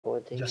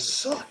do You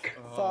suck.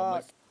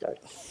 My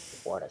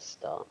What a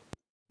start.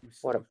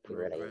 What a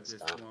brilliant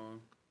start.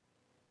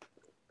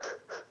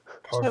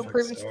 So Perfect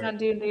previous start. on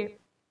D&D.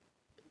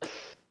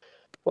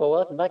 Well,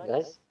 welcome back,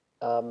 guys.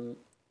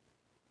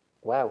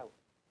 Wow.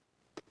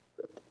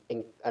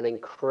 An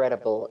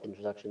incredible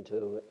introduction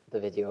to the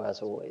video,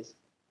 as always.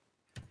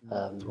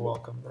 You're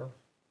welcome, bro.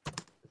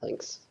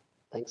 Thanks.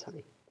 Thanks,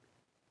 honey.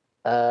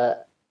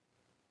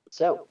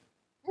 So.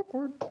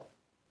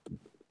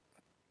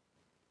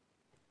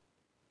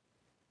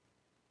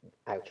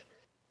 Ouch.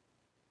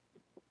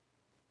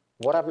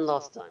 What happened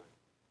last time?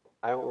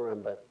 I don't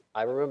remember.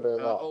 I remember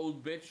a lot.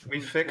 Old bitch. We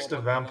fixed a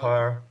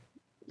vampire.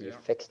 You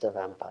fixed a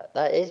vampire.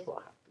 That is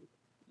what happened.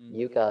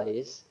 You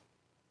guys,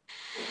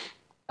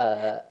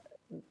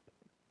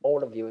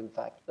 all of you, in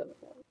fact, but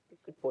a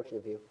good portion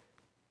of you,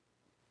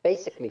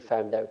 basically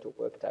found out or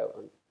worked out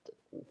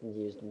and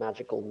used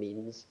magical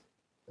means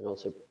and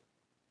also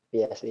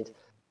BS means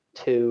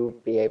to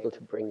be able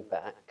to bring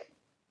back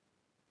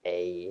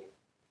a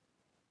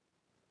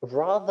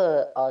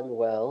rather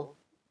unwell,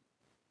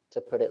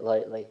 to put it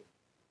lightly,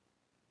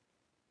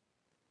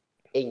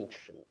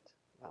 ancient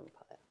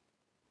vampire.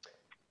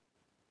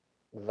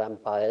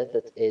 Vampire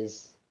that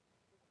is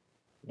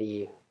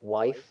the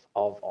wife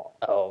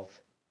of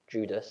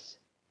Judas,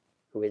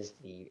 who is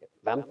the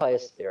vampire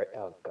spirit.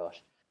 Oh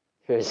gosh,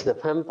 who is the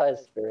vampire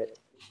spirit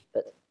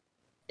that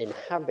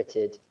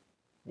inhabited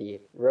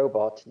the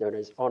robot known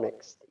as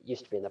Onyx that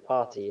used to be in the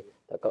party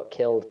that got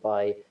killed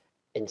by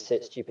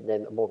insert stupid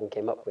name that Morgan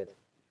came up with.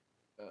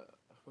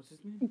 What's his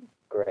name?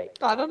 Great.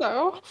 I don't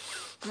know.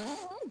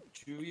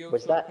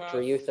 Was that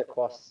Dreyutha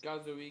Quas?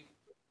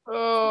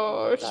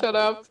 Oh, shut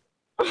up.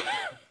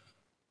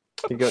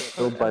 He got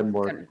killed by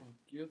Morgan.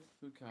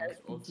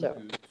 So,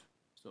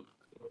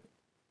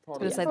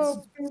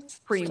 Besides,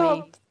 free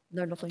me.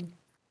 No, nothing.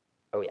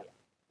 oh yeah.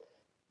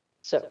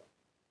 So,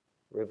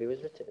 Ruby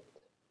was returned,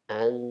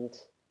 and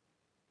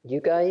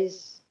you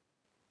guys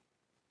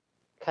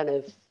kind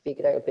of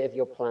figured out a bit of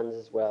your plans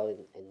as well in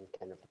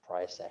kind of the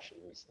prior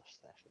sessions.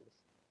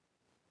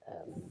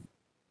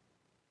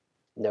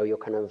 Know your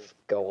kind of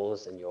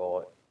goals and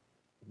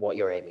what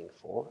you're aiming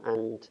for,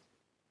 and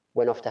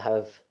went off to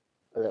have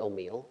a little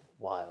meal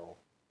while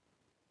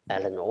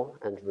Eleanor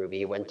and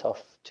Ruby went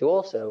off to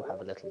also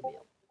have a little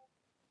meal.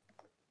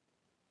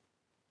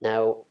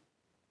 Now,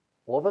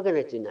 what we're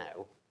going to do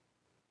now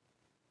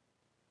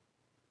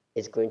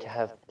is going to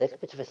have a little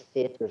bit of a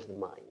theatre of the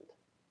mind.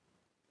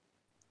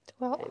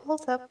 Well, Okay.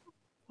 hold up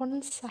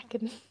 1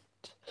 second.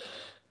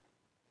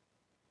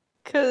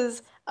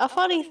 Because a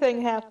funny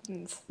thing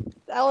happens.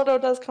 Eleanor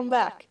does come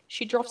back.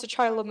 She drops a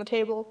child on the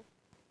table.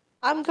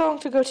 I'm going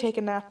to go take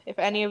a nap. If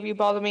any of you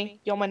bother me,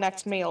 you're my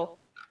next meal.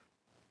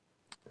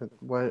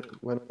 Why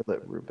don't we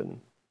let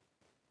Ruben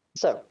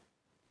So,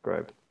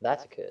 describe?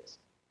 that occurs.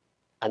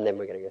 And then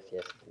we're going to go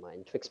theatre of the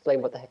mind to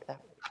explain what the heck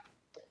that was.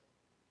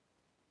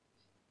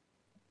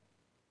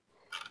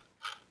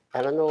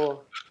 Eleanor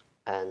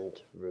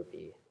and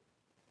Ruby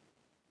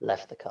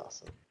left the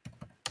castle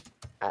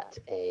at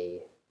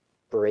a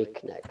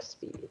breakneck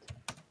speed,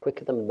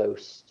 quicker than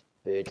most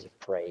birds of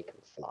prey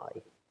can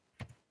fly.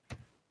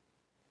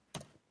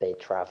 They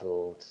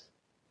travelled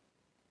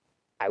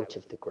out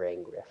of the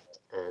Graying Rift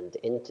and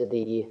into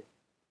the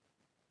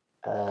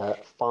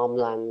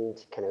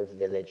farmland kind of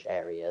village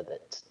area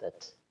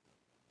that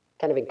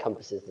kind of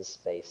encompasses the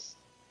space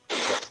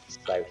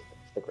just south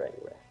of the Graying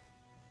Rift,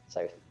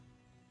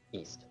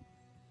 southeast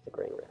of the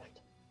Graying Rift.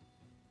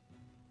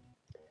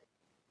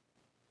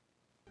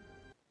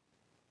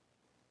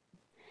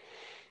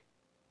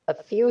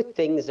 A few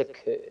things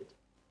occurred.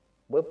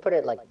 We'll put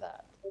it like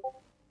that.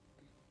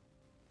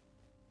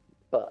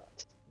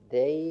 But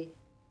they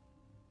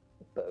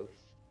both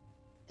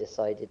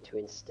decided to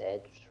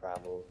instead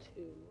travel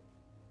to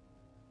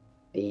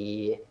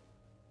the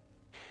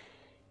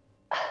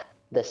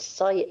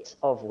site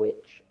of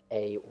which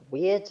a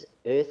weird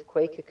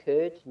earthquake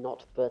occurred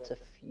not but a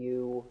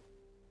few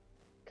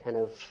kind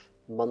of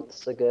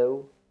months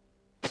ago.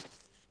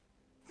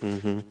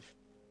 Mm-hmm.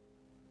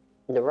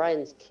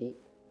 Narayan's Keep,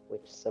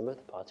 which some of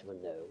the party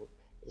will know,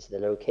 is the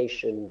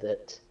location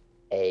that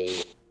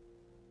a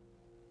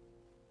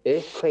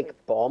earthquake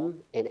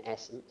bomb, in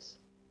essence,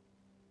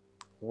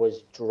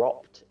 was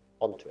dropped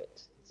onto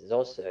it. This is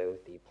also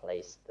the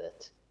place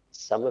that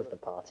some of the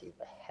party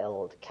were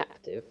held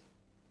captive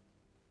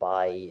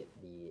by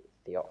the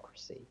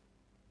theocracy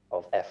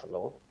of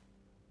Ethelor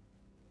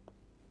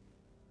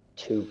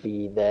to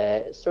be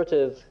their sort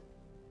of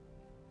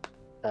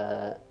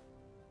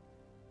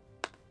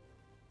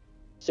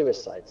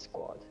suicide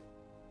squad.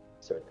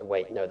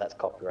 Wait, no, that's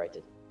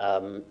copyrighted.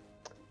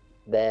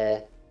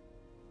 Their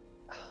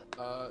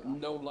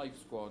No Life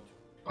Squad.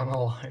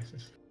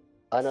 Unalive.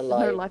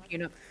 No life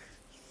unit.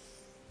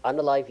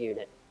 Unalive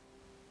unit.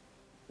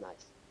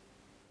 Nice.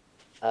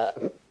 They're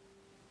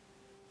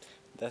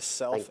goodness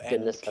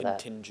self-end for that.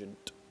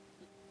 contingent.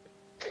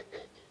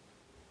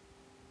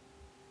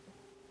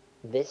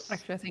 This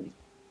Actually,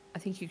 I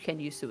think you can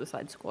use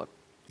Suicide Squad.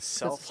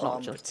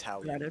 Self-harm just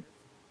battalion.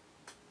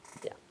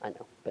 Yeah, I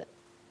know, but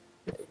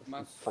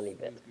funny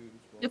bit.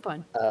 You're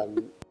fine.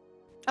 Um,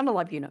 I'm a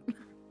live unit.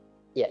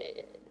 yeah,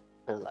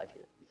 I'm alive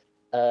here.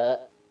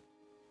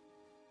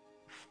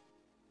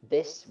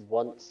 This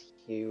once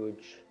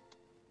huge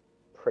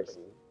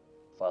prison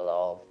full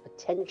of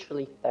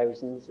potentially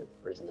thousands of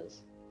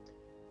prisoners,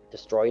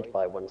 destroyed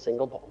by one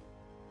single bomb,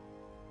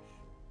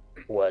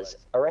 was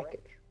a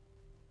wreckage.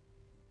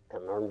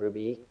 And on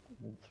Ruby,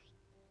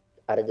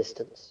 at a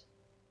distance,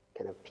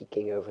 kind of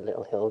peeking over a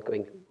little hill,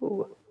 going,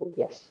 ooh, oh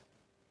yes,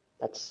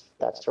 that's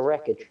a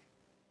wreckage.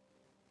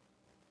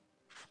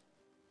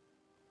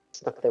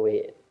 Snuck their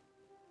way in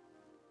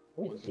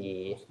with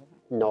the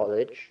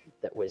knowledge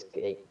that was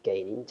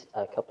gained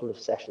a couple of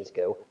sessions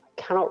ago.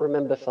 I cannot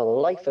remember for the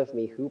life of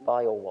me who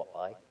by or what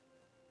by.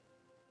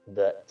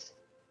 That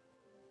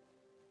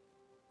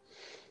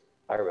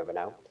I remember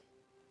now.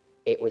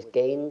 It was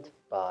gained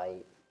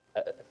by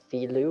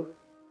Philu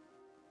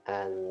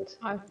and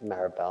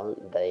Maribel,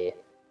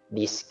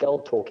 the Skull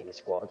Talking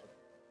Squad.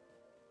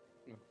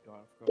 Oh,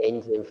 God,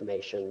 Gained the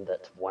information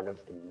that one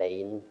of the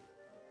main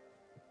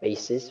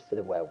bases for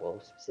the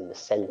werewolves was in the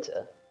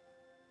center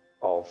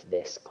of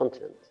this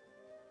continent,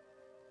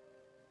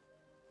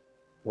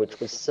 which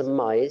was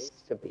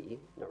surmised to be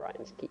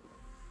Narayan's Keep.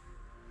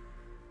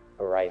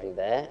 Arriving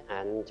there,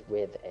 and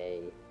with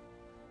a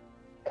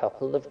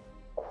couple of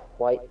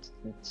quite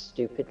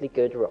stupidly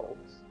good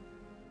rolls,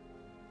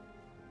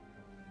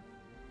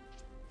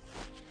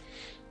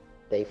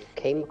 they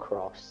came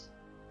across,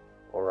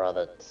 or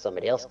rather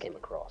somebody else came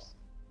across,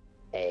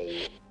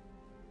 a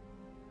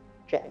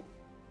gem.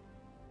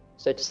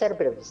 So to set a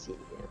bit of a scene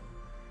here,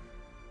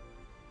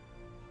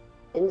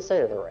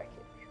 inside of the wreckage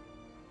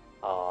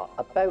are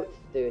about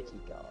 30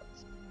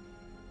 guards.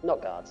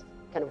 Not guards,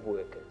 kind of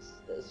workers.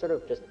 They're sort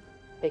of just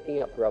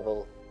picking up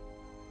rubble,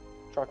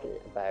 trucking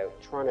it about,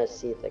 trying to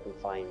see if they can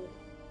find,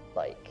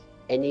 like,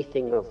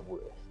 anything of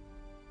worth.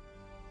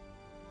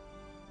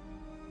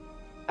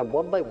 And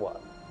one by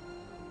one,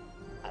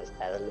 as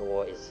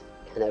Eleanor is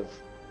kind of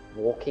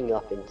walking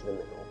up into the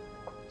middle,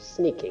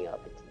 sneaking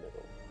up into the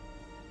middle,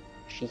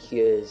 she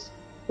hears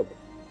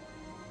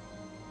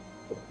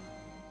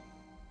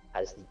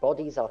as the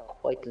bodies are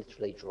quite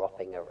literally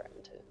dropping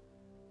around her.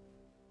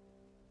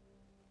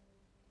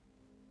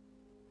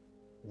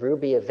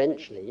 Ruby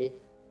eventually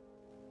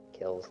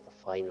kills the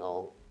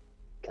final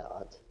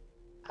guard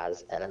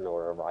as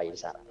Eleanor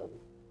arrives at them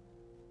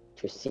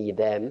to see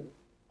them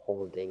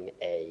holding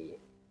a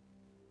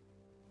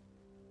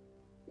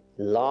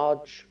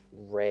large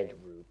red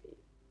ruby,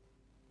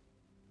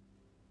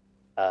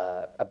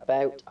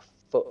 about a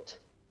foot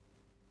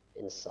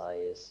in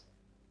size,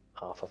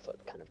 half a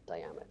foot kind of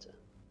diameter.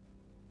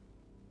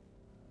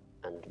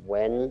 And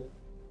when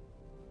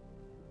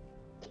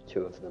the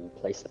two of them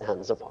placed their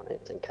hands upon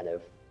it and kind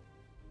of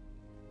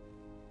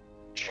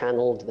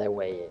channeled their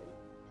way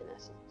in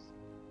essence,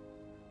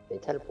 they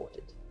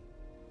teleported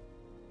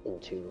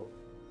into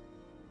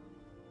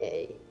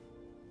I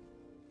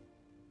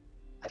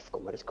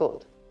forgot what it's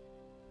called.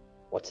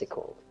 What's it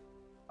called?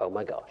 Oh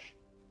my gosh.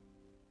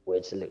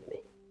 Words elude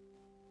me.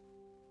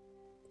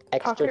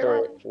 Extra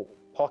dimension,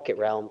 pocket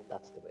realm,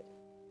 that's the word.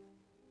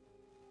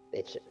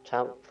 They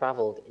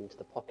traveled into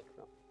the pocket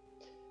realm.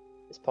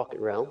 This pocket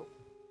realm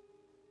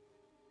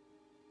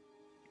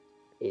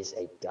is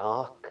a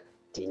dark,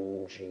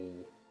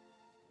 dingy,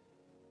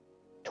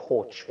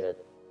 tortured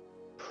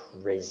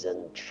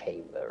prison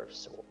chamber of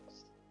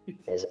sorts.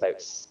 There's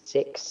about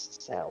 6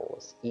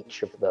 cells,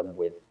 each of them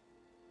with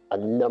a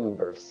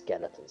number of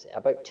skeletons,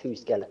 about 2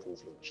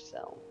 skeletons in each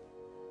cell.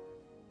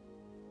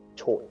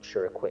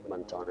 Torture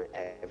equipment on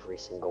every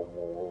single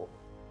wall.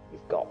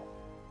 You've got,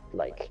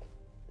 like,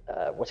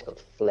 what's it called?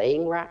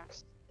 Flaying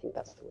racks? I think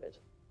that's the word.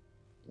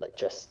 Like,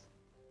 just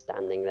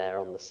standing there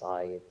on the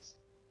sides.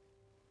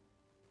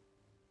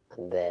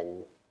 And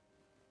then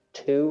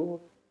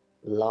 2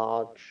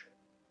 large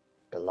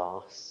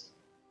glass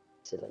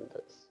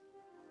cylinders.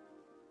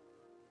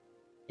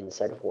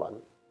 Inside of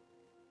one,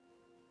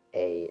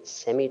 a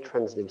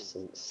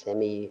semi-translucent,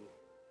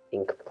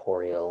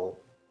 semi-incorporeal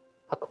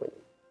Huckwin.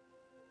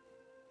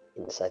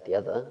 Inside the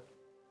other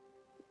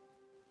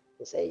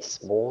is a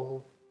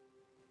small,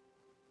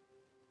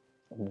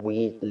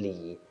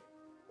 weirdly,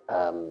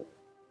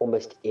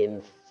 almost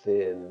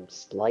infirm,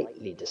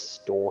 slightly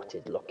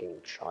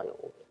distorted-looking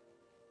child.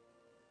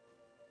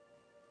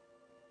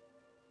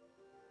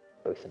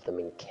 Both of them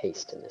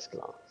encased in this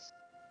glass.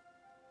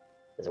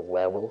 There's a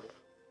werewolf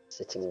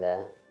sitting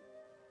there,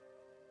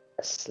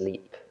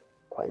 asleep,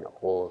 quite not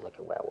old like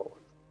a werewolf.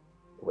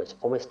 It was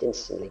almost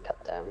instantly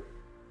cut down.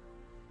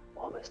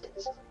 Almost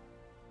instantly.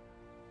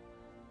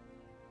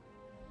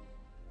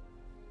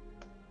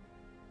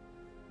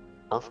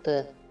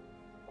 After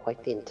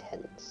quite the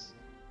intense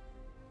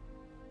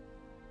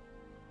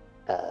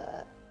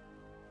no,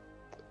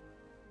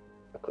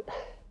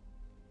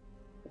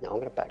 I'm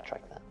going to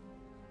backtrack that.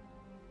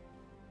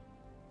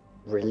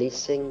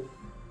 Releasing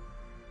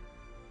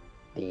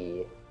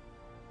the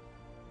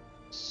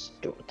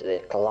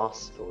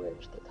glass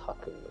storage that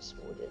Hakun was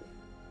stored in,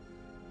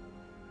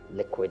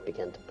 liquid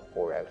began to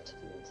pour out,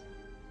 and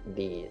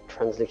the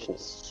translucent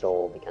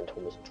soul began to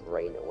almost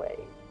drain away.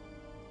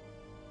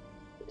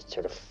 It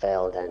sort of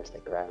fell down to the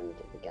ground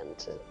and began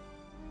to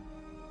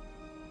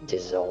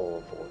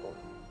dissolve or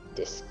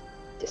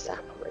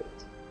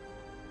disapparate.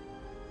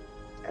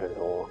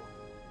 Eleanor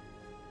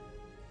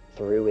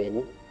threw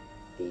in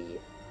the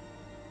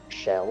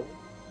shell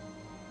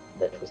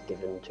that was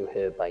given to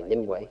her by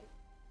Nimue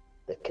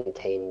that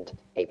contained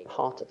a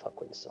part of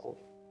Huckwin's soul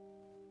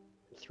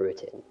and threw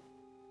it in.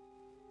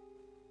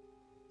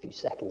 A few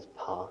seconds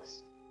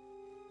passed,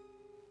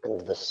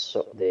 and the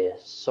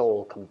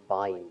soul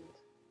combined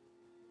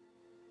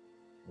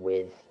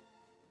with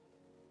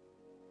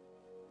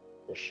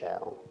the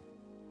shell,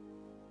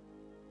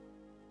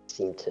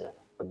 seemed to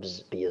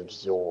be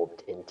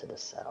absorbed into the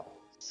cell,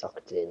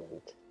 sucked in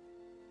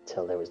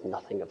until there was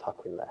nothing of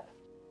Huckwin left,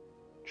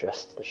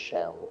 just the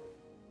shell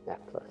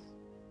necklace.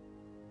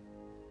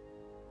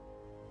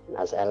 And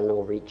as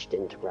Eleanor reached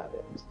in to grab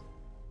it,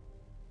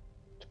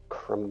 it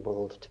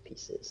crumbled to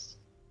pieces,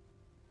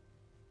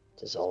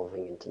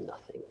 dissolving into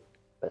nothing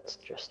but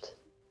just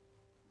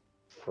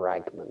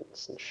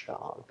fragments and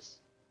shards.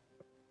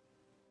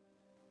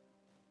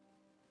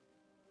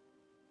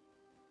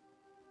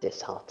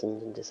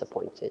 Disheartened and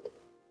disappointed,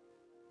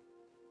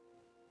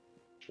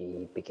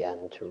 she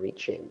began to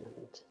reach in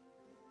and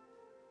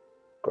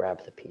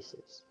grab the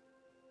pieces.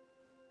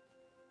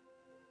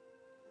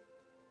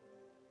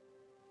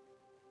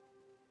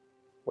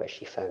 Where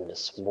she found a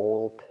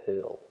small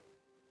pearl,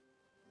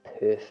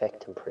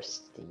 perfect and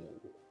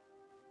pristine,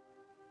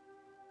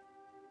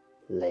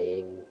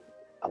 laying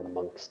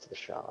amongst the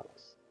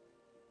shards.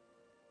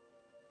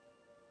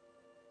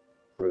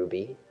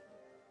 Ruby,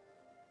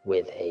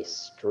 with a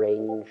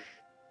strange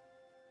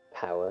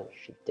power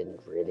she didn't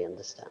really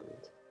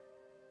understand,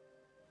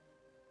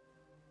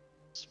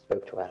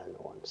 spoke to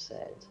Eleanor and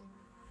said,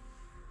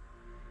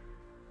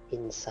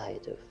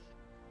 "Inside of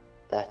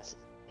that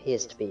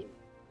appears to be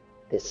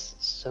this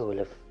soul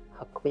of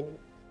Huckwin,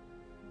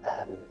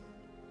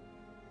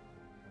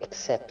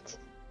 except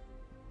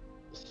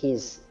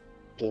he's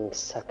being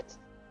sucked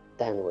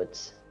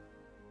downwards,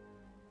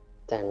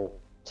 down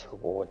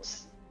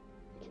towards,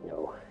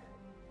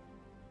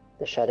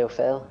 the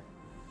Shadowfell.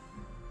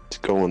 It's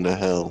going to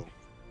hell.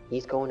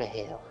 He's going to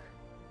hell."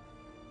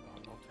 Oh,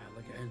 not hell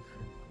again.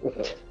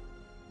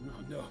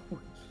 No.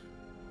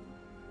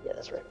 Yeah,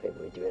 that's right, baby.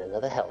 We're doing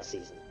another hell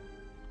season.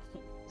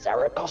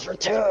 Zaragoza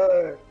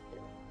return!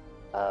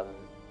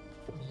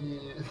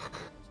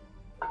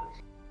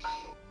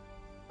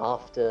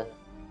 After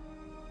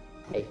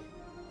a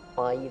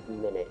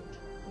 5-minute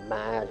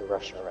mad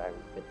rush around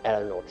with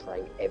Eleanor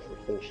trying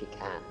everything she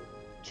can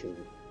to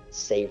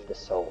save the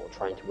soul,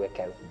 trying to work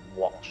out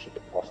what she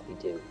could possibly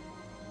do,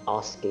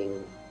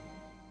 asking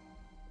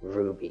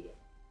Ruby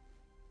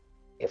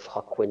if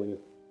Huckwin's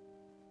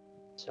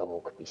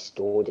soul could be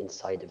stored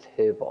inside of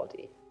her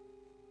body.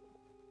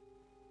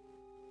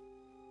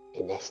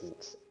 In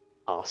essence,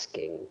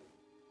 asking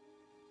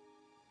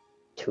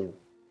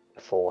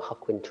for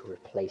Huckwin to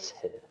replace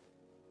her.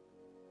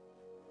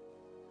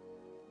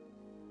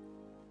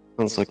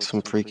 Sounds like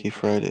some Freaky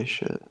Friday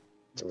shit.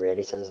 It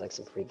really sounds like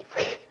some Freaky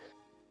Friday.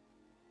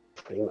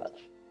 Pretty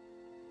much.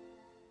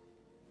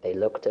 They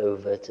looked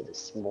over to the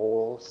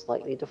small,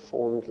 slightly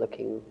deformed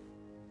looking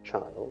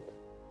child,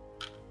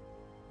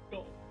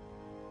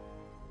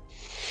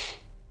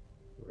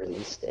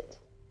 released it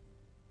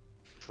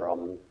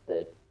from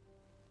the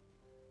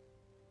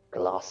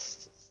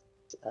glass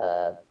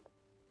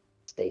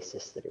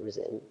stasis that it was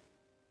in,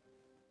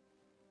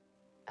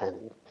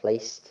 and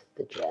placed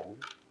the gem.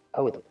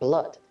 Oh, the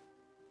blood!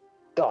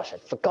 Gosh,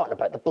 I'd forgotten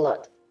about the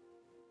blood.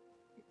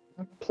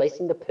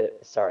 Placing the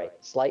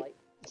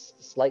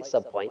slight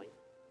sub point.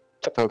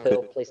 Took the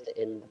pearl, placed it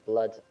in the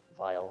blood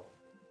vial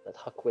that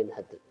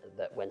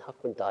that when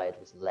Huckwin died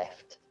was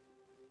left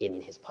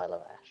in his pile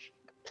of ash.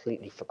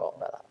 Completely forgot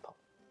about that part.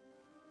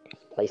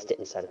 Placed it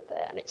inside of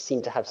there, and it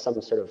seemed to have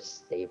some sort of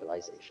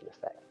stabilization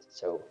effect.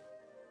 So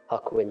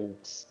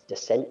Huckwin's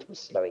descent was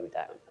slowing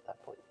down at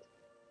that point.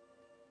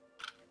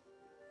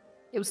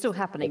 It was still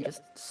happening, Okay.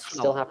 just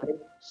slow. Still happening?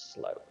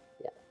 Slow,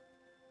 yeah.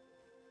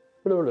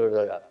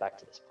 Back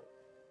to this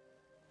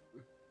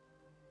point.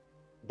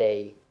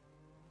 They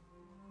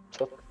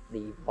took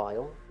the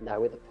vial, now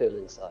with the pearl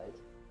inside,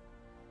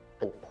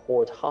 and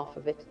poured half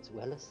of it, as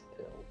well as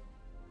the pearl,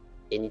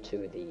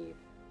 into the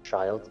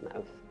child's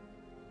mouth,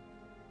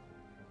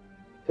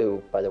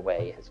 who, by the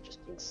way, has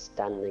just been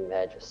standing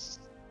there, just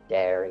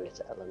staring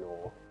at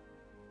Eleanor,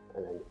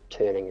 and then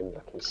turning and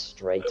looking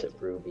straight at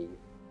Ruby,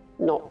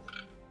 not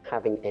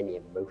having any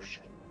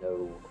emotion,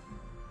 no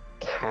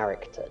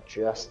character,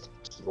 just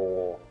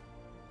pure,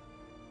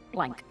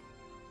 Blank.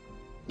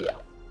 yeah,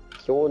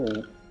 pure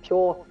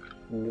neutral.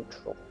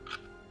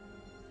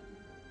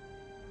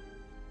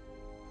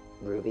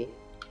 Ruby,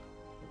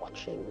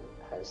 watching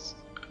as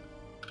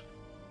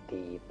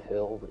the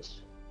pearl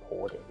was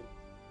poured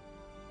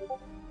in,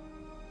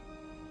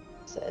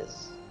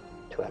 says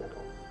to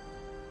Eleanor,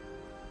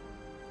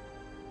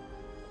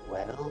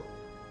 "Well,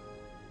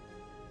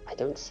 I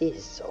don't see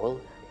his soul.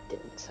 It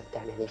didn't slip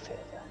down any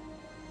further.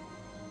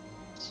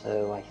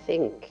 So I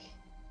think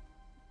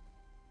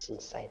it's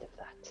inside of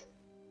that.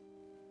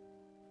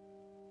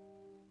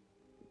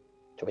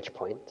 To which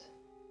point,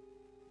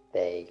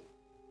 they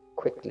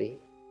quickly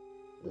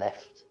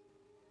left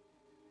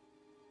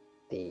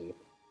the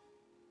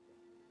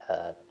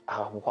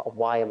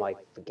why am I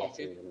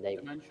forgetting the name?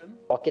 Dimension?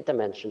 Pocket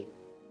Dimension.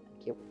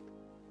 Thank you.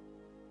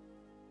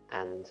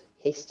 And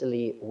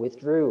hastily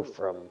withdrew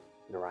from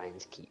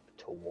Narayan's Keep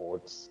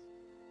towards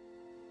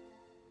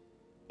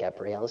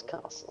Gabrielle's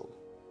castle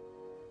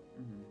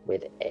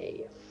with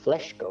a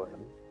flesh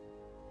golem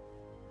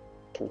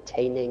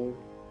containing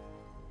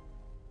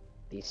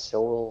the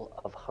soul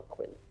of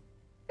Huckwin,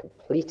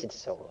 completed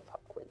soul of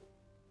Huckwin,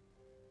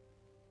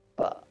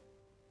 but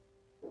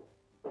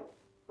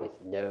with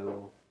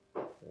no,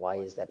 why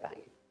is there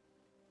banging?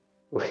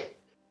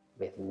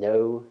 With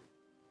no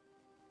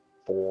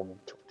form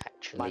to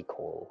actually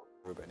call.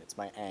 Ruben, it's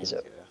my anger.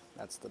 So-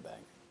 That's the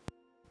bang.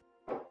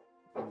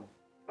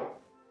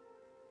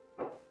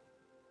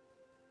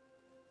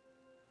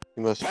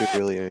 You must be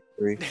really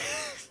angry.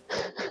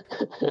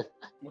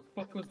 What the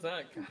fuck was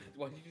that, guys?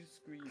 Why did you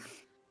scream?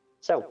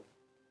 So,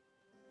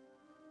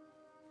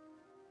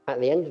 at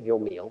the end of your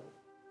meal,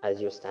 as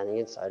you're standing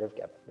inside of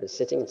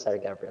sitting inside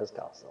of Gabrielle's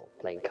castle,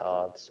 playing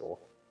cards or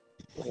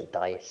playing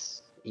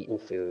dice, eating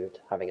food,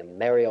 having a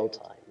merry old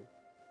time,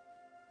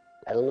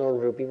 Eleanor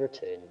and Ruby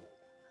return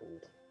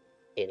and,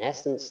 in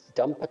essence,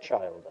 dump a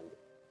child on you.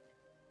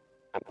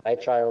 And by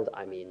child,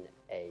 I mean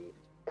a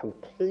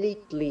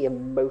completely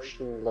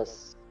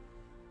emotionless,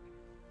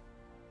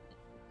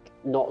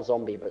 not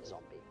zombie, but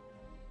zombie.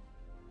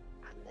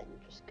 And then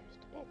just goes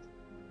to bed.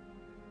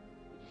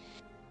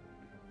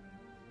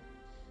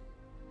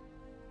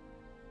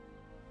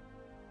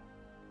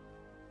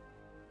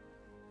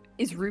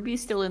 Is Ruby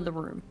still in the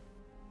room?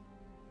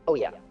 Oh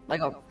yeah.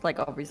 Like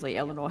obviously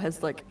Eleanor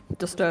has like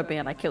disturbed me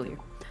and I kill you.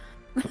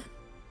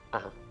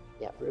 Uh-huh.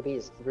 Yeah,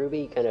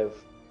 Ruby kind of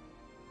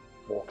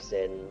walks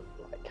in,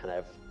 like kind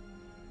of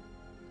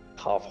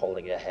half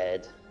holding her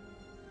head.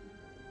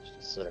 She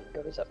sort of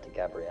goes up to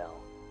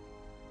Gabrielle.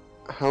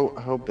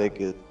 How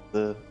big is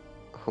the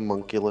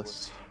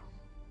homunculus?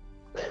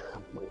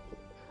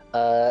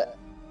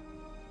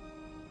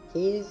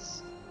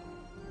 He's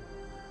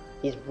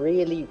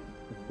really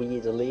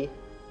weirdly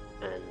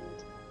and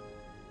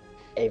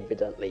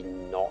evidently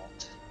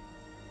not.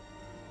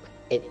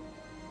 It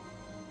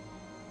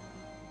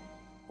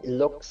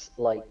looks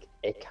like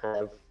a kind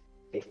of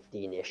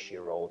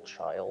 15-ish-year-old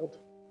child,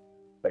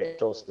 but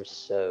it's also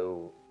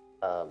so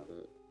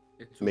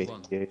It's a one.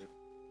 Emaciated.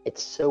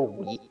 it's so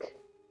weak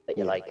that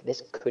you're like,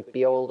 this could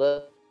be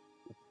older,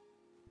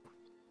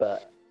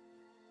 but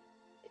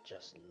it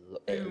just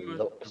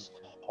looks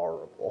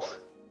horrible.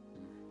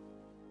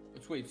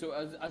 Wait, so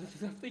as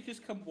if they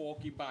just come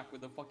walking back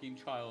with a fucking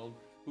child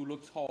who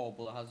looks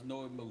horrible, has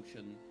no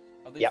emotion,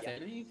 have they Yep.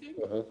 said anything?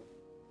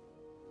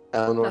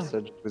 Eleanor Oh.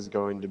 said she was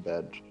going to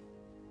bed.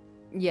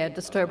 Yeah,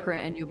 disturb her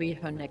and you'll be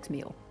her next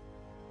meal.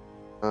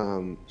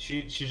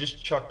 She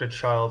just chucked a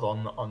child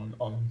on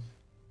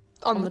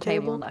On the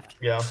table and left.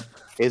 yeah.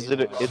 Is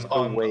it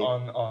on, awake?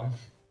 on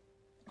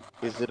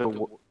Is it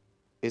awake?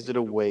 Is it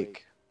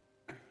awake?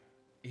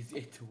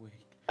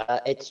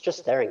 It's just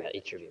staring at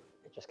each of you.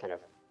 It just kind of.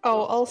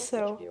 Oh, glances at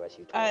each also, of you as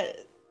you talk.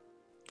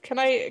 can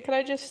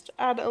I just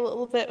add a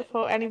little bit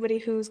for anybody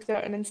who's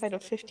got an insight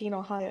of 15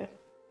 or higher?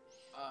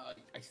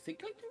 I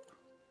think I do.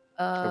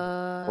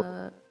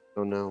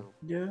 Oh no.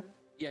 yeah.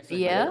 Yes. I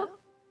Yeah?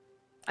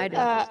 I do.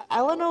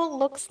 Eleanor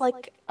looks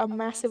like a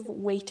massive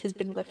weight has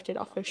been lifted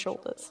off her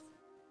shoulders.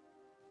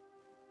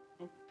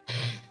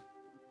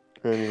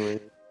 Anyway,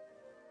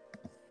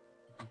 do.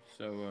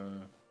 So,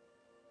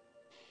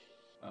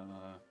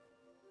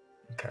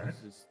 Okay.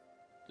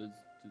 does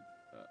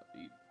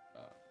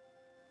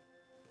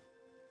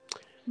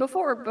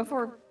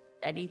Before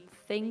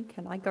anything,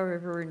 can I go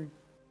over and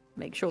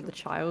make sure the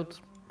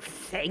child's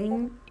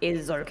thing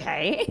is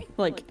okay?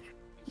 Like,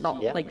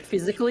 not Yeah. like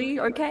physically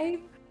okay?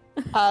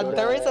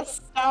 There is a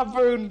stab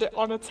wound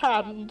on its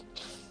hand.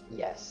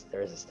 Yes,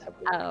 there is a stab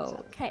wound. in his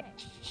hand. Okay.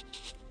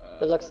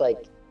 It looks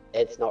like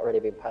it's not really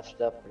been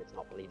patched up, but it's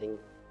not bleeding.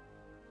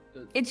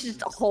 It's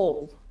just a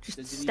hole. Just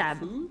Does it need stab.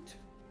 food?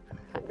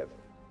 Kind of.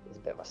 It's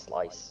a bit of a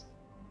slice.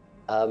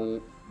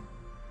 Do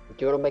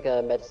you want to make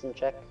a medicine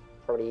check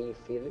for any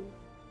feeling?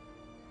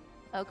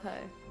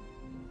 Okay.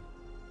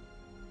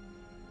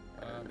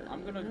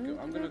 I'm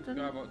gonna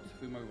grab out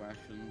through my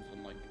rations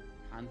and like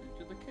hand it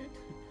to the kid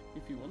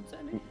if he wants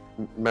any.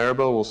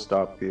 Maribel will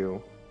stop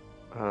you.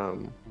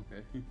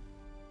 Okay.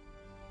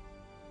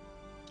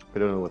 We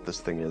don't know what this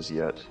thing is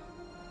yet,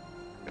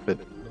 but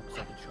It looks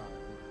like a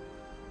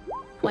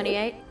child.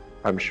 28.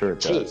 I'm sure it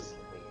does. Jeez,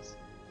 Louise.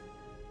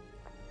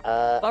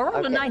 I rolled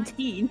okay. a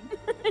 19. You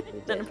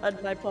Then did. I've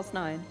had my plus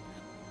 9.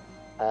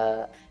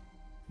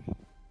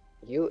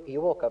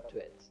 You walk up to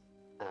it,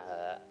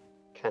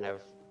 kind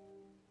of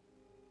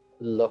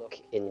look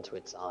into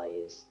its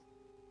eyes,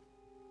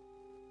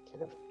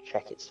 kind of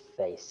check its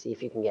face, see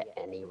if you can get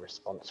any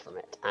response from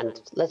it. And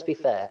let's be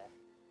fair,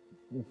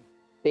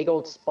 big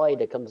old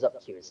spider comes up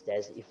to you and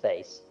stares at your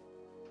face.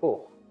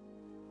 Oh,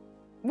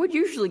 Would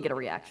usually get a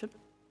reaction.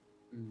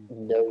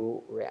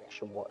 no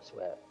reaction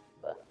whatsoever.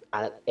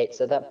 And it's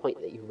at that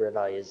point that you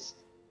realize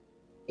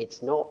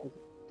it's not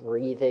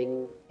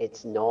breathing,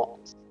 it's not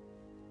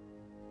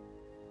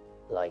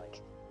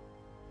like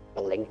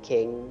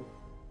blinking,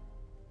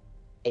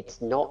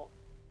 it's not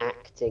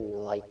acting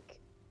like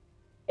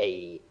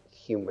a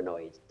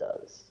humanoid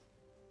does.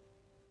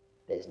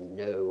 There's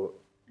no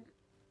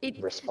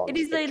response.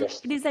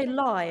 It is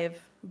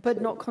alive,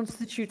 but not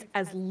constitutes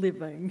as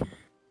living.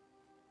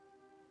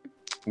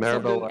 It's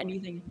not doing Maribel,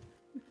 anything.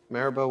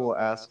 Maribel will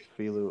ask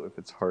Filu if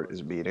its heart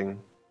is beating.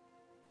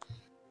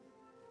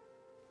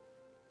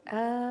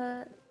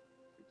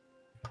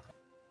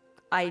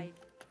 I I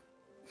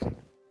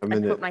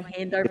mean, put my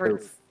hand over it'll-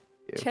 its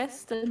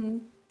chest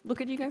and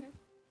look at you. Go,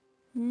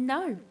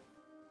 no.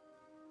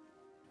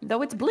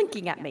 Though it's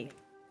blinking at me.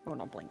 Well,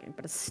 not blinking,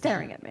 but it's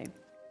staring at me.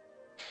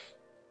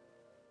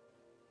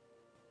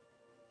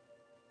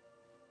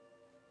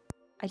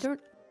 I don't.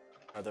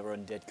 Are there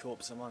undead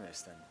corpses among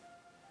us then?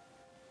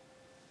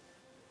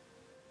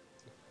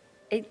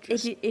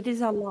 It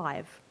is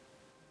alive,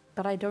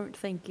 but I don't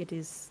think it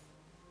is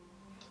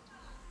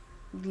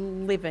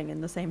living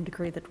in the same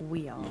degree that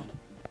we are.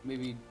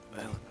 Maybe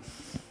Well,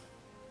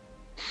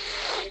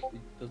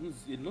 it doesn't.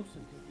 It looks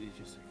like it's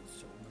just like a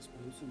soulless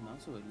person.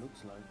 That's what it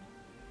looks like.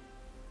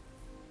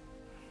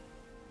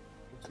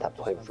 Looks At that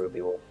like point, just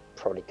Ruby will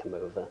probably come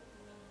over.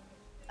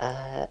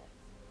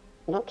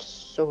 Not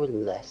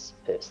soulless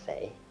per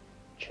se,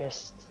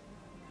 just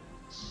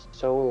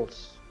soul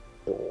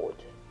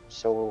stored,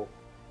 soul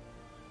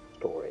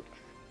storage.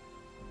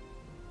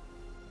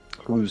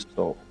 Who's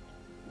soul?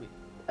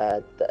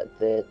 The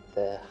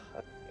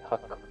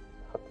huck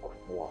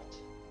what?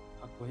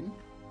 Aquin?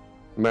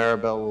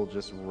 Maribel will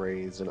just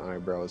raise an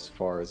eyebrow as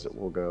far as it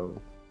will go.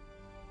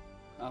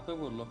 I think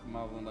we'll look him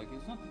over and like,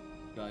 it's not the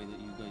guy that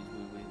you guys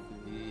were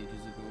with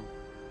ages ago.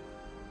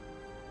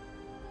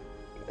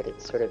 But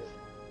it's sort of,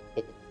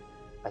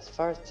 as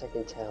far as I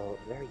can tell,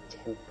 very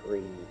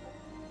temporary,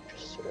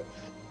 just sort of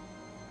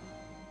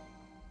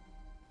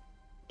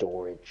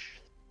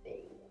storage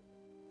thing.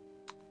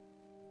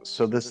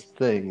 So this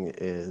thing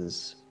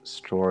is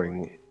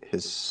storing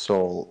his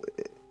soul.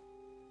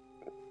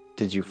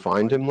 Did you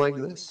find him like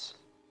this?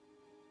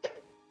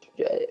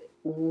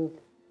 Mm,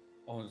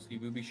 Honestly,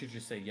 we should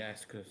just say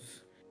yes,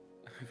 because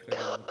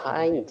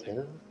kind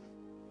of.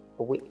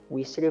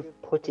 We sort of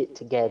put it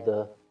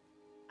together,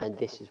 and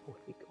this is what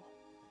we got.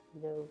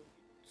 No,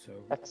 So,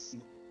 that's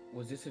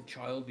was this a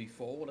child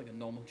before, like a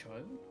normal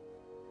child?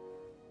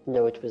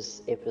 no. It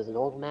was an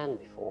old man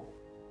before.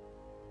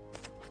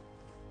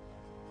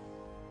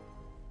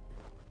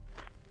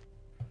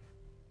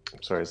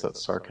 I'm sorry, is that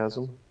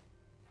sarcasm?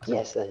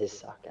 Yes, that is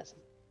sarcasm.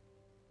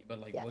 But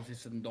like, Yeah. was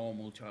this a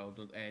normal child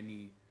with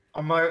any?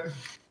 I might.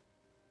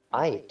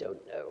 I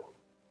don't know.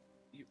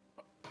 You,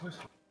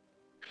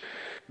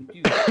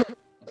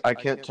 I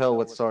can't tell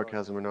what's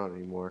sarcasm or not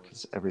anymore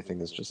because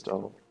everything is just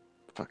all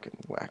fucking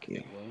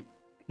wacky. well,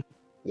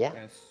 Yeah.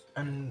 yes.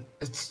 And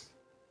it's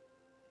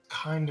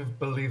kind of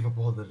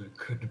believable that it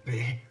could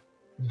be,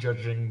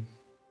 judging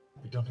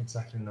we don't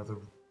exactly know the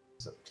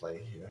rules at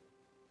play here.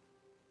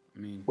 I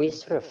mean, We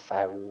sort of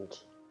found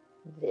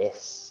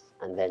this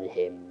and then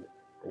him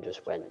and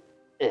just went,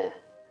 and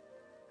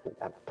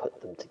put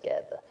them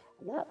together.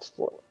 And that's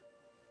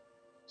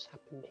what's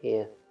happened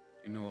here.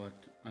 you know what?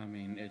 I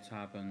mean, it's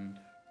happened.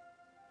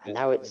 And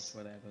now it's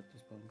whatever at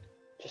this point.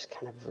 just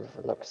kind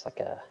of looks like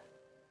a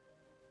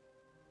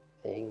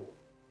thing.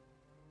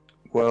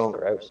 Well,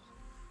 Gross.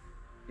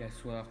 Yes,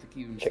 we'll have to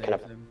keep him Chicken safe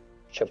up. then.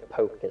 Should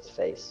poke his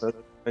face. for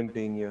the time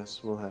being,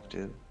 yes, we'll have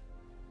to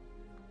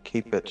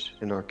keep it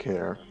in our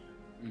care.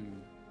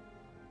 Mm.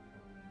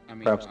 I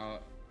mean, Perhaps-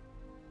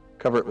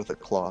 Cover it with a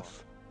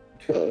cloth.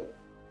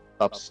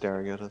 Stop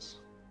staring at us.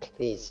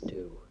 Please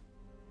do.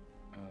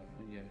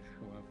 yeah,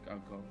 sure. I'll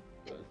go.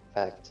 In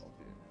fact,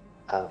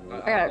 I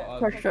got a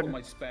question. Put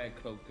my spare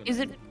cloak. on Is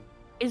him.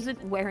 Is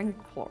it wearing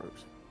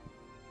clothes?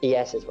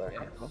 yes, it's wearing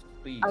Yes,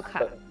 please.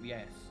 Okay.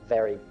 Yes.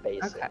 very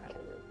basic. Okay. Kind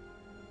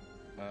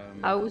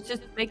of. I was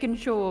just making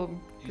sure. Do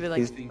To be you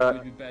like, think it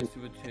would be best to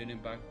return him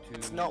back to?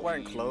 it's not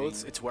wearing the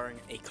clothes, main- it's wearing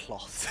a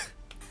cloth.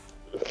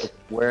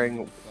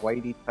 Wearing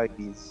whitey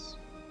tighties.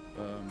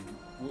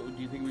 Do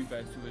you think we'd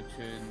best to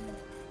return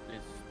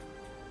this?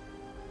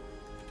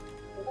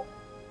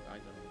 I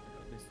don't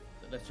know. This,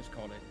 let's just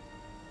call it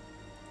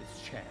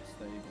this chest.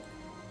 There you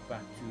go.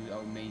 Back to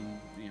our main,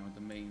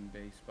 the main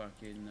base back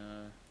in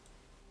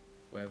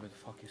wherever the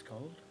fuck it's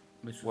called.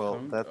 Mrs. Well,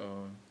 Count, that-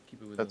 or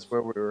keep it with That's us?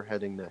 where we were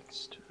heading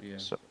next. Yeah.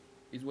 So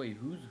Wait,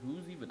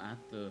 who's even at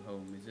the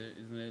home?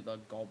 Isn't it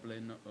like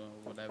Goblin or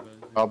whatever? Is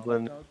it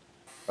Goblin. called?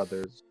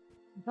 brothers.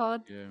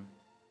 Todd Yeah.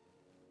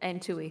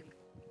 and Tui.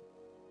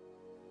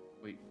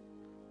 Wait.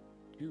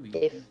 Dewey.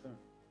 If- who's that?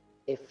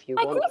 If you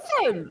My want,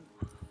 griffin!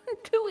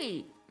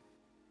 Tui!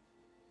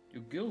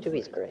 Your girlfriend.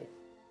 Dewey's great.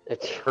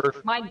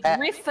 My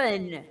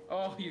griffin!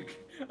 Oh, you.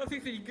 I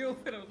think you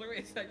girlfriend. I was like,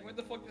 wait a second. When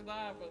the fuck did that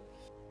happen?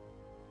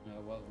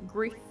 well,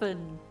 Grief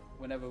and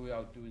whenever we're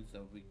out doing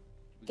stuff, we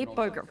can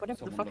also hippogriff, have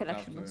whatever the someone fuck it look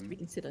actually after wants to him, be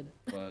considered.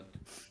 But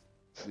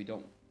we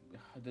don't.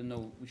 I don't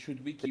know.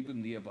 Should we keep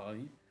him nearby?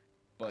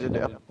 But Did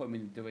that they- would put him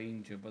in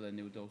danger. But then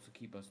it would also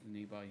keep us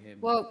nearby him.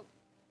 Well,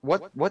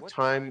 What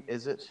time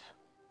is it?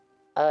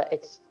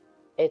 It's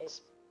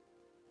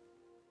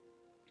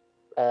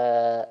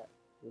let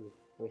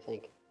me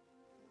think.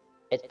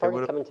 It's probably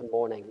would've- coming to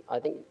morning. I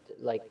think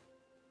like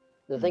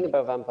the thing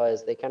about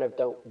vampires, they kind of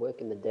don't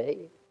work in the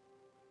day,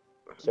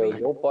 so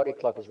your body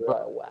clock is really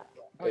out of whack.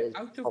 It Right, is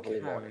out of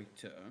probably morning.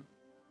 character.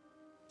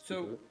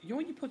 So you know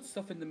when you put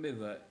stuff in the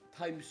mirror,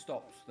 time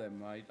stops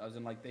them, right? As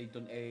in like they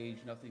don't age,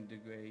 nothing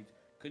degrades.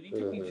 Could you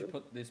technically just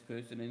put this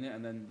person in it,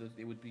 and then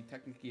it would be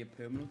technically a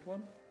permanent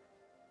one?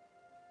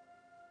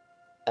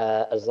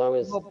 As long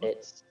as Well-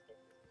 it's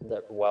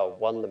well,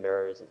 one, the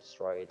mirror isn't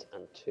destroyed,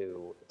 and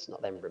two, it's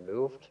not then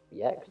removed.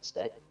 Yeah, it could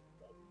stay.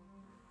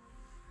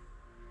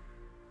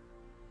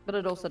 but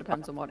it also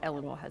depends on what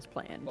Eleanor has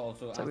planned. But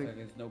also, So we- Aztec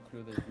has no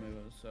clue there's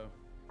mirrors, so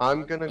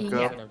I'm gonna go.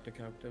 Yeah. set out the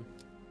character.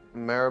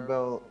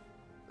 Maribel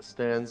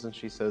stands and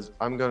she says,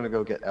 "I'm gonna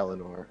go get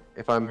Eleanor.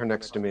 If I'm her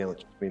next meal, it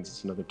just means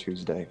it's another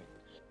Tuesday."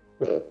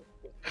 Wait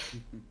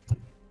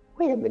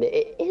a minute,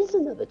 it is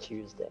another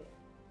Tuesday.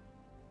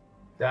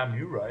 Damn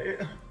you, right?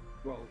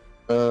 Well,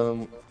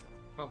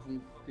 apart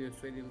from the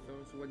Australian show,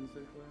 it's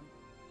Wednesday for him.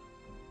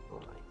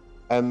 Alright.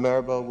 And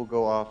Maribel will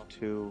go off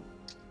to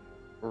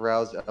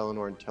rouse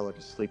Eleanor and tell her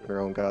to sleep in her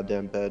own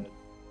goddamn bed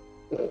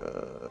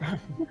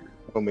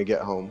when we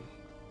get home.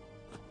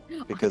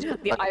 Because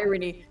The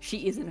irony,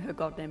 she is in her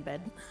goddamn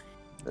bed.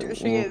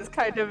 She is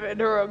kind of in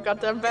her own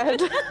goddamn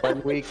bed.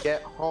 when we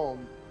get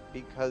home,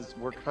 because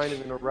we're kind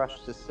of in a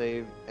rush to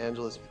save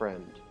Angela's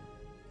friend.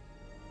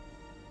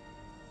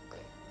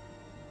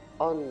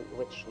 On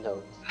which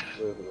note,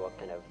 Ruby will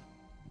kind of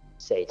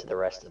say to the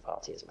rest of the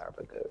party as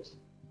Maribel goes,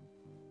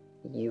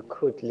 you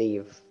could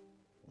leave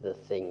the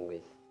thing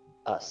with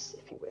us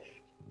if you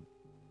wished.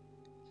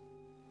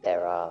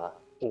 There are,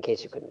 in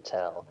case you couldn't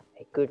tell,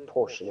 a good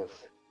portion of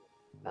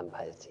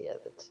vampires here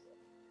that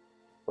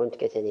won't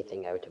get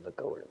anything out of a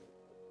golem,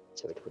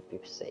 so it would be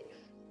safe.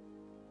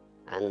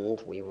 And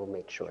we will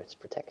make sure it's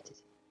protected.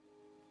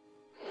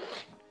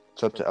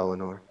 It's up to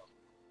Eleanor.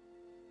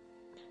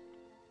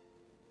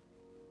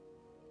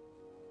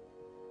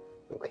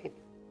 Okay.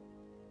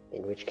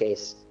 In which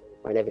case,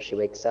 whenever she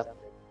wakes up,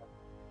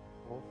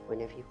 or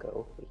whenever you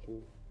go, we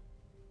can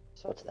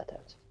sort that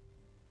out.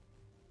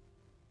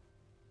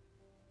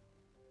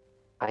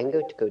 I'm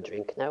going to go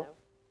drink now.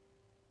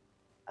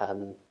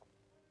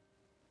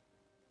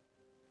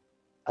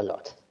 A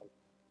lot.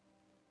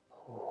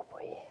 Oh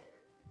boy.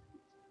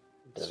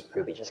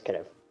 Ruby just kind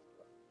of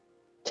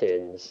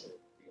turns,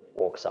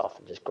 walks off,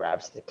 and just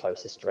grabs the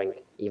closest drink,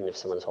 even if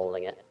someone's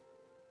holding it.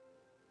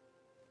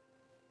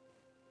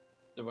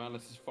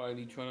 Davanis is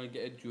finally trying to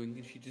get a drink,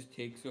 and she just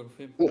takes it off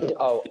him.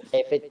 Oh,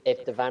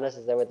 if Davanis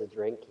is there with a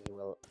drink,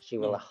 she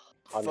will.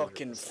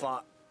 Fucking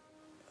fat.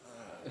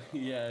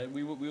 Yeah,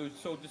 we were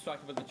so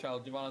distracted by the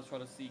child. Davanis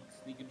trying to sneak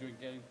a drink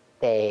in.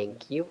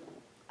 Thank you.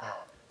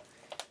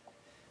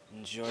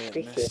 Enjoy it,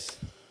 Appreciate miss.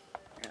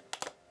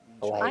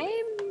 Oh,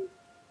 I'm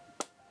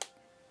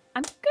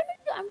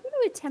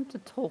gonna attempt to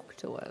talk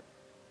to it.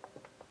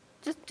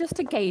 Just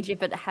to gauge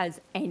if it has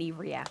any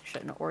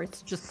reaction or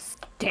it's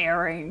just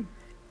staring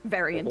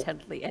very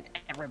intently at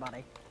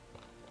everybody.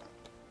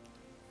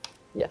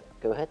 Yeah,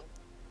 go ahead.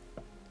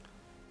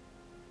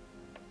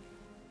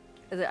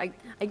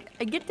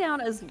 I get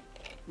down as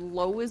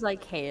low as I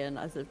can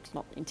as if to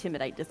not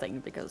intimidate the thing,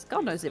 because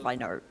God knows if I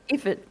know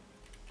if it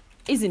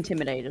is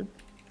intimidated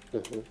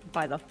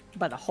by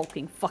the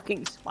hulking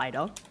fucking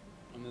spider.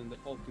 And then the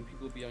hulking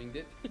people behind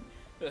it.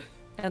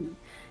 And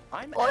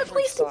I'm Well, at average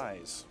least it's-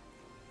 size.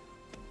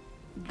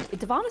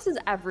 Davanis is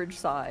average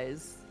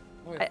size.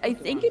 Oh, I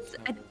think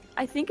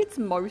it's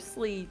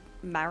mostly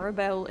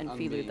Maribel and And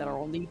Feely me. that are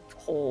on the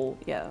tall,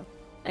 yeah,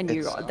 and you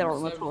It's- are that are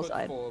on the tall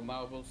side. 7'4",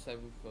 Marvel's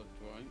 7 foot,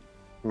 right?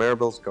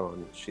 Maribel's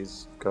gone.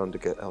 She's gone to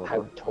get How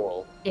Eleanor.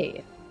 tall?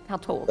 Yeah, how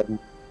tall?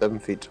 7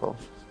 feet tall.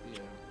 Yeah.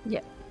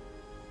 Yeah.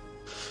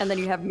 And then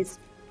you have Miss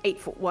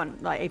 8'1",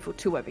 like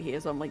 8'2" over here.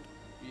 So I'm like,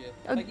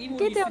 Yeah. Like even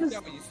get when you down sit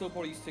as- down, you're still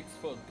probably 6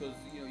 foot, because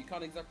you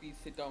can't exactly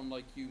sit down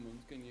like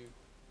humans, can you?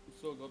 You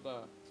still got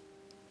that.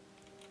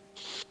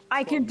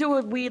 I can do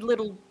a weird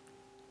little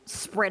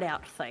spread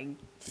out thing.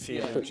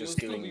 Feeling but just you'll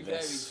still be doing very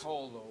this.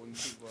 tall though when you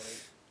think about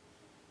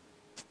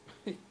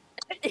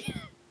it.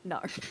 No,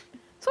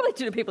 it's what I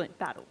do to people in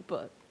battle.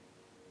 But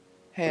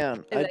Hang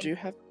on, I like- do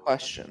have a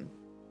question.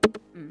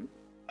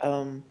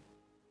 Mm.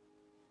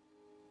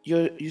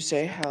 You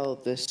say how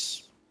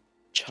this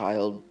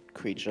child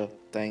creature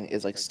thing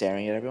is like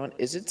staring at everyone.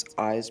 Is its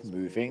eyes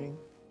moving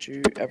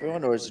to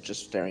everyone, or is it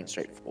just staring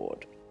straight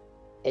forward?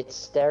 It's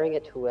staring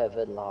at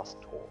whoever last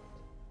talked.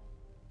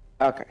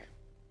 Okay.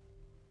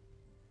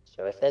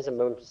 So if there's a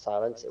moment of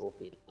silence, it will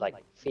be like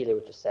Feely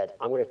would just said,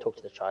 "I'm going to talk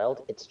to the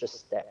child." It's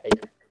just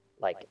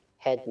like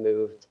head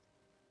moved,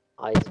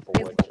 eyes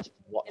forward, just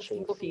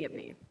watching. it's looking at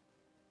Feely. me.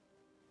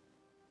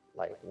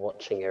 like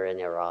watching her in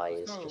her eyes,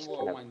 It's kind just of what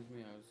kind of reminds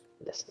me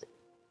of. listening.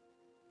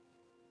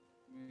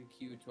 Really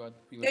cute to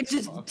have people. It's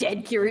just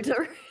dead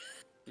Kirito.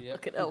 Yeah.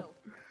 Look at Elle.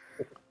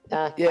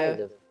 Yeah, Yeah.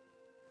 kind of.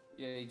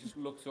 Yeah, he just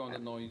looks around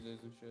at noises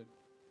and shit.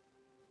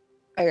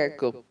 Okay,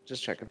 cool.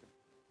 Just checking.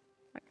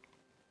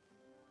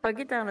 I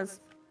get down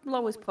as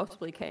low as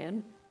possibly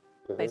can.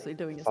 Mhm. Basically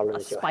doing a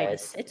Follows your spider head.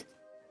 sit.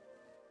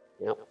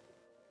 Yep.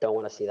 Don't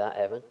want to see that,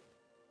 Evan.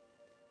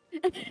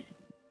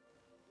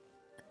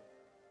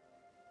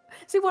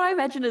 See, what I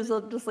imagine is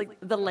just like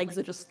the legs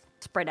are just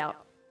spread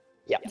out.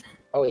 Yep.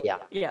 Oh yeah.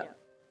 Yeah.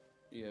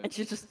 Yeah. And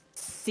she's just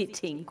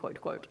sitting,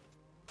 quote, quote.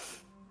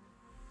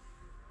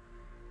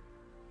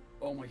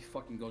 Oh my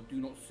fucking god, do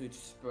not search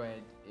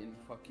spread in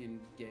fucking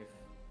GIF.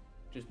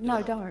 Just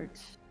No, don't.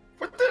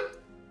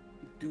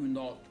 do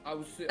not. I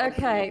was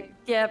Okay,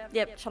 yep,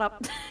 shut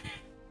up.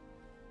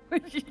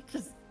 She's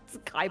just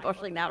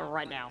kiboshing that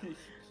right now.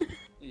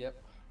 Yep.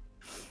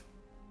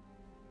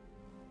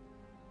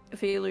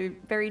 Filu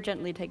very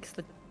gently takes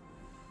the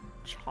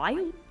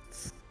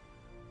child's,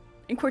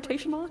 in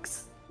quotation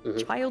marks,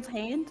 child's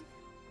hand.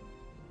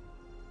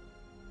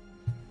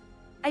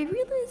 I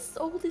realize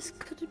all this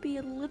could be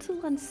a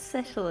little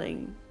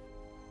unsettling,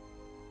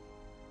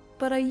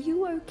 but are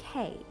you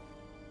okay?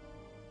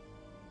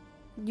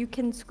 You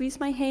can squeeze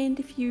my hand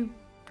if you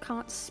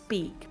can't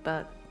speak,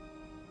 but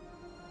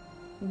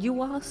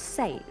you are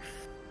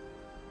safe.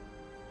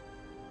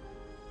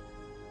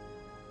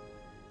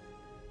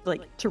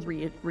 Like, to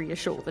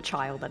reassure the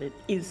child that it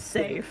is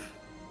safe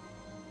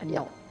and Yeah.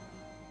 not.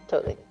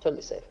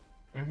 Totally safe.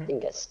 Didn't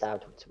get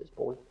stabbed once it was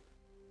born.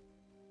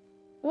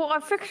 Well, I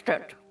fixed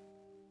it.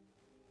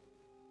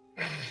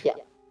 Yeah.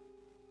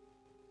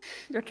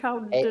 The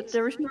child, It's-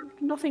 there is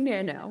nothing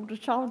there now. The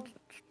child,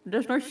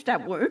 there's no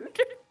stab wound.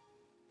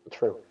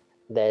 True.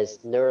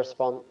 There's no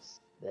response.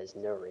 There's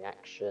no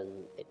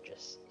reaction. It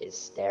just is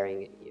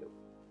staring at you.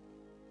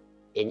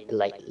 In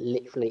like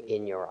literally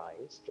in your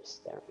eyes, just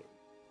staring.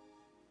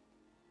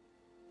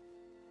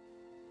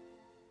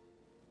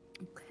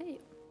 Okay.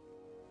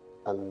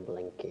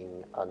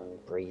 Unblinking,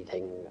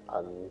 unbreathing,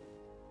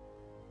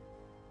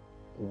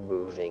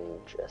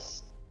 unmoving,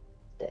 just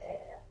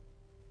there.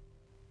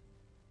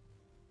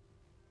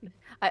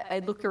 I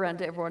look around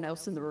to everyone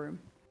else in the room.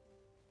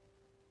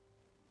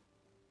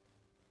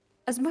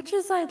 As much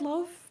as I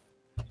love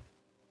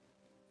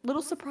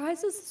little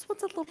surprises, this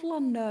one's a little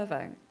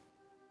unnerving.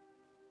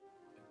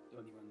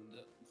 I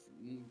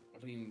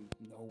don't even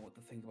know what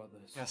to think about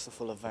this. Castle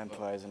full of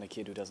vampires and a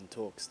kid who doesn't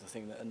talk is the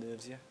thing that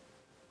unnerves you.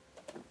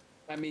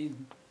 I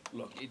mean,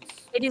 look,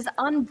 It is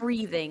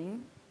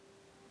unbreathing,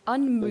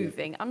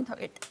 unmoving,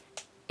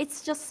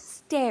 it's just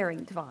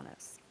staring,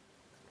 Tavanas.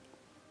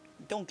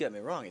 Don't get me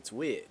wrong, it's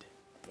weird,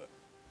 but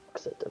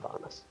Except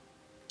Divanus.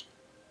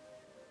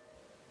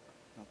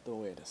 not the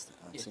weirdest that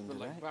I've yes, seen but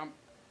today. like,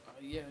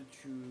 yeah,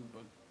 true,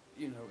 but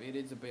you know, it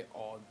is a bit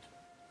odd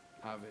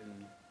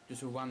having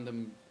just a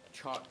random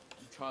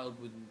child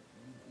with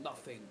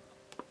nothing.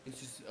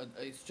 It's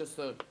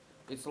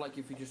like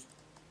if you just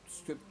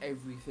strip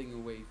everything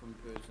away from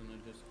the person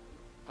and just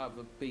have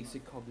a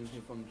basic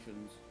cognitive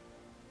functions,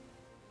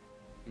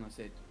 and that's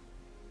it.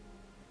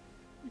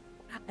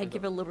 I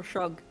give a little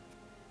shrug.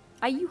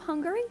 Are you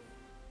hungry?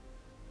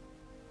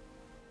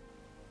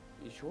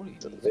 You surely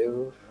Doesn't needs food,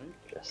 move,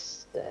 right?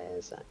 just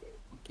stares at you.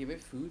 Give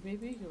it food,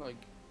 maybe. Like.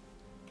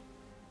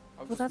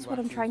 I'll Well, just that's what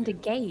I'm ration trying to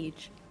it.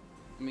 gauge.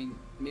 I mean,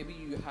 maybe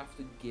you have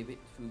to give it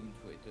food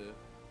for it to,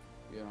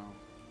 you know.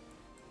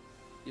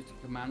 You have to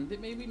command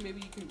it, maybe?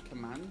 Maybe you can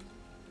command?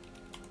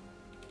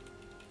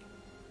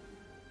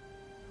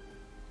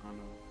 I don't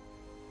know.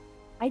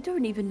 I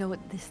don't even know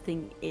what this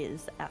thing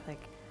is, Alec.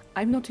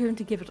 I'm not going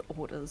to give it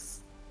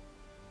orders.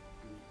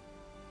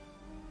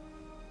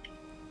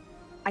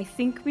 I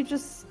think we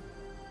just...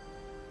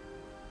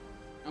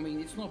 I mean,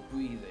 it's not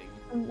breathing.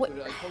 What-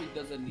 But it probably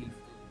doesn't need food.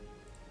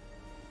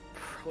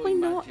 Probably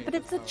not, magic but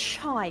it's a or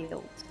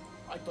child.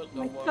 I don't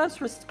know My what. first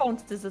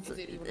response is Is it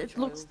even a it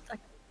looks child? like...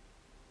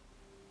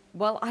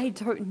 Well, I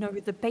don't know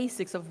the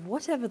basics of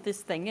whatever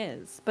this thing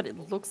is, but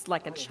it looks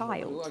like a I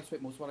child.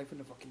 spent most of my life in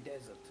the fucking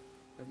desert.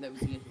 I've never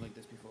seen anything like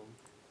this before.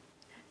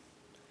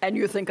 And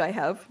you think I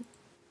have?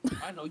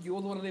 I know,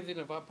 you're the one who lived in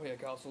a vampire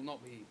castle,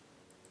 not me.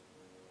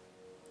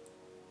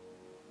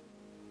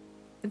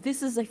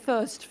 This is a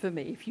first for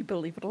me, if you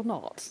believe it or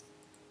not.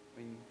 I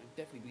mean, I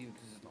definitely believe it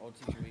because it's an odd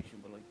situation,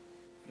 but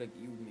like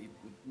you and me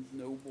would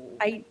know more.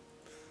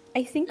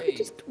 I think we Hey,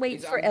 just wait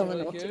is for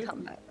Angela Eleanor to here?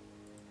 come back.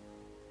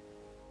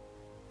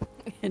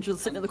 And she'll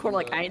sit in the corner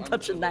like, I ain't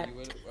touching that.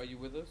 Are you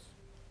with us?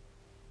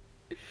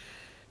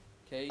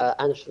 Okay.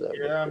 Angela.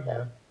 Yeah, I'm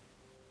here.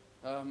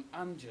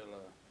 Angela,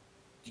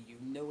 do you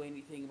know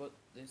anything about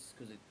this?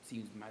 Because it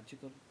seems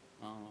magical.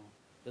 Oh,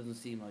 doesn't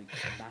seem like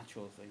a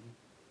natural thing.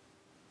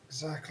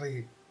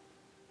 Exactly.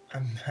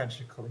 A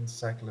magical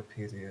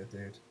encyclopedia,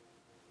 dude.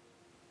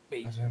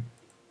 Wait,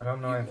 I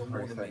don't know You know more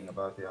than everything me.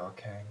 about the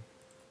arcane.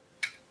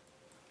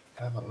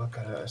 Have a look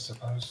at it, I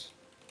suppose.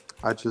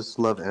 I just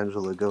love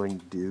Angela going,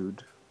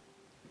 dude.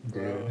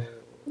 Dude.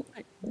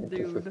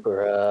 Dude.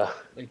 Bruh.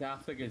 Like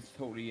Africa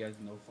totally has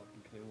no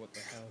fucking clue what the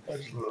hell. I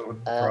just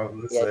would Uh,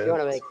 probably yeah, say if you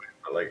wanna it, make-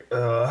 but like,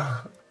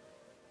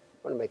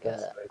 Want to make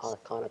That's a nice.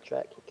 Arcana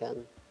check? You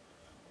can.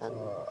 And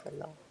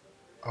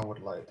I would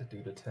like to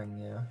do the thing,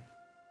 yeah.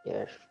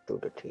 yes, do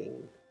the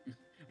team.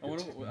 I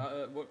wonder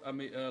what I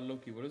mean,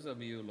 Loki. What is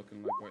Amiu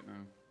looking like right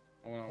now?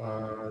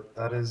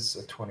 That is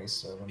a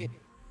 27. Yeah.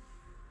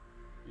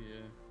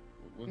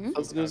 I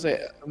was gonna say,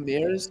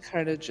 Amir is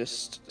kind of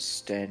just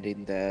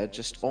standing there,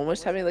 just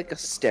almost having like a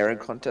staring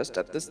contest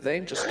at this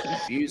thing, just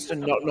confused and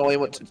not knowing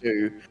what to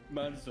do.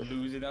 Man's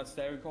losing that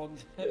staring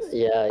contest.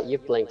 Yeah,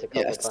 you've blinked a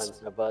couple Yes.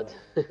 times now, bud.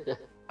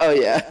 Oh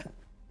yeah.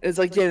 It's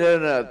like, yeah,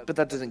 no, but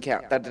that doesn't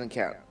count. That didn't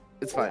count.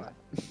 It's fine.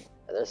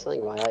 There's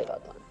something my eye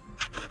that time.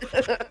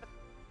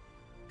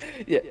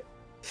 Yeah.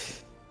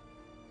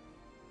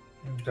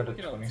 Got a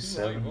You know,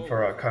 27 two for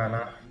high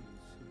Arcana.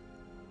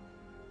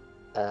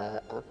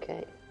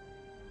 Okay.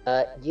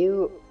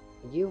 You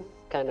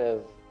kind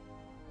of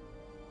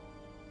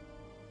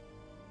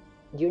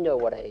you know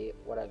what a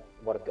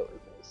golem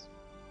is.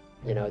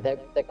 You know, they're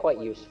quite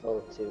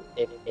useful to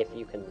if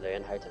you can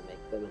learn how to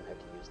make them and how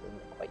to use them.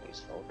 They're quite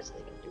useful because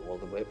they can do all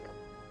the work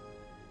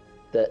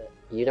that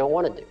you don't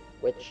want to do,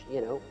 which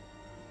is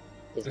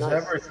It's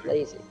nice. It's everything.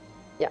 lazy.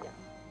 Yeah,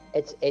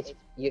 it's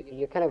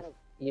you kind of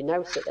you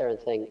now sit there and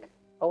think,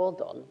 oh,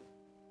 hold on.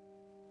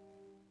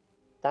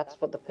 That's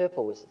what the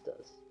purple wizard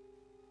does.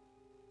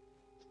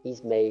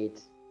 He's made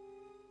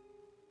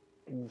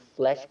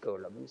flesh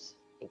golems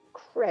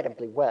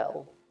incredibly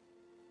well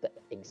that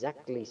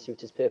exactly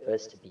suit his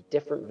purpose to be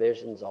different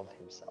versions of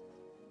himself.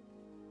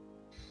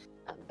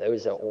 And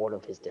those are all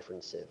of his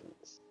different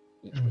servants,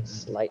 each with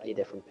slightly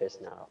different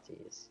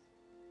personalities.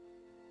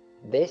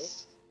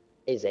 This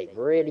is a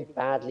really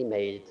badly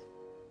made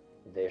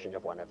version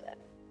of one of them.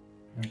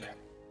 Okay.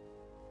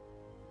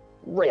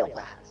 Real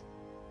bad.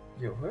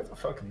 Yo, whoever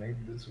fucking made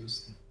this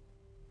is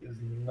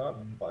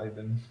not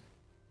vibing.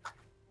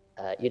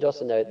 You'd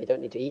also know they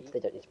don't need to eat, they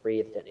don't need to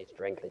breathe, they don't need to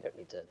drink, they don't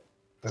need to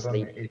They don't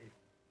sleep. need-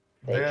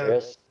 They They're,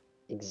 just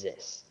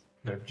exist.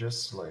 they're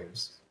just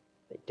slaves.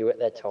 They do what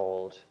they're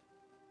told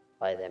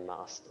by their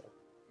master.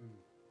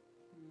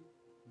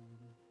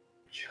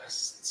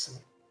 Just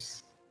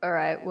slaves.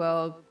 Alright,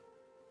 well.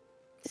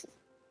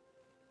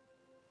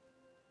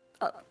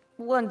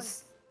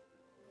 Once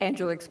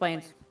Andrew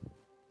explains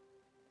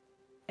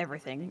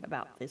everything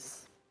about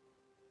this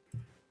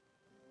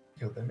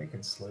Yo, they're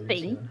making slaves.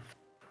 thing,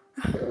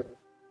 man.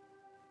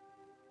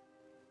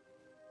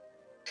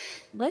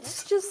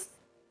 let's just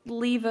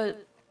leave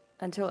it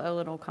until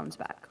Eleanor comes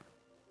back.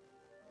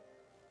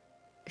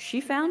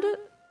 She found it,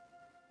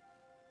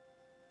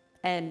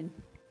 and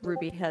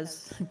Ruby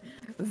has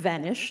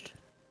vanished.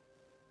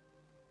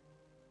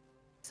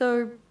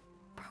 So,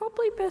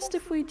 probably best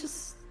if we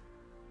just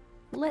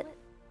let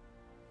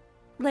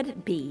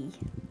it be.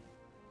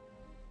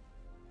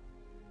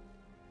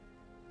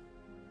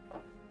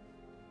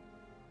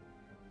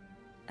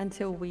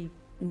 Until we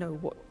know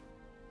what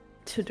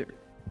to do.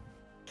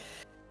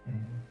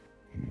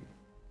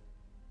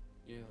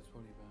 Yeah, that's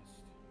probably best.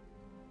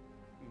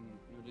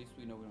 At least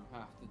we know we don't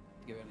have to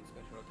give any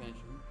special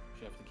attention.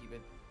 We have to keep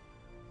it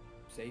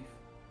safe.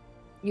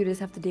 You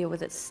just have to deal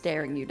with it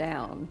staring you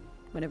down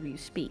whenever you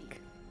speak.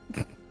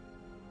 Because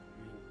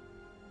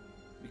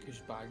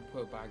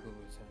put a bag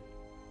over its head.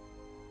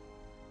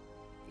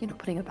 You're not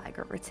putting a bag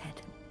over its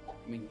head.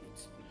 I mean,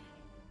 it's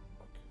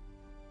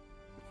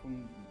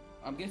from.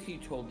 I'm guessing you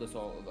told us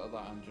all that,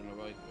 Angela,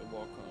 right?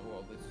 What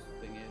this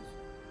thing is.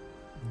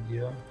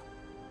 Yeah.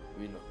 I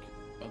mean,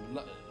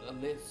 look,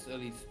 at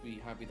least be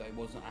happy that I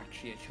wasn't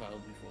actually a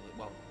child before that.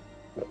 Well,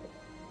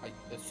 I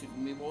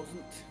assume it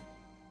wasn't.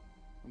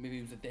 Or maybe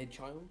it was a dead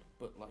child,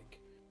 but like,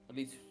 at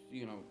least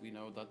we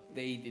know that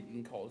they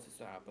didn't cause this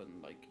to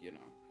happen. Like, it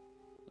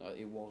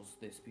was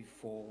this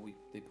before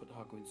they put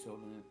Hakuin's soul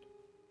in it.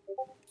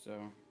 So,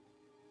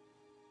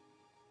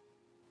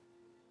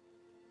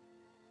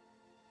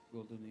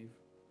 Golden Eve.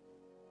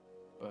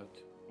 But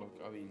look,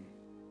 I mean,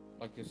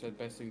 like I said,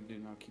 best thing to do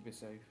now, keep it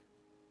safe.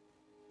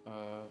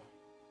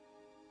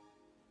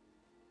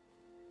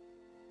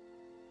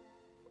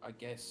 I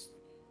guess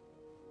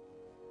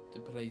the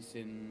place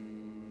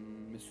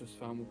in Mistress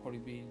Farm will probably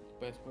be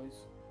the best place.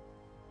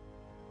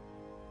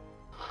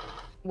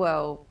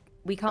 Well,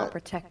 we can't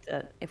protect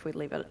it if we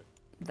leave it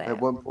there. At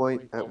what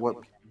point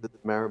did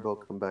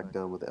Maribel come back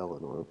down with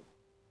Eleanor?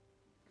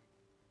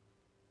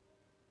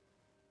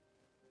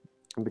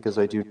 Because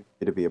I do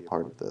need to be a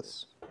part of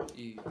this.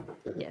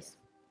 Yes.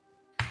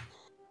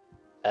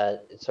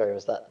 Sorry,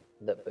 was that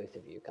both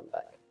of you come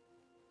back?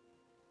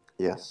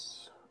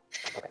 Yes.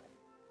 Okay,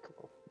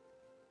 cool.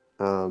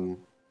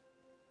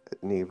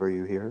 Neve, are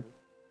you here?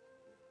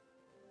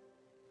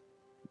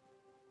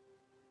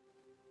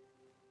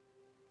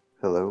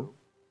 Hello?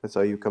 I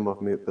saw you come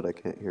off mute, but I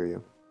can't hear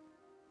you.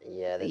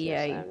 Yeah, there's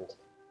Yeah, no sound.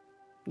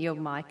 Your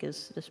mic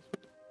is just.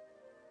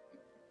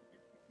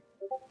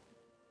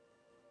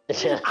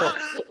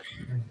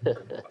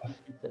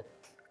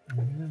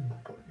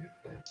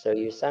 So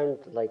you sound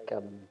like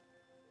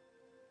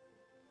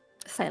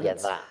Yeah,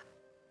 Silence.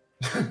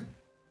 that.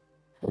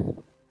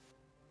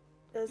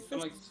 Does It's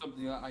not this, like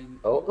something that I.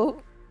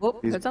 Oh,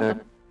 He's Heard something.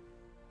 back.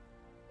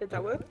 did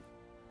that work?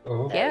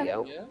 Oh, there Yeah.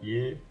 we go.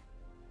 Yeah. yeah.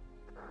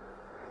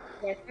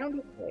 Do I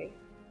sound okay?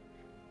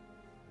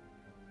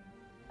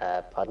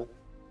 Pardon?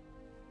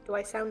 Do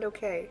I sound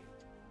okay?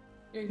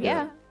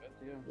 Yeah.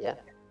 Yeah.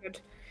 Good.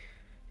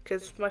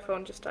 Because my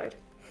phone just died.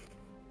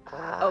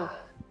 Ah,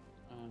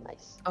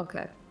 nice.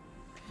 Okay.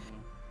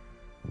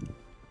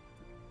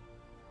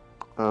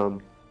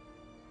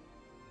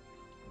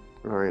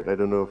 Alright, I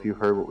don't know if you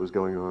heard what was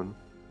going on.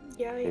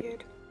 Yeah, I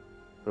did.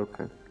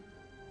 Okay.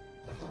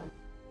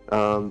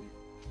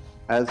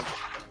 As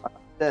I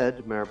said,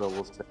 Maribel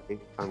will say,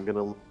 I'm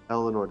gonna let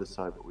Eleanor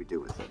decide what we do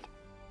with it.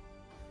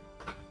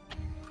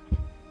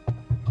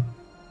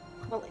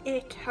 Well,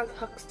 it has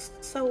Huck's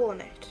soul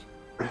in it.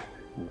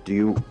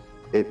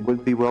 It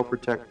would be well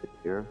protected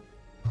here,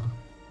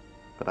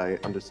 but I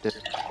understand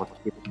you want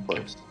to keep it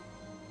close.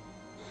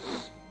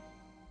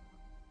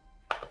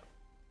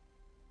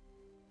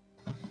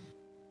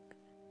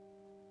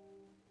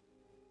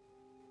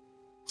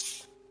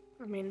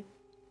 I mean,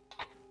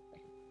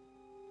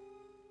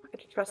 I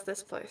could trust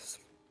this place.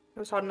 It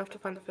was hard enough to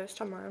find the first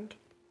time around.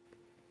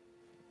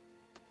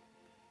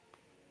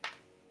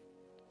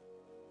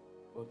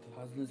 But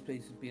hasn't this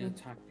place been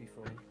attacked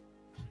before?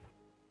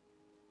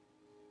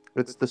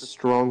 It's the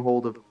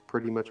stronghold of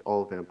pretty much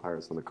all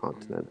vampires on the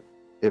continent.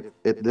 If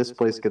this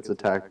place gets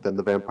attacked, then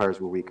the vampires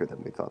were weaker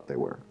than we thought they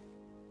were.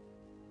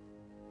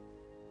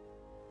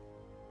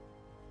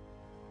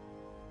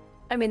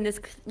 I mean, this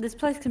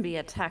place can be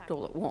attacked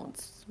all at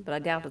once, but I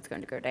doubt it's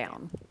going to go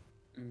down.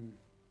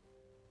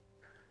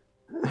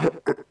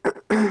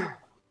 I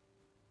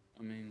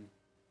mean,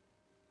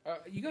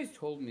 you guys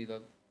told me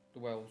that the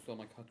werewolves don't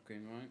like hot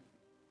green, right?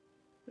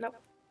 Nope.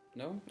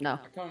 No? No.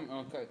 I can't.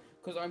 Okay,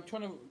 because I'm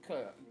trying to.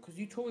 Because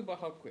you told me about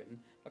hot green.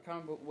 I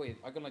can't. But wait,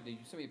 I got like you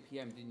sent me a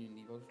PM, didn't you,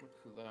 Neve? I was looking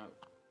for that.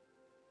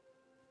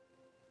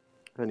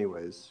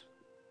 Anyways,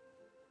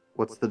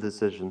 what's the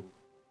decision?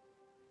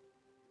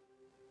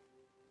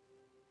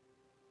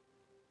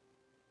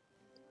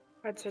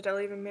 I'd say to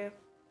leave him here.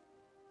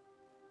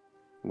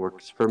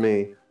 Works for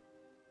me.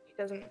 He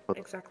doesn't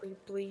exactly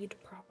bleed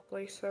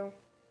properly, so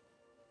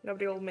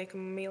nobody will make a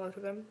meal out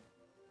of him.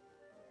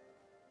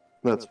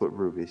 That's what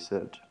Ruby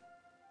said.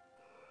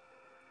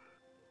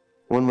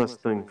 One less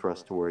thing for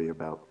us to worry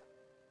about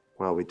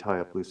while we tie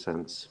up loose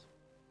ends.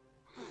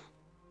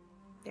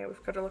 Yeah,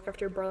 we've got to look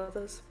after your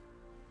brothers.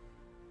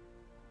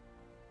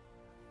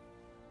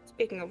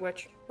 Speaking of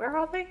which, where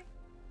are they?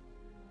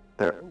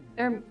 There.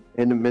 They're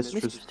In the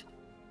Mistress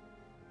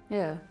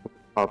yeah.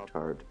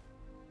 Pop-Tard.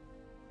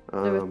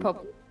 They're with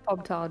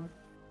Pop Tard.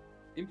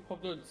 Didn't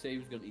Pablo say he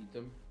was gonna eat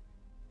them?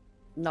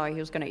 No, he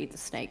was going to eat the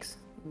snakes.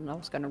 And I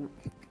was going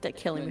to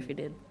kill him if he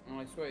did. Oh,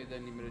 I swear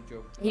then he made a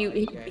joke. He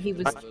Yeah,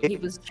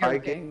 was I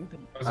joking.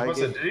 I was about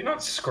to say, did he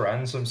not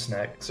scran some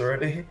snacks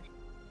already?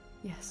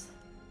 Yes.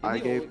 I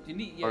gave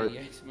our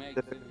yes, mate.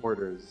 specific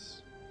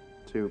orders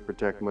to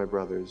protect my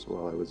brothers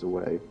while I was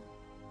away.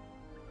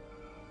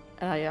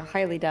 And I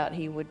highly doubt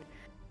he would,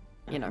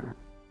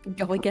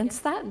 go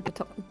against that and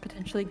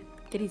potentially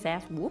get his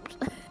ass whooped.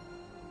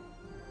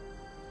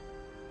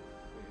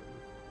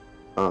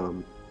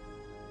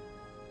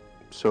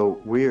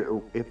 So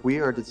if we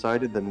are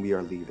decided, then we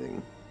are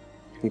leaving.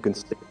 You can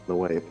stay in the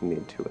way if you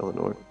need to,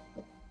 Eleanor.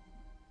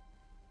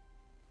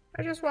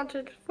 I just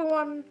wanted, for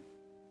one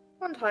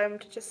time,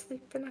 to just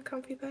sleep in a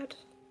comfy bed.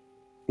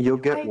 You'll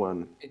get I-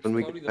 one It's when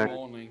we probably get the back.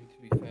 morning,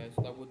 to be fair,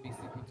 so that would be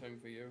sleeping time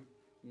for you.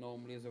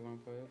 Normally as a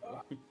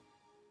vampire.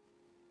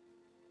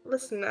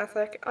 Listen,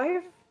 Ethic,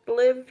 I've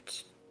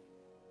lived...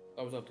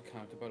 I was out to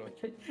counter, by the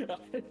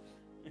way.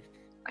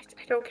 I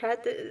don't care.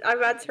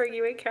 I'm answering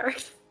you in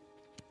character.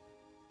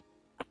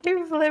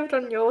 I've lived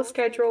on your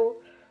schedule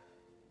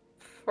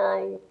for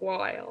a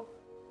while.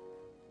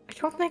 I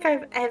don't think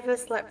I've ever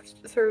slept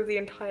through the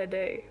entire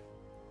day.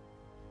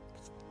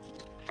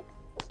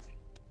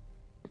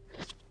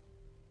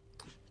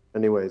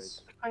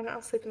 Anyways, Fine,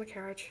 I'll sleep in the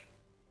carriage.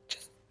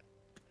 Just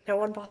no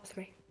one bothers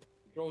me.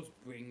 You can always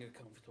bring a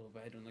comfortable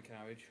bed on the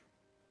carriage.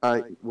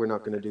 we're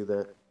not gonna do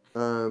that.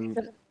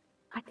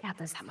 I doubt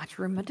there's that much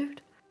room, my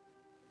dude.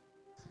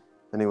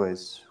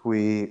 Anyways,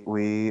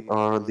 we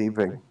are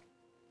leaving.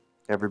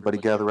 Everybody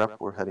gather up.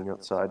 We're heading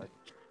outside.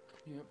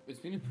 Yep, it's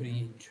been a pretty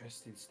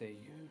interesting stay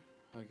here.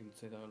 I can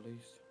say that at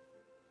least.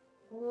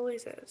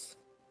 Always is.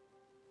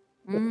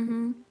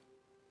 Mm-hmm.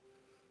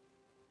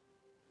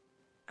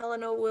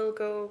 Eleanor will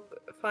go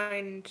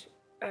find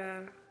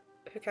her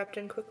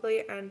captain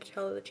quickly and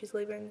tell her that she's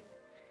leaving.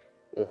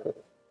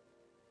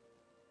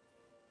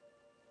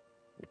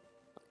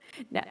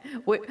 Now,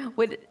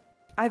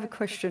 I have a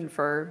question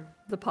for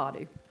the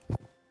party.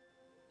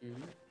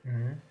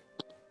 Mm-hmm.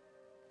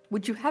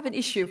 Would you have an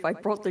issue if I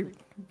brought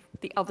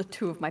the other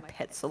two of my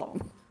pets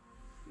along?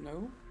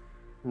 No?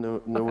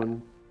 No Okay.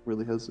 one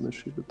really has an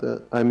issue with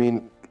that. I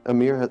mean,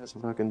 Amir has a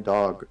fucking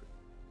dog.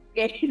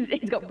 Yeah,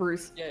 he's got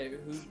Bruce. Yeah, we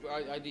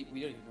don't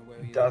even know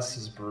where he Das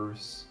is. is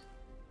Bruce.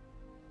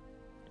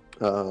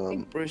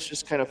 Bruce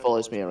just kind of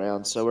follows me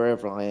around, so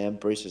wherever I am,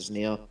 Bruce is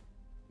near.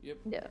 Yep.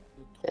 Yeah.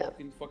 The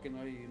talking fucking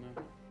eye, you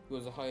know. Who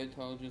has a higher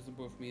intelligence than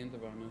both me and the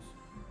Vanos.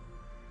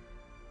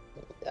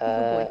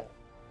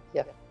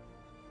 Yeah.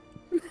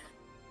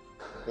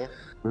 Yeah.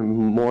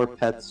 More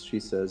pets, she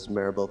says.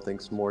 Maribel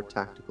thinks more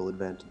tactical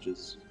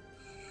advantages.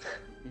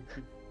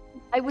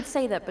 I would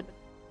say that, but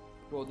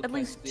Well, the at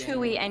least pets, the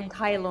Chewie animals.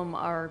 and Kylam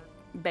are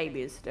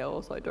babies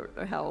still, so I don't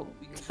know how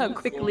You can how still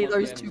quickly throw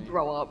 'em at those the two enemy.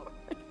 grow up.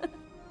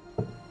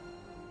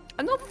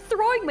 I'm not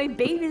throwing my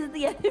babies at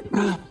the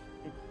enemy.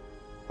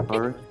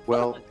 Alright,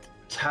 well,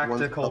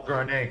 Tactical Once-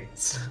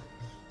 grenades.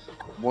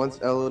 once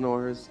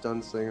Eleanor is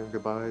done saying her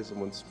goodbyes and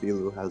once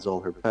Philu has all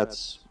her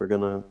pets, we're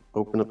gonna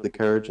open up the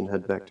carriage and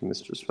head back to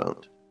Mistress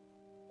Fount.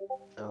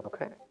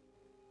 Okay.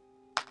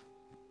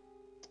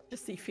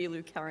 Just see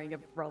Philu carrying a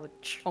rather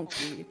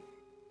chunky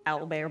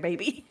owlbear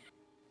baby.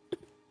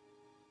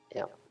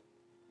 Yeah.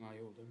 I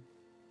hold him.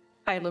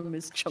 Kylam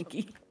is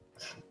chunky.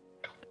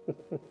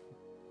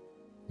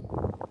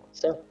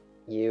 So,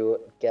 you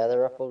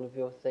gather up all of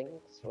your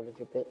things, all of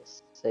your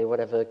bits, say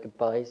whatever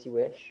goodbyes you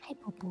wish. Hey,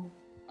 Boo.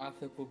 I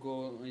think we'll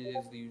go on it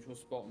is the usual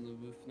spot on the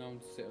roof now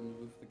and sit on the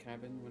roof of the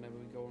cabin whenever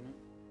we go on it.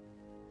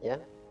 Yeah?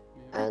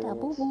 Yeah. And.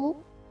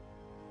 Boo.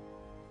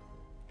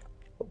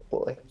 Oh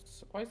boy. I'm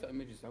surprised that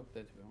image is out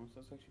there, to be honest.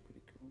 That's actually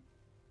pretty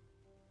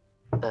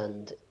cool.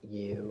 And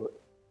you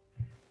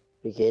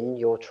begin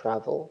your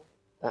travel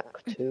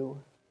back to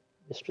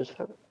Mistress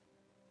Fount.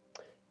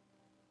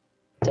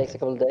 Takes a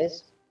couple of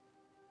days.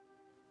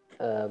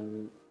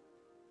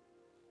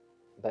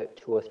 About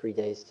 2 or 3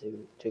 days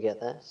to get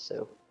there,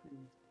 so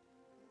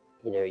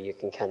you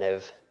can kind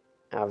of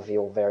have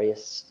your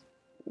various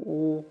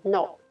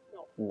not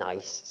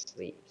nice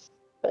sleeps,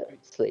 but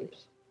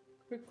sleeps.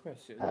 Quick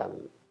question.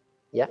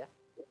 Yeah.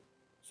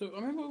 So I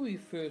remember when we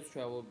first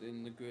travelled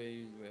in the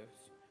Grey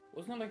Rifts.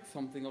 Wasn't there like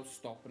something else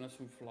stopping us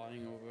from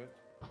flying over it?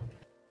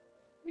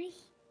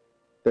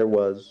 There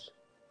was.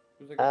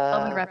 It was like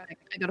I'll be right back.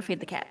 I gotta feed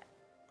the cat.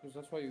 because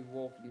that's why you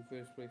walked in the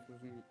first place,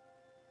 wasn't it?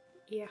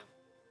 Yeah.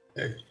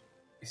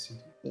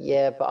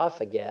 Yeah, but I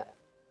forget.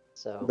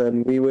 So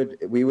Then we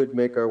would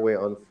make our way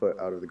on foot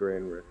out of the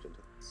Grand Rift into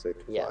the safe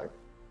to Yeah. fly.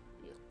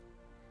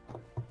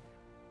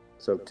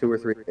 So 2 or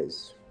 3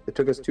 days. It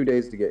took us 2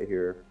 days to get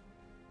here.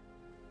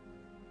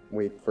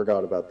 We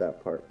forgot about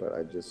that part, but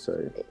I just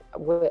say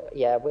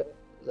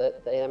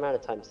the amount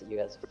of times that you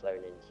guys have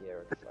flown in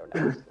here and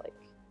flown out, like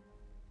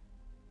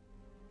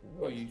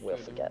Oh, you we'll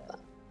flew forget that.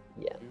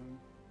 Yeah.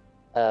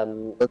 Yeah.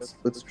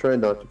 let's try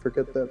not to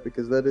forget that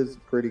because that is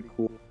pretty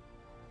cool.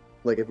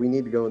 Like if we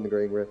need to go in the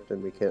Grand Rift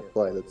and we can't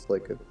fly, that's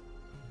like a.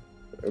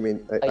 I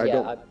mean, I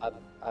Yeah, don't.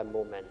 I'm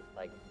more meant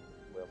like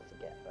we'll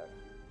forget about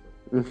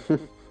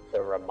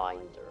the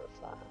reminder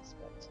of that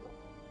aspect, not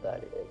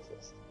that it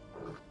exists.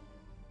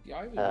 Yeah,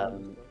 I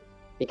remember that.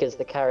 Because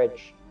the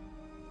carriage,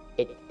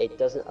 it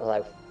doesn't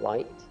allow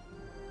flight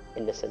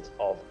in the sense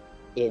of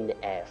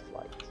in-air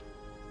flight.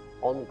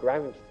 On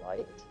ground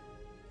flight,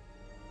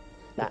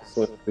 that's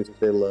So we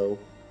stay low.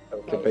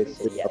 okay.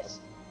 basically- So yes,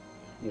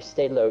 you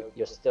stay low.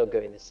 You're still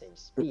going the same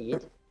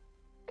speed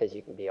because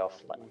you can be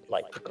off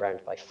like the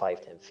ground by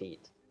 5-10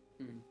 feet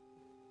Mm.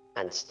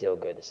 and still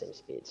go the same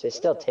speed. So it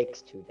still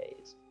takes 2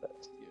 days,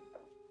 but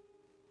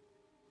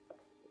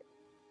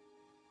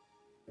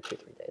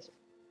 2-3 days.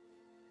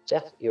 So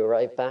yeah, you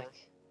arrive back.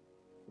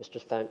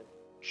 Mistress Fount,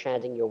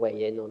 shadding your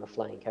way in on a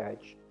flying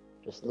carriage,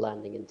 just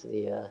landing into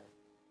the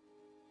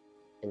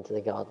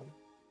garden.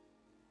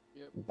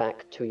 Yep.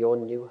 Back to your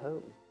new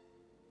home.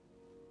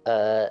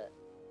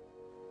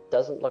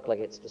 Doesn't look like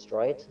it's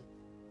destroyed,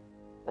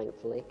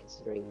 thankfully,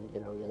 considering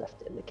you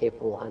left it in the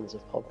capable hands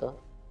of Pobda.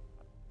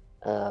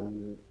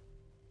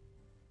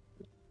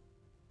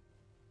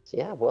 So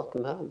yeah,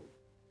 welcome home.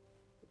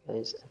 You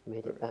guys have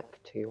made it back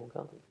to your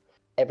garden.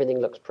 Everything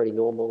looks pretty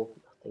normal.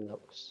 Nothing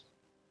looks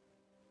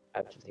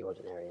out of the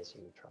ordinary as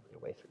you travel your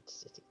way through the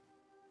city.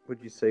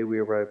 Would you say we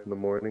arrive in the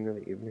morning or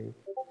the evening?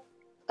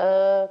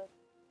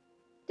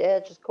 Yeah,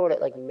 just call it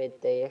like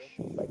midday-ish,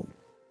 like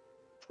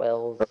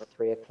 12,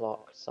 3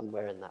 o'clock,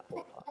 somewhere in that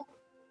ballpark.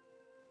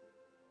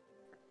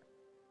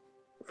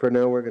 For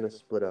now, we're gonna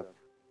split up,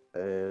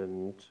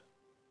 and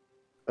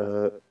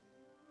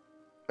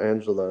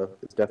Angela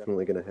is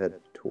definitely gonna head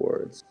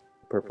towards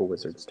Purple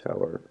Wizard's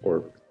Tower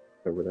or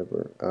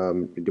whatever.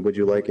 Would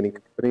you like any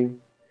company?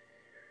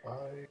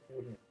 I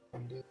wouldn't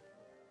mind it,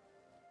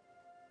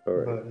 All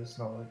right. but it's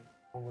not like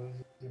always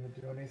gonna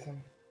do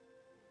anything.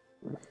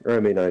 Or I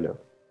mean, I know,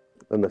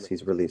 unless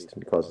he's released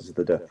and causes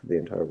the death of the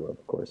entire world,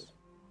 of course.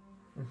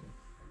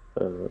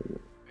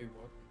 Hey,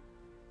 what?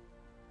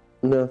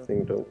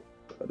 Nothing. Don't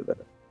go to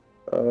that.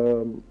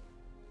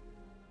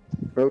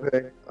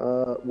 Okay.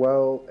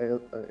 While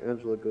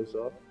Angela goes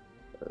off,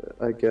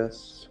 I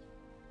guess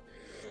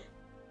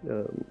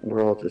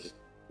we're all just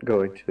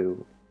going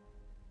to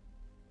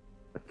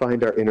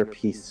find our inner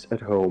peace at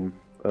home.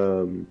 I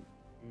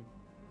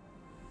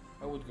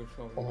would go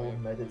shopping. All but I-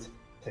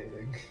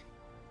 meditating.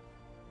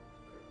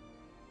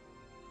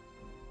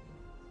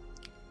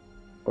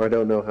 Or I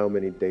don't know how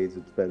many days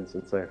it's been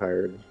since I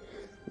hired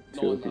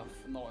Not two of you.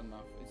 enough, not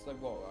enough. It's like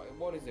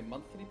what is it,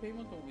 monthly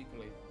payment or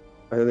weekly?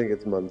 I think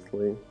it's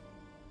monthly.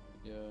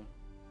 Yeah.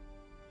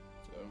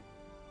 So.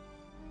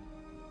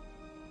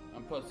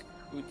 And plus, it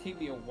would take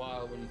me a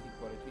while when you think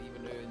about it to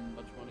even earn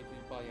much money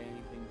to buy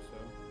anything, so.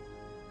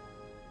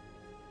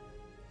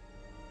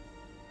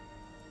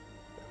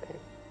 Okay.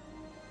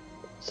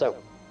 So,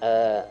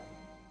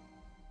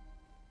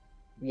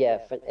 yeah,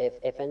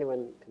 if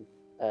anyone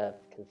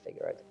can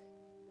figure out,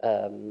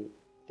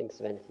 thinks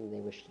of anything they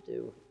wish to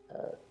do,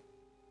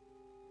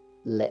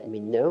 let me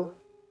know.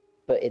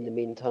 But in the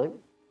meantime,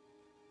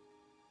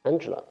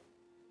 Angela,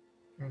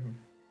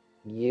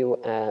 you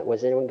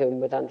was anyone going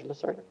with Angela?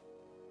 Sorry.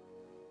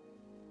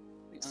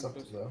 It's up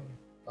to them.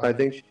 I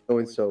think she's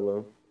going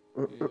solo.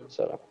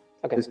 Solo.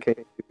 Okay. This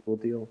case will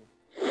deal.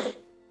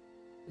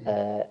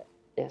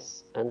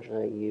 Yes,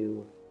 Angela,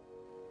 you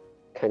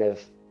kind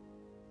of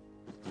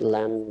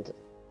land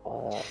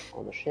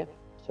on the ship,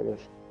 sort of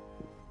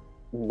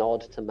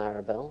nod to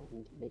Maribel,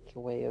 and make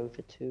your way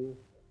over to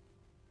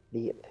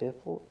the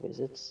Purple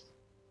Wizard's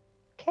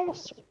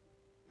castle.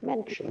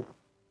 Mansion.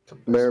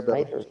 Maribel.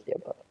 Either of the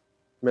above.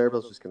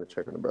 Maribel's just going to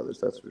check on her brothers.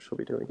 That's what she'll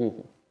be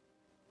doing.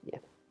 Yeah.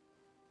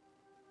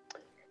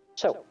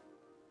 So,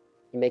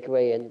 you make your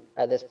way in.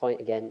 At this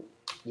point, again,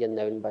 you're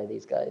known by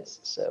these guys,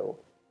 so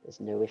there's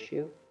no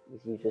issue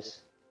with you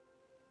just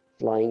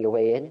flying your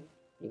way in.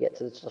 You get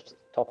to the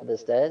top of the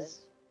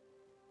stairs,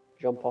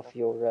 jump off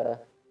your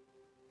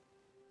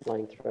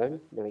flying throne,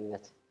 knowing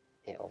that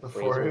it'll freeze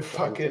Before it once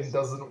fucking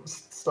doesn't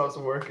starts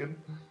working.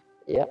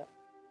 Yep,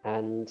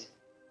 and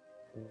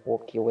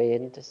walk your way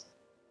in to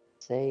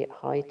say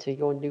hi to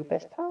your new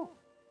best pal.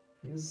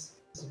 He's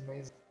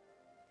amazing.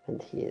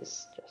 And he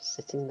is just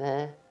sitting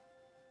there,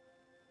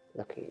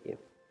 looking at you.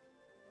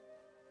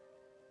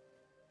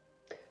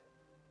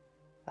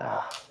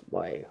 Ah,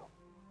 my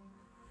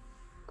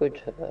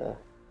good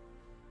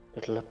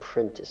little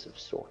apprentice of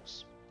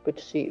sorts. Good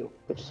to see you.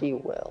 Good to see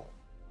you well.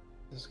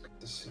 It's good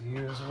to see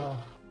you as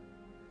well.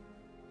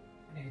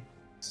 I need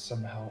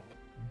some help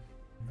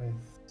with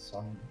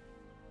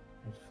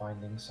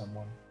finding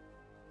someone.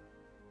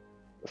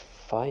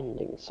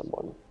 Finding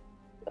someone.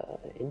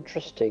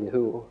 Interesting.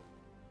 Who?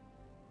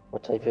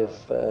 What type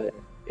of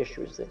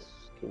issue is this?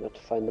 Can you not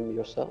find them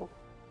yourself?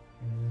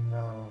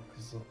 No,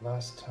 because the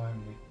last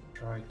time we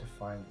tried to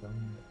find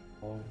them,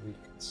 all we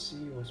could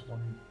see was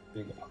one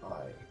big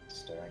eye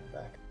staring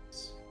back at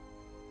us.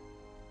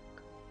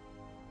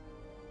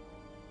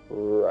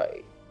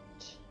 Right.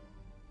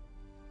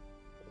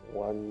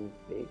 One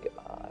big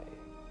eye.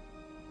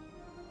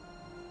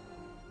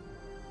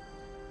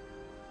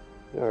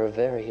 You're a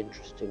very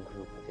interesting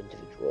group of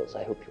individuals.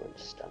 I hope you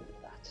understand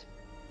that.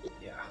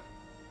 Yeah.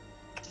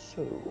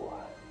 So,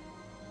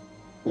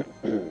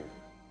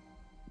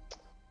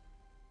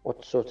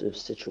 what sort of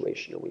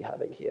situation are we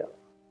having here?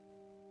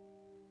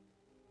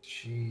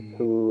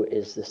 Who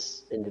is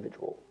this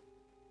individual?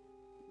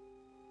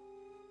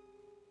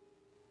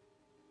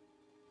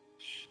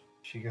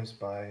 She goes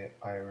by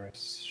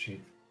Iris.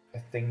 I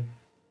think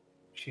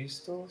she's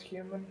still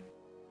human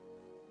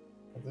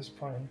at this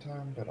point in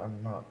time, but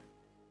I'm not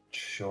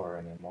sure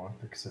anymore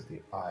because of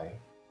the eye.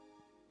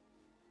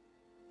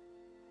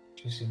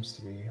 She seems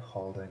to be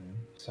holding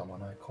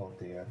someone I call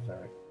the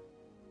very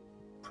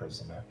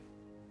prisoner.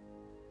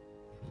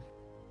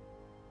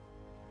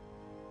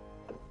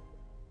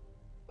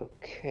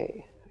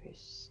 Okay,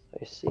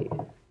 I see.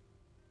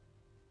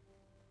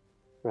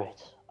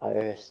 Right,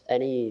 Iris.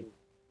 Any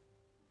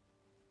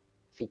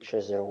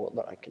features or what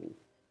that I can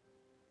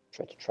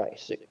try?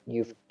 So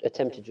you've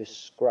attempted to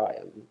scry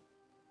them.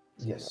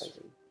 Yes.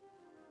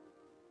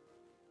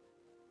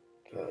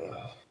 Okay.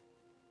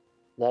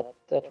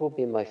 That will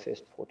be my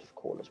first port of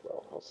call as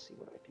well. I'll see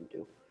what I can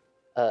do.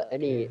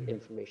 Any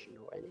information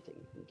or anything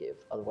you can give.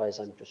 Otherwise,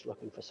 I'm just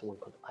looking for someone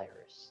called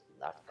Iris.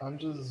 I'm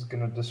just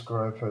gonna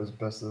describe her as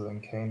best than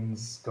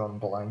Kane's gone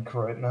blank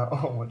right now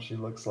on what she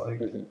looks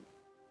like.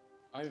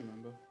 I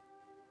remember.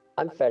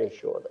 I'm fairly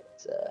sure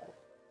that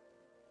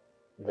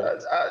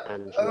Angela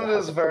Angela's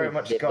has a very pretty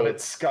much vivid, got it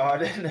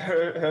scarred in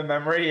her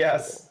memory,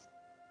 yes.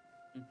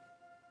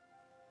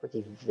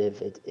 pretty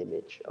vivid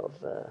image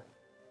of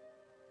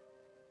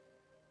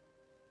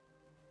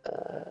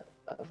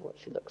what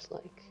she looks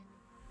like.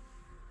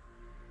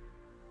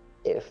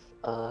 If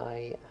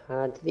I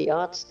had the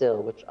art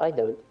still, which I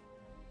don't.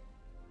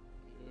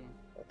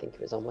 I think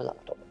it was on my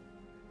laptop.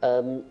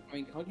 I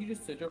mean, can't you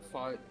just search up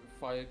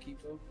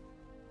Firekeeper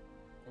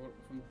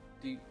from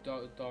Deep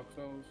Dark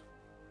Souls?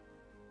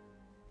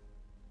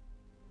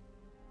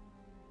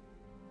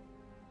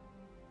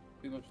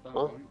 Pretty much that,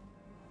 Huh?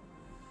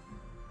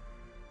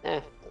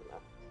 right?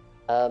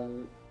 Don't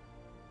know.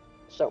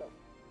 So,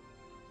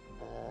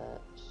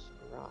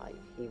 Scry,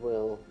 he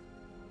will.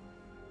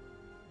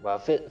 Well,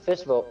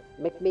 first of all,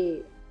 make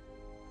me.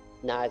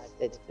 Nah,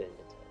 it's burned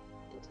into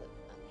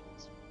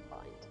Angela's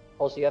mind.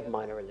 Also, you have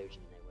minor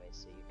illusion anyway,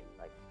 so you can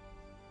like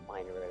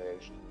minor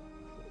illusion.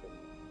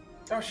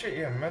 Oh shit,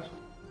 yeah, imagine.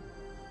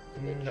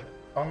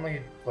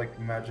 only like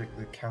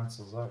magically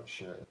cancels out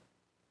shit.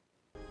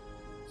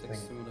 It's like Thing,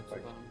 similar to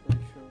like- that, I'm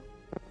pretty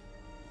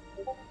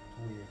sure.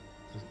 Weird.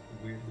 Just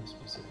weirdly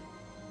specific.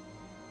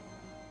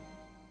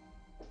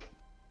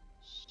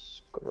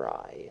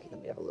 Scry.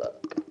 Let me have a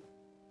look.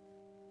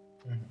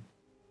 Mhm.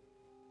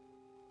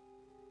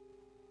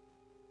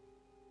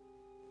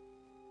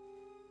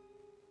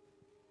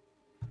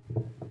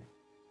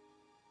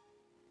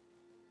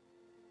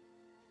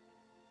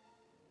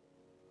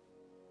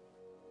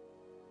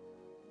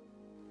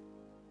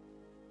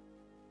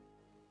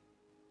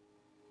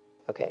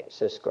 Okay,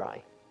 so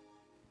Scry.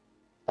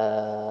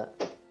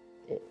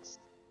 It's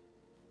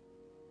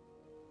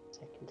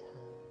second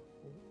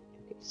hand.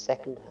 Okay,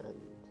 second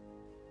hand.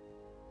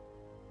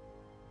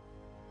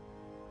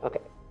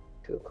 Okay,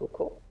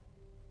 cool.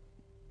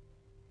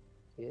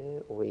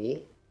 Here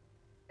we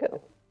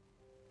go.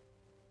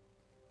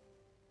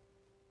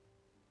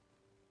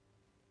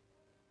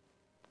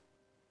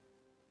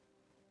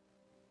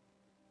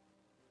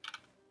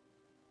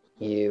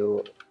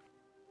 You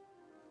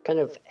kind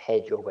of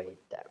head your way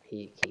down.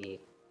 He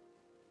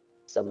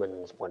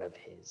summons one of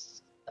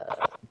his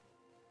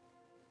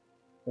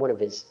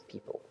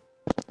people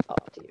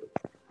up to you.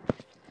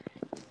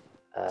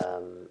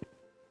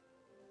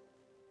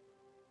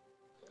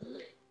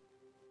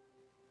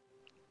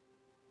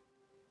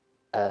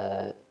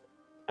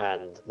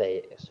 And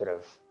they sort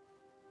of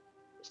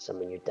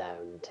summon you down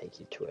and take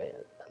you to a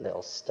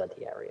little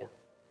study area.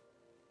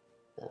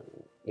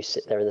 You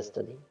sit there in the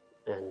study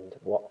and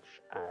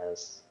watch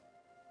as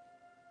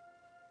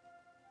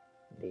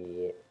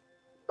the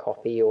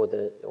copy or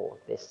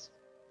this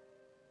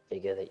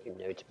figure that you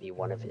know to be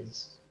one of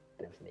his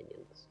kind of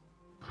minions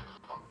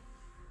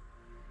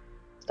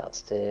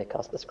starts to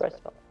cast the scry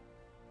spell.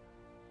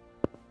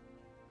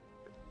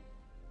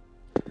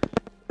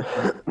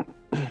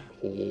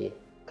 He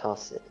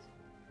casts it,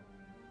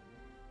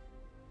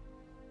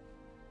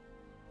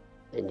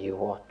 and you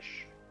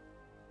watch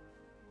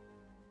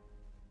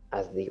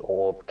as the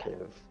orb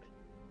kind of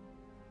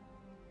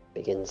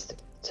begins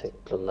to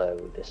glow.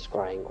 The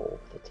scrying orb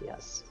that he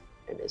has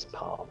in his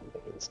palm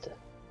begins to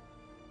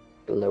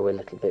glow a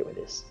little bit with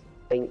this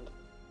faint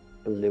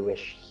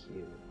bluish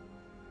hue.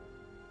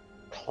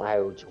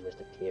 Clouds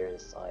almost appear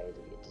inside,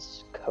 and you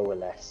just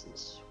coalesce and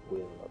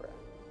swirl around.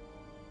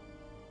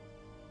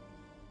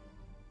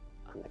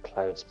 And the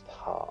clouds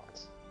part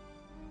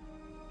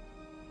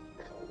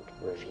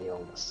and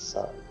reveal the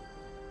sun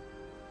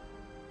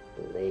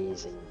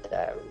blazing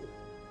down,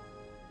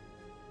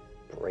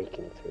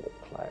 breaking through the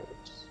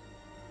clouds.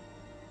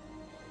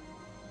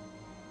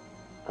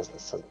 As the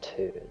sun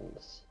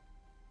turns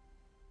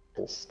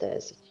and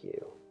stares at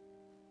you,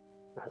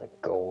 and a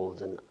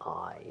golden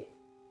eye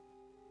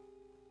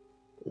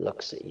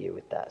looks at you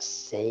with that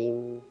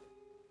same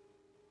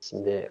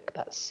smirk,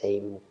 that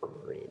same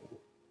grin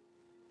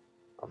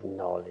of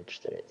knowledge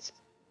that it's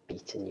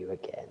beaten you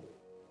again.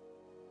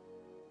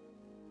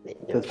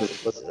 It knows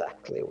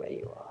exactly where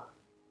you are.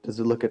 Does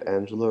it look at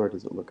Angela or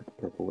does it look at the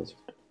purple wizard?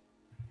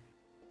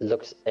 It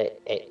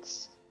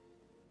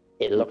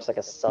looks like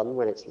a sun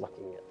when it's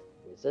looking at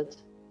the wizard,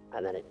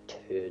 and then it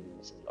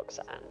turns and looks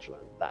at Angela,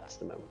 and that's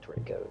the moment where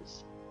it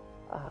goes,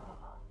 ah.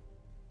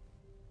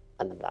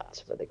 And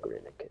that's where the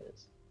grin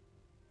occurs.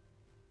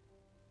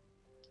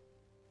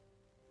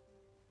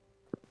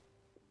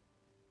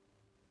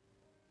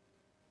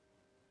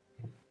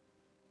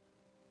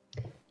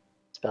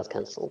 Spell's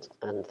cancelled,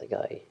 and the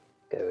guy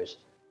goes,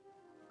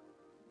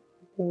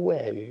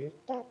 well,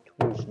 that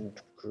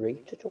wasn't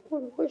great at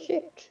all, was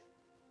it?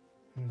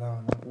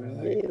 No, not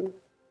really. No,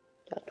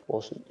 that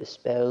wasn't the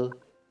spell.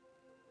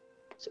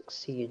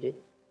 Succeeded.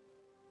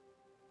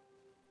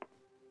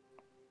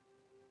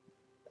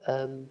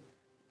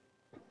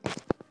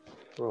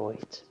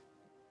 Right.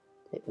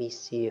 Let me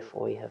see if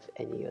I have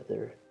any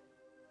other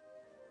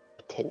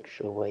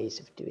potential ways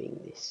of doing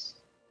this.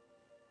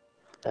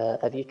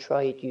 Have you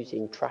tried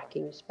using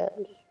tracking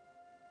spells?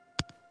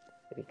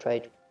 Have you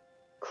tried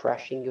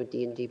crashing your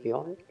D&D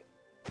Beyond?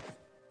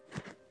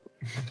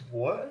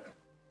 What?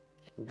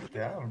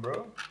 Damn,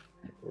 bro.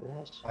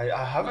 Yes. I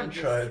haven't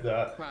tried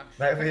that.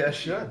 Maybe I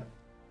should.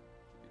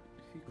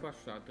 If you crash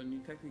that, then you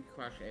technically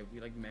crash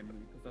every like memory,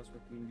 because that's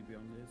what D&D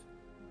Beyond is.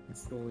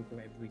 It's story for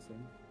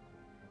everything.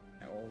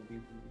 And all the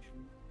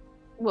information.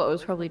 Well, it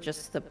was probably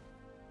just the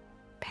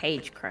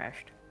page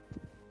crashed.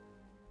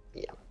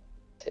 Yeah.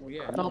 Well,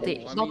 yeah, Not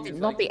the I not mean, the it's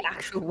not like- the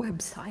actual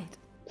website.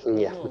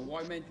 Yeah. No,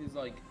 what I meant is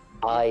like.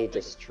 I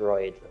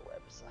destroyed the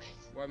website.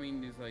 What I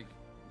mean is like,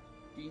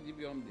 D&D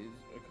Beyond is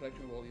a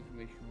collection of all the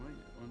information, right?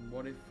 And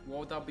what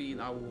would that be in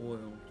our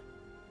world?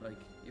 Like,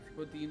 if you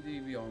put D&D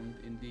Beyond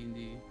in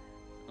D&D,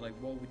 like,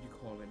 what would you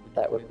call it? Would you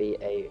That call would be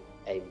a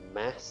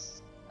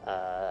mass.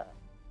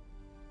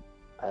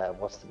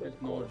 What's the word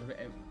There's called?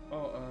 knowledge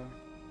of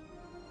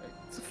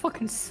It's a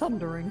fucking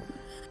sundering.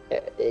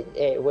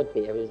 It would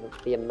be. It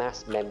would be a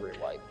mass memory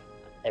wipe.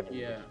 Everything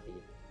Yeah. would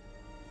be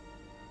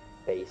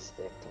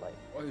basic, like.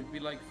 or it'd be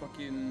like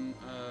fucking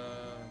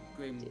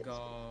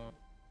Grimgar,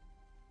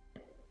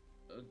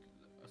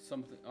 a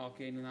something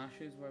Arcane and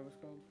Ashes, whatever it's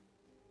called.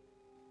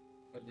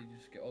 But they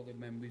just get all their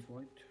memories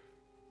wiped.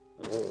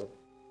 I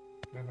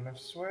mean, I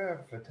swear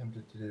I've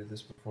attempted to do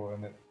this before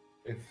and it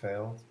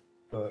failed,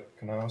 but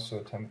can I also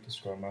attempt to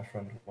scroll my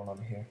friend while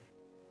I'm here?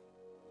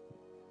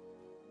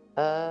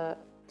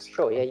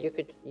 Sure. Yeah, you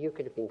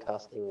could have been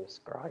casting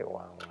Scry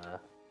while,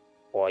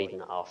 or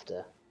even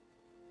after.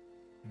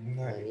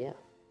 No. Yeah.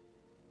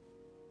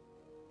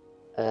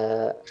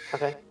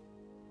 Okay.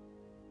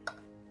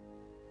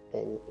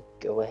 Then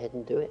go ahead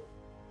and do it.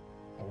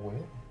 I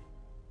will.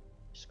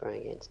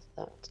 Scrying against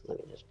that. Let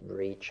me just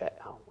recheck.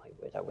 Oh my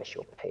word! I wish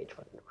your page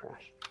wouldn't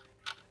crash.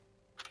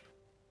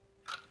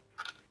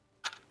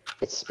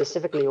 It's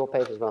specifically your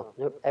page as well.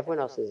 Nope, everyone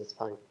else's is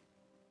fine.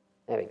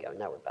 There we go.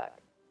 Now we're back.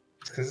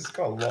 It's because it's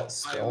got a lot of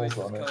spells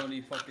on it.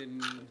 Currently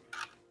fucking.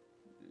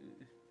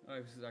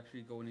 Iris is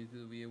actually going into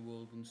the real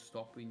world and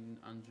stopping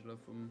Angela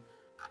from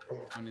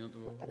running out the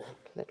road.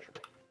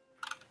 Literally.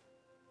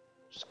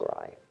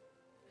 Scry.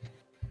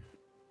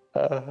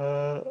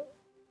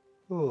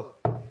 Oh,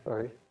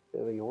 sorry.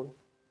 Bit of a yawn.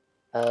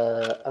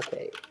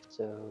 Okay,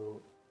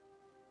 so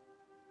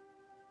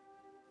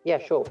yeah,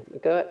 sure.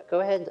 Go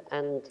ahead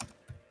and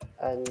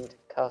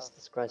cast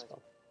the Scry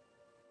spell.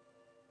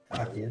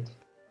 I did.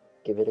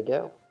 Give it a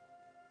go.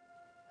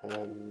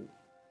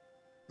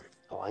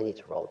 Oh, I need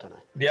to roll, don't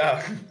I?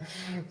 Yeah,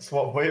 that's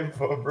what I'm waiting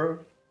for, bro.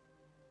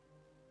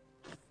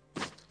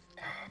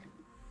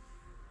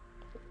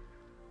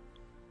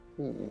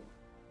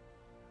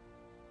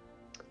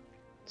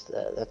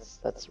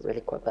 That's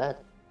really quite bad.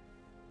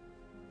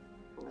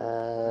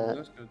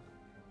 That's good.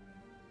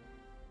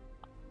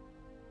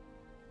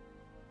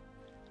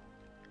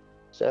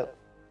 So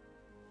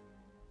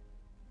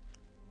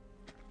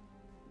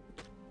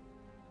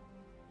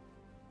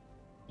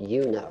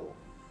you now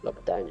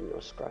look down in your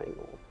scrying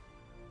orb.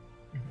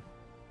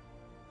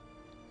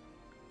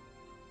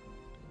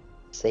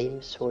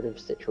 Same sort of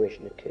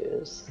situation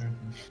occurs.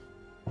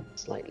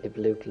 Slightly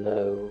blue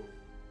glow,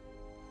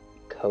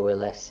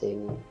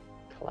 coalescing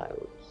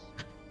clouds.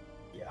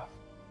 Yeah.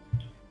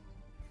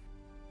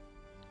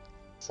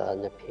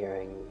 Sun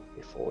appearing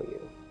before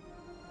you.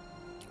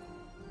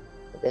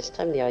 But this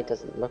time the eye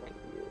doesn't look at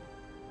you.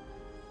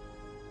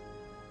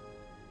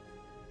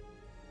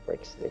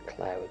 Breaks through the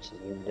clouds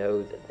and you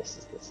know that this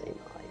is the same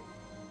eye.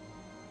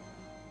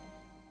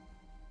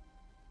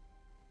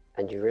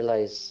 And you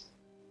realize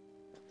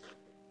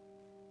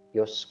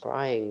you're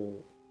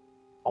scrying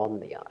on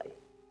the eye.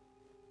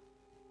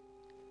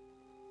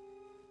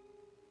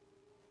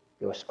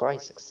 Your scry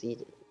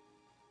succeeded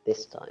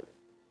this time.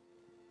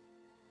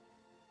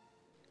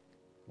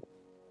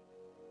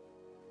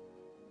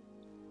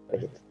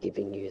 But it's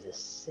giving you the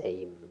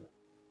same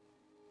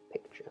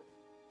picture.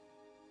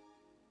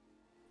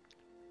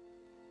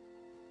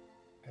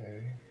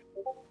 Okay.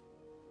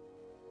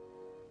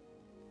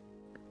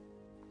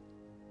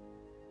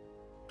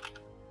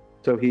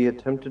 So he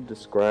attempted to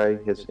scry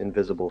his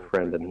invisible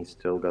friend and he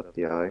still got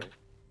the eye?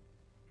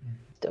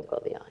 Still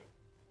got the eye.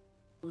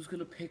 I was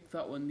gonna pick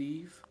that one,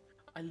 Neve.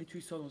 I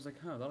literally saw it, I was like,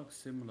 huh, that looks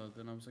similar.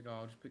 Then I was like, oh,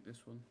 I'll just pick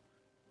this one.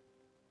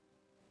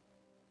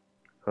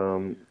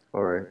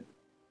 Alright.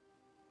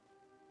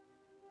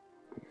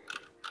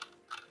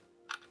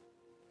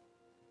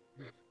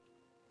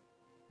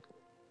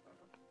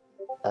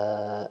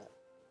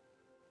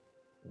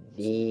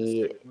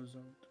 The Stick was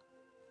out.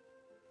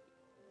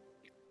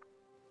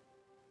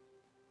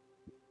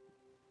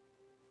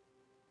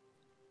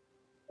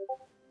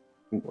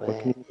 What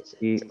can you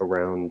see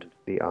around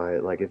the eye?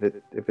 Like if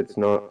it's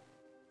not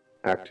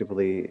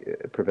actively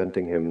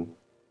preventing him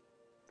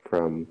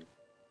from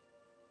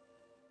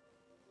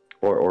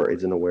or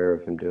isn't aware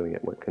of him doing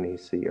it, what can he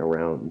see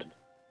around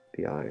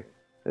the eye?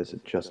 Is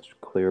it just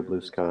clear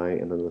blue sky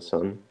and then the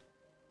sun?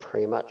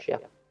 pretty much, yeah.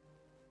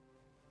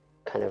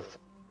 Kind of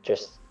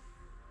just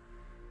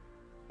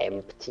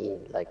empty,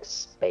 like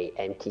space,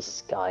 empty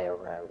sky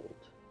around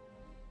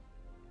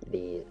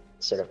the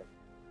sort of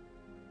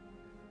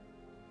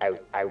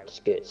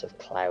outskirts of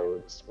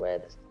clouds where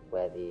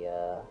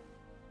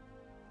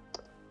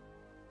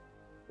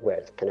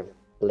it's kind of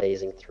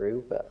blazing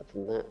through. But other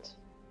than that,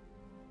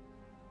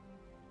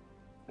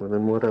 And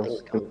then what I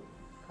else? can't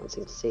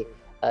seem to see.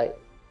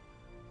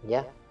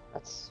 Yeah,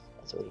 that's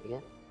all you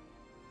get.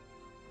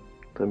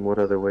 Then what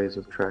other ways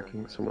of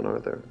tracking someone are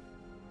there?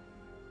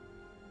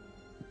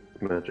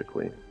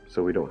 Magically,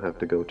 so we don't have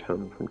to go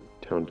from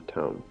town to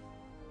town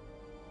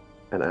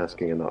and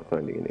asking and not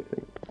finding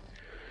anything.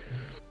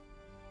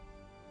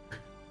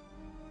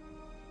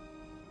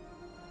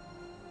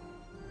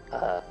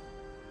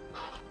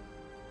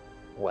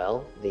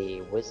 Well,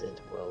 the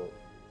wizard will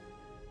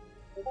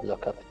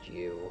look up at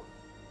you,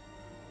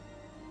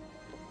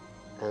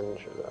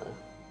 Angela.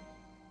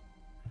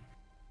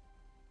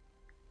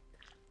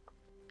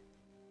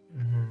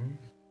 Mm-hmm.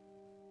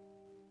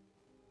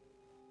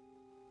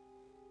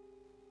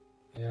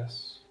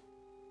 Yes.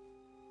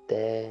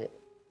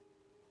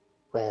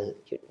 Well,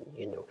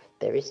 you know,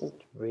 there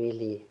isn't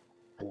really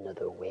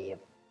another way of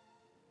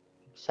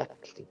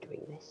exactly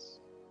doing this.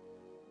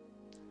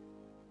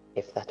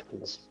 if that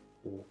one's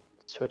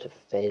sort of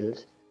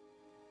failed,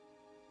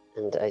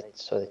 and I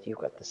saw that you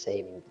got the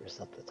same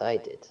result that I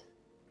did,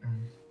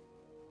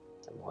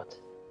 somewhat.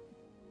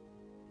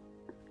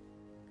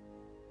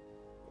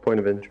 Point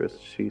of interest,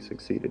 she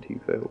succeeded, he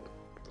failed.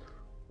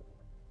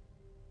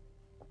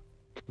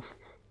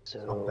 So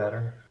So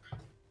better.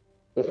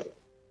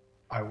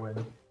 I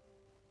win.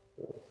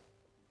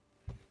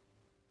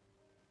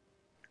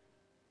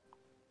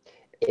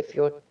 if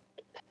you're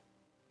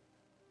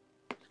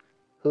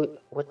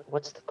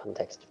what's the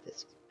context of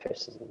this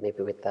person?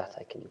 Maybe with that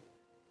I can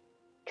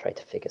try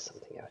to figure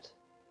something out.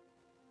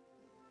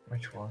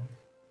 Which one?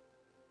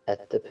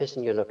 The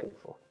person you're looking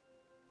for.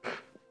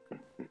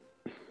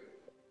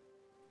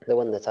 The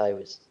one that I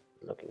was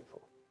looking for.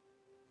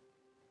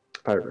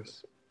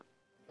 Iris.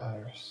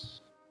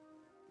 Iris.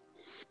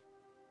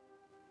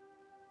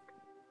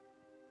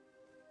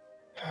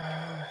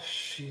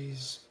 She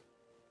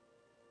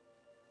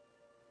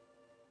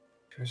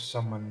was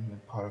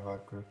someone part of our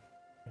group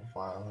a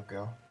while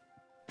ago.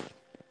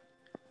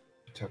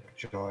 She took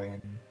joy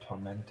in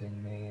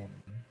tormenting me and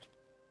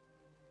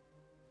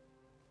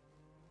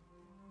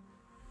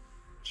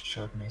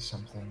showed me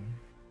something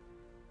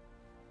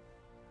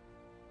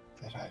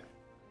that I'd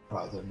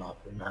rather not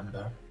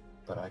remember,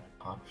 but I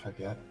can't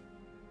forget.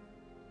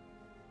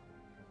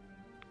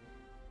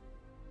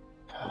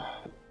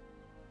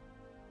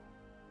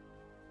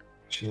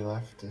 She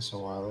left us a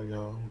while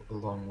ago,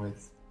 along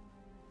with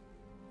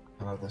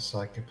another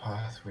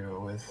psychopath we were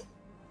with.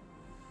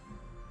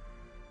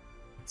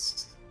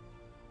 It's...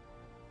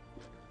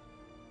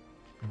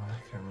 I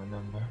can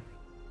remember.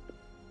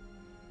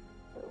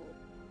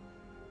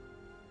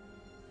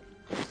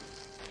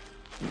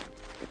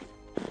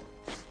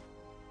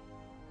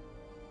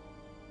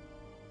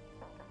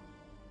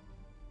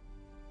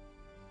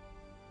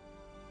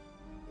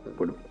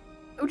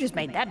 Who just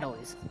made that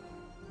noise?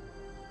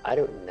 I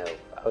don't know.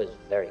 I was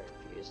very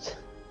confused.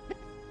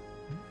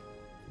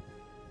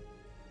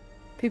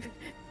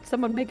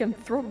 Someone making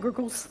throat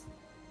gurgles.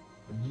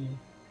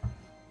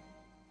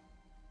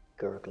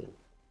 Gurgling.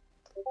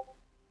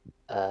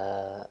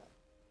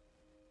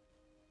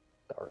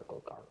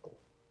 Gargle.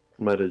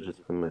 Might have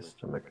just been my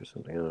stomach or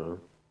something, I don't know.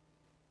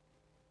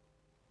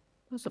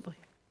 Possibly.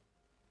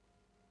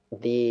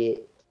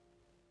 The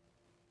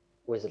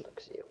wizard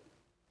looks at you.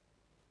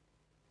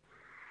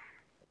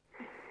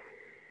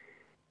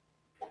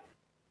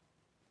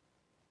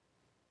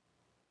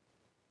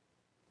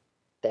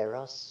 There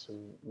are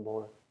some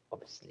more,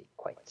 obviously,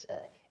 quite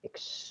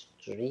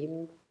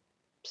extreme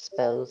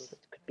spells that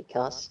could be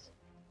cast.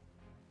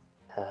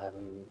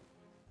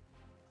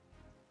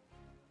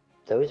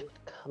 Those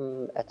would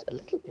come at a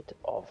little bit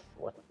of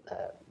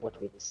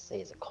what we'd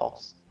say is a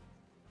cost.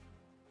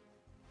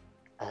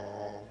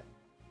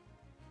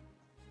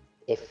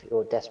 If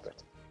you're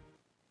desperate.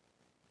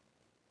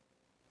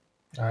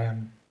 I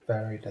am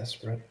very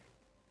desperate.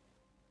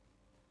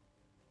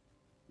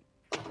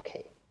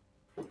 Okay.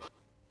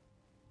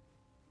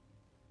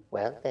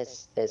 Well,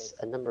 there's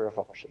a number of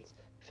options.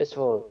 First of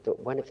all,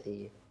 one of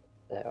the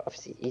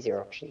obviously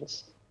easier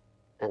options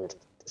and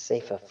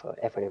safer for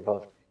everyone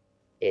involved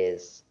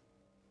is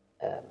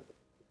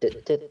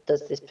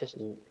does this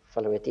person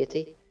follow a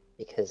deity?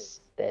 Because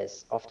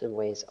there's often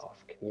ways of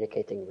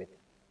communicating with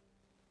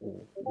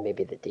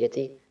maybe the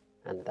deity,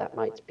 and that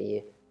might be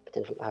a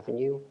potential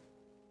avenue.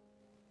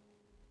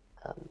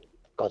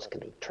 Gods can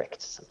be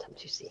tricked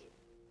sometimes, you see.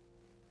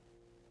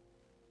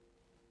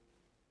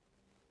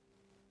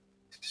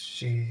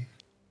 She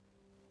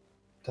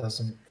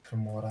doesn't,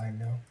 from what I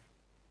know.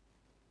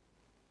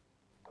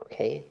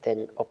 Okay,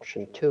 then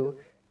option 2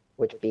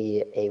 would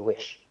be a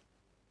wish.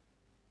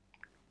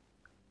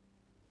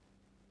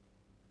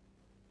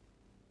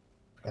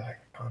 But I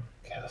can't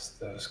cast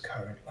those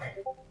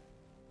currently.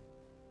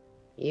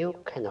 You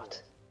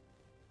cannot.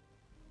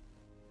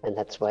 And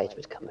that's why it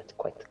would come at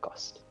quite the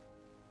cost.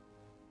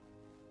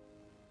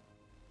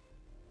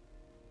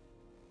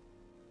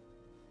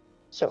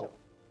 So,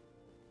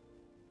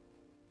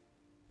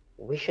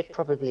 we should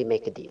probably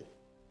make a deal.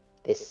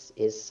 This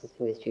is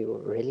something that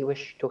you really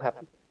wish to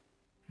happen.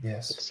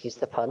 Yes. Excuse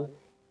the pun.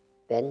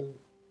 Then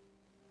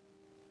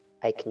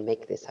I can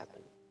make this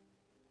happen.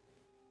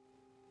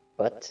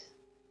 But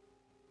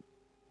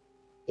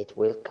it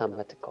will come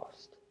at a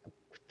cost. A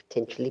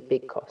potentially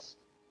big cost.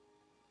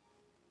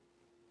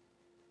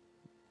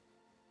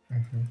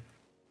 Mm-hmm.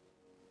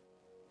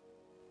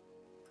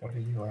 What are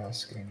you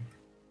asking?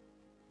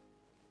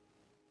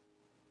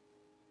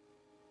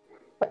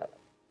 Well,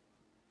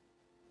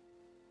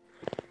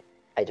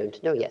 I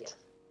don't know yet.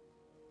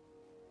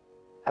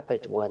 How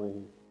about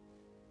one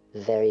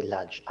very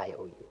large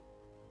IOU?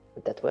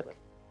 Would that work?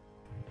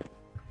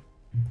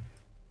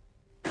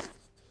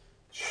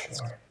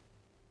 Sure.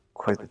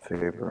 Quite the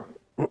favor.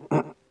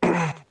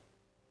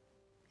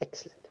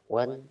 Excellent.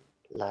 One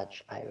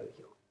large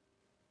IOU.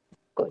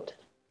 Good.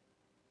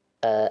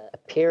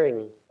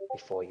 Appearing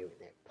before you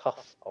in a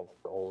puff of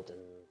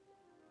golden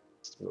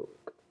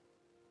smoke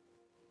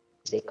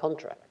is a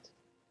contract.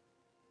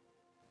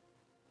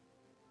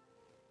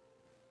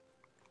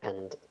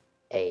 and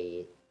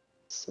a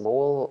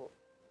small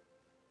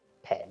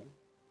pen.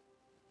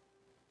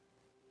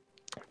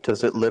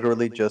 Does it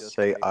literally just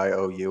say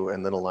IOU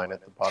and then a line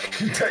at the bottom?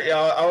 Yeah,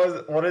 I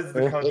was. What does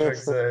the contract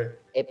say?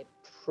 It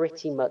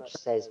pretty much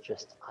says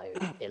just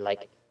IOU.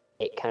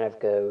 It kind of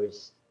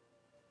goes,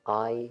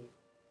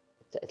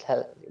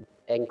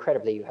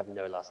 incredibly, you have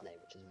no last name,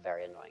 which is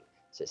very annoying.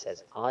 So it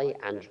says, I,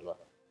 Angela,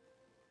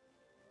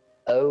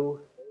 owe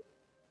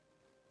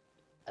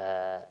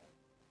the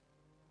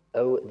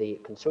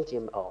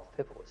consortium of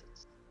Purple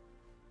Wizards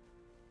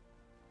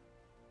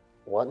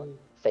one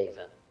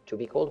favor to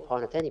be called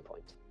upon at any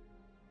point,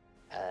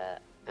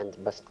 and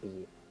must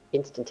be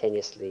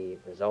instantaneously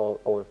resolved,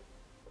 or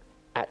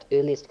at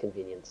earliest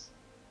convenience,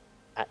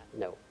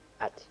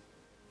 at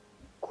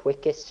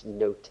quickest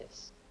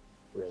notice,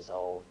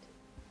 resolved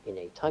in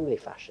a timely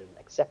fashion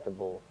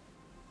acceptable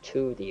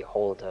to the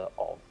holder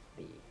of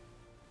the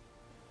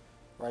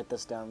Write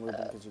this down,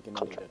 Ruben, because you can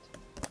edit contract.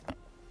 it.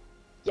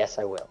 Yes,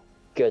 I will.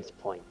 Good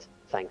point.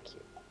 Thank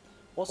you.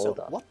 Also, Hold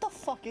on. what the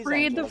fuck is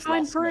Read the Angela's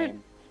fine last print.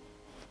 name?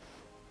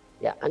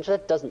 Yeah, Angela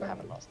doesn't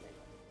have a last name.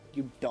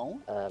 You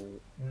don't? No,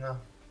 Do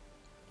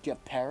you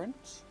have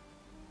parents?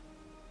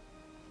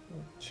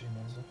 she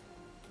knows it.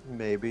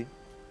 Maybe.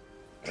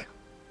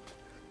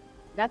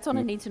 That's on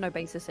a need-to-know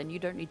basis, and you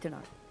don't need to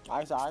know.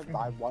 I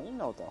want to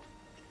know though.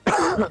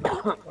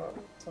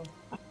 So,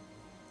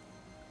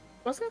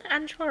 Wasn't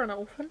Angela an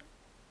orphan?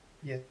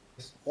 yes.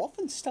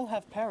 Orphans still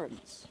have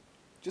parents,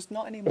 just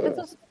not anymore. I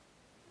was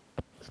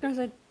gonna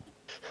say,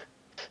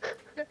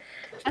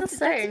 Just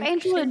saying.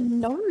 Angela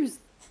knows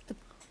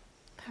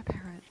her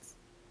parents.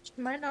 She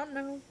might not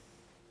know.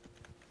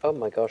 Oh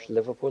my gosh,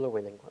 Liverpool are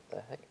winning. What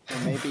the heck? Or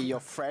maybe your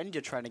friend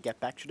you're trying to get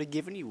back should have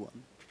given you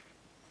one.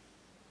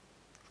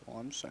 That's all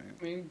I'm saying.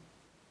 I mean,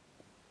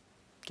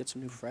 Get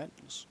some new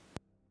friends.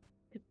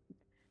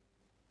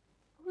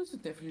 what is the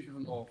definition of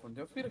an orphan?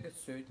 Do I feel like a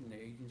certain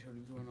age until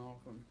you become an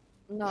orphan?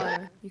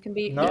 No, you can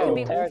be No. you can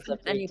be Parents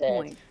orphaned are at any dead.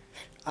 point.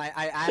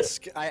 I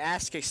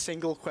ask a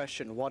single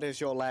question. What is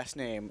your last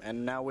name?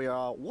 And now we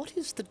are. What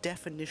is the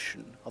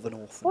definition of an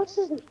orphan? What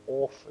is an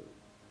orphan?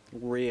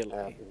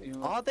 Really? You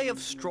know, Are they of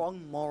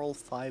strong moral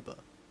fiber?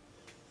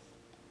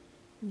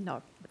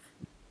 No,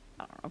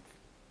 I don't know.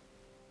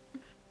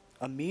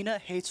 Amina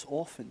hates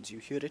orphans.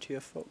 You heard it here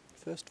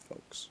first,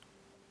 folks.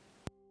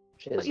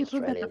 She But is you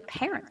look at the Australian.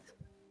 parents.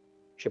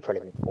 She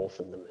probably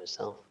orphaned them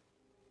herself.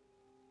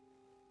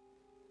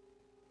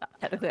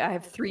 Technically, I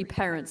have 3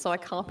 parents, so I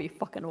can't be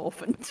fucking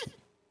orphaned.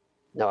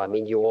 No, I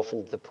mean you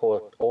orphaned the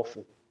poor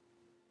orphan.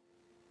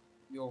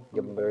 You're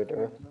You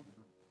murderer.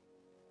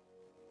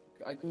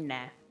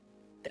 Nah.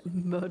 The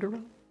murderer?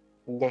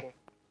 Nah.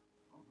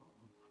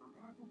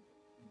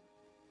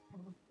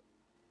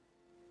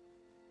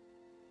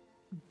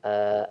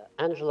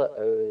 Angela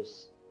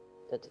owes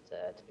to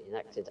be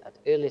enacted at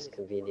earliest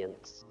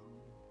convenience.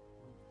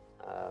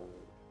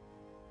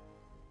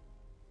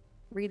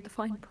 Read the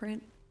fine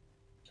print.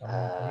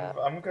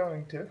 I'm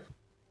going to.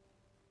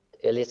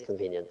 Earliest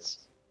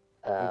convenience.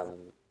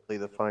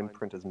 The fine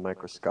print is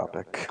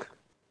microscopic.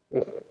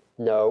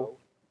 No.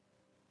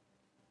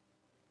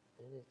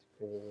 Earliest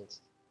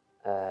convenience.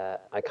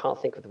 I can't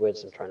think of the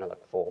words I'm trying to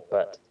look for,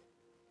 but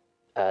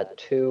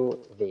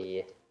to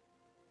the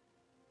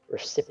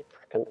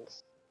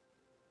reciprocants,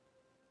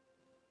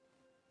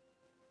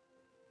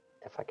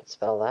 if I could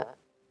spell that.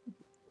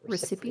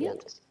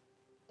 Recipient?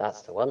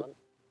 That's the one.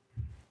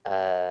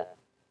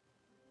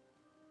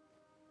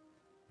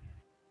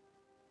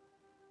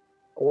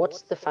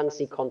 What's the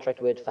fancy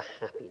contract word for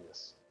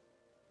happiness?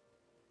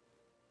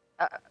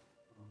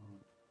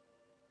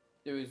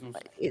 There is no.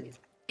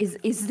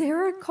 Is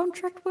there a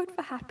contract word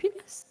for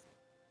happiness?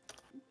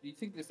 Do you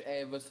think there's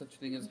ever such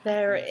thing as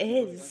There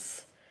happiness?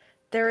 is.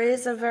 There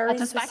is a very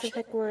Satisfaction?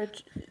 specific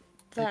word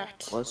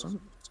that.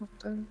 Wasn't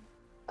something?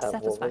 What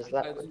was Satisfaction.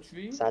 that word?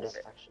 Pleasantry?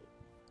 Satisfaction.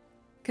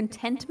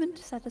 Contentment?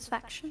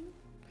 Satisfaction?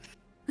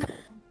 Be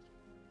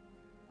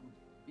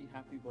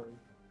happy, boy.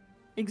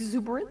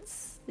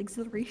 Exuberance?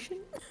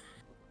 Exhilaration?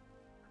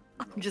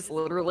 I'm just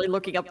literally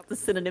looking up the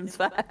synonyms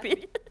for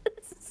happiness.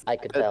 I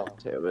could tell.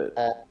 Damn it.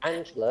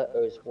 Angela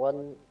owes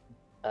one.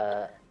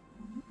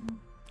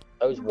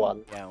 Owes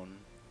one. Yawn.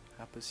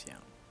 Happus yawn.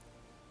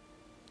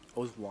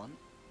 Owes one?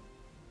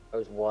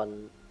 Owes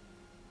one.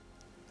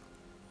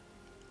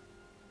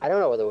 I don't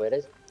know what the word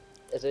is.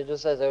 It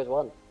just says owes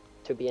one.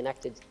 To be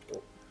enacted.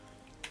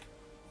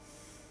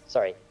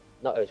 Sorry,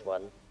 not owes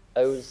one.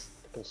 Owes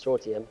the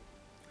consortium.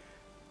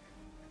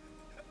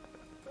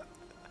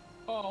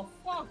 Oh,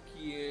 fuck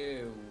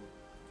you.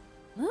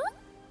 Huh?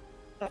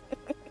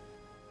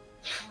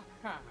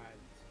 God.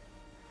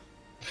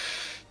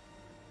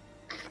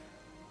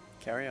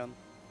 Carry on.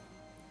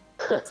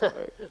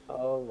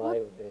 Oh my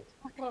word.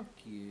 Fuck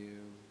you.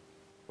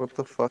 What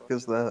the fuck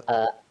is that?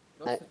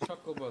 That's the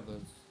Chuckle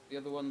Brothers. The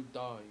other one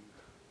died.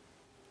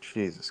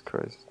 Jesus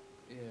Christ.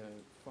 Yeah,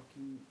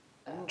 fucking.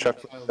 Chuck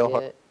Child- Bill-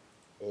 Here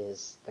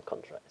is the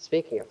contract.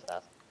 Speaking of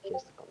that,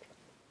 here's the contract.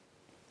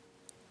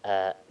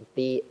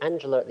 The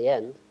Angela at the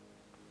end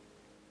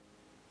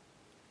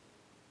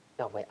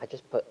Oh wait, I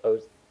just put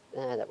O's.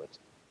 That works.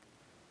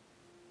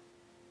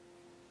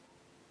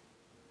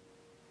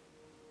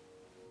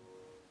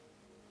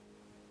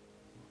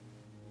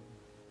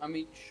 I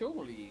mean,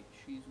 surely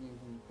she's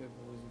moving the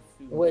purple wizard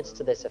soon. Words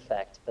to this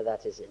effect, but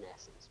that is in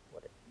essence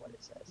what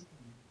it says.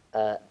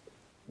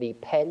 The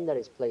pen that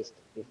is placed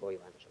before you,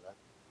 Angela,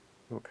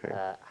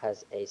 Okay.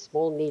 has a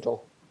small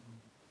needle.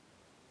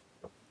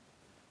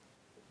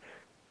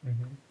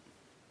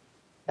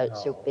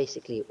 So No.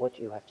 basically, what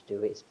you have to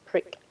do is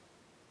prick,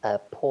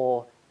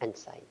 pour, and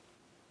sign.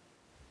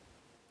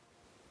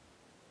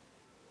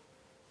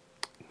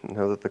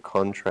 Now that the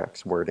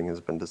contract's wording has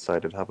been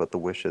decided, how about the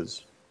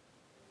wishes?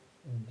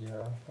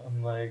 Yeah,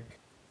 I'm like,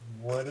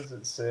 what does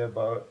it say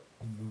about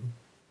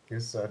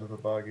his side of the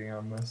bargain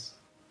on this?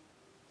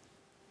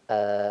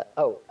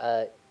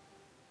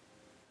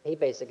 He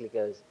basically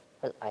goes,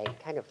 well, I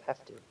kind of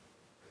have to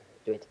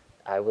do it.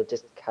 I will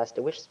just cast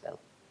a wish spell.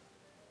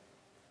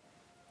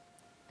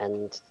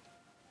 And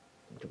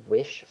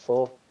wish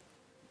for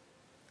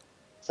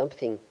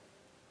something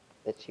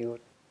that you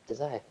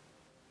desire.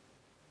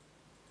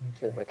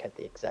 We'll work out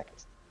the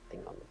exact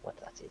thing on what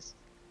that is.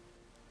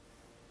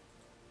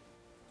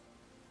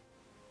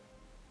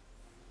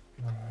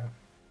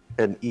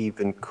 An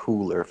even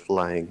cooler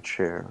flying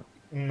chair.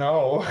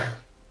 No.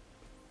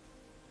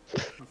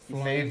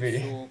 Flying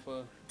Maybe.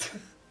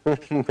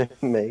 sofa.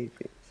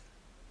 Maybe.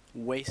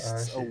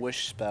 Wastes a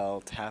wish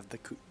spell to have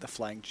the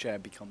flying chair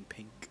become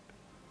pink.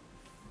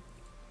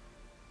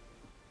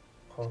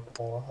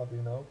 Purple, how do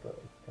you know? But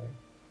okay.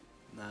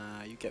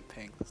 Nah, you get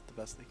pink. That's the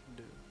best they can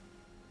do.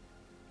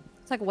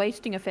 It's like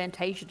wasting a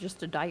Fantasia just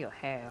to dye your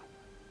hair.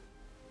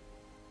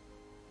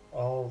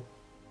 I'll Like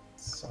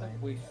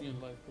sign. wasting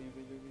your life playing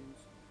video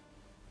games.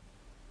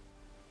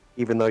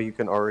 Even though you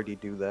can already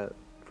do that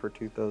for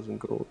 2,000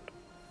 gold.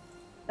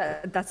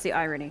 That's the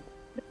irony.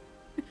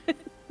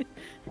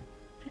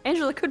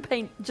 Angela could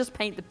just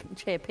paint the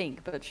chair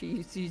pink, but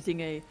she's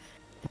using a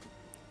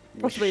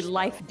possibly Wish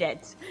life spell.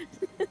 debt,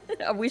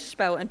 a wish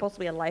spell, and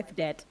possibly a life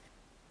debt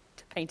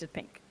to paint it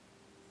pink.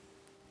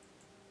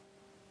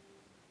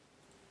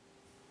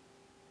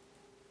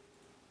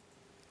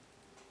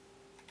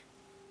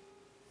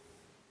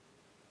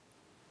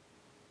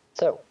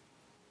 So,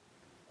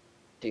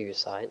 do you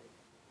sign?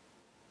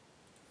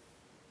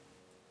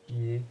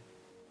 Yeah.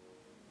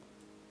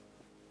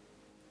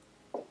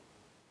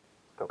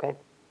 Okay.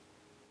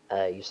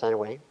 You sign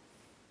away,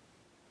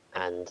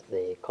 and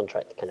the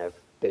contract kind of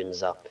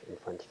burns up in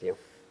front of you.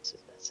 So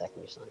the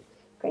second you sign.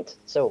 Great.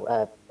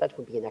 So that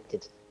will be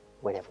enacted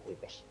whenever we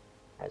wish,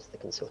 as the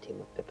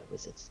consortium of Pippa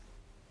Wizards.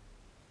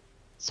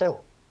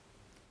 So,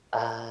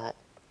 a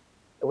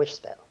wish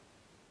spell.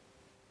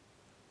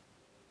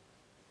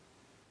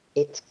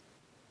 It,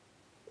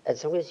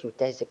 as long as you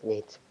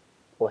designate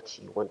what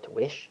you want to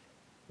wish,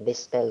 this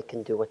spell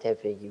can do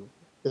whatever you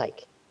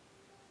like.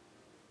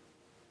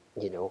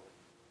 You know,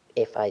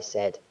 if I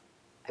said,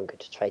 I'm going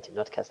to try to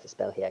not cast the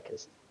spell here,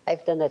 because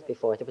I've done that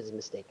before, it was a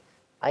mistake.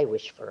 I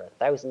wish for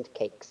 1,000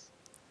 cakes.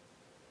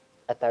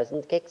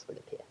 1,000 cakes will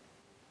appear.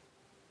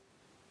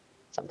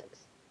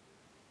 Sometimes.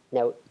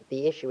 Now,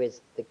 the issue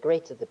is, the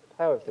greater the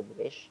power of the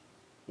wish,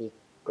 the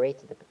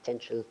greater the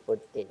potential for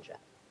danger.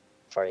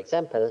 For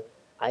example,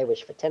 I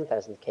wish for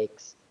 10,000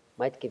 cakes,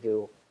 might give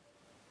you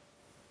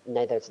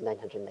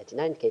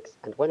 9,999 cakes,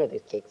 and one of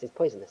those cakes is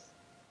poisonous.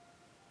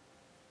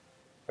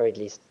 Or at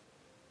least,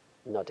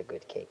 not a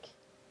good cake.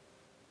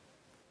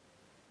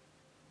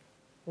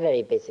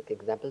 Very basic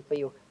example for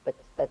you, but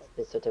that's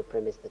the sort of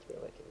premise that we're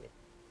working with.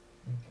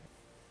 Okay.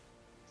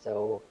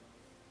 So,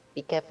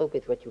 be careful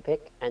with what you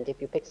pick, and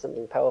if you pick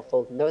something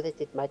powerful, know that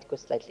it might go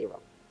slightly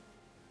wrong.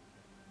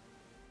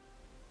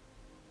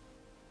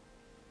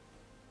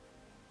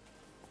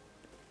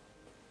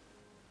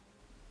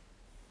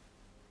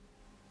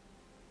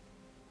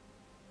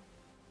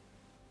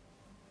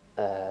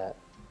 Yeah.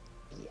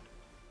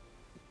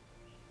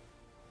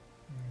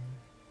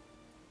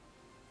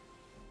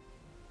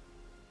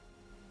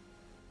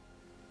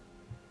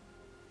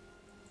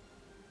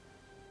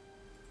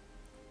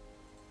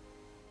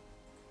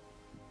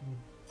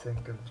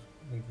 Think of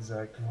the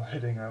exact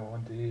wording I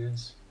want to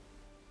use.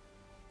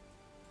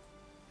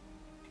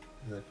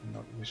 I do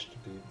not wish to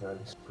be very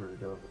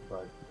screwed over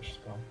by wish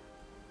spell.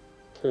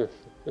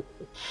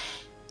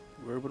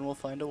 Ruben will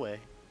find a way.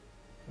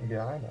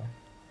 Yeah, I know.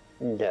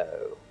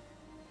 No.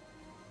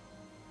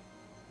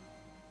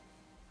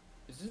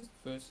 Is this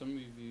the first time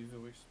you've used a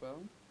wish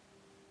spell?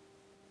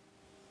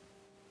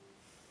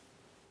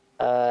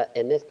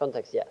 In this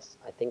context, yes.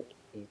 I think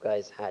you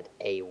guys had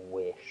a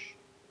wish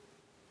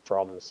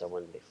from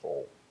someone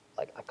before,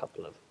 like a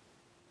couple of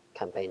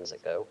campaigns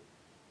ago.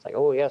 It's like,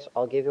 oh yes,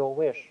 I'll give you a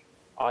wish.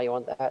 Oh, you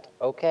want that?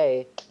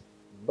 Okay.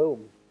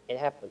 Boom. It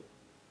happened.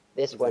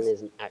 This one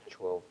is an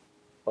actual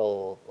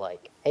full,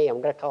 like, hey,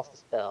 I'm gonna cast a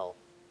spell.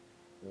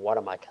 What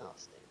am I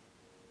casting?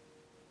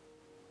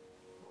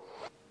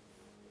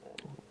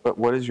 But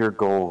what is your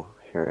goal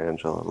here,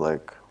 Angela?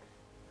 Like,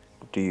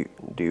 do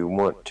you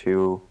want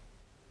to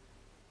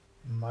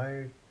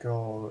My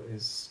goal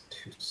is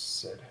to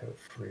set her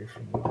free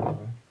from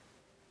whatever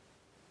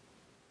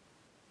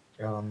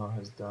Eleanor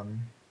has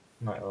done.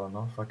 Not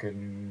Eleanor,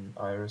 fucking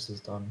Iris has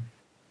done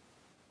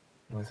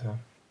with her.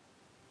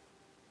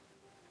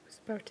 I was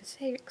about to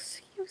say,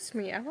 excuse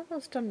me,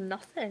 Eleanor's done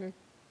nothing.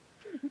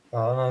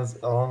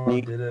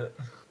 Eleanor did it.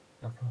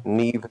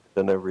 Neve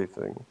and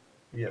everything.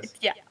 Yes.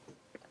 Yeah.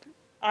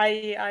 I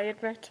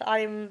admit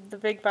I'm the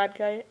big bad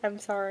guy. I'm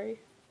sorry.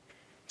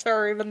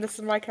 Sorry, but this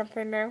is my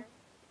campaign now.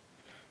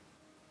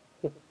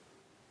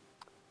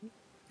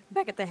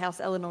 Back at the house,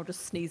 Eleanor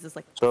just sneezes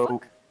like, So,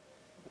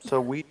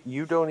 fuck.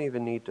 you don't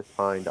even need to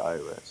find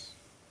Iris.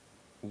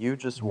 You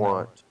just No.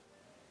 want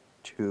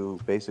to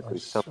I basically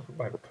just want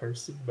my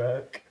person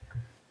back.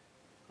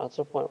 I just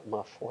want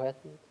my friend.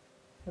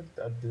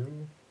 I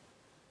do.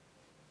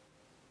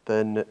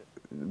 then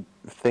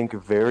think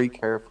very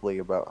carefully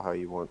about how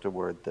you want to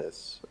word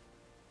this.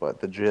 But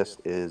the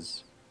gist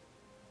is,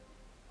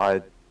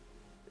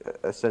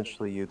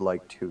 essentially you'd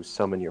like to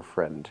summon your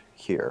friend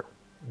here.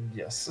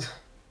 Yes.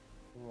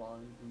 Alive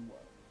and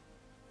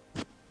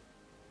well.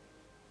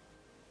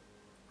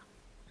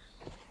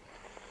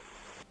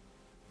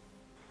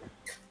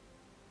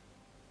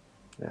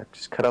 Yeah,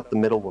 just cut out the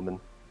middle woman.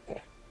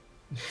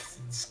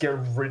 Just get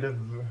rid of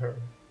her.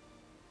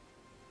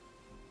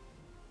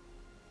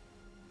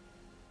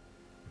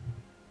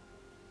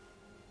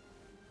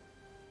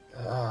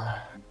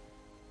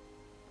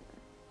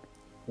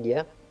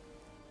 Yeah.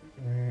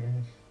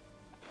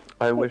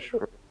 I wish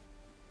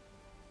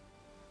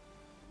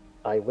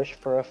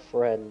for a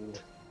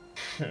friend.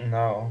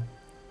 No.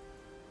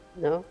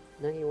 No,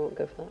 you won't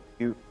go for that.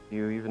 you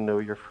even know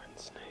your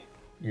friend's name.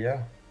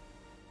 Yeah.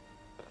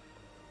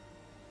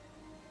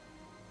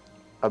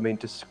 I mean,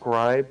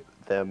 describe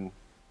them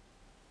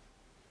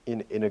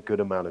in a good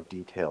amount of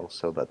detail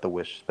so that the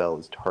wish spell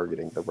is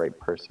targeting the right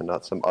person,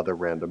 not some other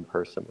random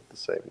person with the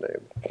same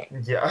name.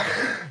 Yeah.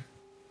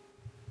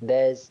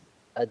 There's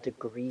a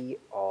degree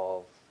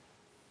of...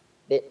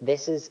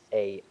 This is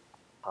a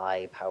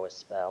high power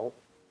spell.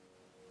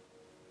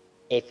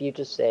 If you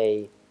just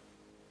say,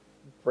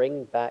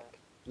 bring back,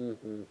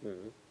 I'm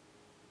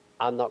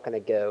not going to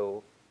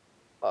go,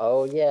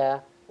 oh yeah,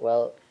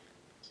 well,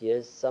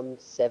 here's some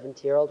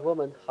 70-year-old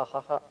woman, ha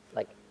ha ha.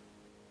 Like,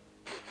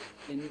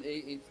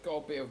 It's got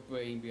a bit of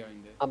brain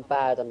behind it. I'm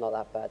bad, I'm not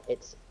that bad.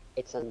 It's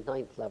a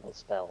 9th level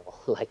spell.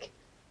 Like,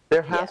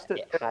 There yeah, has to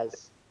it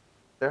has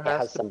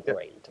some be,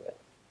 brain to it.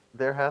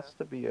 there has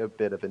to be a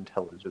bit of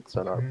intelligence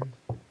on our part.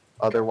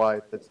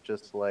 Otherwise, it's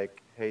just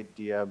like, hey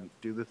DM,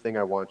 do the thing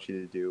I want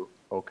you to do.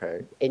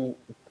 Okay. In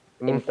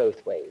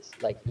both ways.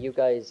 Like, you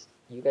guys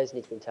need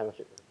to be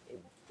intelligent in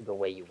the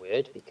way you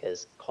word,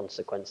 because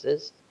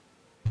consequences.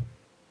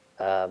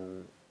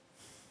 Andrew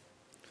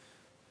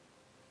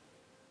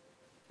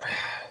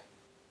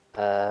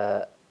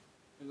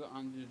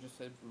just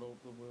said blow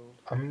up the world.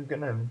 I'm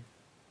gonna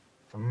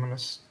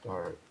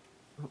start.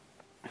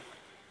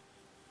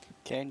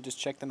 Kane, just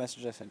check the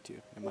message I sent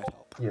you. It might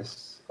help.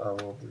 Yes, I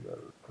will do that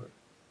real quick.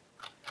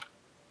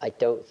 I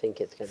don't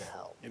think it's gonna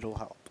help. It'll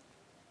help.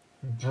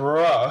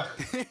 Bruh.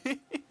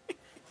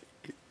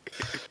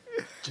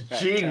 I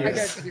Genius.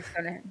 don't think it's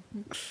gonna.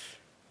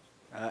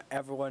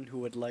 Everyone who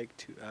would like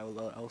to,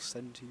 I'll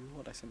send to you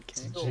what I sent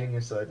It's Kane. a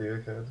genius idea,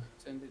 kid.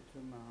 Send it to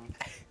man.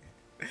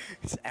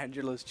 It's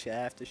Angela's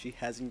chair after she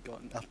hasn't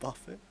gotten up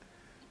off it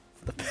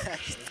for the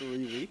past 3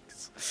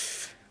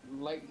 weeks.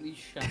 Lightly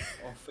shut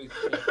off it.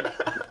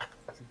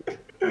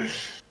 It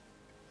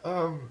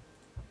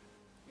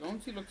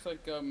honestly looks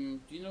like, do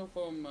you know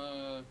from,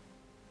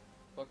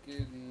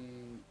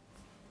 fucking,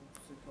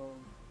 what's it called?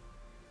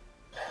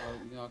 Oh,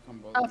 you know, I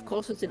can't bother. Oh, of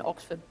course, it's in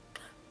Oxford.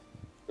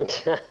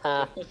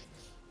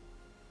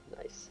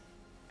 Nice.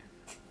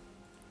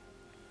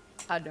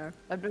 I know.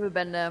 I've never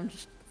been there. I'm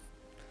just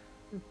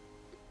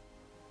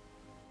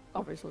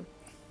obviously.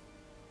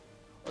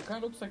 It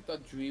kind of looks like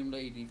that dream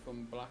lady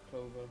from Black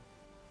Clover.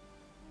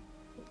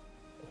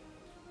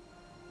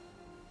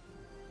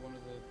 One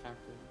of the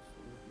captains.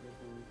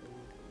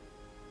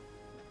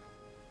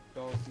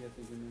 Dorothy, I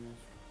think her name is.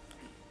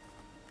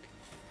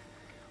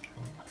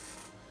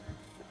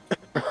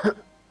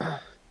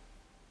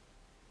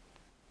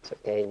 So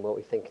again, what are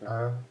we thinking?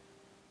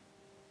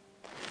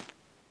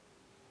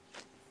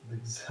 The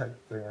exact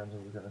thing I was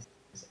gonna say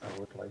is I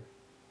would like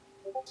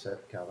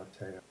set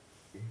Galatea.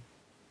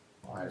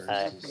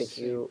 Could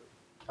you?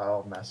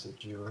 I'll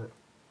message you it.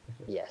 if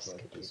it's Yes. like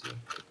Could you? easier.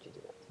 Could you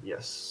do that?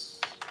 Yes.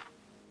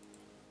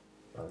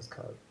 That was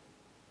called.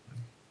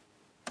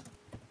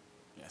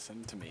 Yeah,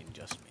 send it to me and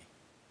just me.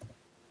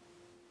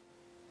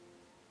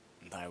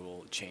 And I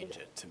will change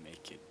it to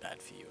make it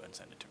bad for you and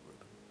send it to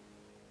Ruben.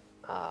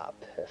 Ah,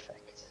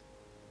 perfect.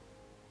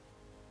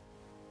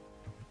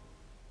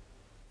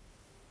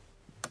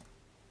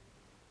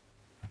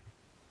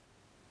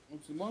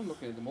 The more I'm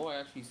looking at it, the more I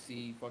actually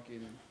see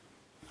fucking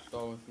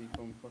Dorothy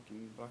from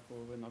fucking Black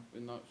Clover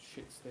in that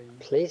shit stain.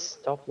 Please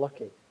stop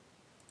looking.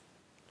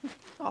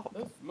 Oh,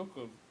 Let's look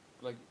at,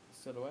 like,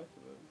 silhouette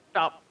of it.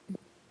 stop.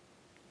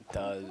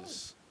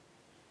 Does...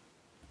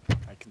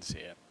 I can see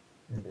it.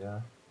 Yeah.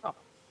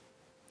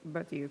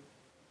 Both of you.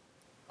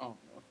 Oh.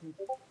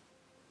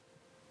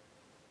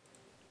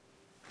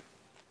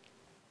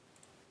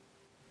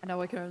 I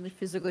know I can only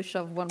physically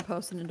shove one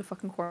person into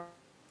fucking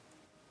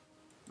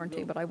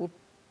quarantine, but I will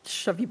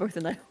shove you both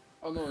in there.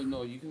 Oh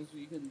no, you can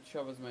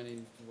shove as many as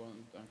you want.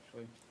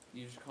 Actually,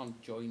 you just can't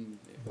join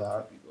it with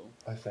That- two people.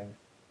 I think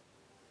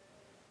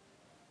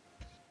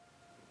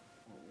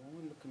What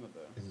am I looking at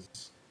there?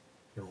 is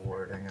the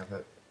wording of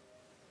it.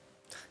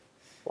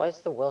 Why is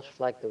the Welsh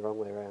flag the wrong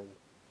way around?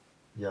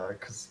 Yeah,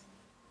 because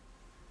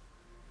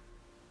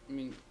I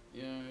mean,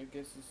 yeah, I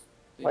guess it's.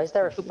 Why is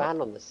there a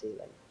fan on the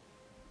ceiling?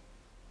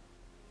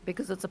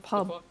 Because it's a The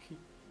pub. fuck?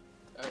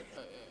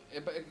 I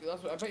bet you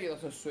that's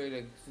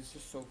Australia, because it's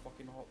just so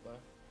fucking hot there.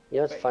 You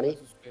know I what's bet funny?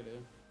 that's Australia.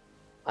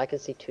 I can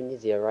see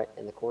Tunisia right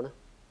in the corner.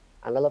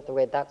 And I love the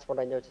way that's what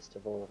I noticed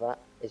of all of that.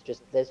 Is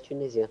just, there's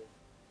Tunisia.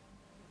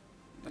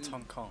 That's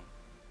Hong Kong.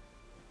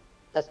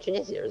 That's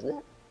Tunisia, isn't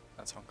it?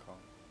 That's Hong Kong.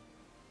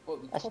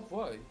 What, the That's- top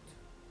right?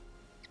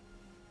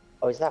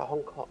 Oh, is that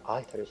Hong Kong?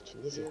 I thought it was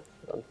Tunisia.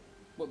 Hold on.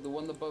 What, the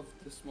one above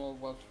the small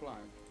Welsh flag?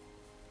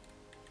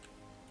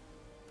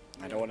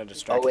 I don't want to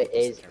distract Oh, it people,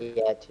 is. so carry on.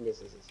 Yeah,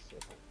 Tunisia is. Yeah.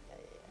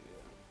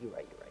 You're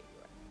right.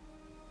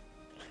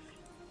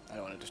 I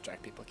don't want to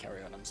distract people.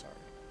 Carry on. I'm sorry.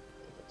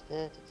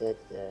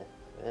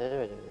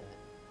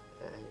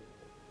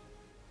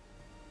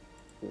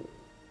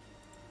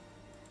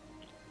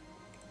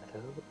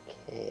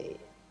 Okay.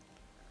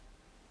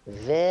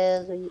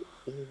 Very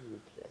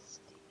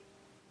interesting.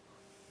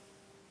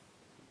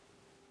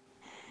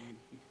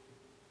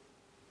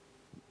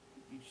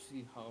 You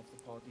see half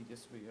the party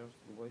disappear after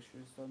the waiter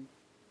is done.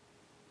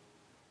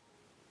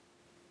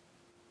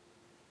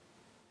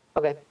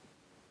 Okay.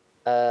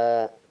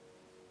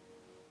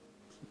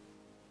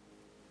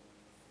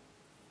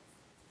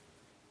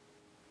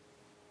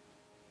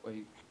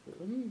 Wait,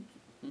 couldn't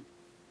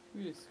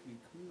realistically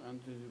couldn't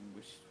Andrew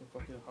wish for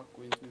fucking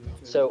Huckwin to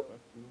return So- back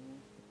to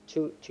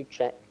normal? To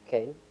check,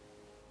 Kane,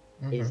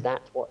 is Mhm.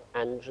 that what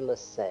Angela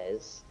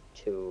says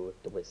to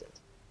the wizard?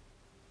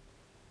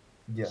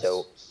 Yes.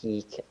 So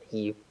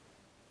he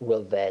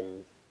will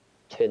then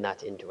turn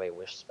that into a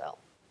wish spell.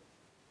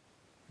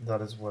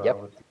 That is what Yep. I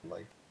would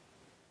like.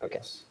 Okay.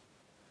 Yes.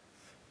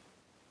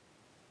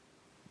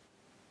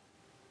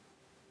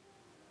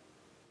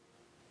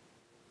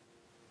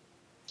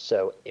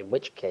 So in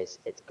which case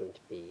it's going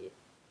to be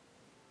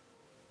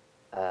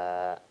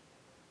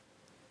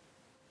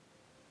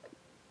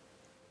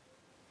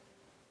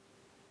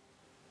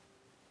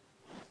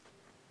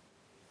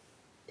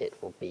it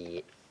will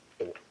be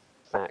in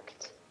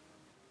fact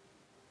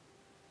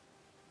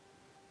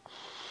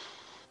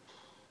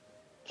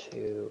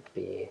to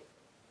be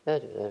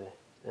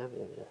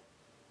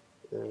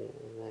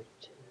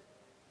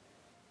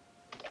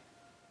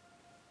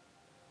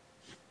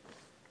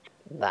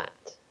that.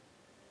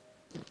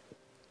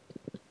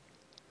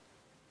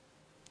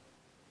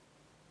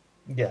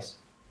 Yes.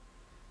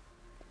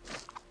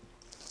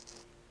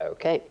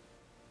 Okay.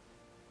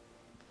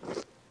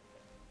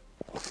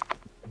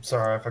 I'm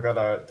sorry, I forgot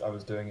I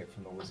was doing it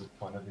from the wizard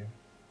point of view.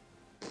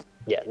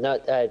 Yeah, no,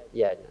 no.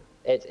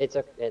 It's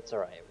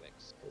alright, it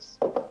works,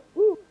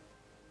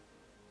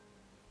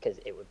 because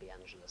it would be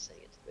Angela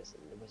saying it to the wizard,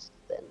 and the wizard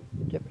then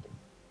interpreting.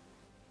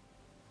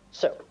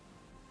 So,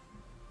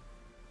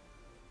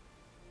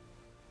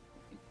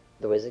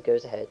 the wizard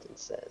goes ahead and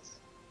says,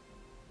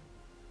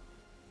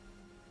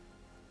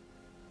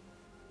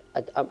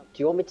 do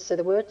you want me to say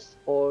the words,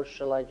 or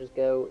shall I just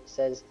go,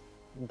 says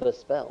the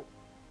spell?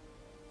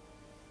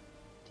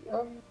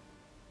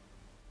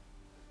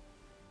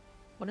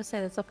 Want to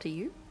say that's up to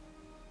you?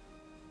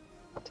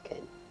 Up to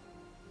Kane.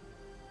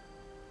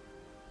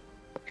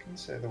 Can you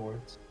say the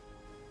words?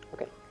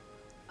 Okay.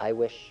 I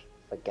wish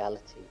for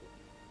Galatea.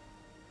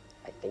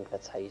 I think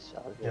that's how you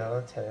spell it.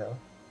 Galatea.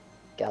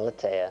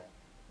 Galatea,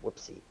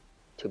 whoopsie,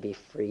 to be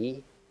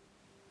free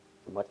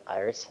from what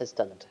Iris has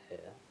done to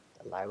her,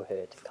 to allow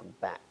her to come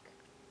back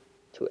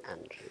to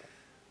Angela.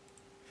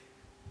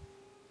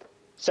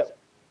 So,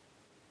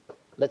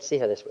 let's see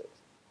how this works.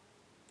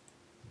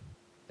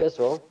 First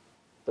of all,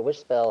 the wish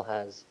spell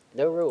has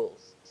no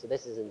rules, so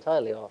this is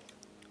entirely off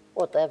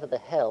whatever the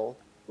hell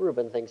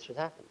Ruben thinks should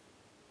happen.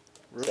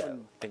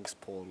 Ruben thinks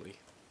poorly,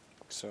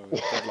 so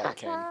good luck,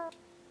 King.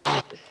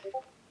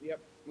 Yep,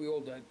 we all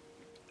did.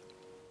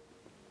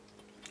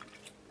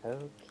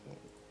 Okay.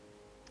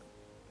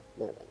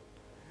 Now then.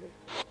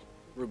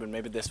 Ruben,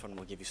 maybe this one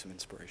will give you some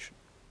inspiration.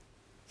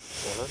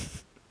 Uh-huh.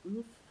 Who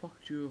the fuck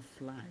drew a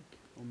flag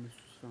on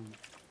Mr. Sun?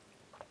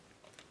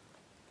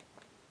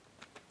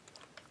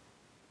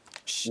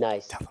 Shh,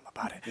 Nice. tell them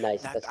about it.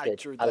 Nice, That- that's I good.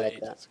 drew I that like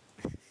ages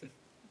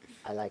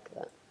I like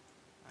that.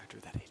 I drew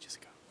that ages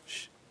ago.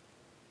 Shh.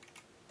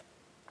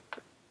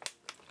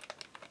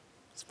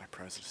 It's my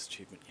proudest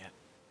achievement yet.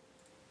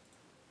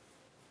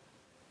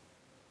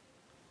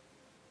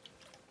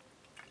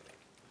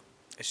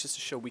 It's just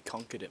to show we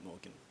conquered it,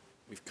 Morgan.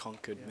 We've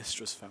conquered Yeah.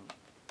 Mistress Fountain.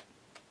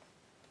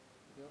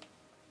 Yep.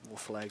 More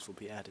flags will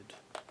be added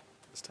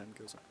as time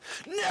goes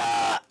on.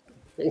 Nah!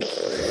 I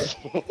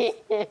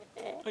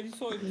just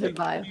saw it take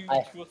Goodbye.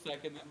 huge for a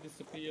second and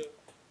disappear.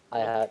 I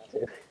had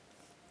to.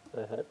 I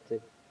had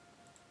to.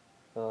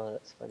 Oh,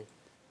 that's funny.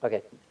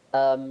 Okay.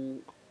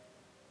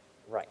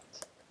 Right.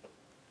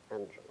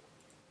 Angela.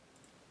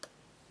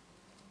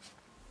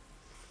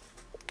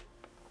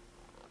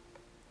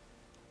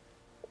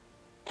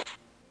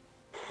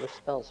 Your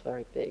spell's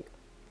very big.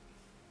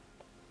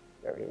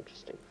 Very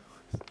interesting.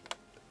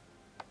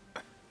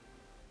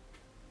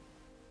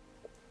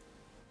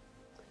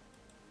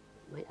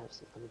 Might have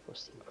some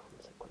unforeseen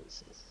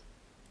consequences.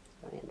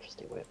 Very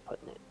interesting way of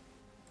putting it.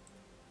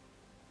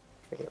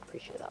 Really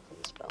appreciate that from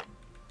the spell.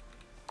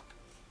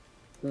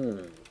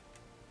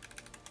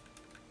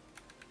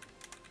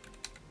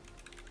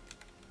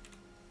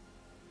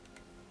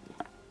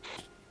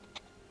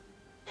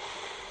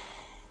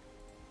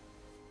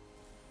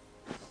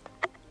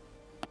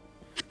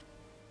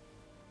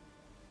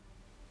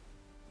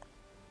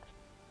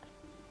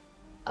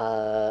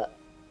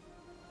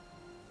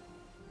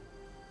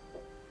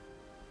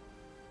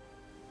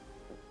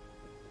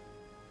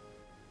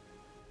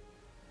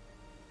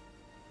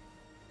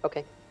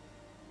 Okay.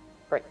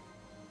 Great.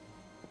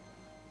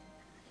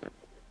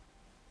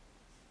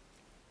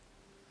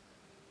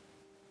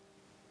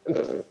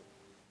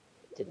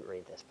 Didn't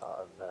read this part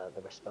of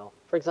the spell.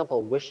 For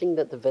example, wishing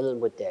that the villain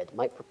were dead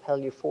might propel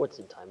you forwards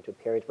in time to a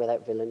period where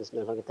that villain is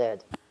no longer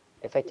dead,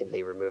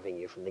 effectively removing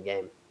you from the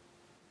game.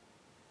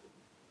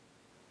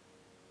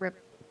 Rip.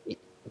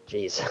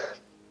 Jeez.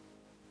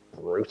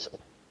 Brutal.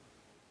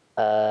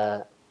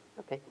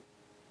 Okay.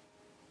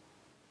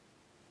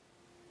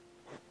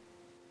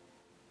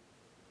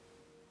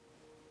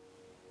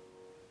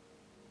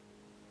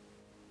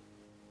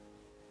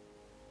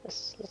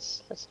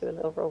 Let's do a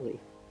little rolly.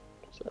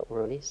 Just a little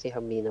rolly, see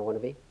how mean I want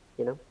to be,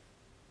 you know?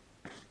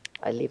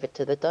 I leave it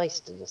to the dice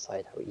to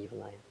decide how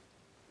evil I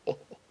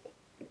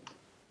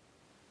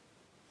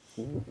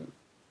am.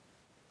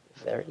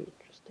 Very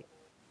interesting.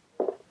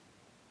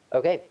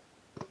 Okay.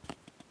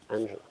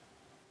 Angela.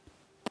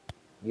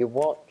 You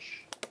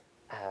watch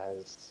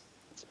as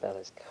the spell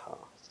is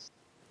cast.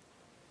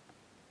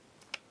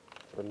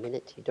 For a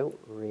minute, you don't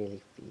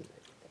really feel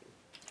anything.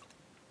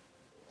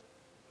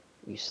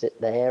 You sit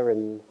there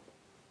and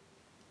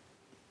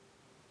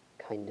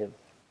kind of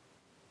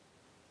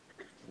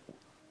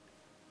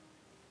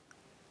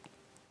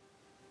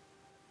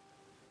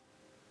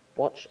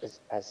watch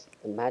as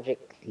the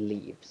magic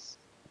leaves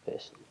the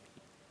person.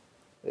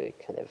 The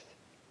kind of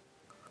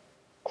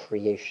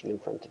creation in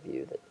front of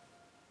you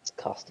that's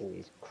casting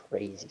these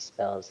crazy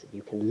spells that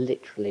you can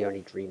literally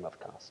only dream of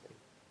casting.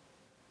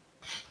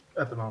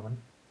 At the moment.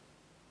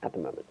 At the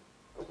moment.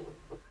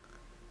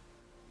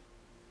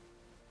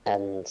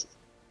 And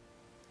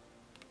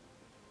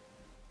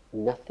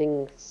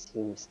nothing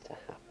seems to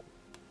happen.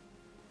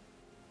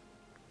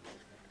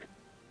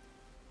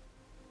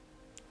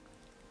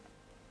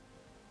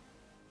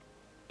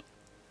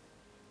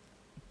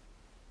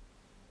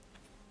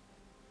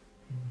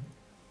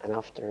 And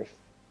after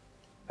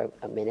about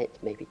a minute,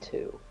 maybe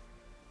two,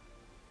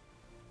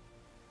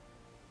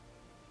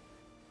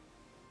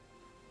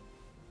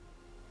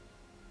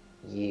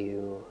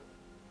 you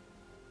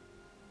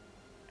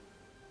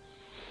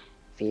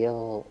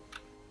feel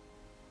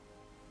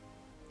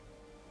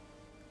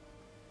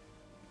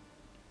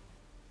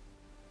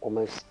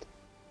almost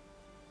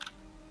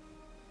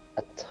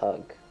a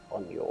tug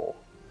on your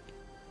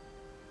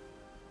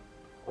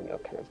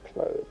kind of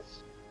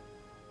clothes,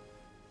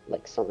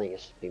 like something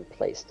has been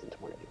placed into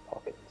one of your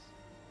pockets.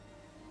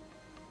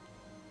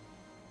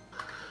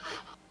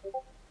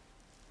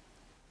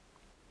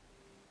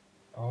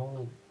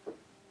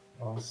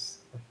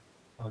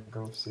 I'll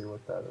go see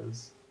what that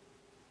is.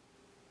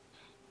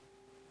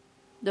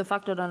 The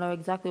fact that I know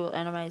exactly what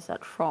anime is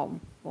that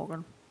from,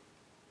 Morgan.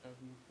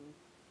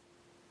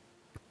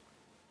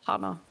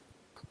 Hana.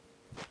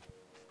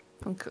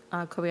 From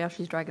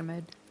Kobayashi's Dragon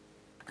Maid.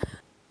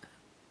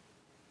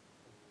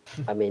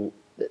 I mean,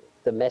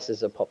 the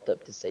messes are popped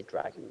up to say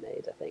Dragon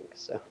Maid, I think,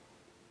 so.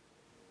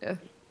 Yeah.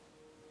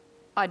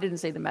 I didn't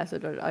see the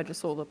message, I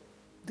just saw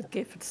the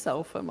gif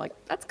itself. I'm like,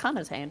 that's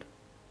Kana's hand.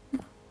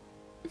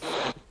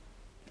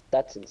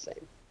 That's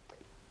insane.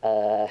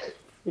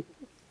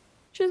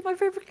 She's my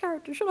favorite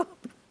character, shut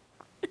up.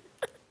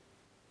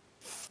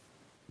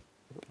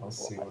 I'll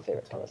see my what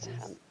favorite the tug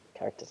is.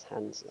 character's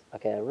hands.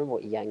 Okay, I remember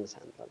what Yang's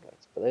hand looked like,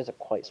 but those are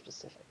quite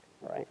specific,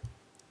 right?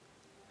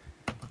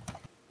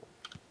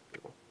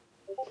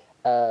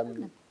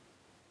 There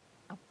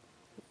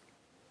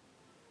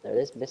it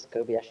is, Miss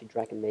Kobayashi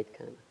Dragon Maid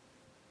Kana.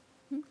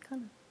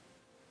 Kana.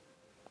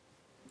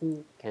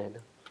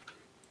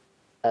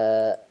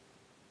 Kana.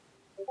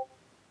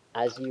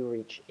 As you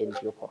reach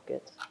into your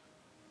pocket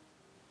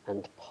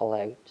and pull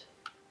out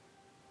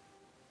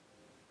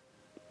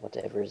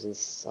whatever is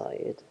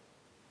inside,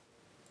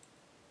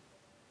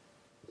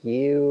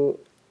 you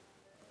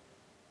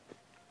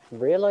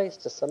realize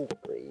to some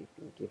degree you've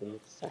been given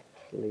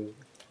exactly,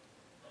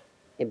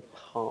 in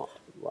part,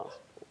 the last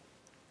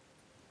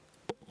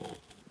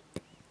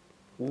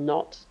one.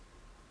 Not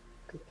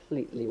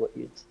completely what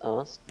you'd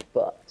asked,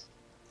 but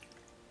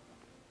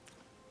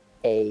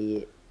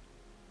a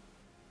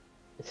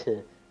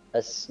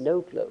a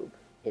snow globe,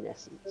 in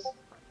essence,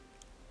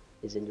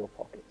 is in your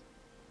pocket.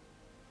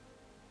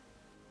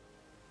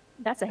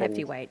 That's a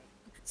hefty And- weight.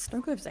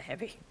 Snow globes are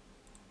heavy.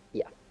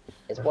 Yeah,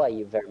 it's why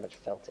you very much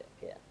felt it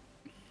here.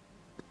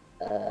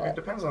 It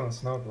depends on the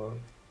snow globe.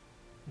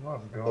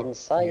 Not go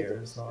Inside here, of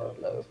the it's not snow up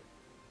globe,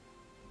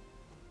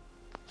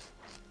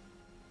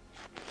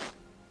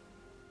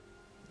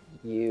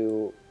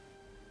 you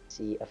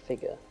see a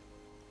figure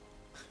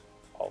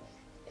of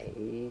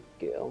a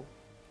girl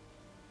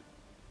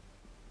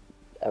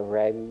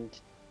around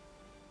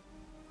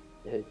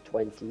her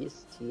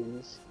 20s,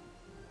 teens,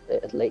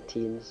 late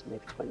teens,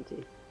 maybe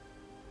 20.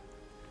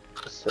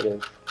 Just sort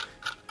of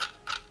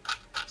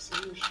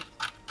Seriously.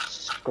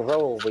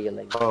 scroll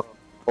wheeling. Oh,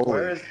 holy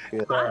Where is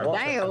shit. the- What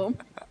Damn.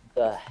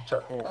 the Ch-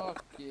 hell?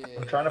 Fuck yeah.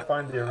 I'm trying to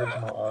find the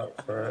original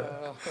art for it.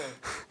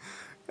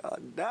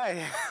 God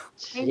damn.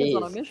 Kane is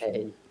on a Jeez, mission.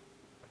 Kane.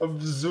 I'm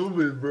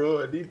zooming,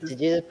 bro. I need this. Did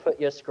you just put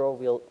your scroll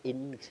wheel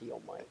into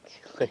your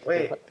mic? Like,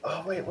 Wait. what?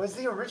 Oh, wait. Where's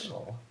the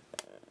original?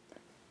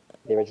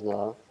 The original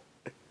art?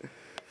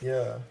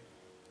 Yeah.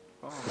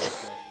 Oh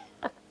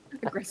my god.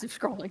 Aggressive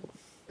scrolling.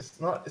 It's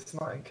not. It's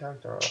not in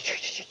character art.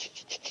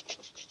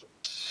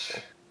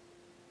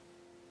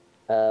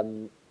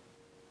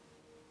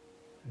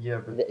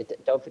 Yeah,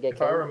 but Don't forget,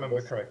 if I Kane, remember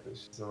this- correctly,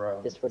 she's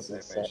around this the would same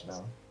be age set.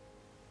 now.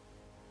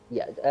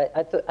 Yeah,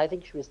 I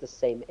think she was the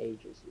same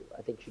age as you.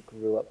 I think she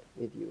grew up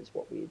with you, is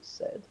what we had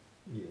said.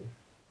 Yeah.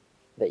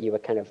 That you were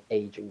kind of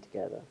aging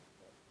together.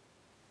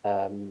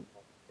 It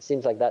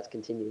seems like that's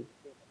continued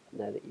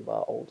now that you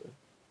are older.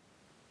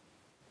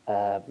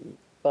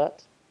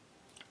 But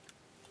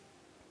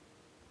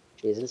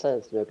she is inside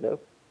the snow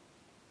globe.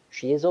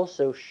 She is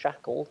also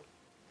shackled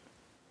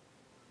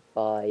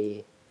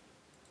by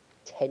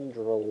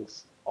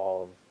tendrils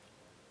of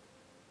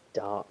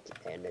dark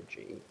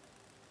energy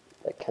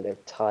that kind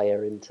of tie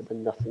her into the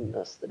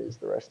nothingness that is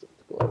the rest of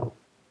the globe.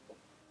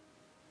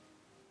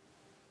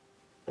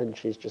 And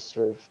she's just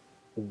sort of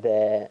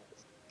there,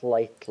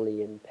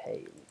 slightly in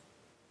pain.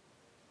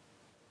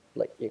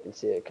 Like you can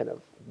see her kind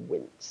of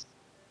wince.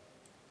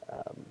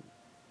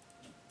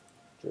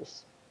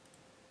 Just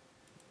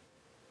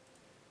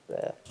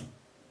there.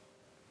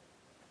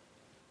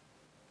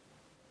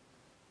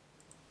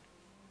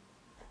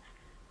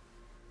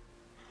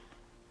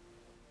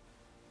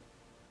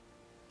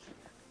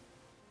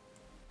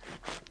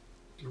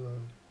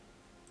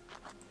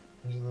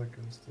 Angela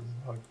goes to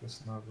hug the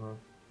snow globe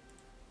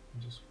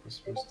and just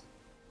whispers.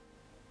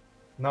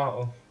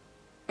 No.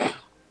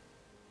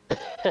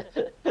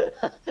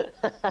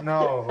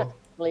 No.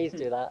 Please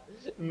do that.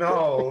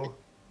 No.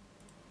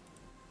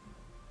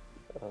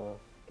 Oh,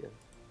 good.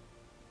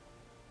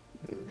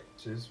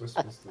 She just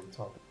whispers to the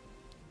top.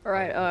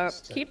 Alright,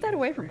 Set keep that you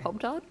away from free. Pop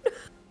Tart.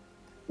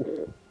 Right. I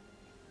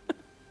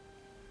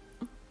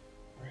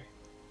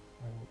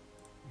will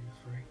be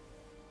free.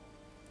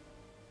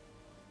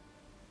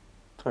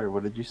 Sorry,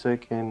 what did you say,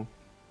 Kane?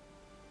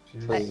 She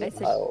just I whispers-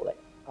 said-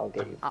 I'll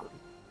get you free. Ah.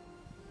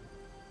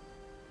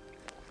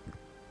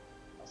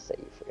 I'll set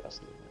you free,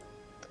 Austin.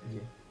 Yeah.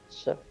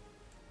 So,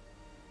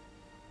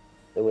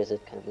 the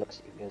wizard kind of looks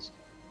at you and goes,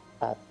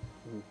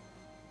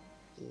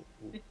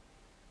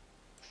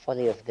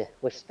 folly of the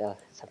wish spell,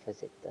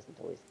 sometimes it doesn't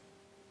always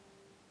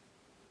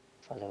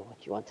follow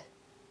what you want.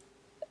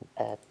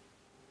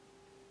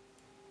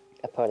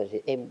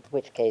 Apology, in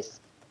which case,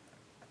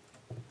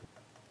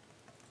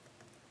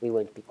 we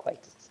won't be quite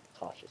as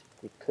harsh as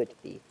we could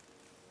be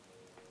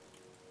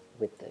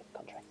with the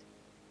contract.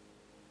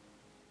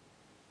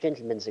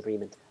 Gentleman's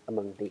agreement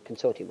among the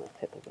consortium of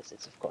purple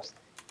wizards, of course.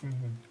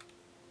 Mm-hmm.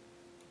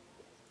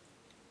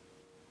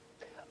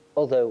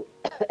 Although,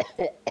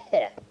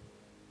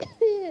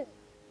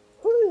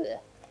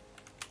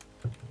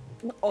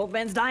 Old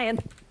man's dying.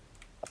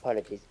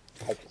 apologies,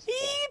 I just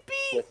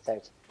worked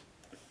out.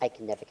 I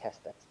can never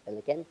cast that spell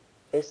again,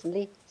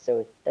 personally,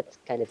 so that's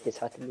kind of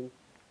disheartening,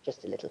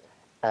 just a little.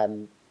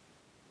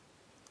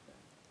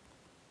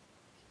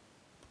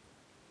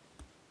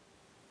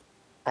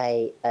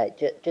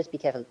 Just be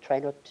careful. Try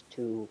not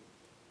to.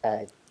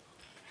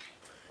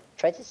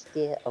 Try to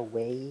steer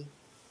away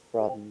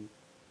from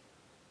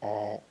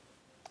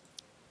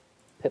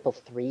Purple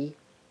 3.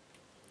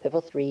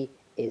 Purple 3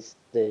 is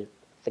the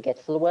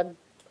forgetful one.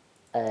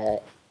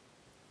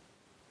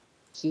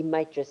 He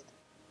might just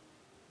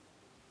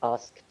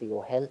ask for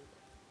your help,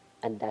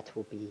 and that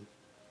will be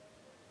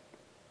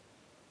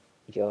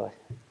your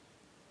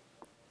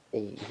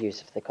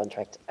use of the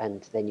contract,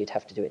 and then you'd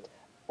have to do it.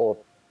 Or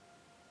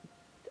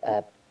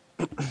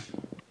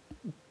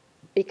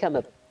become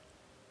a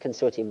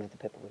consortium of the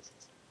Purple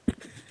Wizards.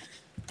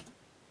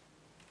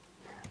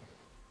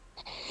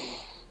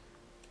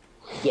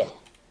 Yes.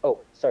 Oh,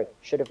 sorry.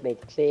 Should have made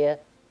clear.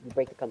 You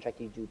break the contract,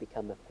 you do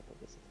become a Purple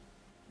Wizard.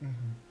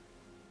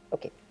 Mm-hmm.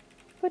 Okay.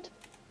 Good.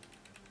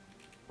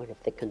 One of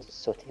the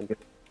consortium.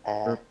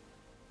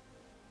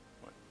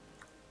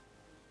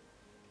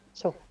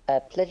 So,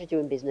 pleasure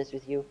doing business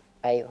with you.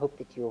 I hope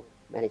that you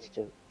managed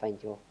to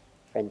find your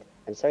friend.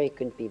 I'm sorry it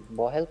couldn't be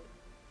more help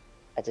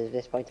at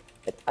this point,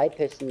 but I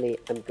personally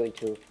am going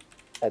to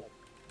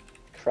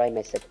cry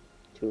myself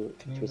to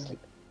sleep.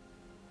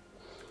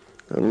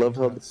 I love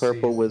how the Can't see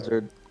purple her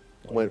wizard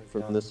while went you're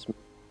from done. this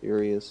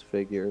mysterious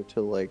figure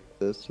to like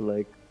this,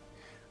 like,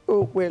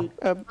 oh well,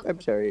 I'm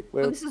sorry.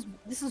 Well, Well,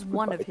 this is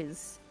one of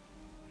his.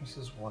 This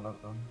is one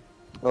of them.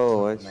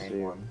 oh, I Not the main see.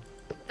 one.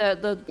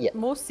 The Yeah.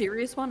 more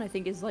serious one, I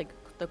think, is like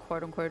the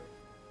quote unquote,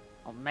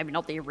 or maybe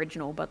not the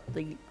original, but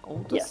the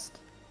oldest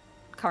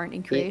current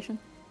in creation.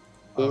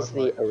 I Is would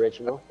the like-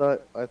 original?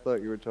 I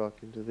thought you were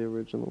talking to the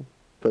original,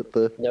 but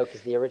the No,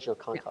 because the original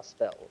can't cast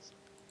spells.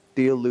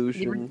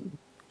 illusion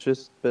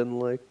just been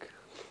like,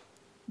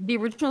 The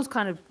original's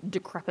kind of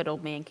decrepit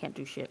old man, can't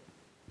do shit.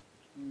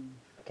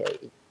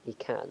 Okay, he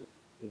can.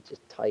 He's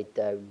just tied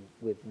down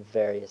with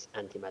various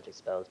anti-magic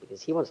spells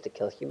because he wants to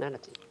kill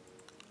humanity.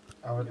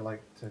 I would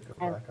like to go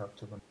Oh. back up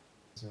to the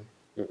wizard.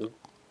 Mm-mm.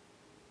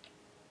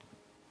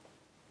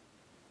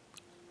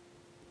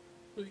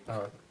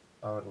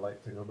 I would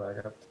like to go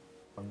back up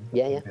to him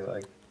Yeah, and yeah. be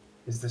like,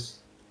 is this...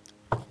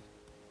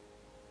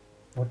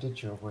 What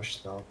did your wish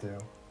spell do?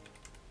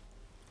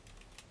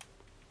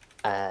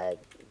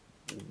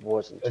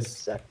 Wasn't It's-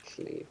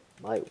 exactly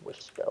my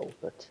wish spell,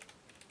 but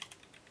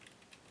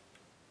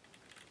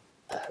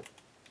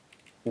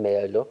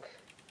may I look?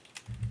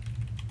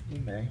 You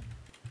may.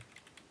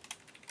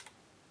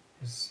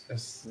 Is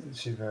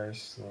she very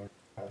slow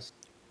to cast?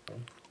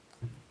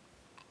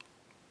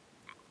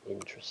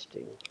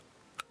 Interesting.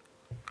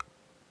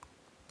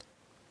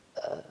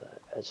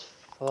 As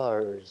far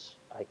as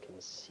I can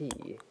see,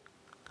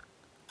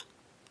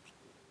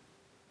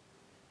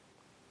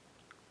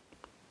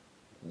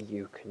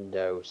 you can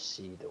now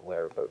see the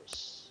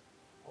whereabouts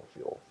of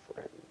your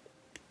friend.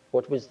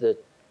 What was the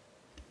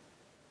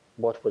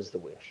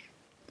wish?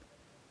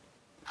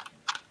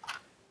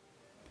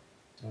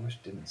 The wish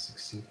didn't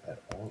succeed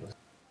at all, is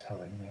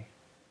telling me.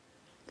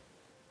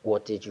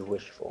 What did you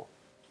wish for?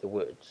 The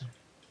words.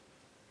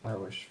 I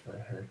wish for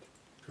her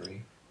to be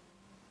free.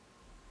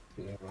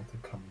 Be able to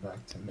come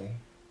back to me,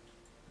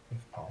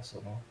 if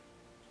possible.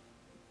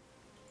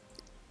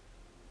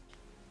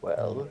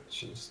 Well,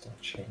 She's still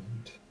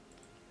chained.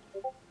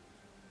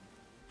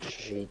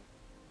 she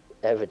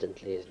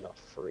evidently is not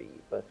free,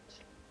 but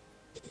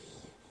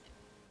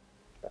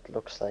that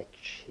looks like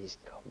she's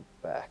come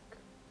back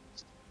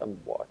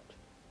somewhat.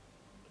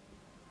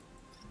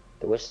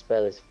 The wish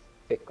spell is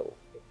fickle,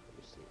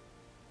 obviously.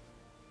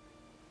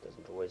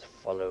 Doesn't always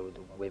follow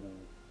the whim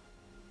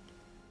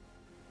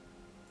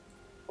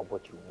of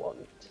what you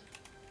want.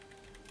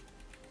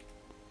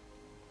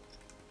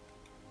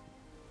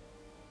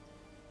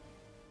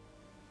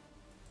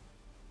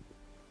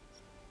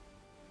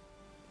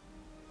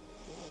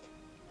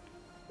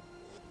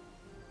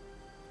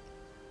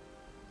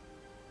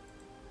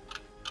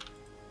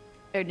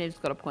 Odin's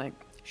got a point.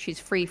 She's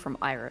free from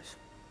Iris.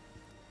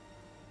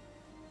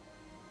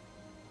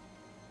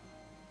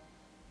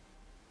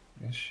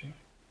 Is she?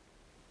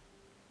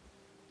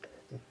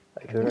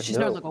 I do not She's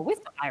no know. longer with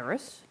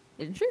Iris,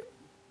 isn't she?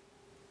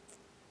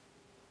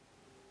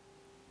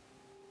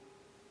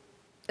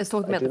 It's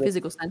talking I about do the not-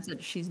 physical sense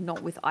that she's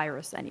not with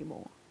Iris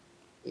anymore.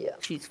 Yeah.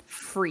 She's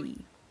free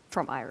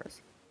from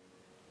Iris.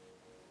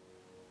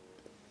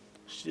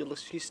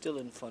 She's still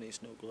in Funny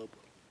Snow Globe.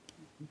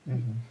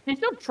 Mm-hmm. She's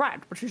not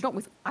trapped, but she's not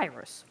with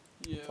Iris.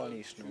 Yeah, Funny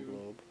that's Snow true.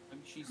 Globe. I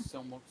mean, she's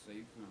somewhat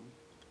safe now.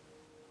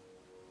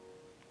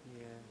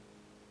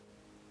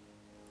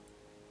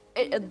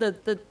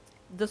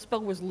 The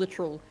spell was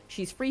literal.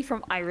 She's free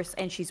from Iris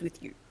and she's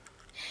with you.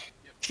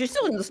 She's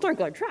still in the Snow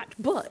Globe trapped,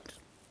 but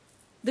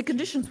the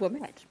conditions were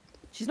met.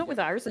 She's not with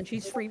Iris and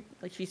she's free.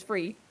 Like she's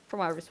free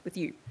from Iris with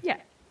you. Yeah,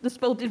 the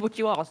spell did what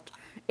you asked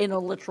in a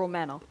literal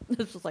manner.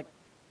 It's just like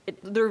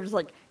there was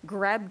like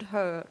grabbed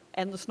her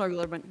and the Snow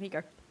Globe went, here you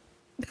go.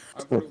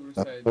 I thought it would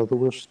have that's how the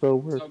wish spell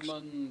works.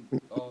 Someone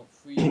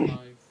free my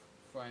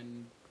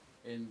friend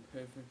in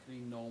perfectly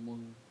normal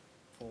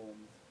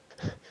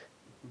form.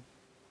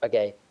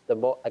 Okay, the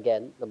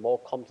more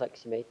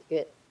complex you make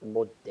it, the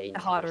more dangerous. The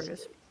harder it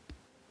is.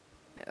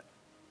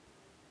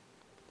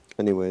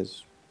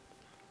 Anyways,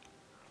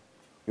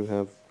 you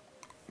have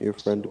your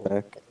friend So,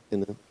 back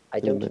in a. I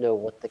in a don't minute. know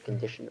what the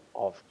condition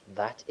of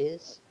that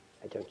is.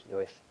 I don't know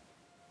if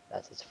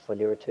that is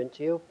fully returned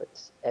to you, but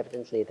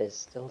evidently there's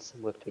still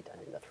some work to be done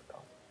in that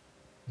regard.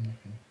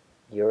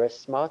 Mm-hmm. You're a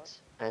smart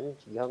and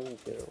young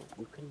girl.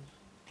 You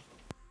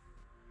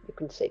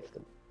can save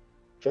them.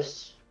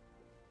 Just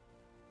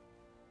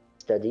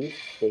study,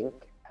 think,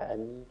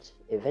 and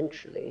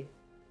eventually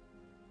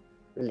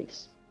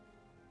release.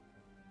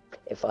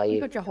 If You I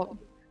got your whole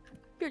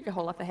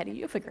life ahead of you.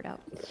 You'll figure it out.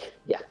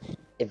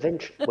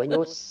 eventually when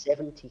you're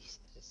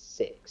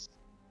 76,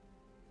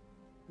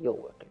 you'll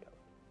work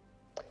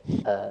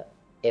it out.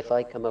 If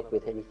I come up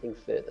with anything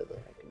further that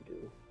I can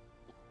do,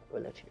 I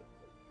will let you know.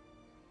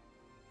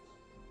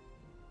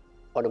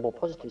 On a more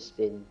positive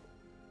spin,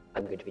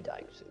 I'm going to be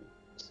dying soon,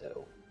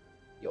 so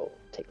you'll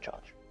take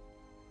charge.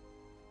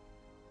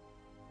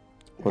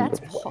 That's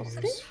Wonderful.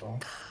 positive. Useful.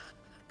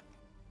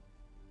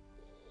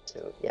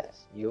 So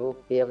yes, you'll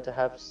be able to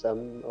have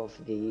some of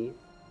the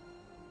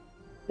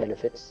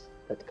benefits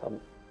that come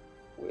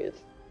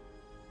with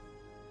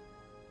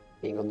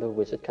being on the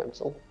Wizard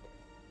Council.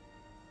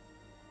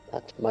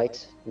 That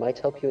might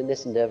help you in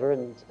this endeavor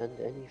and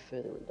any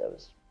further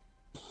endeavors.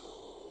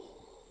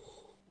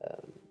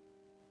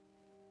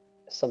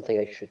 Something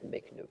I should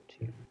make note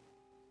to you.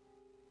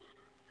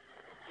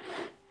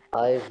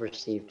 I've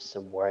received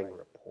some worrying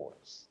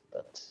reports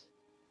that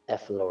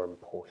Ethelor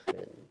and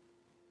Portland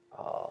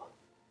are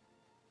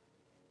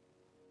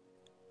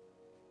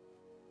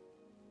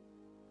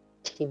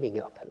teaming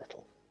up a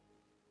little.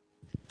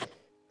 It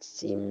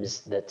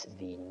seems that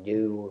the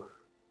new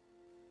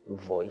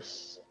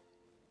voice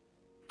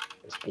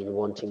has been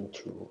wanting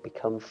to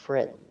become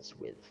friends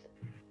with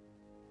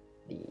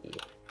the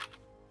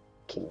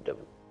kingdom.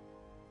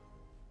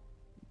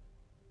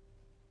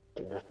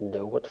 Do not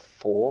know what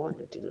for,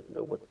 and I do not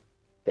know what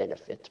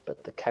benefit,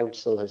 but the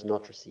council has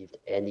not received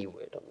any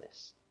word on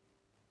this.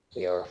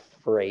 We are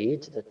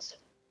afraid that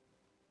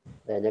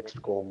their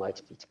next goal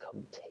might be to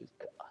come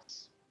take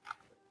us.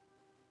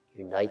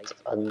 Unite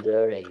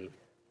under a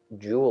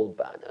dual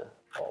banner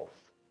of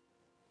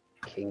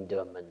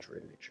kingdom and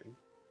religion,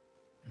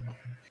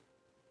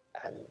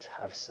 and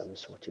have some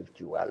sort of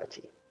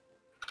duality.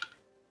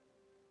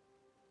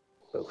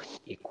 Both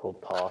equal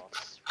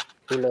parts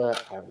ruler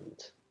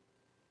and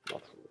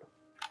not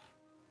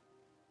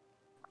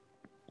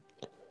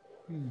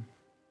ruler.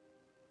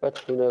 But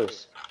who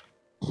knows?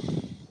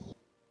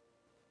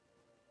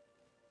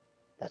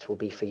 That will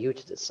be for you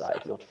to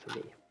decide, not for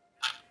me.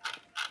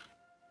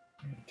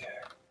 Okay.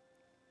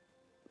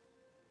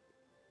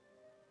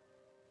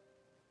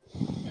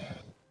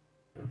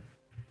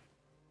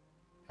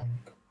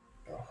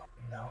 Oh,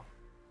 no.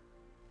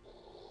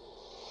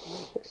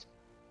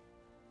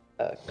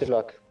 Good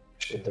luck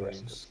She with the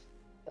rest leaves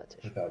of that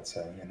issue. without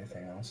saying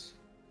anything else.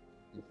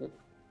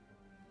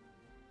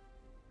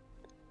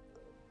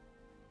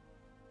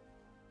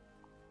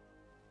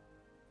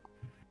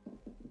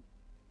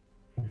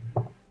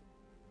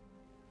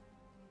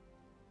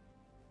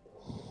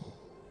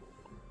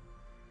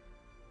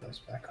 Goes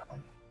back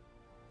on.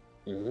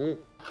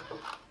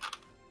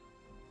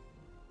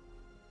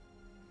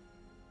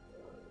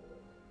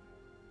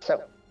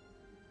 So,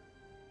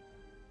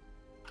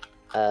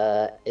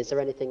 is there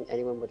anything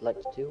anyone would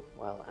like to do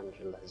while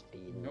Angela has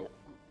been Nope.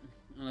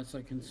 Unless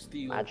I can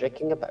steal.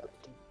 magicking about?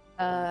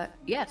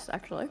 Yes,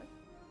 actually.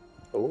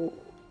 Oh,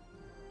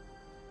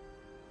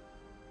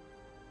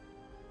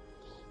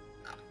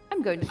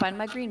 I'm going to find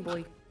my green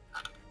boy.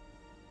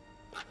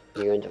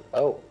 you're going to.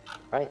 Oh,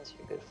 right.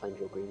 You're going to find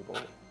your green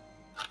boy.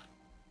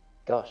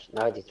 Gosh,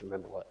 now I need to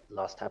remember what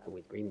last happened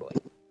with Green Boy.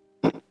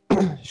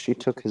 She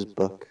took his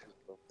book,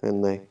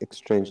 and they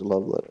exchanged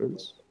love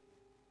letters.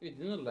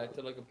 Didn't a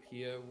letter like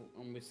appear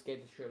and we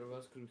scared the shit out of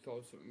us because we thought it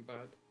was something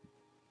bad?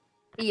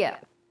 Yeah.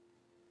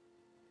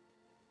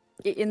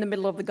 In the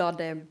middle of the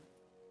goddamn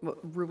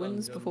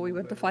ruins Dungeon, before we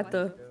went to fight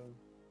the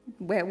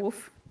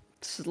werewolf.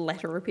 This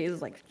letter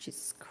appears like,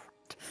 Jesus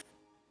Christ.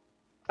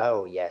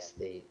 Oh yes,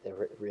 the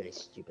really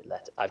stupid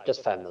letter. I've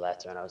just found the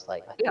letter and I was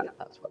like, I think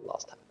that's what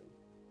last happened.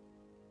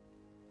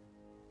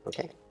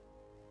 Okay.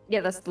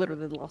 Yeah, that's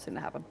literally the last thing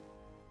that happened.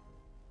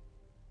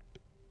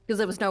 Because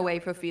there was no way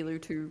for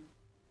Filu to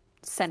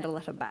send a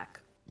letter back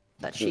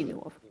that she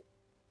knew of.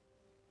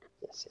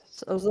 Yes, yes.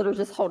 So I was literally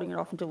just holding it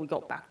off until we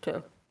got back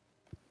to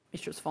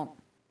Mistress Font.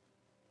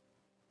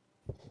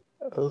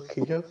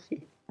 Okie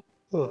dokie.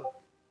 Oh,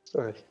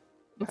 sorry.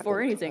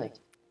 Before Haven't anything, tried.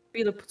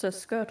 Filu puts her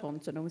skirt on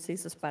so no one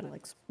sees the spider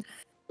legs.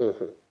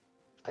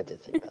 I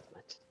did think that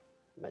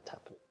might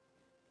happen.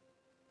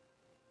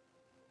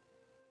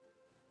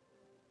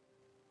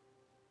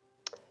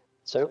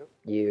 So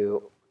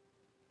you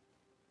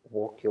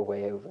walk your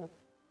way over.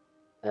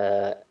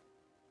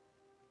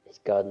 His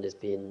garden is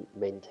being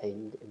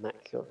maintained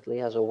immaculately,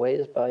 as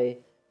always, by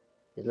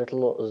his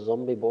little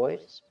zombie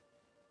boys.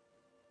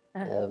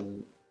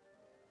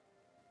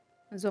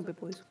 Zombie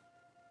boys.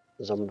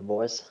 Zombie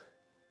boys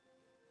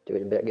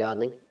doing a bit of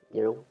gardening,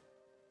 you know.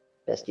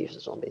 Best use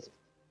of zombies,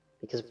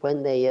 because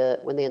when they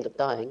end up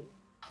dying,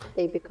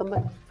 they become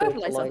a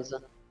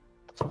fertilizer.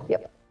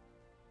 Yep.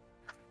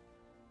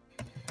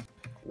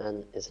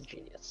 Man is a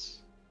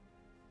genius.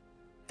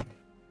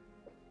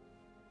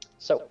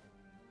 So,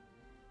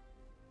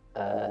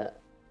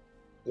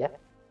 yeah,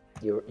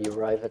 you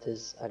arrive at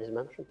his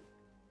mansion.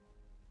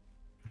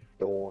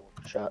 Door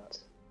shut.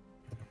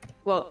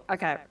 Well,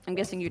 okay, I'm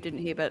guessing you didn't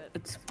hear, but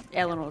it's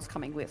Eleanor's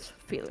coming with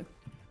Filu.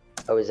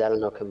 Oh, is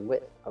Eleanor come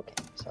with? Okay,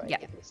 sorry, Yeah.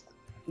 I missed that.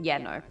 Yeah,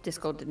 no,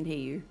 Discord didn't hear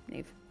you,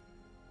 Neve.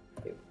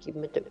 You give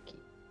him a donkey.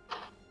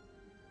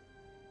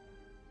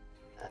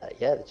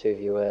 Yeah, the two of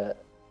you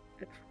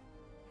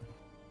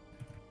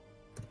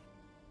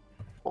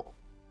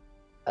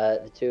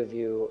the two of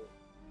you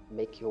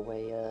make your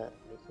way there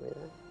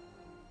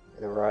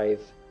and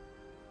arrive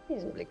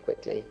reasonably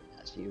quickly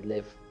as you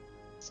live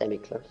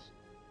semi-close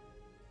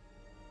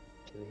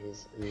to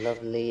his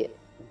lovely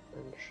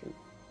mansion.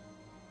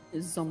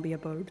 zombie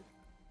abode.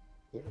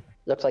 Yeah.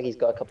 Looks like he's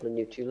got a couple of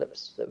new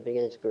tulips that are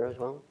beginning to grow as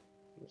well.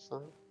 On the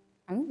side.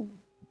 Oh.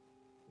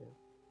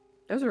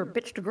 Those are a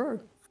bitch to grow.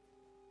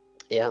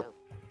 Yeah,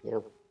 yeah.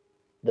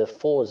 The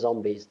 4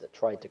 zombies that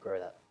tried to grow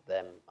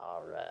them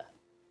are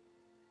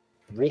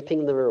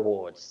reaping the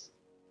rewards.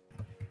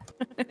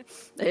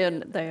 They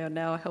are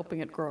now helping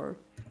it grow.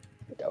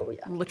 Oh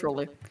yeah.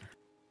 Literally.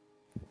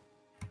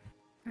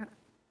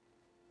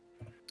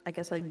 I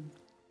guess I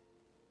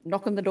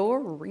knock on the door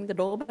or ring the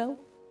doorbell.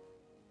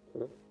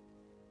 Mhm.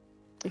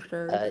 If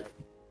so.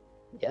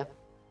 Yeah,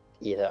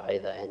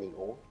 either any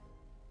or.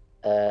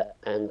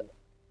 And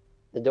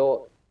the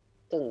door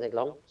doesn't take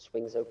long,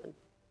 swings open,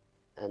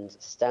 and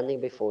standing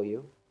before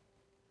you,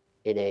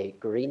 in a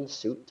green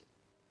suit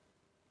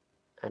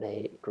and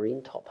a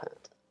green top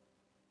hat,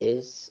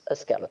 is a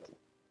skeleton.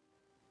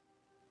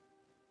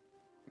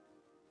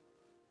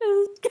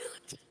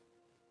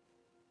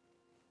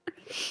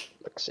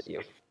 Looks at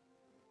you,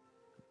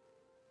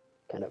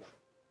 kind of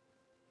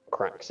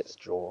cracks its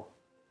jaw,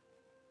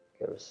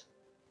 goes,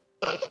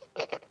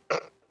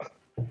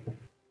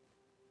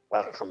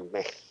 "Welcome,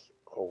 Miss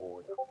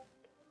Old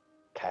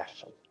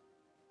Castle.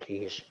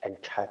 Please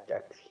enter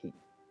the keep."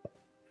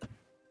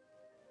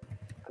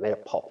 I made a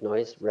pop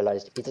noise,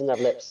 realized he doesn't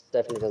have lips,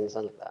 definitely doesn't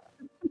sound like that.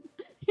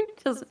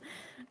 It doesn't.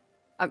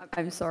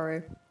 I'm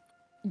sorry.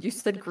 You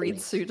said green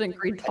Please. suit and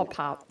green top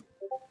hat.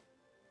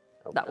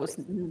 Oh, That was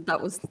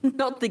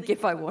not the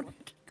gif I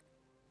wanted.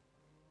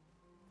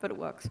 But it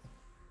works.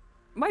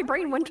 My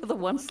brain went to the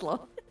one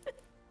slot.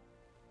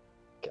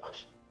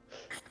 gosh.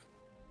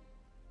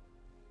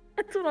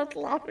 That's what I was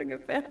laughing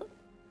about.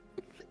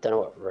 I don't know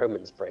what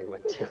Roman's brain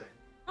went to.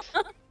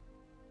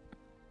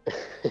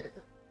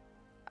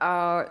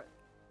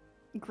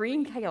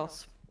 Green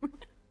chaos.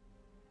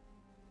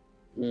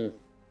 Mm.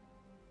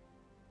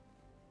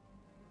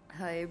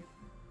 Hi.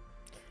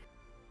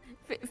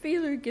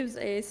 Filu gives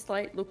a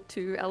slight look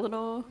to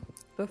Eleanor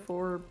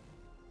before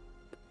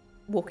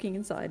walking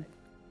inside.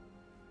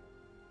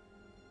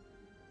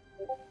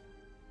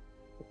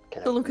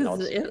 Kind The of look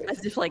nods is to you.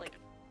 as if like,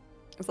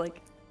 it's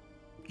like,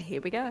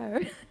 here we go.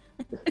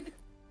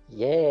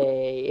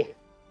 Yay!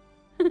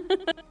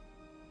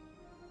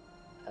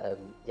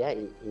 Yeah,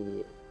 he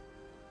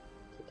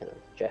kind of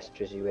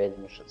gestures you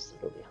in, shuts the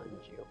door behind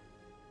you.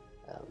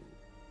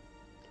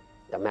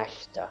 The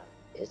master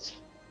is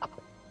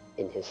up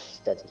in his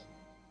study,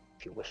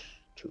 if you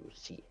wish to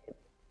see him.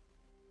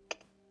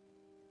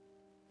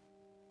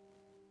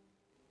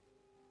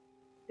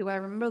 Do I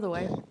remember the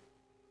way?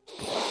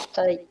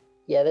 So,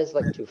 yeah, there's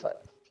like 2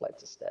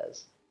 flights of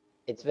stairs.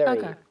 It's very,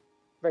 Okay.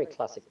 very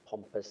classic,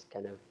 pompous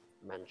kind of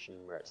mansion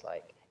where it's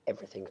like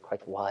everything's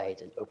quite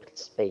wide and open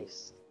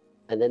space.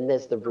 And then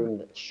there's the room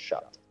that's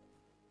shut.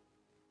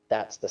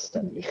 That's the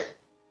study.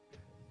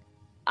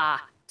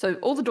 Ah, so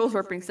all the doors are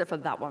open except for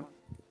that one.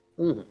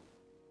 Mhm.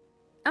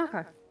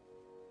 Okay.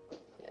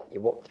 Yeah,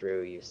 you walk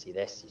through, you see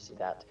this, you see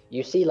that.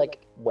 You see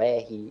like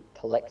where he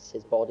collects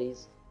his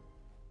bodies.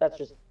 That's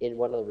just in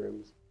one of the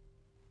rooms.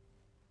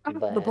 Oh, the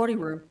But- body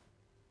room.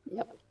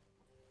 Yep.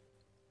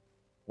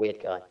 Weird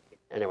guy.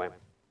 Anyway.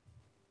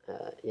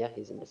 Yeah,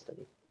 he's in the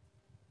study.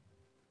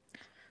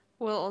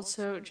 We'll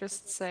also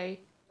just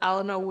say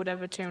Eleanor would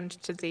have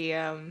attuned to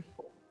the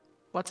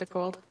what's it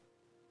called?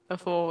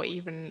 Before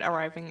even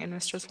arriving in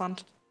Mistress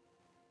Land.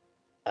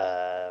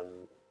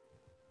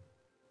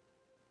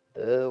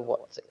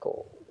 What's it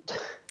called?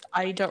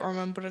 I don't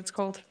remember what it's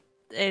called.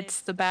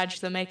 It's the badge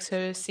that makes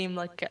her seem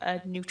like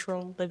a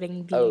neutral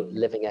living being. Oh,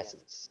 living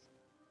essence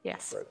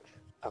Yes. brooch.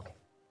 Okay.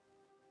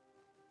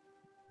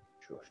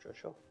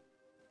 Sure.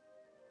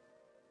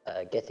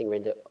 Getting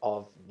rid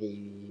of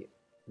the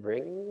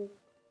ring.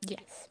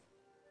 Yes.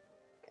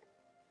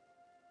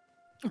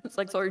 It's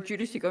like, sorry,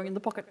 Judas, you're going in the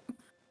pocket.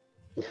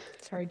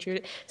 Sorry,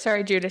 Judas.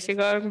 Sorry, Judas. You're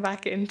going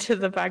back into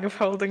the bag of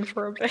holding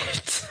for a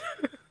bit.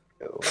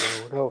 No.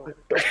 Don't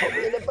put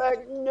me in the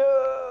bag.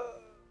 No.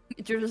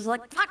 Judas is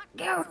like, fuck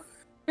you!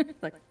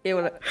 Like, deal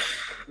with it.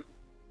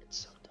 It's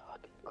so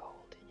dark and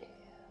cold in here.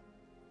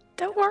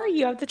 Don't worry,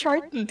 you have the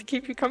trident to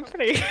keep you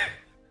company.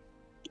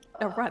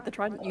 Oh, right, the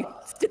trident you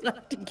still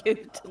have to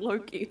give to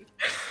Loki.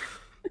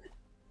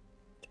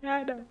 Yeah,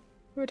 I know.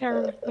 I'm a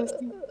terrible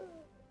person.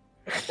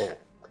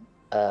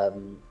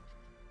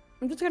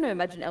 I'm just going to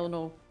imagine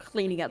Eleanor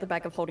cleaning out the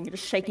bag of holding and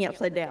just shaking it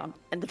upside down,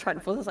 and the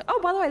trident falls. It's like, oh,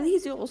 by the way,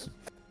 these yours.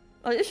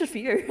 Oh, it's just for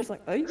you. It's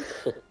like, oh.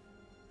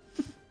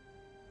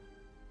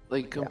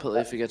 Like,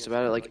 completely forgets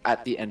about it. Like,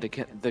 at the end of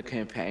the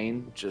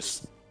campaign,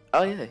 just,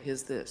 oh yeah,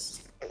 here's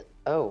this.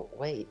 Oh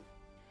wait.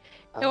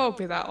 It won't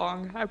be that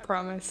long, I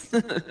promise.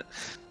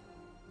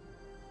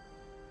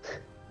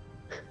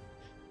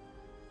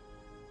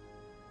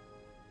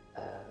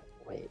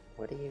 Wait.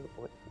 What are you?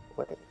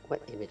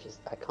 What image is?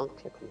 I can't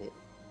click on it.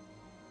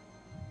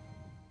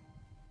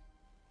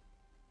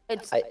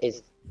 It's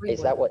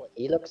Is that what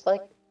he looks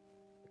like?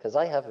 Because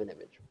I have an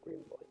image of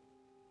Green Boy.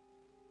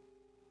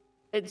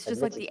 It's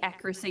just like the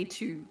accuracy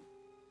to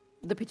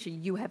the picture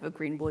you have of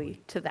Green Boy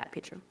to that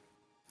picture.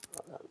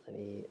 Hold on, let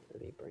me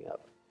bring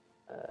up.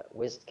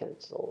 Wizard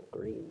Council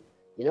Green.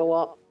 You know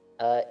what?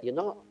 You're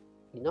not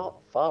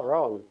far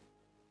wrong.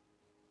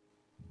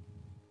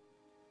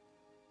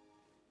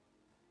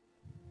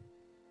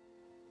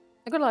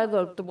 I gotta lie,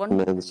 the one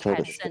Man's had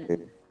a Chad sent,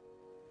 shame.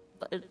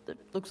 it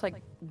looks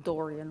like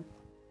Dorian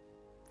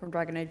from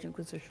Dragon Age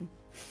Inquisition.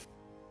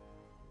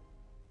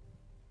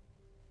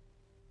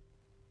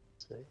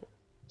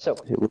 So,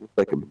 He looks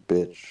like a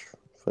bitch,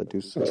 if I do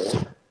say so.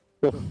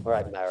 all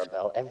right,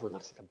 Maribel. Everyone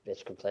looks like a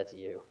bitch compared to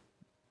you.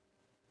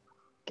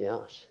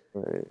 Gosh.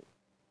 Right.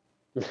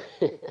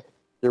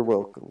 You're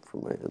welcome for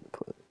my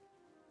input.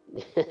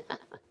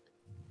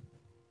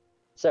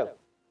 So,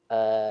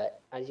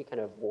 as you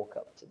kind of walk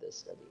up to this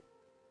study,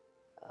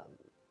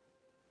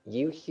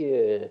 you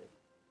hear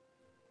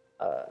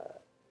a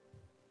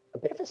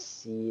bit of a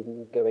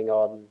scene going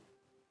on,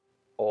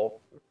 or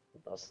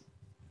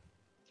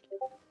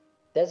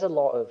there's a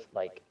lot of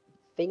like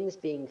things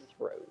being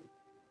thrown,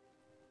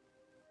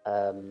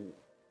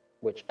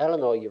 which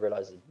Eleanor, you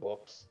realize is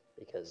books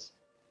because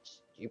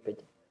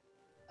stupid.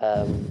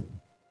 But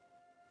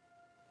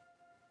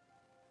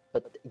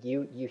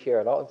you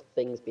hear a lot of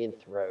things being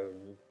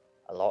thrown,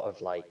 a lot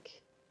of like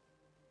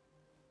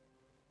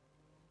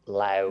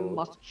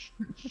loud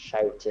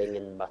shouting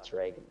and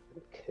muttering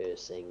and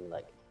cursing,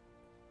 like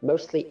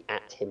mostly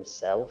at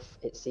himself,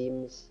 it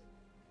seems.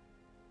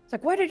 It's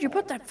like, why did you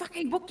put that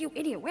fucking book, you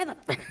idiot? Where the?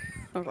 I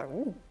was like,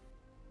 ooh.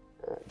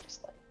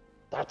 Just like,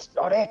 that's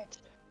not it.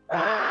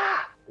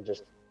 Ah! And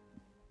just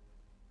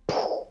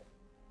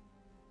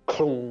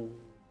clunk,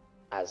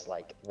 as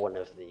like one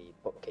of the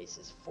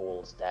bookcases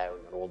falls down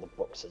and all the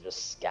books are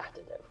just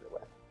scattered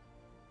everywhere.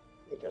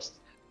 They just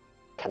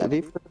kind Did he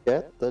of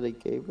forget that he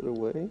gave it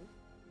away?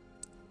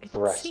 It seems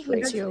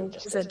frustrated. your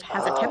wizard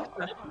has a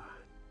temper.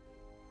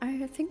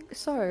 I think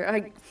so.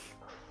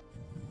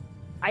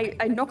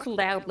 I knock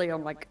loudly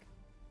on like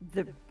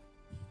the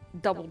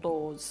double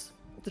doors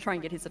to try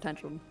and get his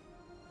attention.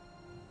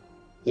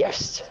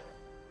 Yes.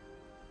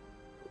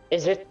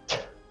 Is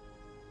it?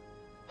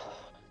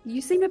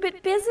 You seem a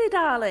bit busy,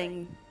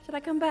 darling. Should I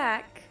come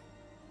back?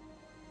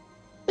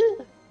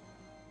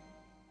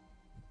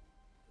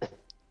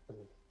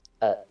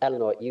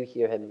 Eleanor, you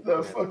hear him.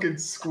 That fucking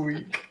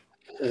squeak.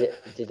 Did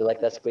you like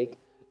that squeak?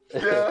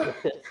 Yeah.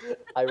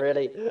 I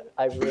knew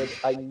I was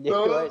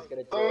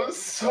gonna do That it.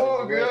 was so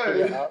I was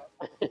working it good. up.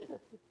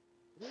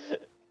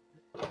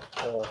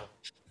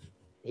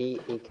 He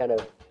kind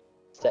of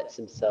sets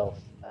himself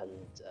and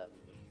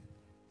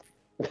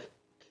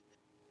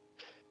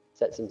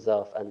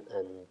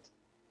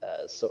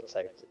sorts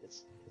out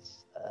his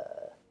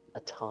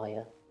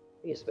attire.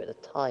 He used to wear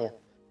attire.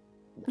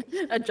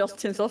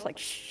 Adjusts himself like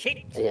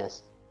shit.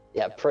 Yes.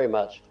 Yeah, pretty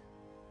much.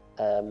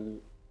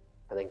 And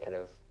then kind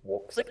of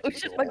walks. It's like, oh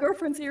shit, my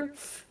girlfriend's here.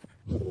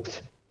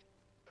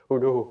 Oh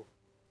no.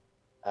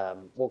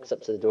 Walks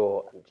up to the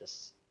door and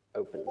just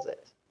opens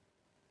it.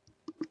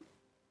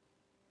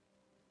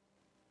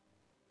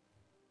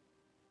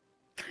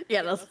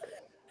 Yeah, that's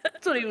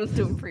what he was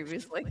doing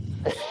previously.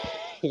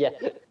 Yeah,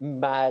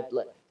 mad,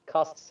 like,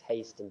 casts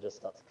haste and just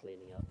starts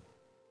cleaning up.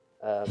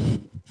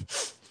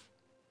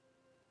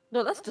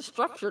 No, that's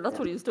destruction. That's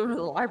what he was doing in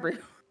the library.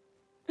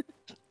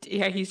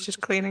 Yeah, he's just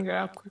cleaning it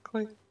up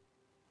quickly.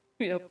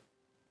 Yep.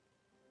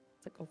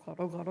 It's like, oh god,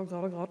 oh god, oh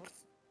god, oh god.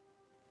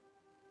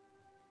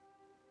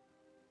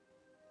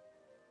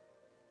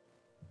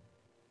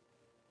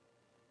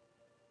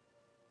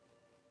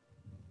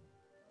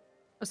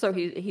 So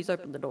he's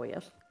opened the door,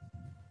 yes?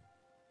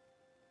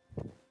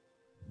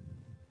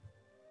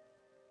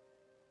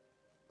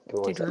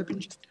 Did Ruben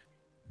just...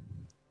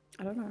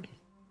 I don't know.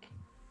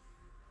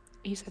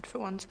 He said for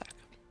 1 sec.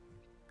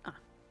 Ah.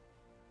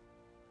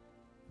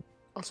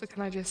 Also,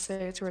 can I just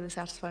say it's really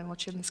satisfying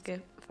watching this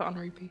game on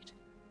repeat.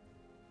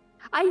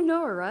 I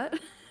know, right?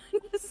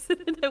 Just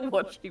sitting there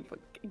watching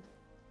fucking...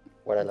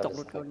 What I love is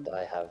Double the cone. fact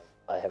that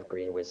I have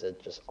Green Wizard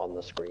just on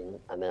the screen,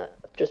 and then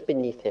just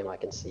beneath him I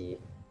can see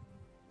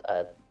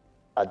a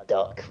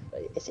duck.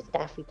 Is it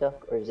Daffy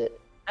Duck or is it?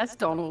 That's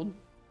Donald.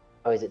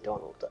 Oh, is it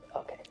Donald Duck?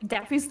 Okay.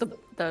 Daffy's the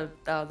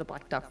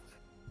black duck.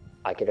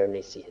 I could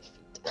only see his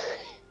feet,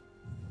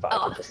 but I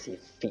Oh. could just see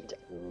feet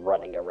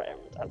running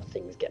around and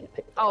things getting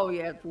picked up. Oh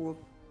yeah, well,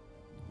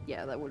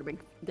 yeah, that would have been.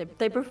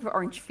 They both have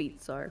orange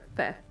feet, so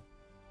fair.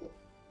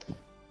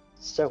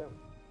 So,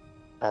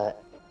 opens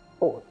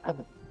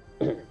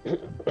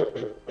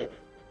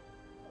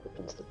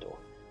the door.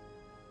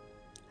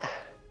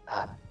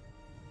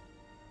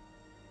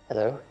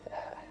 Hello,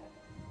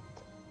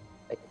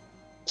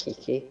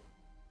 Kiki.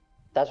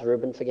 That's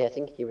Ruben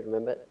forgetting. He would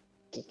remember.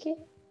 Kiki?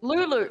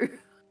 Lulu.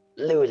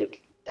 Lulu.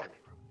 Damn it.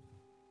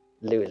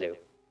 Lulu.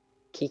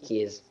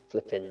 Kiki is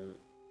flipping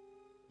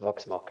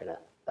Vox Machina.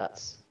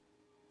 That's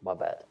my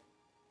bad.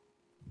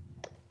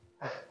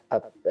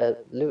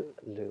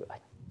 Lulu, I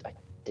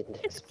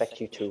didn't expect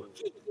you to.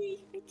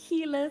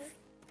 Keyless.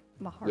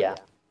 My heart. Yeah.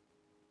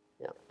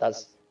 Yeah,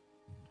 that's.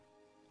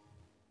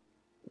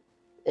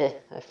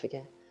 I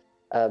forget.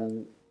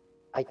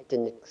 I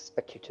didn't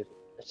expect you to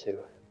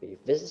be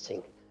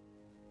visiting.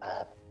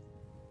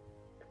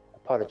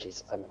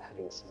 apologies, I'm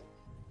having some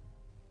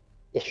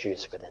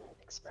issues with an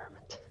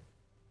experiment.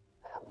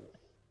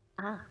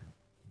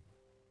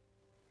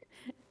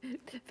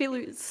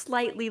 Philu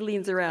slightly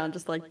leans around,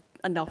 just like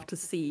enough to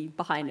see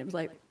behind him. He's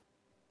like,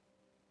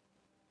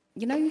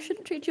 you know, you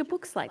shouldn't treat your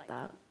books like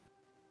that.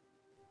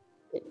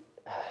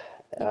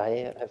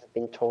 I have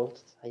been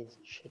told I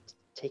should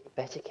take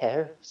better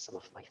care of some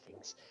of my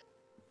things,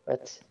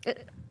 but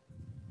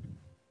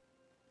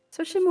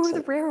Especially more of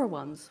the rarer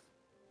ones.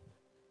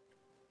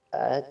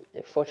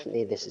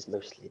 fortunately, this is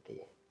mostly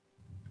the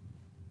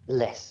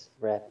less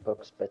rare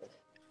books, but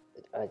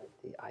I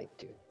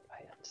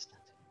understand.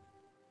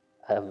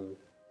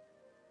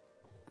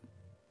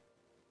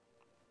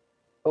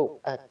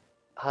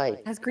 Hi.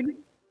 Has Green...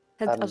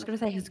 I was going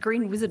to say, has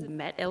Green Wizard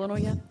met Eleanor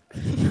yet?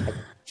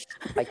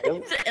 I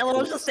don't.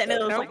 Eleanor's just standing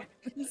there like,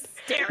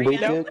 staring We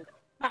at him. did.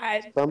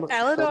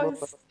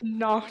 Eleanor's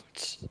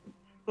not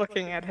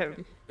looking at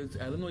him. Is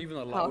Eleanor even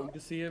allowed to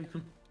see him?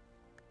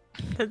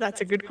 That's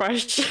a good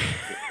question.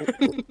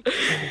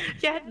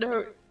 Yeah,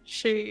 no,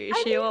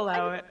 she'll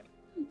allow it.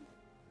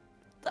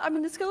 I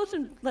mean, the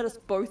skeleton let us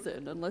both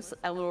in, unless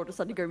Eleanor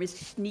decided to go with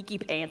sneaky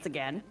pants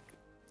again.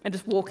 And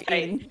just walk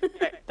in.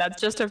 That's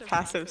just a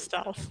passive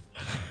stealth.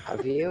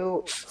 Have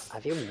you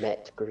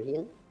met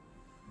Green?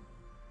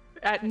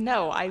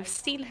 No, I've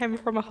seen him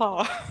from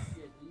afar.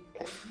 Yeah,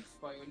 do you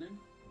spy on him?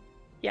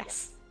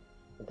 Yes.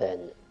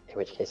 Then, in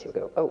which case he'll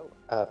go, oh,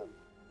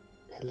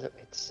 look,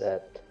 it's,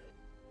 I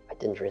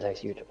didn't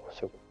realize you'd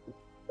also,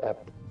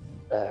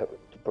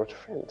 brought a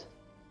friend.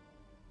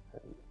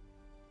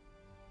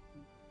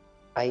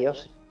 I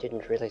also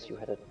didn't realize you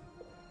had a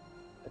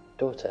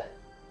daughter.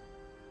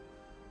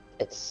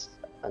 It's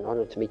an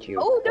honor to meet you.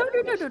 Oh,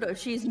 no,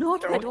 she's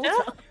not my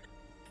daughter.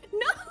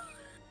 No!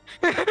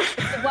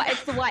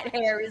 It's the white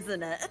hair,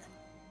 isn't it?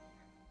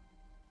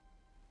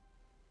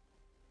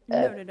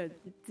 No,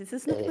 this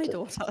is not my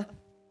daughter.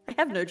 I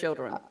have no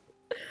children.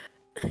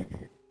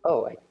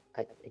 Oh,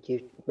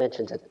 you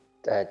mentioned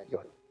that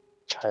your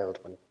child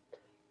when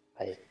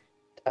I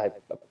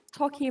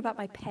Talking about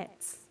my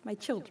pets, my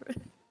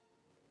children.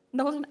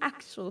 Not an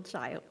actual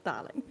child,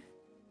 darling.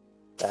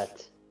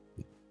 that.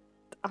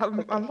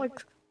 I'm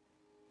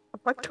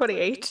like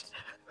 28.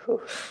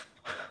 Whew.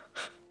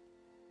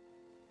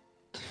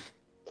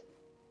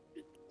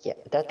 Yeah,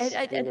 that's,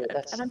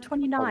 that's. And I'm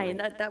 29.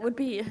 That would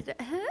be.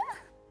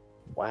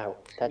 Wow,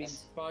 I mean, that's.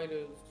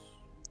 spiders.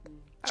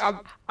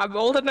 I'm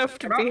old enough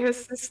to be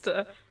his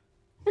sister.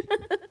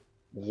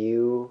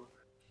 You.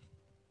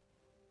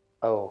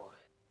 Oh,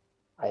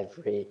 I've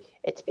really.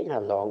 It's been a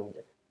long.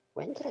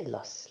 When did I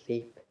last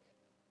sleep?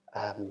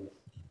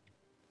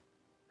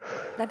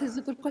 That is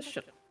a good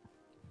question.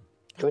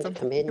 Do you want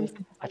to come in?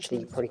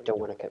 Actually, you probably don't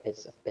want to come.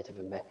 It's a bit of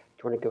a mess.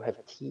 Do you want to go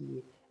have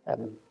tea?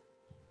 Do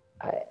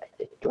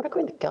you want to go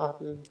in the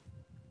garden?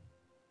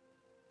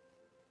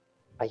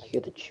 I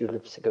hear the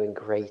tulips are going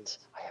great.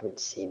 I haven't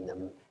seen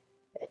them.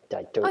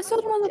 I don't. I saw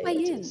know them on what the day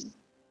way it in. is.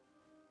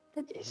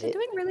 They're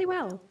doing really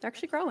well. They're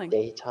actually growing.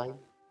 Daytime?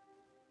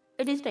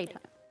 It is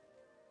daytime.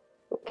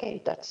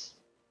 Okay, that's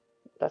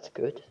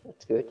good.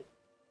 That's good.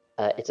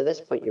 It's at this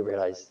point you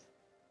realize,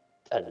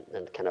 and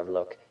kind of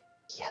look.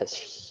 He has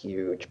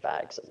huge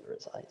bags under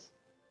his eyes.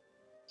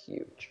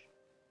 Huge.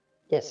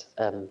 Yes.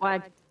 Well,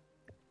 I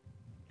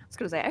was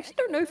gonna say, I actually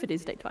don't know if it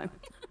is daytime.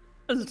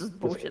 This is just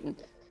bullshitting.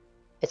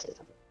 It's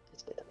daytime.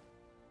 It's daytime.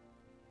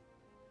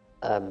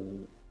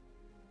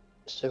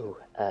 So,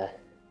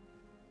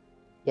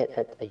 yeah.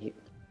 Are you?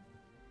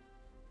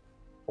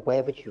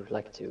 Where would you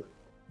like to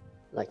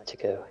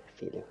go,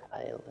 Philu?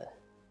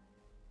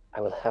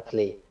 I will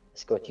happily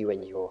escort you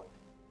and your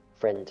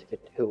friend.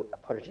 Who?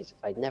 Apologies,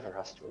 I never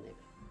asked your name.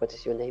 What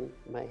is your name,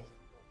 my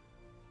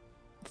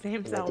His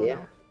name's dear?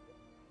 Eleanor.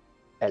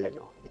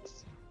 Eleanor.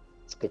 It's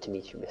good to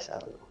meet you, Miss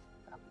Eleanor.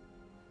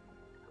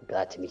 I'm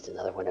glad to meet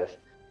another one of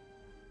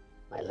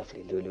my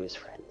lovely Lulu's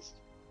friends.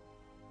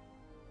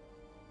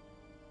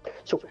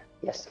 So,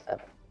 yes,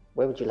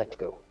 where would you like to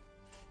go?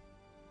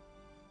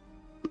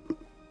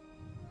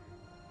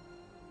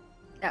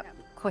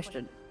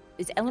 Question: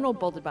 is Eleanor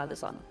bothered by the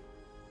sun?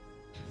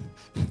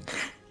 You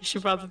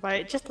should rather buy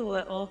it just a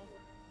little.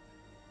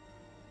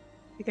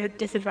 You get a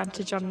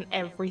disadvantage on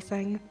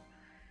everything.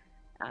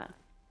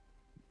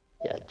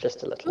 Yeah,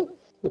 just a little.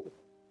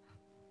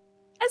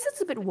 As it's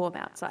a bit warm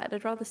outside,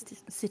 I'd rather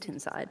sit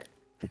inside.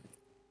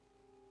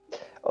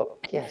 Oh,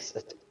 yes,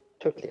 I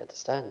totally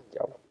understand.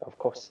 Yeah, of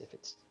course, if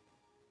it's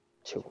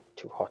too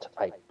hot,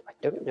 I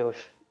don't know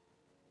if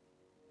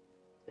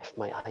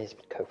my eyes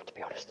would cope, to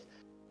be honest.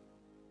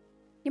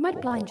 You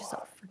might blind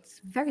yourself.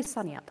 It's very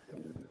sunny out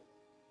there.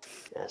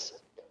 Yes.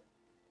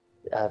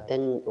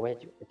 Then where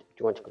do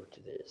you want to go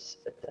to this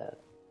the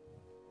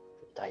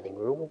dining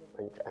room,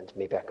 and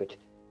maybe I could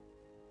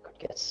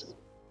get some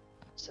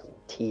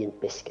tea and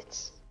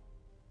biscuits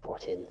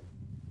brought in.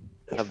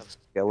 Have If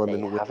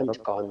skeleton they whip haven't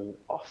up. gone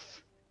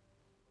off.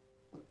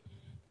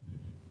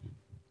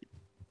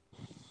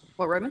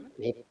 What, Roman?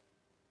 Maybe.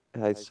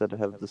 I said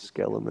have the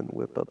skeleton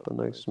whip up a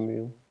nice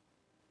meal.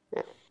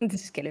 The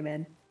skinny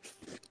man.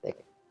 They're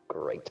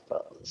great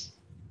buttons.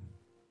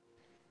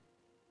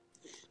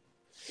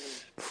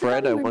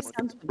 Fred, I Really went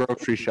sounds-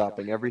 grocery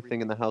shopping.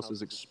 Everything in the house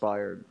is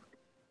expired.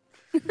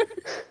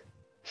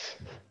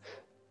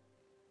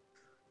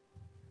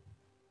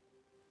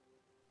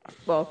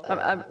 Well,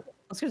 I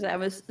was going to say,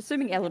 I'm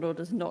assuming Eleanor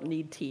does not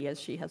need tea as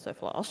she has her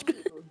flask.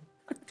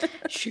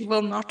 She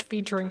will not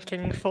be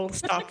drinking, full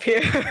stop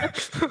here.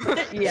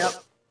 Yep.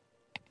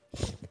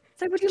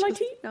 So, would you like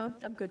tea? No,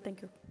 I'm good,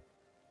 thank you.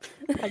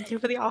 Thank you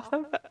for the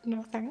offer, but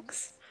no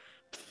thanks.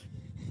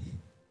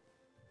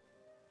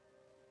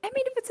 I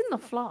mean, if it's in the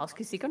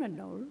flask, is he going to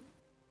know?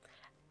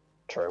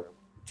 True.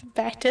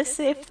 Better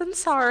safe than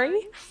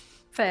sorry.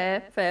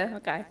 Fair,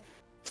 okay.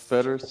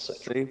 Better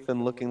safe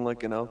than looking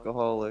like an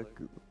alcoholic.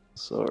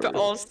 Sorry. But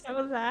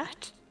also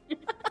that.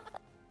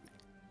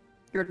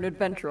 You're an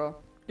adventurer.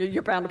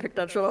 You're bound to pick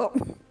that shit up.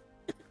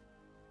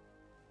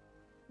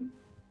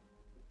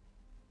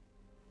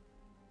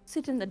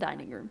 Sit in the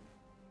dining room.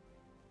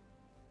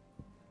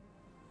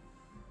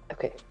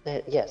 Okay.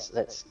 Yes,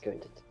 let's go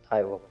into.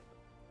 I will.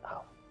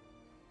 Oh.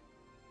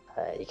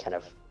 He kind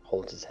of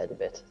holds his head a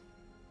bit.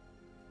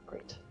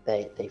 Great.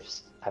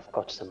 I've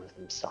got some of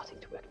them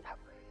starting to work now.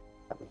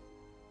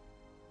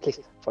 Please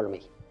follow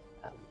me.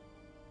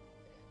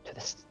 To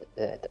this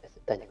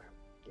dining room.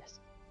 Yes.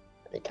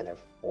 And he kind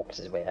of walks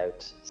his way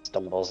out,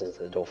 stumbles into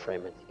the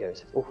doorframe, and he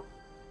goes, "Ooh,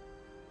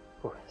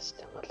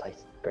 still not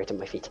light. Great on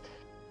my feet."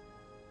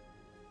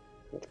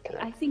 And kind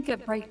of, I think a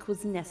break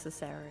was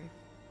necessary.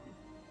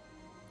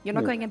 You're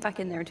not going back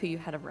in there until you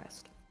had a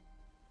rest.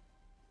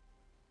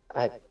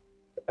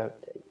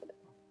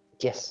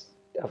 Yes.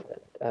 Of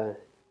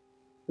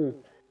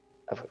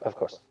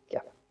course.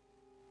 Yeah.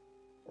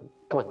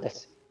 Come on,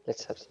 let's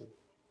have some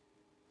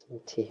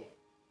tea.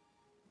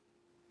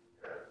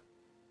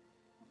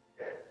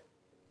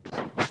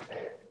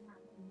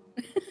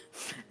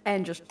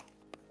 And just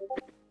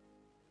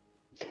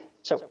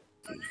So,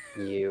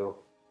 you.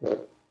 Gosh.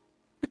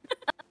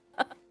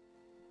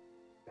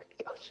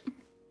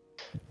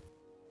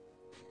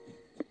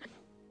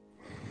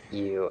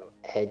 You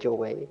head your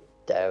way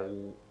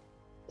down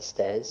the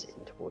stairs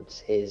in towards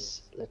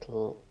his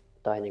little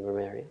dining room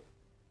area.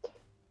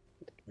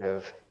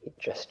 He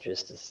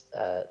gestures to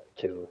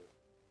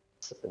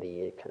some of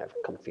the kind of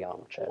comfy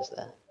armchairs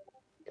there.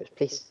 He goes,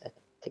 "Please,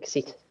 take a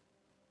seat."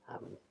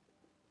 Kind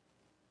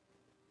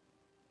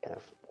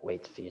of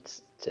wait for you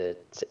to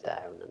sit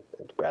down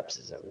and grabs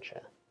his own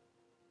chair.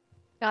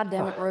 God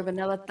damn it, Robin,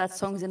 now that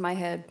song's in my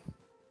head.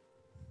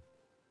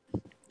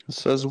 It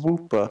says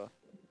whoopa.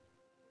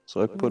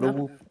 So I put a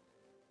whoop.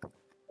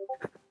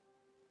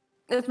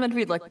 It's meant to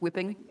be like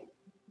whipping.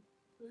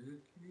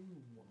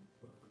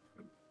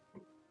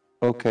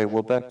 Okay,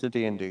 well back to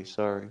D&D,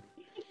 sorry.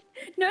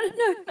 No,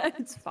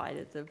 it's fine.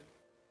 It's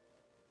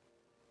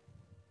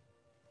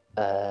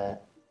a...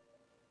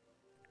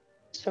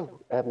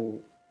 So,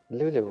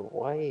 Lulu,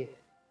 why?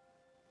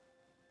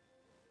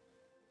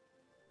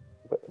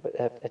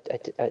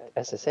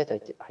 As I said, I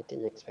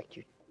didn't expect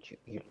you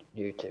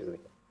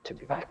to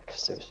be back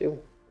so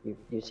soon.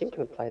 You seem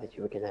to imply that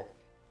you were gonna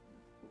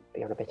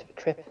be on a bit of a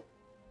trip.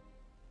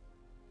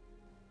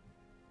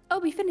 Oh,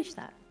 we finished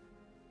that.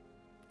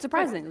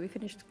 Surprisingly, we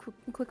finished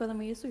quicker than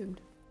we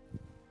assumed.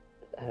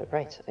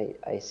 Right,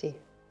 I see.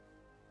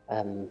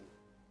 Well,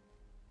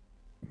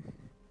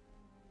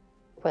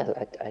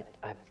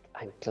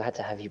 I'm glad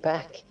to have you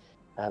back.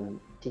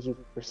 Did you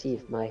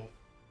receive my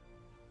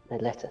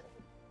letter?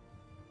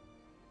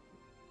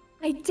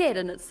 I did,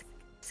 and it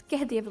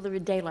scared the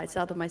ever-living daylights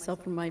out of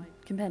myself and my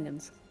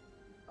companions.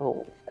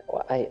 Oh,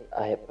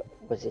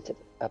 was it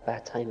a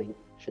bad timing?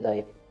 Should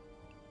I?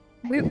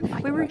 We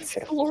were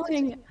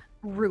exploring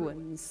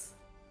ruins,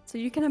 so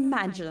you can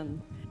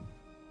imagine.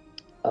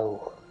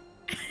 Oh,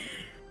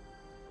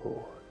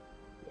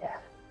 yeah.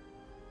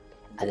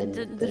 And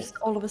then Just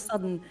all of a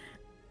sudden,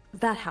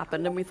 that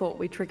happened, and we thought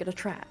we triggered a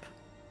trap.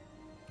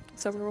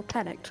 So we were all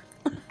panicked.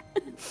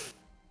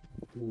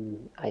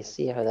 I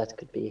see how that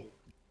could be.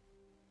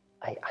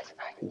 I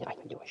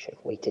knew I should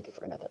have waited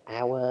for another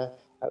hour.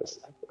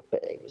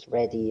 But it was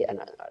ready, and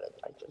I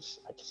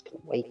just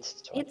couldn't wait.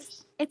 So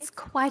It's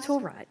quite all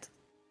right.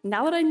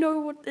 Now that I know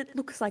what it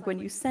looks like when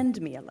you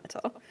send me a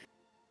letter,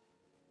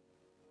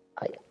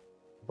 it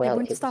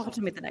won't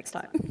startle me the next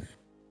time.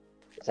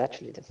 It's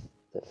actually the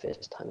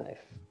first time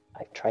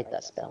I've tried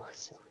that spell,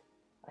 so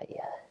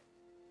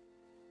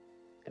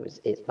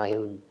it's my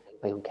own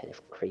kind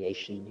of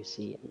creation, you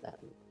see, and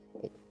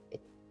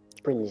it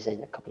brings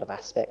in a couple of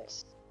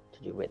aspects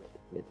to do with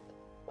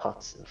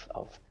parts of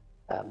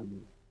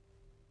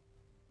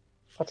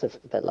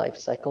the life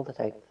cycle that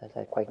I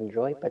quite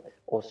enjoy, but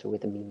also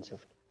with the means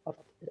of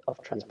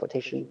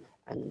transportation,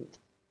 and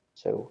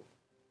so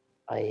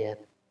I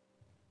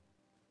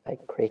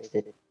created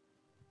it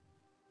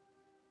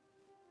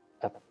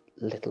a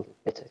little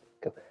bit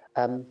ago.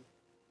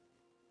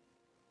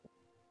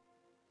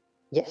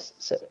 Yes.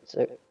 So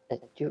do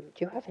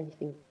you have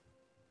anything?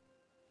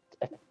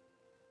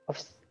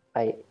 Obviously,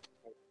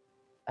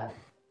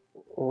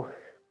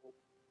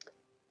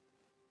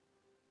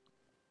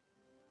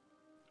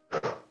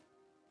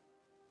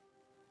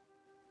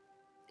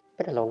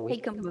 been a long week.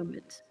 Take a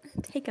moment.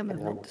 Take a Been a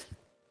long moment. week.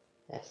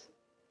 Yes.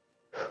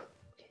 Okay.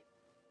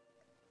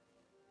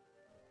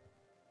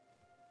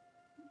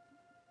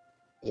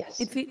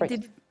 Yes. Right.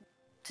 Did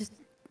just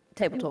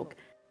table talk.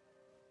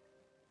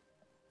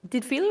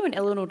 Did Philo and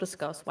Eleanor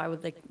discuss why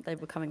would they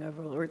were coming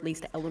over, or at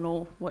least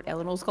Eleanor, what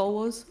Eleanor's goal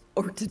was,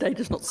 or did they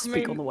just not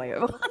speak on the way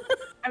over?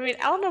 I mean,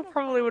 Eleanor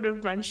probably would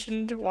have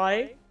mentioned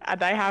why,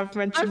 and I have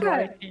mentioned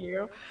why to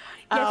you.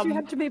 Yes, you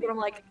have to me, but I'm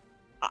like,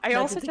 I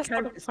no, also the just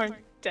want to characters-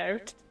 point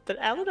out that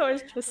Eleanor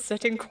is just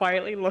sitting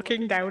quietly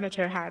looking down at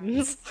her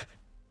hands.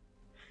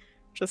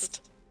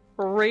 Just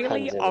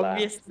really Hands in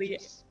obviously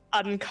laps.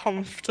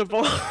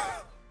 uncomfortable.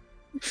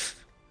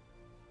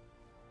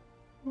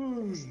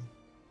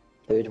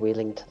 Third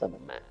wheeling to the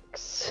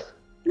max.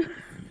 Yeah.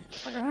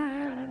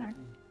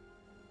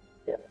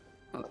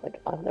 It's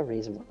like, I'm the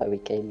reason why we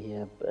came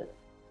here, but.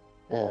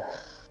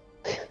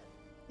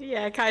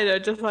 Yeah, kind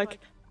of, just like,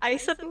 I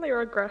suddenly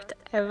regret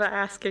ever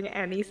asking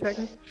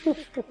anything.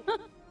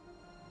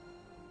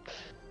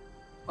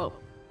 Well,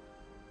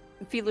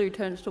 Philo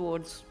turns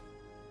towards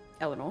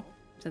Eleanor,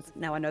 since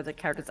now I know the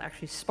characters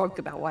actually spoke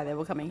about why they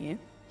were coming here.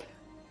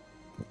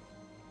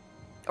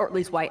 Or at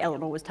least why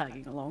Eleanor was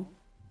tagging along.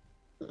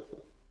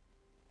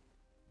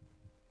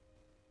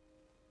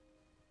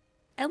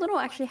 Eleanor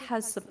actually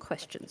has some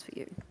questions for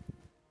you.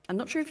 I'm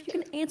not sure if you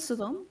can answer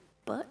them,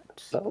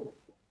 but Oh.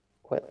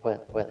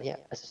 Well, yeah.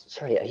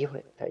 Sorry, are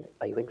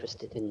you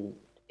interested in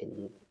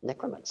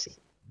necromancy?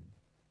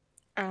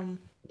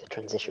 The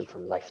transition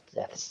from life to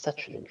death is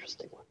such an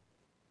interesting one.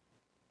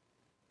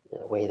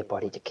 The way the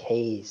body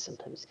decays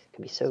sometimes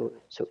can be so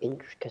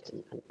intricate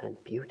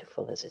and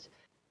beautiful as it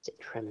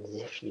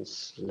transitions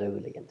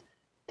slowly, and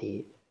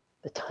the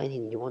tiny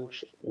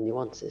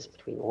nuances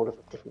between all of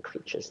the different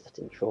creatures that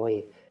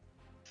enjoy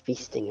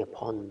feasting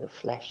upon the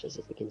flesh as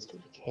it begins to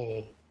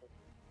decay.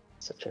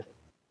 Such a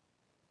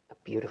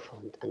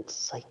beautiful and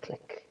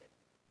cyclic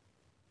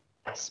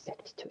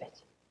aspect to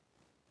it.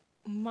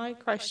 My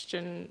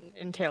question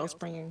entails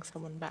bringing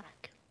someone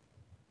back.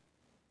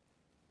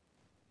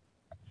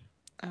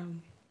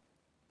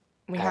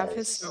 We have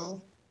his As-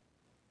 soul,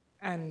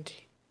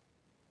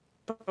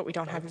 but we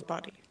don't have his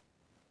body.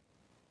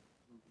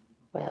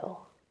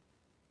 Well,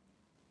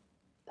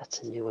 that's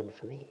a new one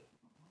for me.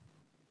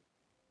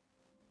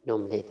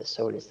 Normally the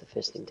soul is the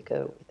first thing to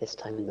go, but this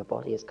time the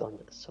body is gone,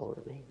 but the soul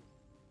remains.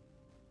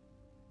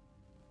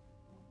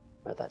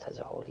 Well, that has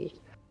a whole heap.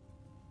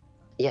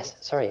 Yes,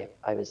 sorry,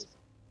 I was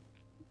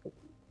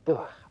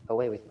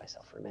away with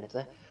myself for a minute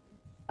there.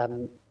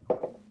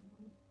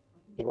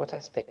 In what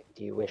aspect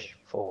do you wish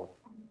for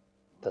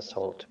the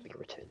soul to be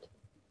returned?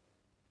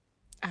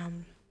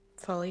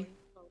 Fully.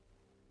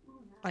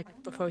 Like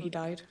before he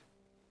died.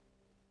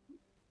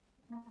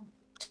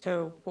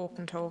 To walk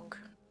and talk,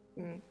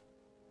 and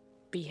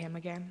be him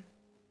again.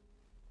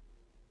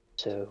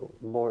 So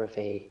more of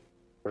a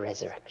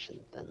resurrection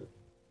than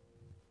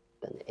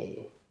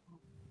a.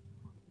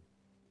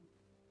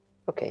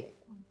 Okay.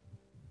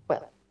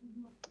 Well,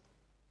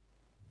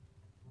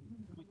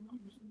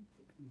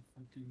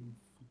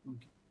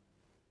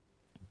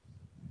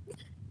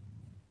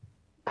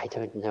 I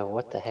don't know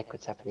what the heck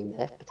was happening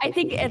there. But I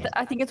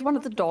think it's one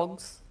of the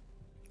dogs,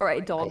 or a I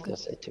dog thought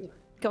so too.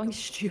 going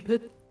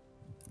stupid.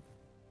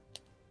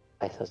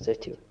 I thought so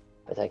too,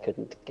 but I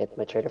couldn't get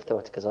my train of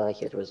thought because all I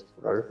heard was.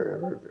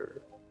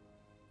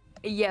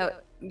 Yeah,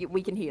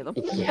 we can hear them.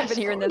 I've Yes. been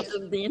hearing them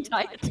the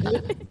entire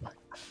time.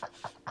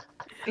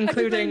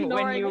 Including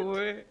when ignoring you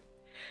were,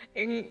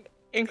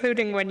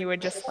 including when you were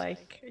just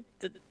like,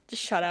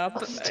 shut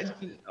up,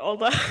 and all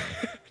that.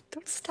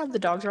 Don't stab the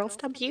dogs, or I'll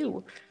stab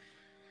you.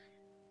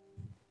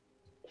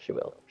 She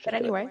will. But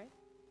anyway,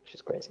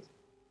 She's crazy.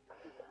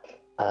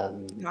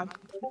 I'm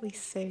completely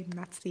sane.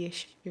 That's the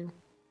issue.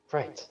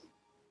 Right.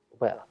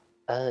 Well,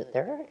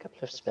 there are a couple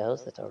of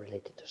spells that are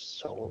related to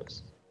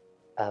souls.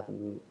 How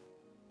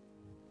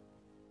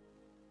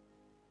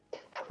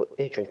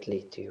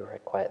urgently do you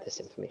require this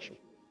information?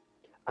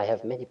 I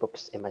have many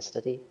books in my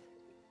study,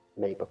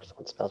 many books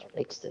on spells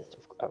related to this,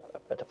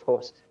 but of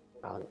course,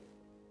 I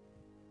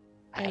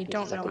haven't don't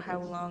know exactly how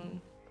been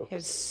long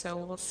his focusing.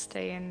 soul will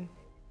stay in.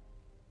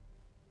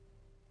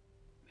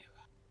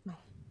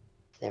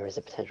 There is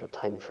a potential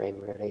time frame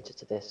related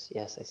to this.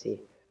 Yes, I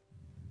see.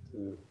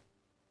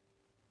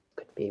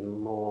 Could be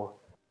more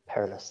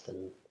perilous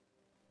than.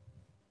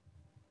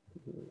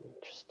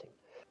 Interesting.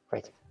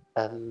 Right.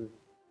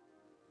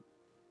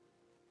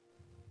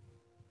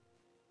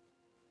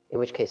 In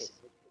which case,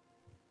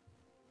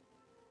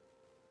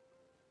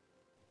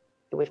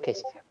 we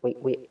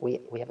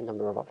have a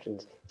number of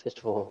options. First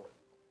of all,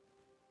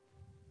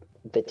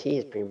 the tea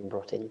is being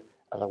brought in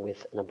along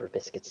with a number of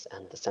biscuits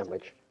and a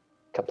sandwich,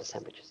 a couple of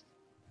sandwiches,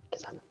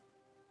 because I'm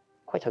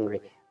quite hungry.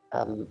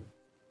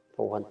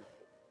 For one,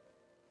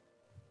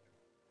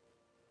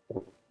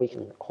 we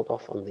can hold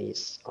off on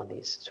these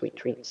sweet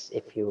treats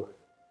if you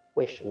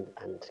wish,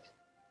 and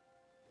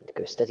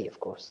go study. Of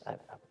course, I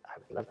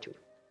would love to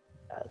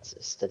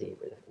study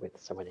with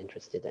someone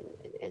interested in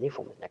any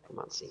form of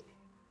necromancy.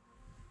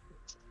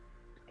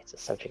 it's a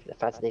subject that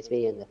fascinates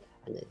me, and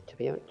to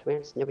be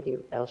honest, nobody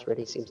else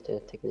really seems to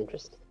take an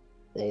interest.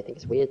 They think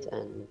it's weird,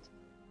 and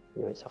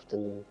it's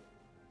often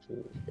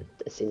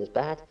seen as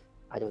bad.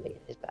 I don't think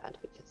it is bad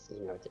because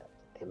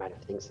the amount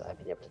of things that I've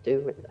been able to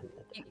do.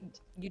 And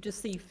You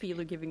just see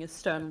Feeler giving a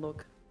stern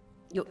look.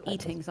 You're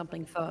eating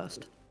something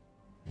first.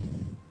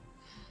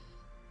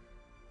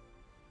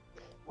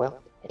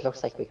 Well, it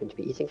looks like we're going to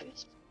be eating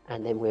first,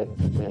 and then we'll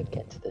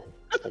get to the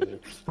studying.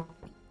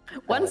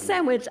 One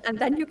sandwich, and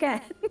then you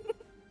can.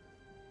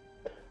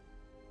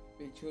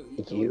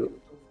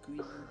 You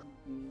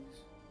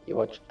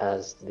watch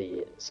as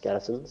the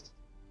skeletons,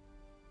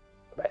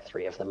 about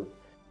 3 of them,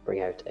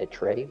 bring out a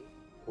tray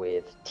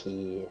with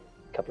tea,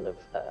 a couple of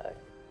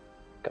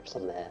cups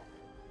on there,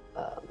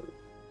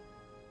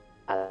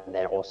 and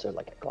then also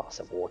like a glass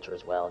of water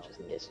as well, just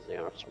in case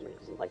somebody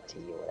doesn't like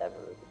tea or whatever.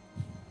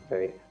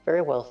 Very,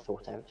 very well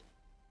thought out.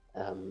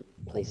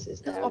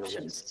 Places down on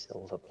a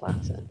silver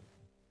platter,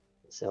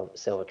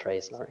 silver tray,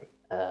 sorry.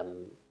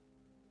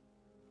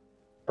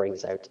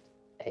 Brings out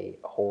a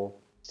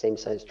whole same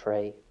size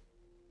tray,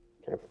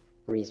 kind of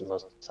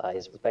reasonable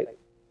size, with about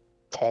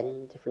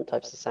 10 different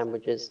types of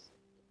sandwiches.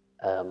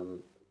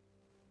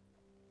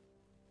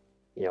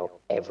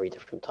 Every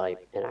different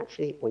type. And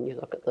actually, when you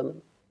look at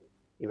them,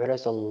 you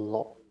realize a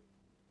lot.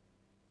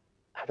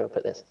 How do I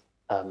put this?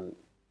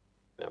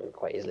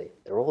 Quite easily.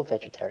 They're all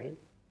vegetarian.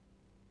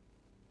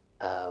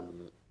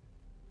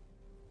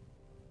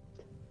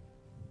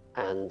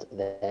 And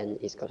then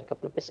he's got a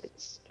couple of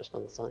biscuits just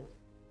on the side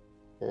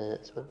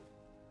as well.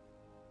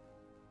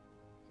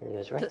 And he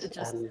goes, right.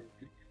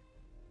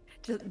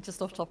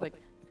 Just off topic.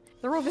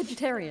 They're all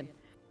vegetarian.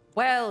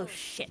 Well,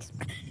 shit.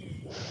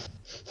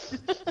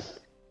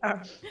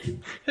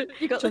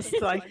 You got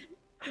just like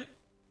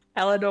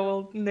Eleanor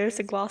will nurse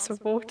a glass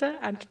of water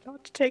and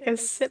not take a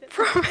sip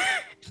from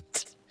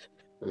it.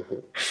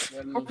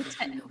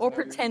 or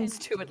pretends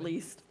to at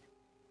least.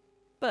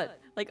 But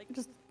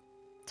just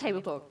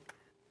table talk.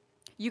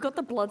 You got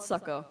the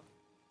bloodsucker.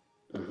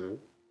 Mm-hmm.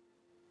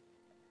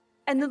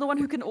 And then the one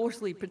who can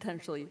also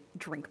potentially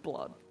drink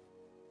blood.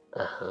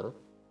 Uh-huh.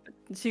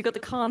 So you got the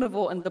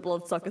carnivore and the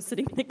bloodsucker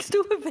sitting next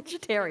to a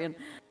vegetarian.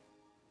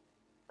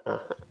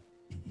 Uh-huh.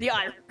 The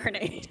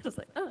irony. I was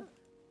like, oh,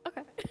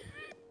 okay.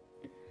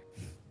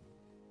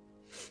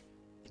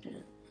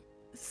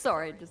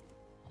 Sorry,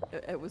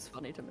 it was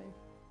funny to me.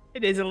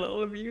 It is a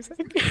little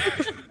amusing.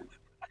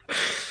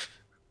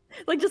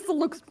 Just the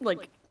looks,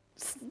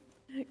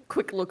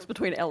 quick looks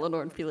between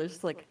Eleanor and Felix,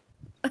 just like,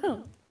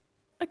 oh,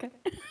 okay.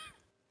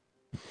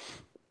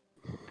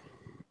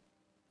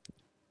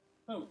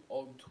 Oh,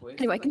 odd twist.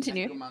 Anyway, that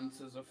continue.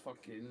 Necromancers are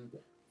fucking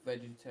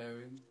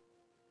vegetarian.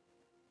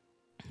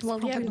 Well,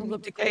 yeah, he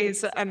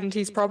decays, and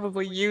he's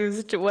probably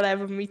used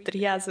whatever meat that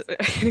he has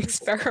in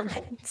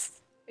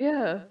experiments.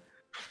 Yeah.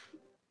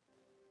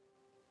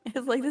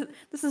 It's like,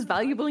 this is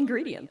valuable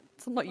ingredient.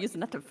 So I'm not using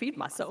that to feed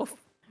myself.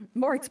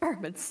 More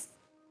experiments.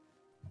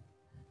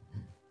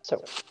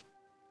 So,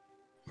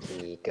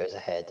 he goes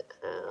ahead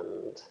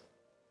and...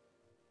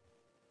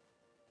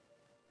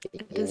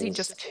 Does he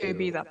just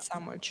Kirby that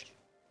sandwich?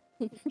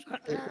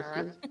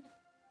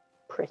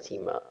 Pretty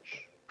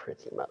much.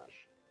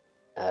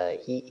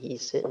 He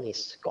certainly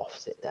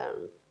scoffs it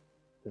down.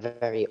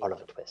 Very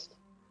Oliver Twist.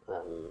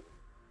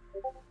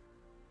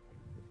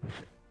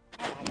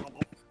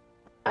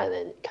 And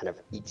then kind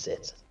of eats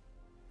it,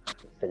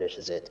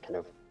 finishes it, kind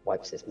of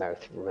wipes his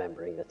mouth,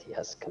 remembering that he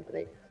has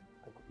company.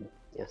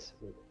 Yes,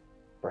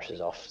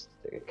 brushes off,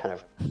 kind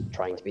of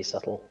trying to be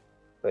subtle.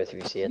 Both of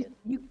you see it.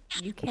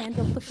 You can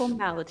do the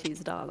formalities,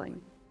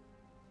 darling.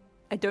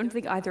 I don't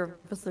think either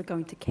of us are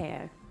going to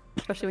care,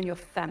 especially when you're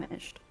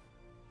famished.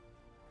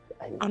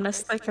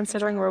 Honestly,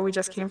 considering where we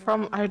just came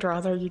from, I'd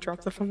rather you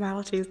drop the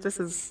formalities. This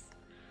is...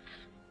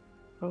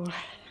 Oh.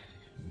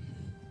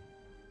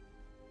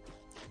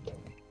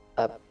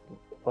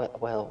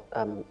 While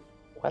I'm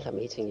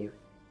eating,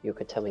 you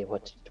could tell me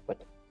what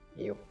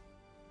you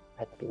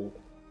had been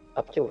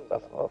up to.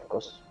 Of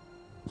course,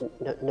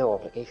 no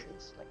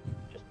obligations.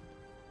 Just.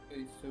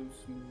 It's so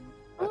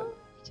smooth.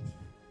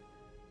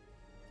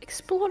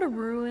 Explored a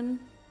ruin.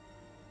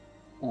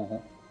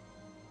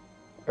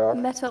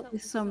 Mm-hmm. Met up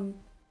with some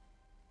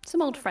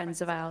old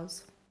friends of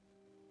ours.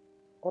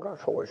 Oh,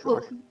 that's always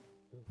nice.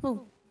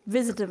 Well,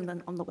 visited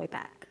them on the way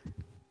back.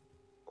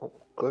 Oh,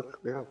 good.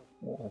 Yeah.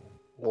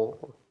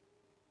 Well,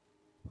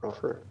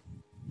 sure.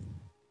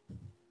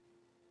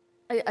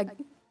 I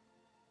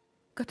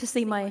got to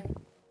see my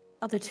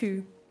other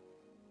 2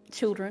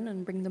 children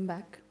and bring them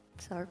back.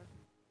 So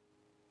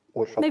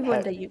maybe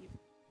one day you.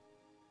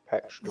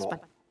 Pets,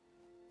 not.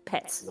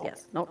 Pets,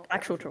 yes, not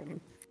actual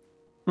children.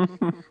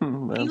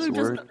 That's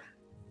weird.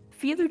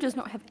 Feather does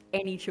not have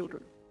any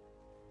children.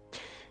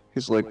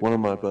 He's like, when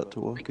am I about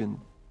to walk in?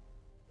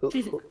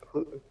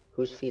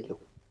 Who's Philo?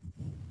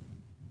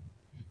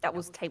 That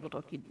was table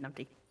talk, you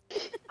numpty.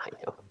 I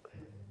know.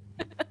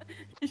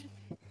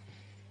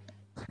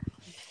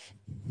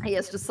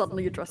 Yes, just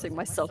suddenly addressing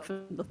myself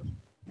in the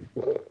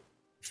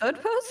Third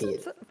person?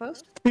 Feel.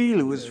 First?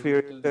 Filu was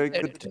very, very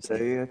good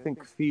today. I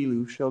think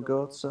Filu shall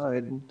go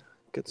outside and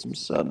get some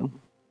sun.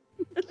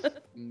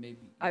 Maybe.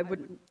 I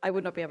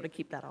would not be able to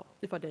keep that up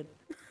if I did.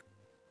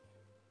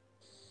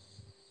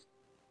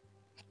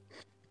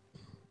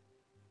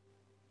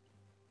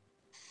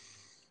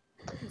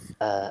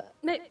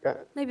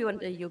 Maybe one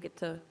day you'll get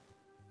to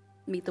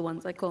meet the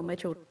ones I call my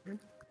children.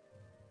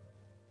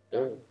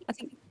 Mm.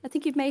 I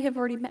think you may have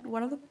already met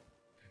one of them.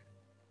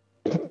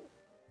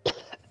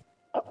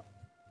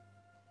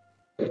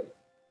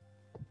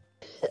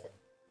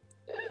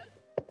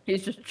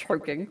 He's just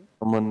choking.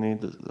 Someone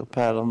needs a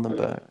pat on the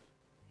back.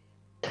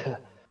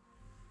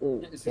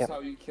 Is this how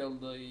you kill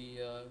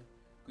the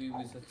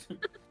grievous?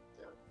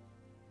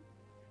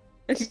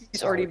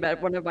 He's already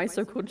met one of my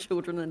so-called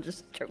children and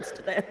just chokes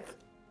to death.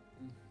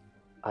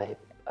 I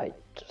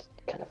just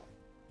kind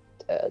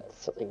of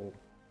something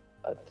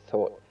I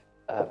thought.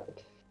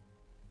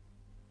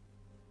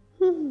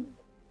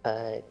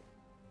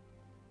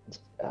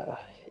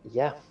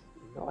 Yeah,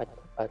 no,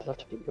 I'd love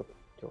to meet your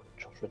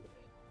children.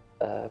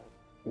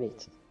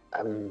 Meet.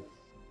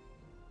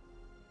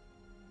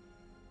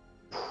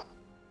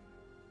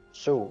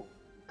 So,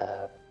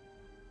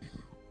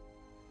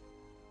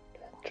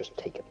 just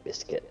take a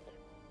biscuit.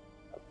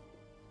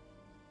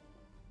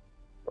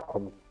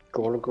 I'm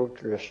gonna go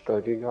to the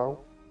study now.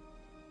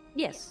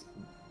 Yes.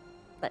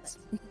 Let's.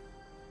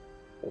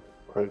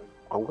 Okay,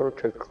 I'm gonna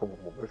take some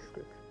more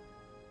biscuits.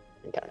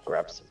 And kind of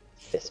grab some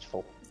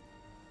fistful.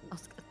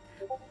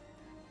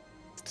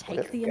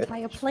 Take the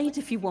entire plate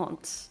if you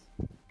want.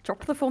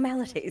 Drop the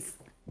formalities.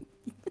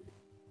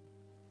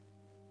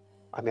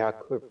 I mean, I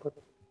could,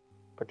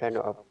 but then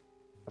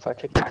if I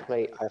take the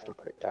plate, I have to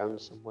put it down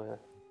somewhere.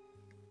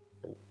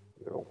 And,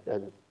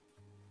 then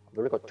I've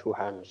only got 2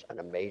 hands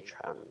and a mage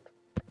hand.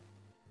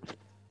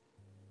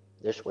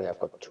 This way I've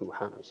got 2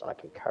 hands, I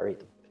can carry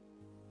them.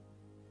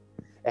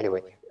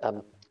 Anyway,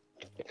 come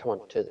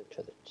on to the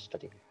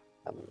study.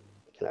 Kind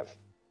of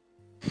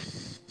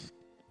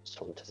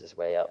saunters his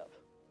way up.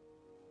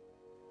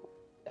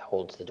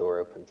 Holds the door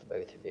open for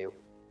both of you.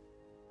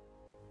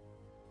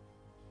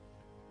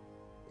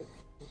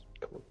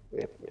 Come on,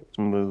 yep.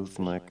 Smooth,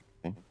 like.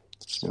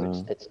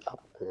 So it's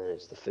up and then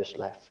it's the first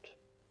left.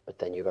 But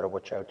then you gotta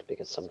watch out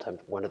because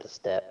sometimes one of the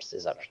steps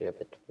is actually a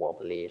bit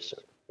wobbly. So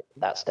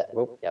that step,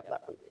 oh, yep,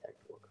 that one.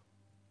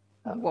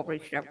 Yeah, Wobbly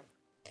step.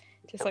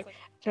 Just like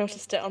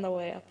noticed it on the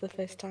way up the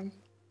first time.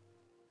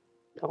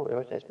 Oh,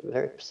 it's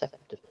very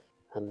perceptive.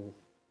 And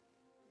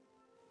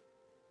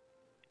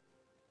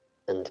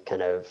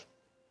kind of,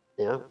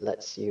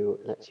 lets you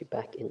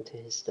back into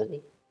his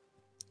study.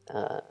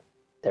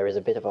 There is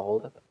a bit of a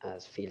holdup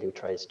as Filu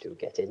tries to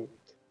get in,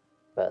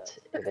 but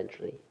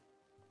eventually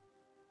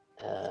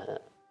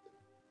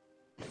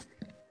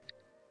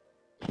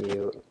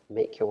you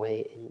make your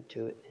way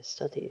into his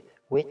study,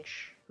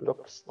 which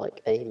looks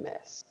like a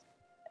mess.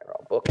 There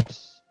are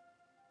books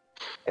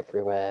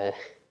everywhere.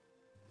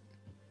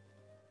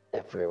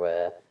 It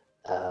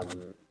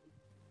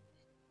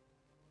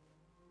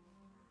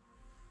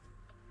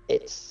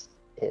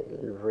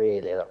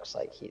really looks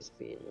like he's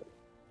been,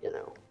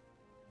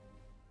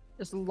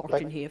 Just locked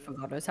like, in here for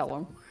God knows how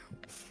long.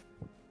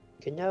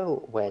 You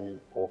know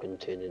when Organ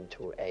turned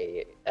into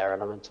a air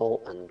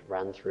elemental and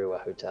ran through a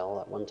hotel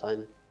at one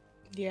time?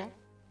 Yeah.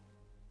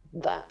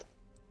 That.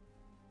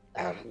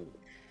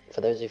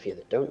 For those of you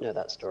that don't know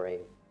that story,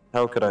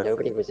 How could I?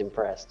 nobody was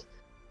impressed.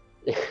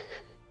 It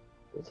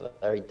was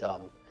very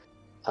dumb.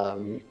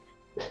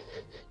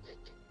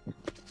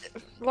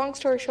 Long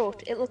story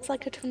short, it looks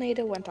like a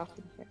tornado went off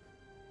in here.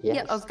 Yes,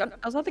 Yeah, I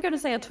was either going to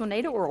say a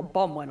tornado or a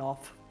bomb went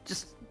off.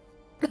 Just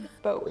pretty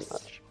Both.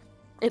 much.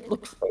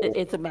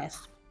 it's a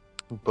mess.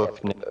 Book.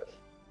 Definitely both.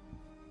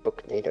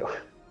 Booknado.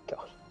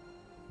 God.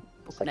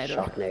 It's like Booknado.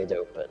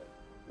 Sharknado, but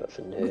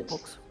for With nerds.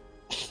 books.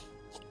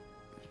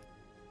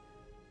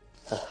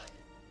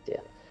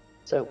 Yeah.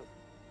 So,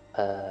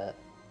 he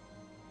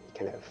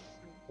kind of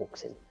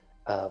walks in.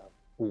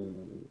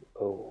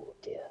 Oh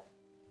dear.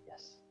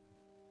 Yes.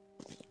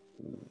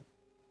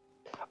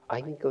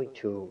 I'm going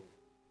to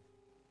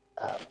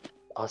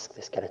ask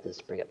the skeletons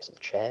to bring up some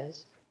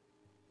chairs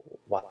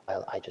while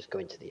I just go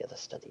into the other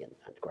study and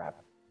grab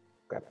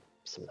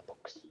some of the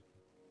books.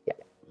 Yeah.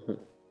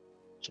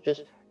 So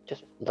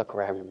just look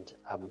around.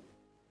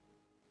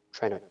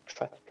 Try to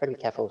be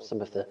careful.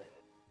 Some of the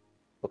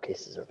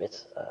bookcases are a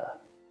bit.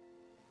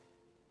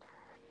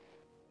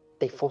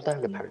 They fall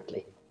down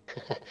apparently.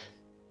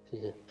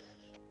 Yeah.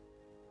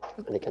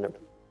 And they kind of. I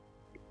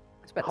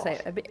was about to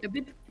say a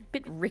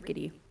bit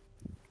rickety.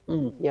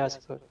 Yeah, I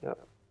suppose. Yeah.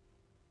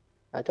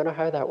 I don't know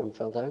how that one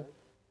fell down.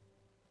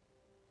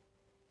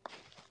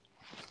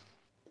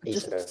 He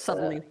Just sort of,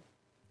 suddenly,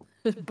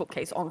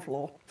 bookcase on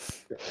floor.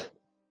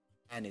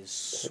 Man is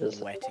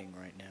sweating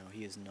right now.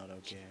 He is not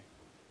okay.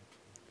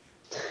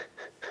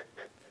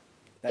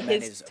 That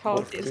man His is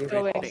talk is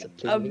going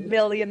dripping. a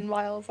million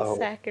miles a Oh.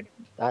 second.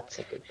 That's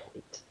a good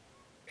point.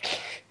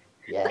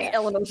 Like Yeah.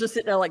 Eleanor's just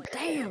sitting there like,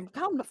 damn,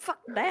 calm the fuck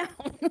down.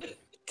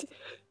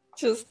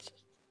 Just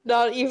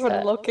Not even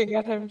Uh, looking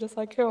at him, just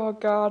like, oh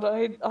god,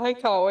 I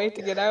can't wait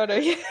to get out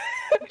of here.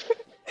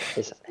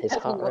 his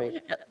heart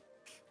rate.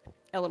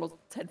 Eleanor's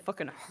head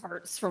fucking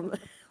hurts from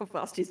how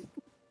fast his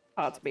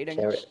heart's beating.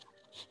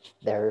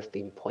 There have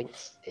been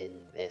points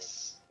in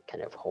this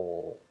kind of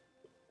whole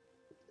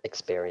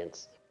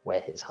experience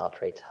where his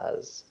heart rate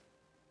has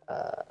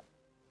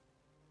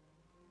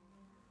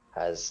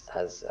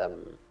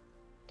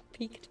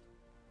Peaked.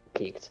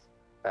 peaked.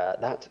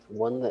 That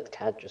one that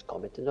Cad just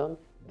commented on,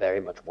 very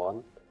much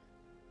one.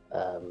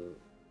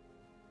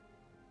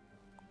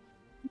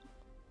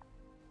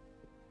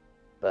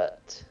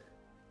 But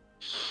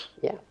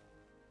yeah,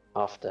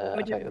 after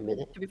about a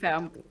minute. To be fair,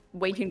 I'm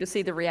waiting to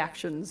see the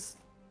reactions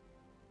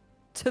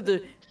to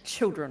the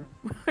children.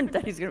 And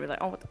then he's gonna be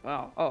like,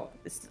 oh,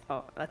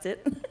 that's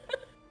it.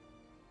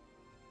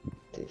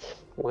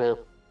 Well,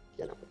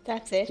 you know,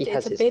 That's it. He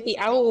has It's a his- baby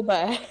owl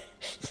bear.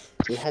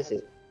 he has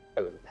his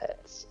own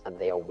pets, and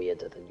they are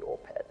weirder than your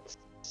pets.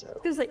 So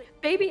There's like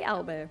baby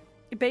owlbear,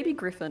 baby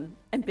griffin,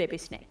 and baby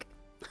snake.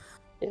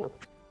 yeah,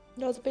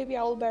 No, the baby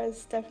owl bear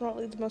is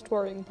definitely the most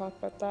worrying part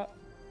about that.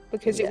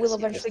 Because it Yes, will yes,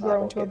 eventually that grow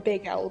will into a get-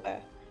 big owl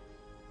bear.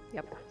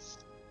 Yep,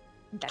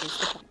 that is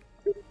the point.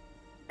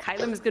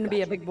 Kylam is gonna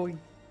be a big boy.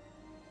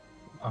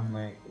 I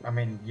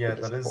mean, yeah,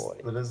 Biggest boy.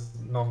 that is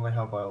normally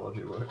how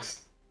biology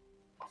works.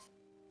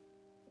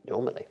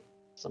 normally,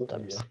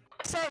 sometimes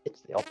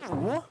it's the opposite.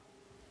 What?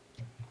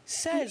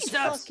 Says Jesus.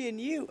 fucking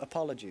you.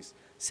 Apologies.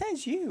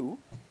 Says you.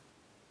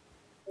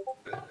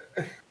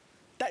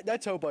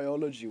 That's how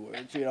biology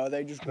works. You know,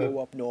 they just grow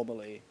up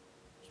normally.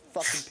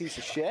 Fucking piece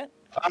of shit.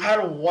 I had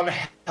one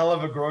hell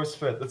of a growth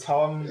spurt. That's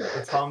how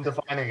I'm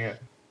defining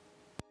it.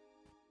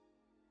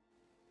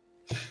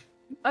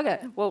 Okay,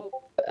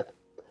 well,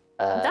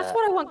 that's Uh,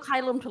 what I want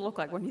Kylam to look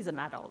like when he's an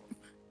adult.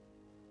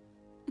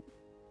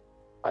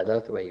 I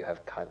love the way you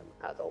have kind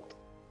of adult.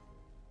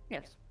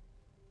 Yes.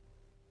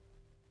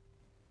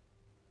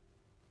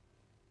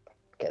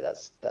 Okay,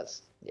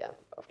 that's yeah.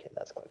 Okay,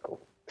 that's quite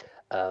cool.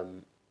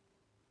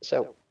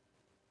 So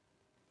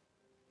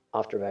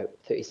after about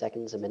 30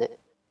 seconds, a minute,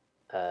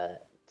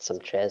 some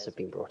chairs have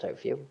been brought out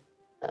for you.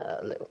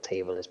 A little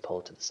table is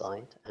pulled to the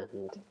side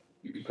and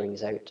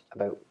brings out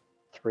about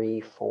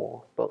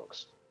 3-4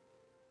 books,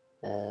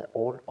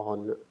 all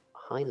on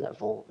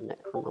high-level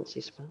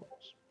necromancy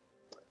spells.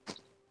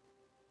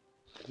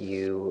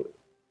 You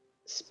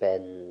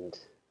spend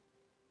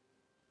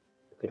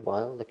a good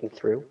while looking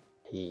through.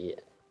 He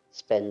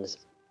spends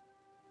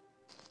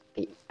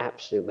the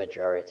absolute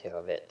majority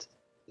of it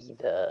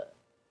either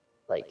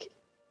like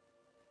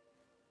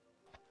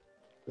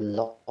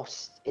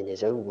lost in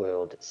his own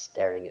world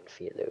staring at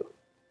Filu,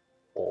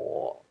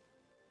 or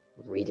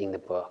reading the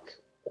book,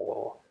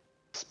 or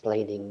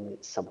explaining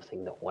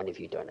something that one of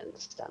you don't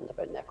understand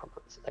about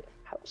necromancy. Like,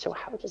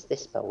 how does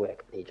this spell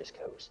work? And he just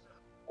goes,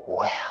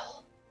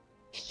 well,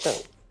 so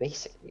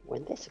basically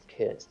when this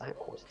occurs, that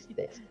causes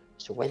this.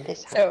 So when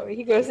this So happens,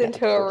 he goes that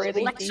into a causes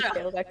really Lecture.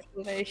 detailed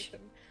explanation.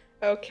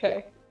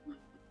 Okay.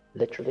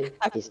 literally,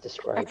 he's After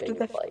describing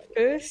the like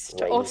first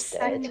or raised dead.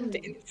 second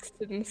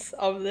instance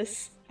of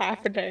this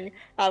happening,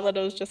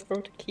 Alado's just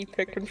going to keep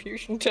her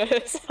confusion to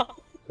herself.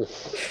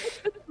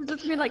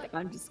 Just be like,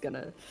 I'm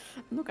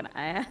not gonna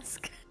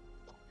ask.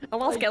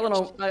 I'll ask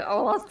Eleanor.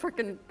 I'll ask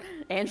frickin'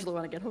 Angela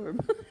when I get home.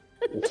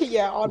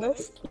 Yeah,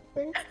 honestly.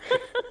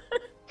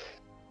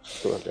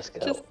 We'll just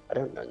go, Just- I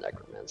don't know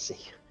necromancy.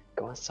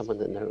 Go ask someone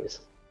that knows.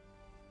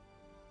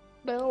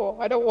 No,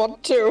 I don't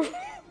want to.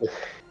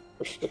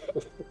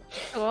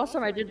 The last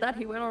time I did that,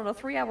 he went on a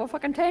 3-hour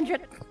fucking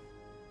tangent.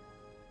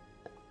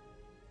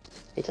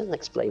 He doesn't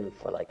explain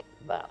for like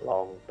that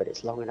long, but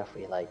it's long enough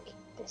where you're like,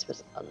 this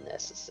was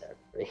unnecessary.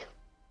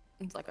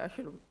 It's like I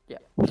should have. Yeah.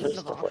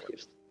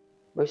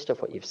 Most of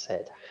what you've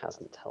said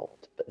hasn't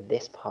helped, but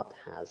this part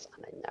has,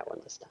 and I now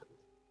understand.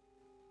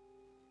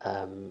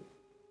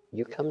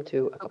 You come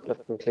to a couple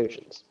of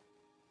conclusions.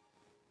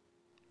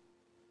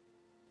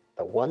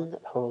 The one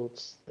that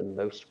holds the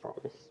most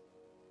promise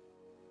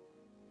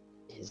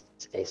is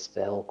a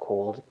spell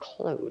called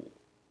Clone.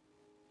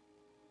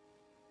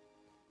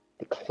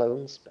 The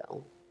Clone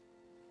spell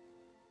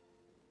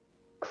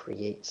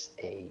creates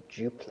a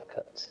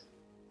duplicate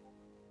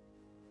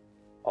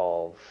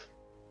of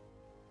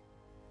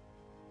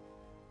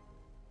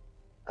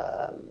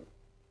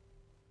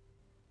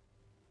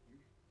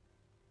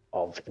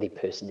the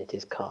person it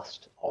is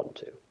cast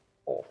onto,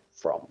 or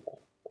from, or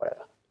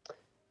whatever.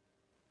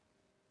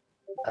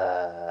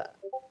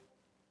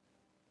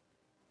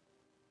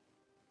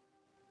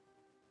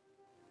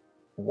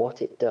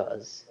 What it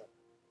does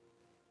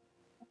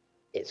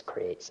is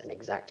creates an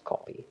exact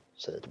copy,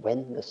 so that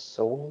when the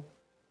soul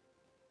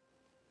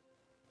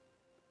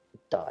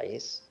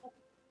dies,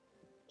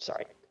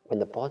 when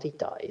the body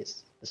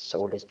dies, the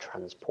soul is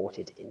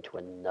transported into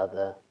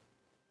another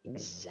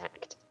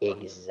exact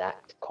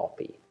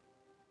copy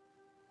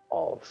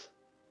of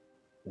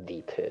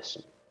the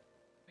person.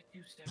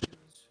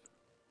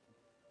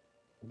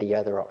 The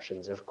other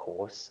options, of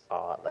course,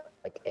 are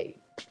like a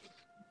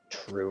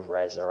true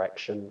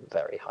resurrection,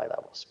 very high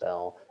level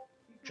spell,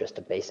 just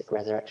a basic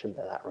resurrection,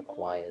 but that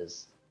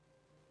requires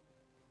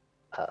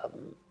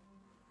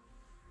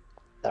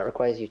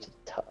you to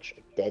touch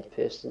a dead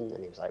person.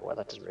 And he was like, well,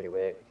 that doesn't really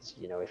work because,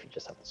 you know, if you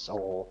just have the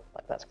soul,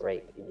 like that's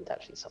great, but you need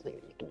actually something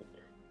that you can,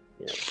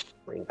 you know,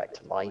 bring back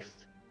to life.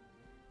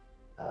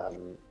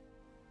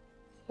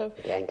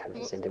 Again, kind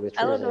of the same thing with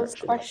Eleanor's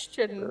resurrection.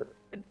 question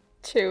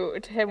to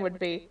him would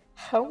be,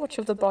 how much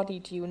of the body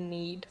do you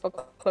need for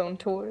clone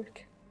to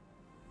work?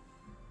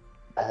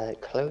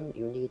 Clone,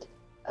 you need,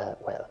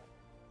 well,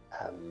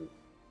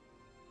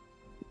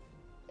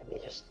 let me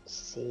just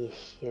see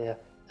here.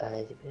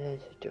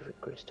 To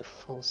regress to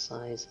full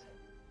size.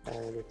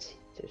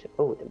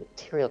 Oh, the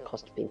material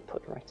cost being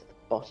put right at the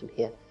bottom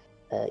here.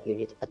 You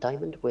need a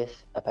diamond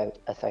with about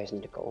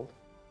 1,000 gold.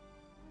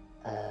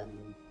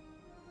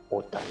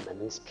 Or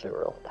diamonds,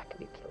 plural. That can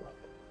be plural.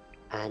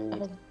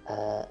 And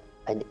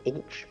an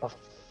inch of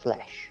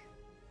flesh.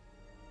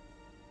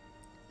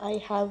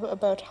 I have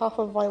about half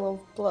a vial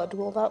of blood.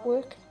 Will that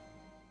work?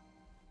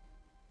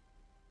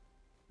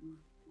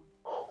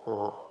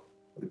 Oh,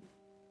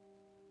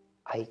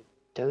 I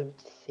don't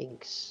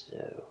think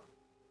so.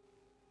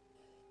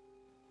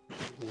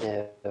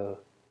 No.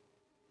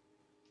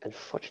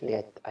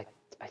 Unfortunately, I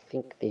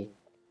think the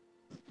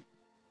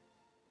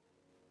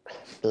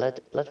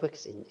blood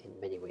works in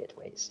many weird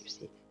ways, you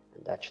see.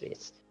 And actually,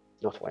 it's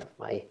not one of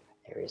my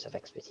areas of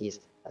expertise.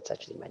 That's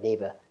actually my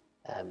neighbor.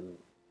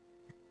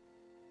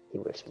 He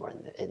works more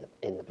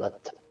in the blood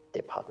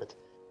department.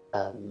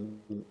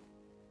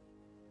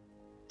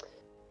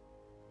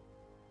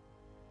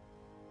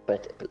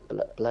 But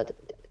blood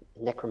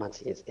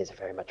necromancy is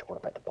very much all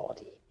about the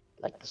body.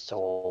 Like the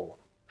soul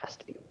has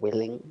to be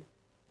willing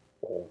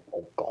or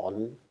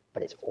gone,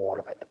 but it's all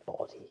about the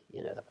body.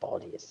 You know, the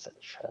body is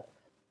such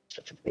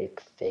a big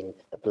thing.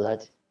 The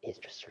blood is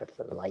just sort of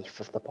the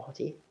life of the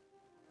body.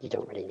 You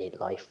don't really need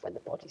life when the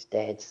body's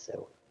dead,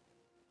 so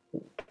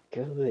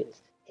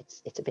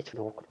it's a bit of an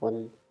awkward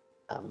one.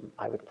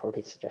 I would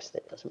probably suggest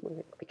that it doesn't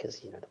work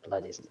because, you know, the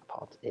blood isn't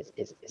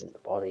isn't the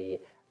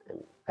body,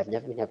 and I've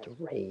never been able to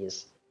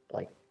raise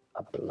like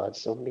a blood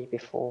zombie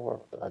before,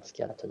 or blood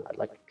skeleton. I'd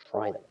like to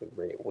try that. Would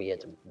be really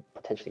weird and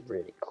potentially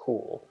really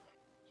cool.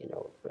 You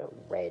know, a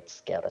red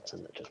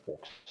skeleton that just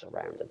walks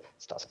around and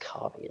starts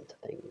carving into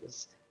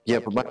things. Yeah,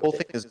 like, but my whole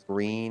thing is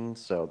green,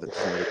 so that's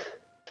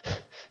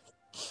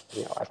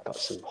you know, I've got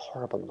some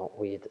horrible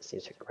knotweed that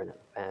seems to grow in the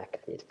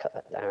back. I need to cut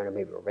that down, and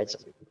maybe a red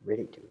zombie would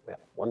really do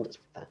wonders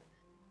with that.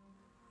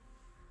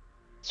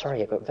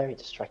 Sorry, I got very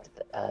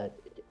distracted.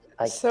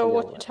 So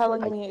what you're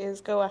telling me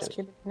is go ask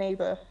your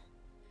neighbor.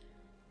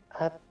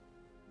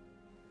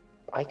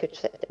 We could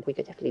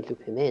definitely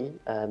loop him in.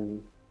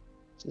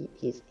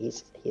 He's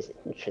an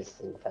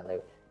interesting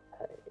fellow.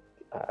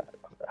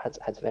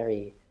 Has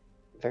very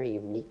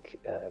unique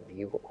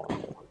view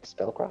on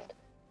spellcraft.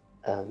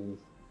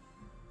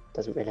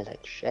 Doesn't really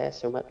like to share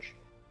so much,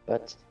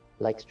 but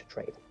likes to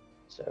trade.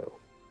 So,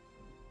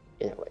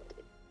 you know,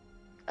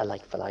 a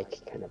like for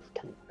like kind of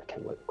can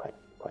work quite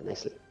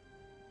nicely.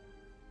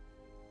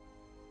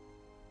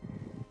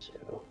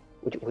 So,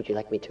 would you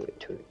like me to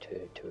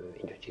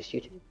introduce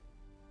you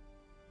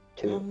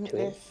to him?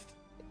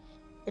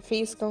 If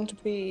he's going to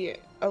be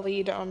a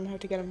lead on how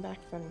to get him back,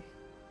 then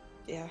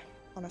yeah,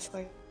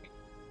 honestly.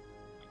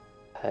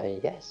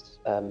 Yes.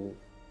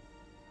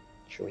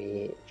 Should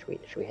we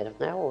head off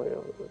now,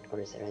 or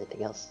is there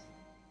anything else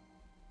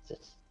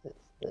that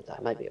I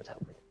might be able to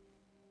help with?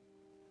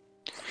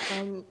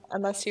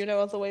 Unless you know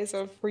other ways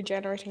of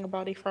regenerating a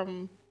body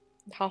from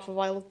half a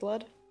vial of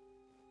blood.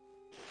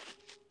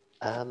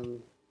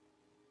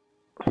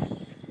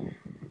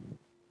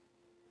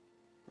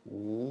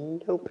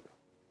 Nope.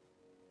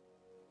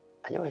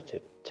 I know how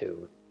to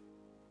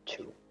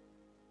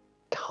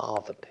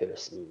carve a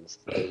person's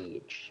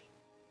age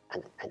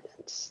and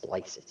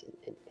slice it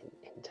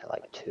into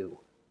like two.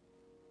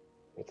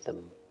 Make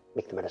them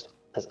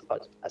as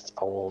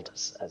old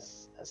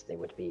as they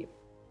would be.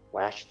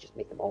 Well, actually, just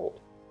make them old.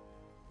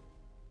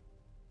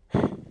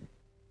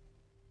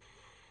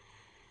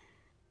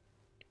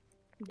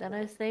 Then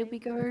I say we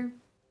go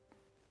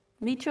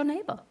meet your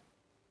neighbor.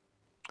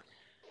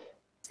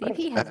 See if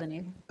he has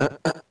any.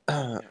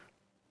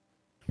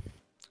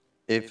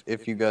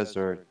 If you guys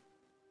are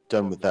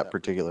done with that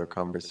particular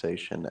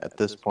conversation, at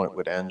this point,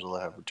 would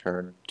Angela have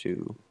returned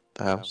to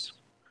the house?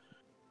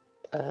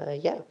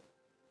 Yeah.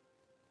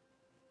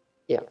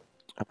 Yeah.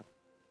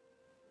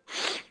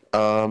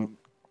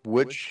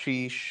 Would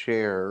she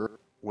share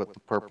what the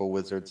Purple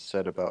Wizard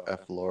said about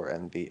Ethlor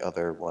and the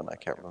other one? I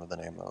can't remember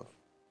the name of.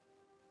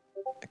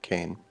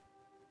 Kane.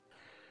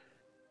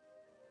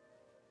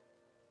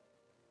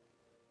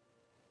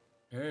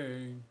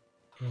 Hey.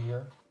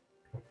 Yeah.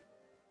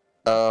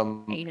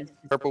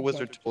 Purple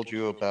Wizard told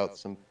you about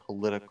some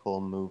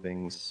political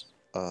movings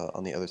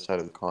on the other side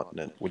of the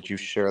continent. Would you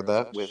share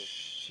that with?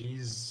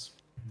 She's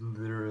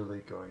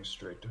literally going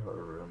straight to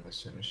her room as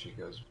soon as she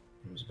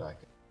comes back.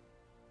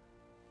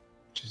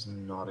 She's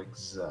not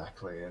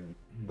exactly in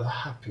the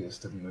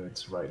happiest of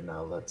moods right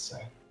now, let's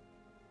say.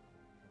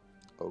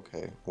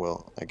 Okay,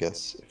 well, I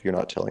guess if you're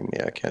not telling me,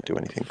 I can't do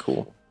anything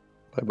cool.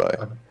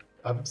 Bye-bye.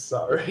 I'm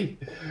sorry.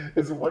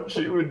 It's what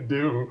she would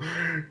do.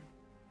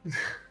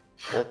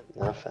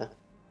 Not fair.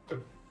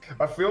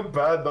 I feel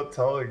bad not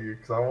telling you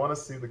because I want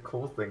to see the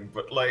cool thing,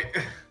 but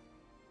like.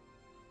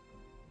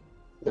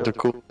 No. The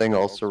cool thing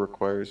also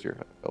requires your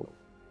help.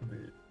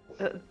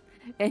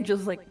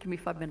 Angel's like, give me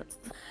 5 minutes.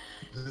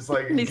 Just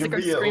like Needs to give go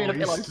me scream at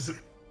in a pillow.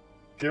 least.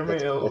 Give me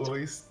at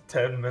least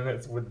 10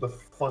 minutes with the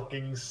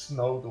fucking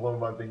snow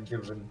globe I've been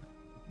given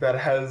that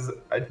has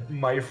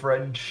my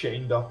friend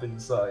chained up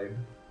inside.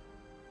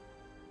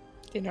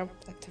 You know,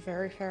 that's a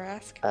very fair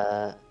ask.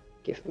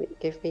 Give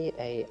me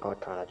a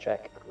Arcana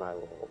check, and I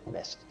will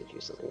message you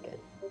something again.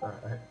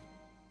 Alright.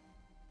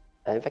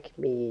 In fact,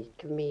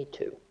 give me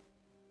 2.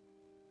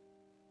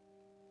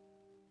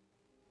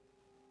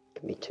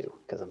 Give me 2,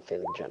 because I'm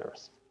feeling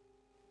generous.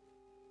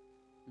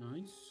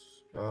 Nice.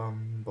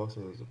 Both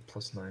of those are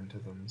 +9 to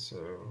them,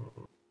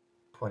 so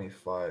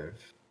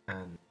 25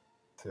 and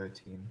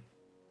 13.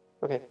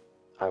 Okay,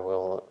 I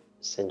will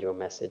send you a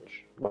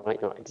message.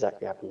 Might not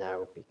exactly happen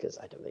now because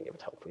I don't think it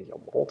would help with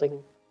your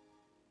molding,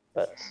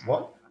 but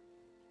What?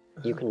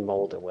 you can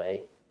mold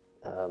away.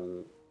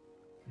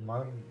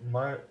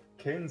 My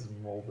Kane's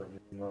molding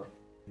is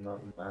not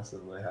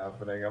massively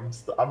happening. I'm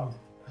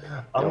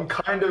No.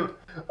 kind of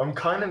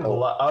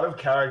Oh. out of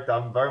character.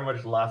 I'm very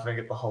much laughing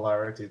at the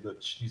hilarity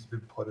that she's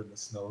been put in the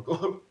snow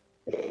globe.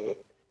 I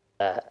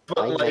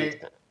But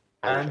like meant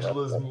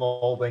Angela's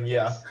molding,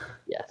 yeah.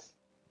 Yes.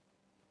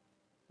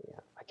 Yeah,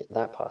 I get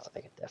that part.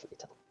 I can definitely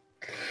tell.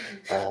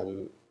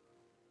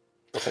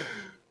 Okay.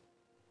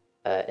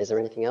 Is there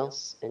anything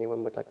else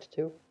anyone would like to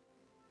do,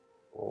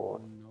 or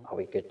No. are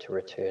we good to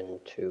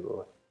return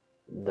to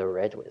the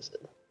Red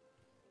Wizard?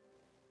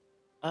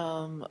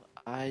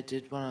 I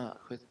did want to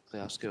quickly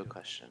ask you a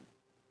question.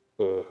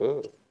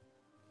 Mm-hmm.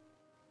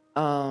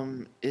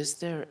 Is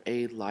there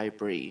a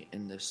library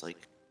in this,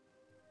 like...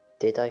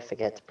 Did I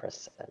forget to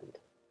press send?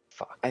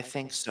 Fuck. I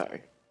think so.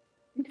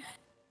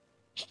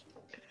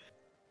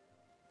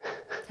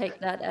 Take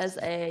that as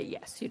a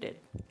yes, you did.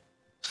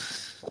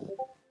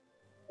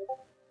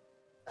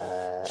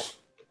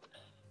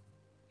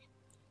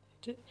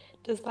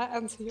 Does that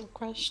answer your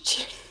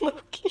question,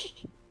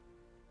 Loki?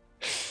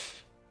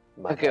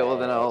 My Okay, well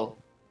then bad.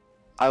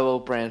 I will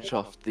branch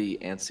off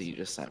the answer you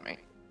just sent me.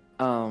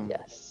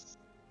 Yes.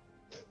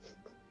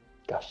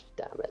 Gosh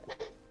damn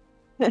it.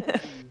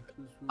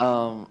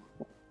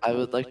 I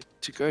would like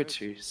to go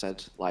to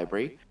said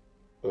library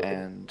Mhm.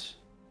 and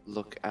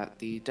look at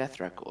the death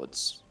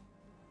records.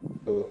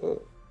 Mm-hmm.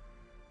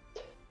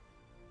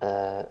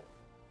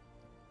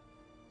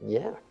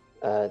 Yeah.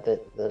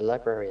 The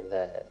librarian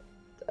there,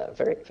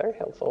 very very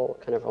helpful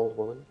kind of old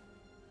woman.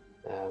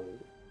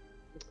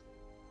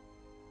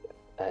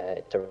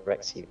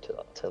 Directs you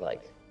to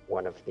like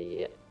one of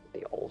the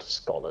old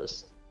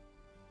scholars.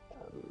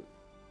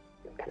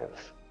 Kind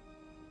of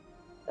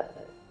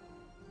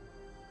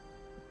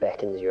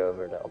beckons you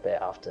over a little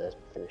bit after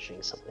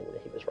finishing something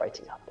that he was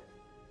writing up.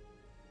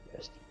 He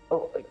goes,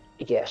 "Oh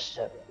yes,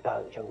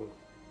 young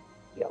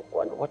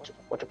one.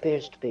 What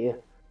appears to be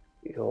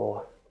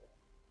your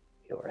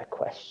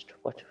request?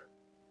 What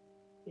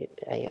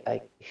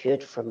I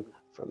heard from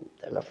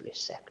the lovely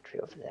secretary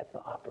over there,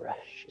 Barbara.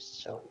 She's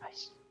so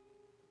nice.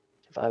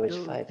 If I was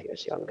Ooh. 5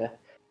 years younger,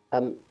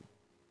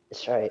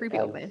 sorry, Creepy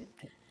old man.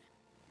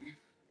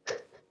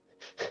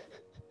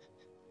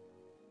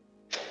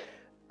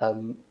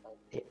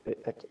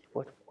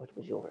 what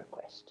was your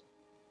request?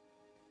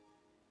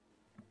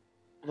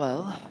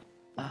 Well,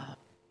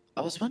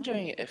 I was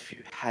wondering if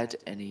you had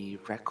any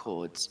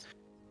records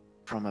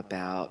from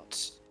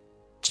about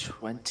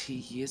 20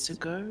 years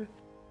ago.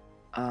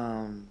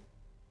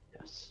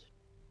 Yes.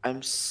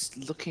 I'm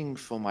looking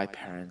for my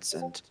parents,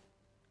 and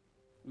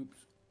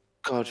Oops.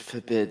 God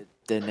forbid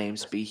their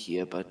names be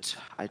here, but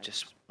I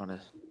just want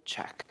to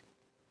check.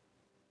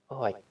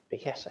 Oh,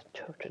 yes, I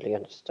totally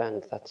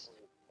understand. That's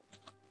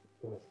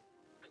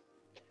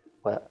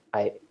well,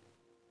 I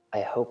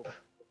hope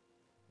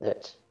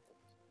that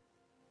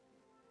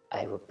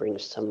I will bring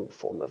some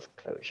form of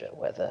closure,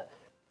 whether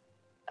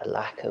a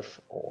lack of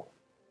or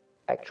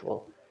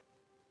actual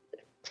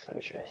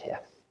closure here.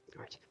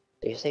 Right.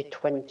 So you say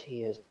 20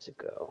 years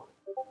ago,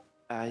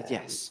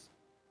 Yes.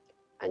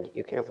 and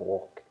you kind of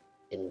walk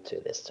into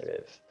this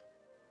sort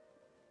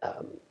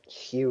of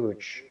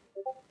huge,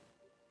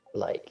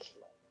 like,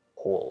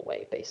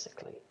 hallway,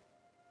 basically.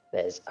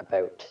 There's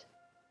about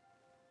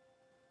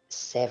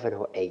 7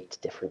 or 8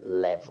 different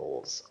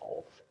levels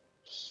of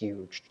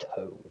huge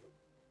tome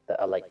that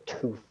are like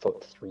 2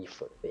 foot, 3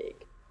 foot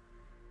big,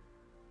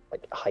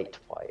 like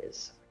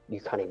height-wise. You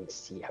can't even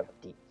see how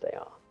deep they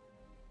are.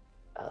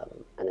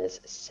 And there's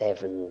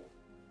seven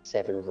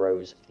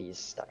rows of these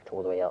stacked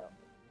all the way up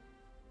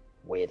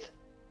with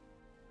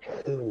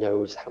who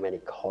knows how many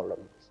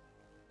columns.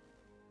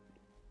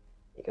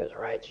 He goes,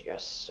 right,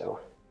 yes, so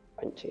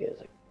 20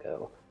 years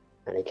ago.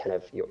 And he kind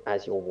of,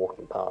 as you're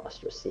walking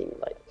past, you're seeing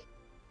like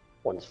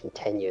ones from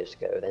 10 years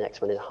ago, the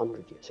next one is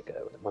 100 years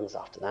ago, the ones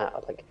after that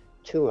are like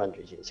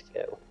 200 years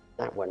ago.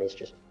 That one is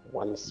just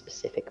one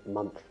specific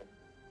month.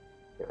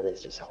 You know,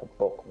 there's just a whole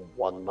book,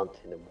 1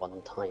 month in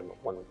one time,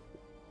 and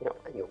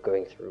you're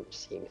going through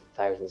seeing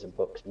thousands of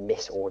books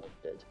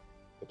misordered.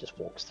 It just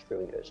walks through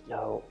and goes,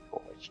 no,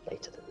 it's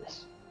later than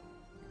this.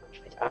 Much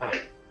later. Ah,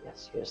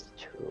 yes, here's the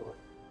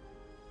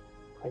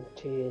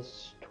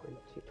 220s,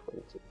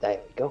 2020. There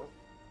we go.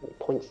 And it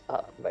points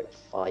up about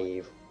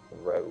 5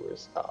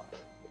 rows up,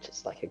 which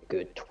is like a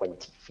good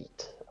 20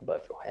 feet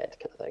above your head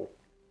kind of thing.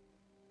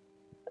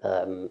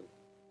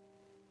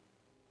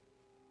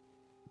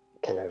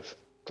 Kind of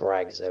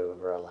drags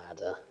over a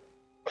ladder,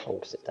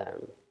 clonks it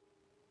down,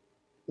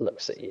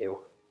 looks at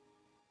you.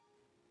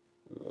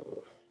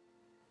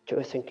 Do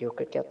you think you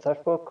could get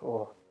that book,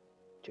 or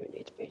do you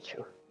need me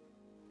to?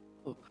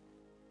 Oh,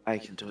 I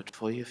can do it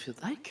for you if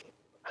you'd like.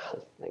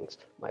 Thanks.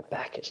 My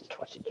back isn't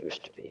what it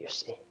used to be, you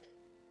see.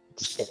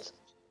 It's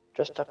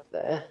just up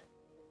there.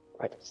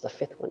 Right, it's the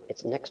 5th one.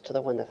 It's next to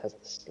the one that has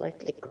the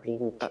slightly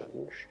green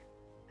tinge,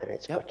 and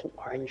it's got an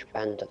orange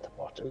band at the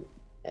bottom.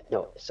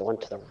 No, it's the one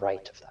to the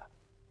right of that.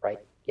 Right?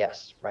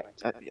 Yes, right.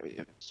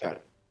 Yeah, Sorry.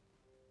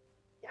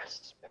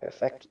 Yes,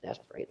 perfect. Yes,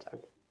 break it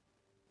down.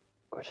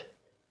 Good.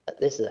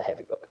 This is a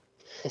heavy book.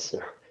 This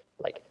is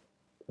like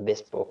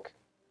this book.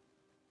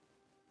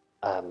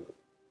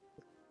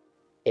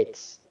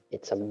 It's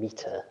a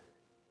meter,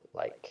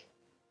 like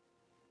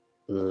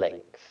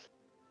length.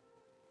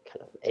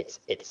 Kind of. It's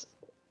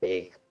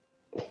big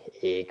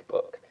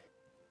book.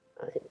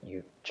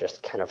 You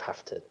just kind of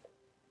have to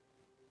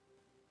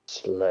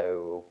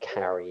slow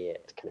carry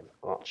it, kind of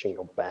arching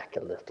your back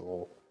a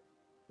little.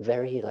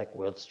 Very like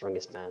World's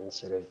Strongest Man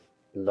sort of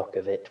look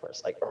of it, where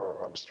it's like, oh,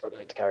 I'm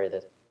struggling to carry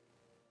this,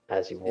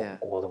 as you walk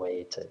all the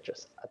way to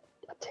just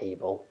a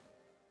table.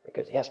 It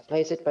goes, yes,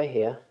 place it by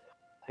here.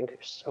 Thank you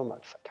so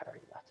much for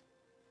carrying that.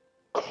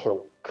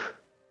 Clunk.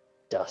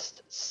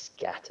 Dust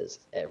scatters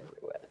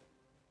everywhere.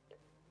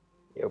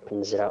 He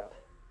opens it up,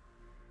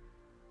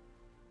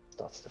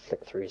 starts to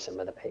flick through some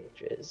of the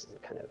pages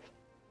and kind of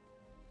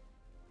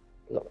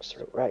looks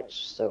through. Right,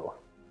 so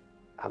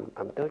I'm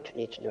going to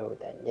need to know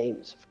their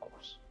names, of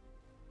course.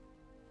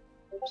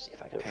 See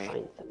if I can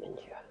find them in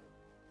here.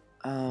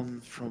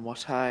 From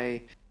what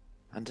I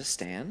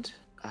understand,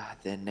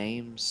 their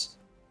names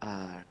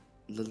are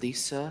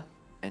Lalisa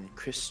and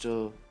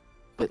Crystal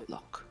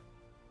Whitlock.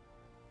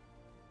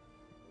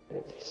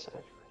 Lalisa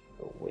and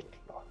Crystal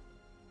Whitlock.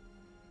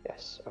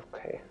 Yes,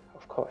 okay,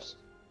 of course.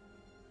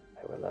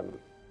 I will,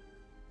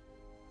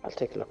 I'll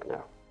take a look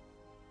now.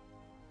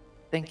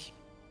 Thank you.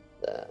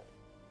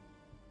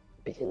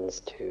 Begins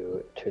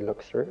to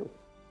look through.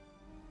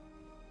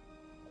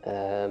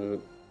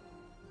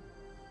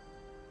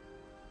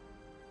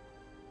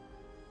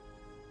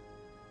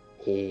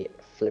 He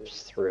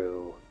flips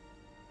through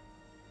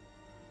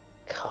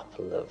a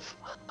couple of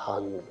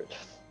hundred,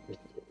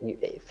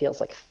 it feels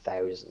like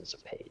thousands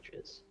of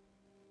pages,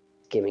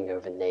 skimming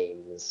over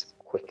names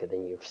quicker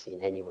than you've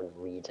seen anyone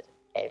read it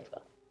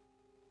ever.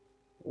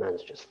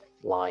 Man's just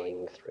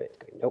flying through it,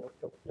 going, nope,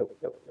 nope, nope,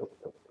 nope, nope,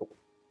 nope, nope.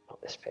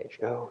 Not this page,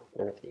 no,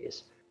 none of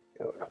these.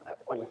 No, not that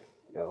one,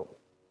 no,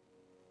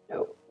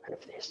 no, none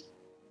of this.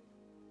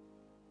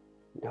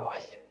 No,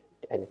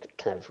 and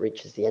kind of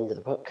reaches the end of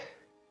the book.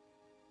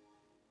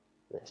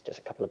 There's just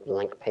a couple of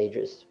blank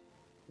pages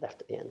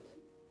left at the end.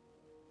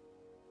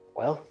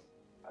 Well,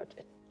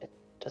 it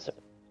does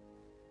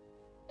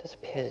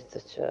appear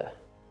that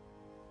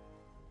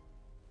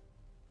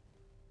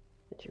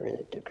you're in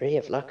a degree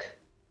of luck.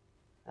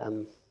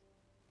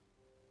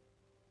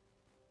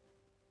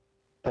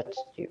 But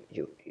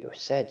you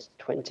said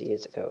 20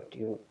 years ago.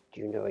 Do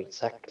you know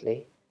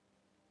exactly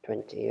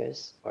 20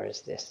 years, or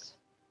is this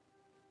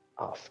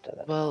after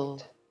that? Well,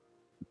 point?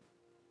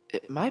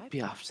 it might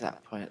be after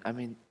that point. I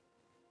mean,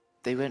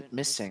 they went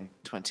missing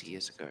 20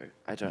 years ago.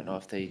 I don't know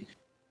if they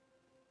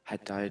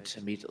had died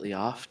immediately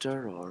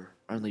after or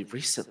only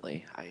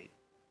recently. I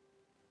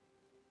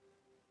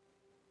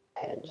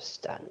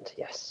understand,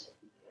 yes.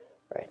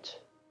 Right.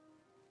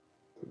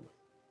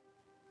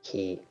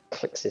 He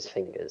clicks his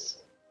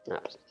fingers,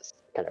 snaps,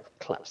 kind of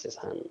claps his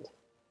hand,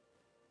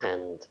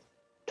 and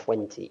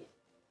 20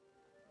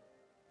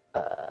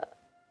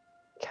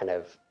 kind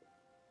of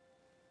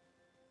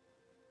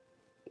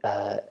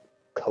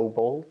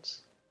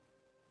kobolds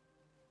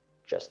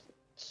just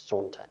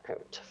saunter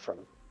out from,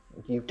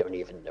 you don't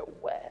even know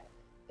where.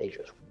 They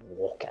just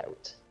walk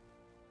out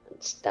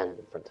and stand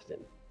in front of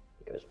him.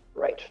 He goes,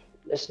 right,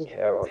 listen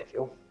here, all of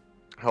you.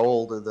 How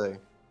old are they?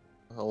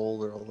 How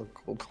old are all the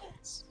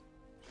kobolds?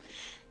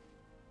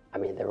 I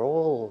mean, they're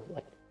all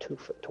like 2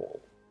 foot tall.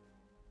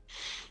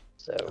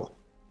 So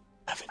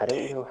I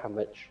don't know how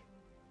much.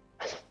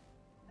 I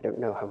don't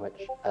know how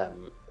much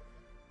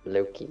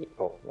Loki,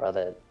 or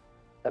rather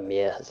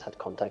Amir, has had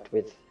contact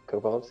with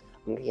kobolds.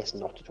 I'm gonna guess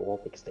not at all,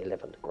 because they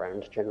live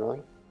underground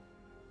generally.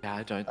 Yeah,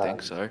 I don't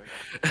think so.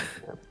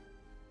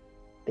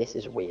 This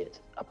is weird.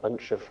 A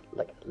bunch of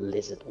like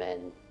lizard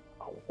men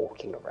are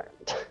walking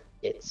around.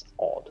 It's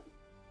odd.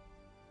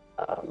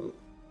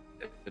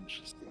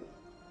 Interesting.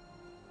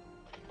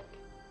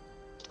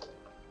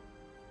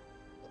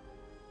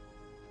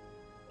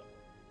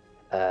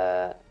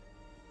 Uh,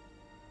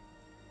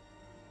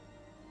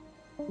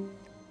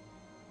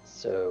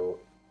 so,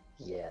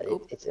 yeah,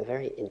 it's a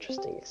very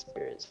interesting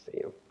experience for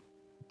you.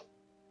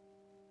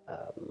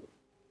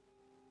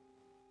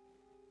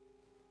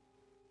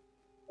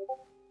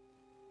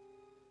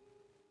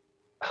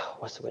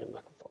 What's the word I'm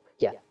looking for?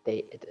 Yeah,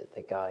 the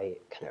guy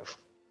kind of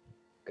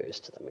goes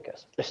to them and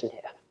goes, "Listen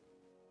here,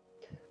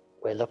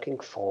 we're looking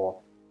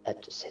for."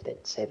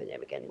 Say the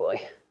name again,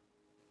 boy.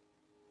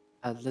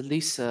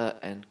 Lelisa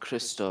and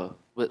Christo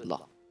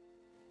Whitlock.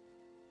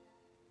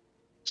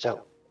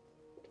 So,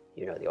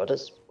 you know the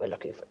orders. We're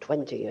looking for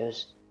 20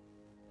 years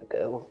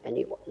ago.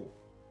 Anyone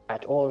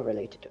at all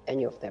related to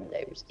any of them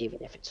names,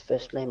 even if it's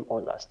first name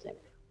or last name,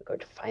 we're going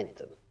to find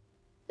them.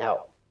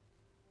 Now,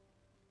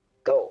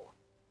 go.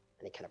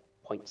 And he kind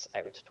of points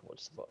out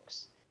towards the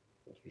books.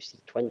 And you see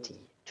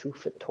 20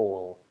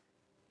 2-foot-tall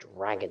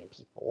dragon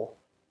people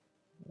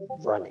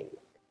running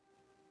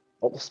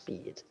full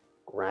speed,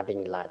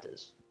 grabbing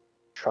ladders,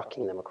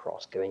 trucking them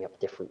across, going up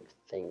different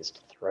things,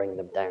 throwing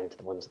them down to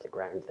the ones on the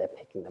ground. They're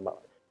picking them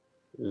up,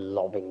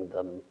 lobbing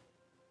them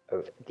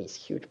over these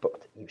huge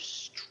books that you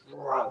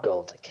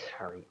struggle to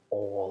carry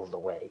all the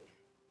way.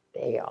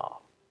 They are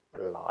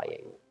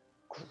flying,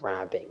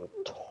 grabbing,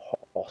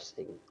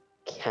 tossing,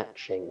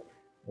 catching.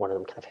 One of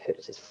them kind of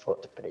hurts his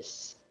foot, but is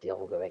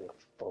still going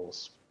full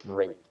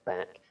sprint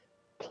back,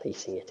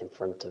 placing it in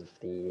front of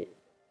the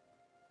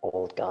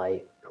old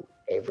guy who,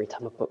 every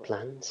time a book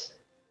lands,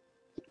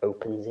 he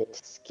opens it,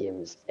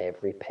 skims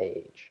every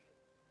page,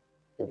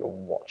 and you're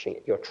watching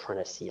it. You're trying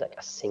to see like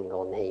a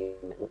single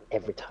name, and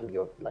every time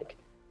you're like,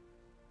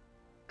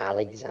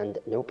 Alexander,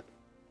 nope,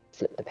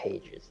 flip the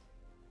pages.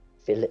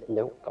 Philip,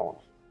 nope, gone.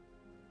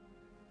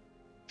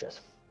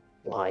 Just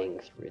flying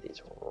through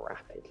these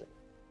rapidly.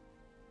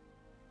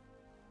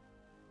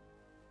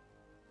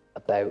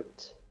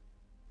 About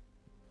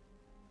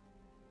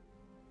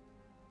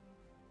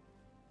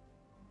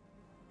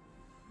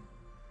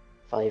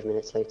 5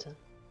 minutes later,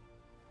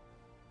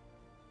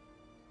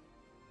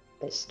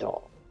 they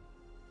stop.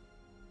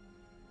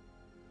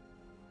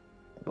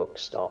 The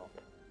books stop.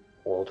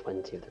 All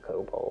 20 of the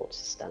kobolds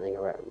standing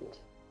around.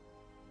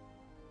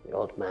 The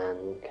old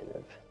man kind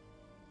of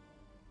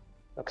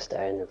looks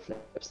down and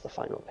flips the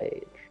final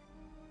page.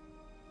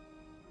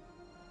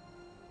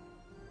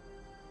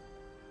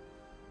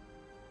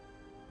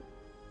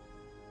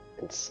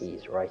 And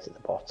sees right at the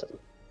bottom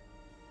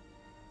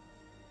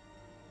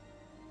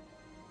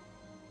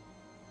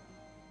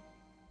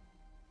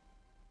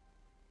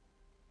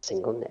a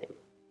single name.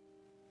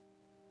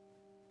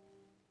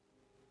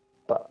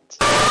 But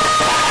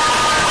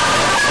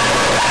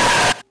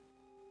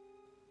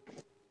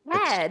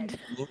Red.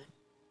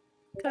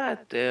 God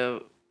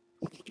damn.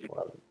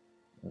 well,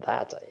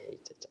 that I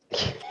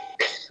hated.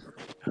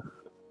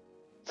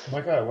 Oh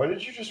my god, why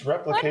did you just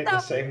replicate What the the-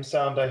 same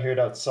sound I heard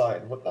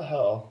outside? What the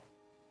hell?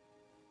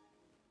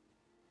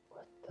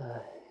 What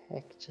the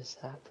heck just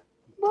happened?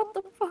 What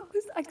the fuck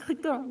was I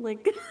clicked on a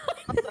link?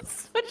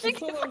 Switching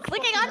thought that was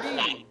clicking fucking on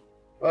me. shit.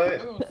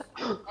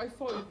 What? I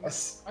thought it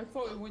s-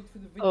 went for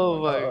the video.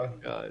 Oh my Uh,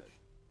 god.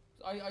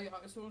 I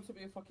someone sent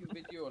me a fucking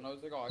video and I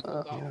was like, oh, I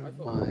Oh thought that. I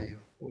thought. my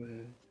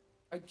word.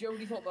 I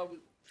genuinely thought that was.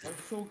 I was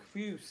so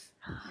confused.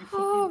 You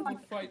Oh fucking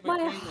fried my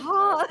brain like that.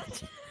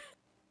 heart.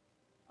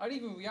 I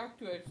didn't even react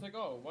to it. I was just like,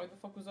 oh, why the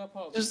fuck was that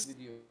part of Just- this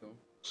video?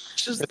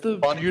 Just the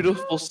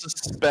beautiful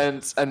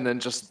suspense and then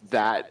just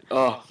that.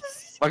 Oh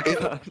my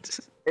god.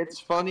 It's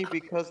funny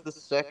because the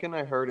second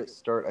I heard it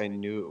start, I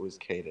knew it was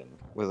Caden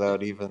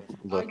without even I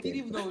looking. didn't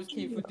even know it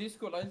came through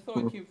Discord. I thought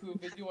it came through a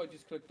video I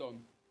just clicked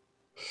on.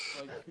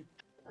 Like, It's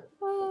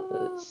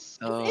It's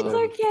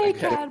Oh, okay, okay.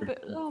 Cat,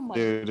 but oh my,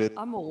 Dude, it,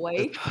 I'm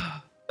awake.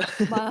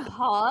 My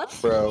heart.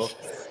 bro,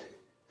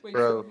 wait,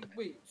 Bro.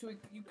 so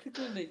you clicked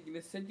on the link and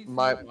it sent you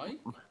My- through the mic?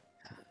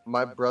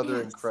 my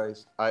brother in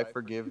Christ, I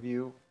forgive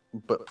you,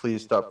 but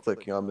please stop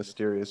clicking on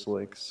mysterious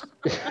links.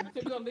 You sent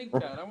me that link,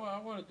 Dad. I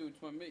want to do it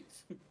to my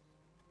mates.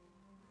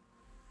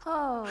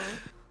 Oh.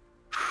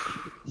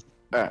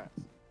 Alright.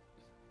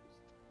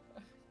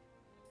 I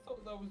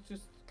thought that was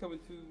just coming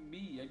through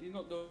me. I did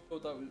not know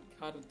that was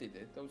Cat did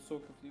it. I was so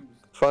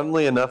confused.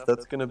 Funnily enough,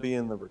 that's gonna be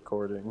in the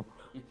recording.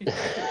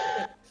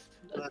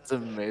 That's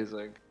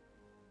amazing.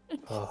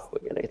 oh,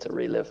 we're gonna get to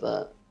relive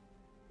that.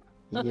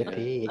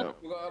 Yippee! I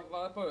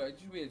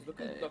just realized,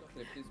 look at the duck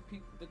clip. There's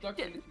the duck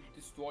are literally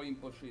destroying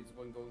bushes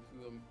when going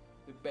through them.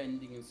 They're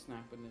bending and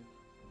snapping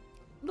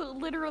it.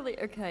 Literally,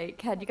 okay,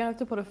 Cat, you're gonna have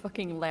to put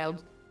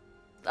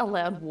a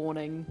loud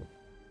warning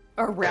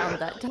around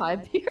that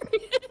time period.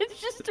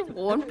 Just to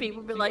warn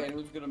people, be like,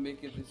 anyone's gonna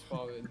make it this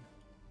far in.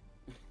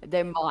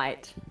 they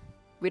might.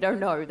 We don't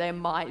know, they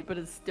might, but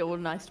it's still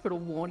nice to put a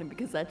warning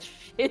because that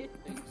shit,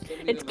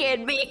 it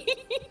scared me.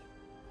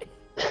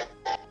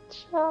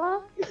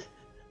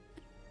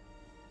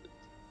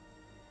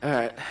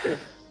 Alright.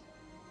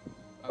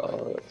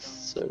 Oh, that's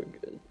so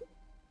good.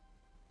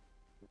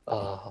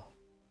 Ah.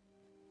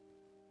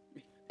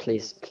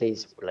 Please,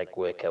 like,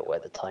 work out where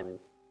the time,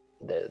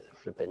 the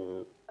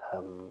flipping,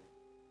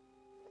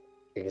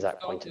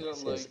 exact point of Started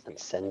this at, is like- and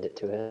send it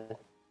to her,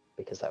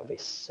 because that would be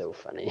so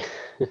funny.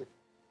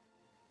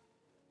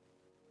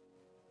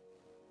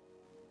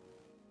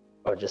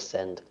 Or just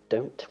send,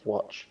 don't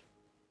watch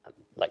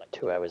like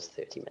 2 hours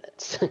 30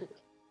 minutes.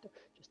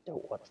 Just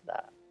don't watch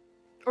that.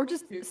 Or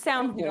just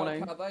sound Fucking hell,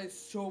 warning. Kat, that is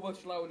so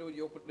much louder when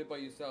you open it by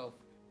yourself.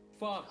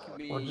 Fuck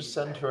me. Or just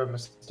send her a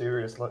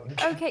mysterious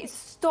link. Okay,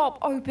 stop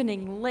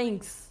opening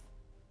links.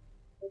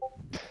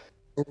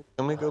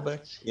 Can we go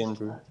back to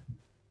Andrew?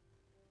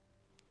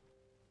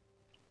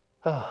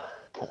 Oh,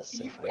 that's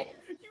so You, funny.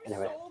 you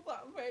Anyway. saw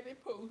that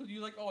Reddit post and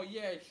you're like, oh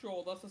yeah,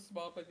 sure, that's a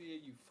smart idea,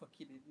 you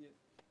fucking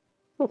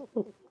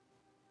idiot.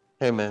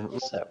 Hey man,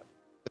 So,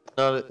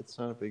 it's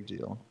not a big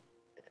deal.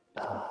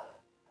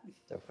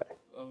 so funny.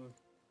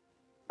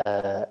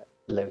 Oh,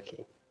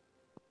 Loki,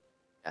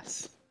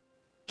 Yes.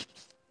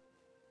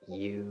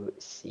 you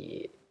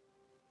see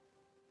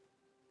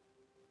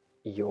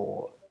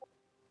your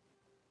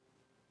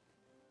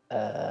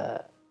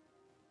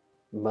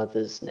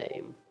mother's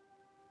name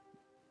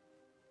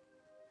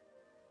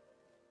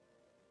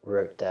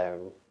wrote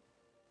down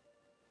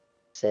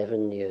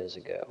 7 years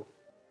ago.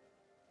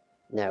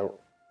 Now,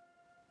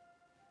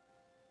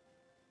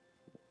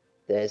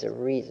 there's a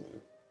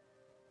reason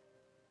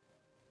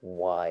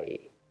why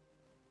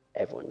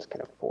everyone's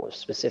kind of paused,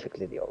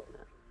 specifically the old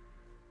man.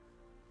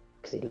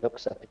 Because he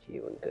looks up at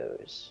you and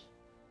goes,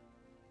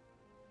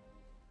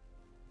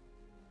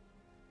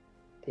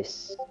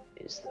 this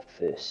is the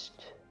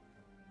first.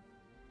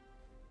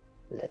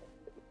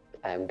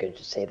 I'm going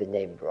to say the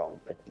name wrong,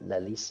 but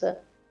Lalisa?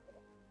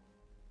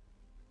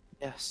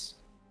 Yes.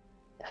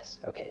 Yes,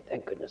 okay,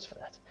 thank goodness for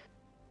that.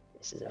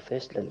 This is the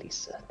first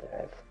Lalisa that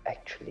I've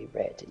actually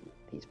read in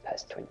these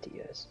past 20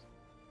 years.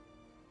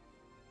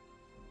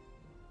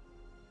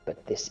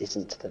 But this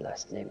isn't the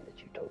last name that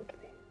you told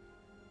me.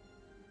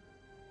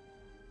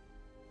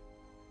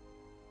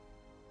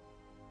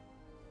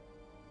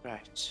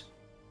 Right.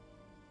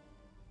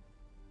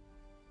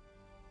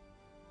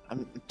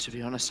 To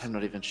be honest, I'm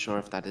not even sure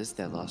if that is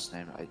their last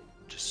name. I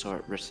just saw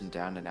it written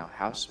down in our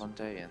house one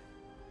day and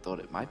thought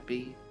it might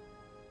be.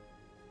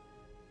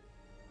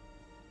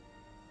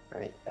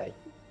 Right, I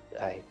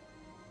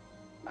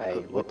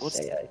Good. would What's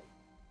say the-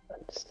 I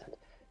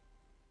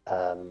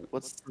understand.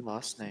 What's the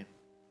last name?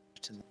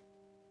 Written-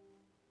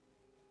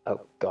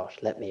 Oh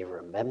gosh, let me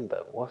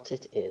remember what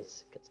it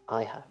is, because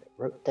I have it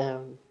wrote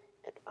down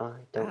and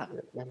I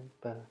don't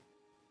remember.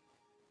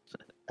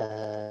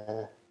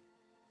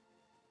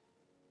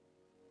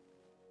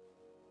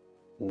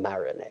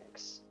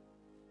 Marinix.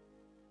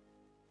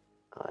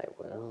 I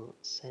will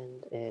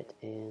send it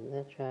in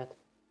the chat.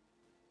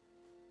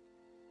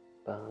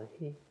 By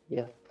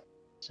here.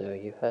 So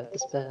you heard the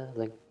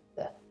spelling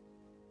there.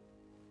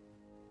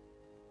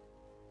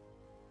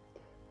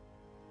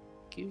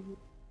 Thank you.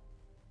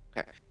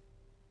 Okay.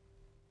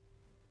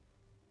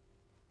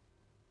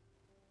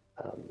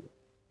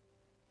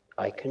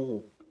 I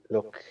can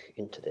look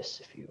into this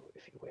if you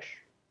wish.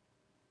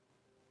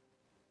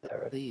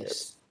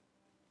 Please.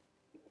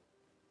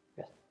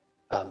 Yes.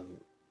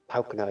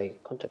 How can I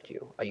contact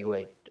you? Are you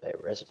a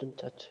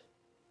resident at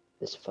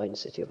this fine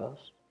city of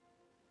ours?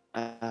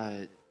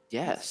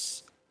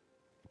 Yes.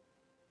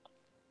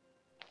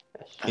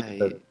 Yes.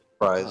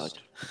 Surprised.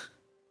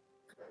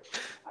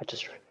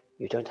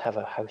 You don't have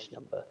a house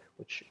number,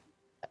 which,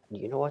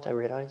 you know what I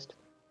realized?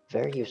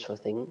 Very useful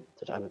thing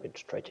that I'm going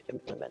to try to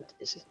implement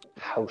is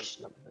house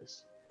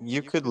numbers.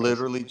 You could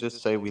literally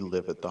just say we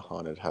live at the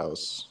haunted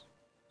house.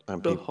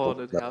 And The people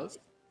haunted know. house.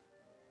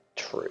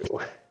 True.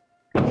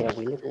 Yeah,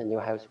 we live in a new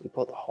house. We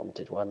bought the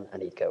haunted one,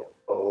 and he'd go,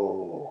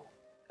 "Oh,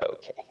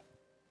 okay."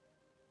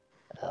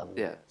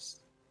 Yes.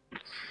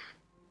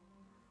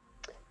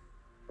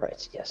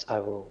 Right. Yes, I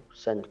will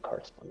send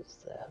correspondence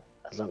there.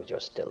 As long as you're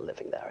still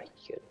living there, I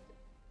could.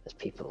 As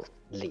people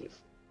leave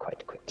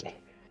quite quickly.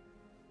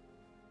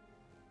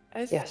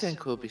 I Yes.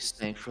 think we'll be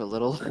staying for a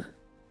little.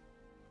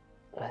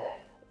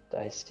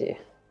 I see.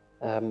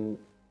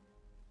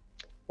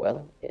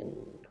 Well,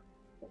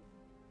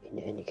 in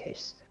any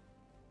case,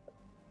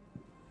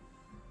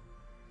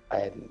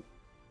 I'm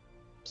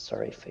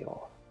sorry for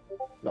your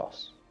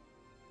loss.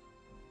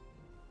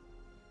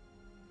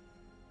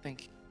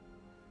 Thank you.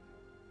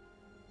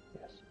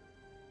 Yes.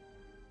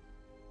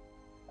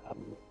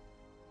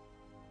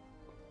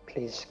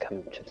 Please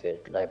come to the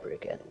library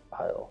again.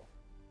 I'll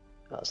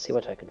see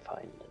what I can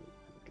find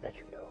and let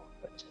you know.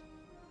 But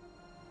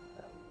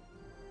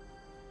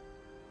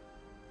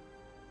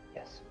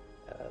yes,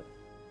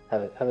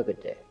 have a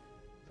good day.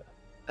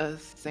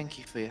 Thank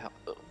you for your help.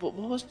 What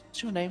was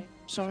your name?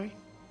 Sorry.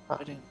 Ah.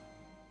 I didn't.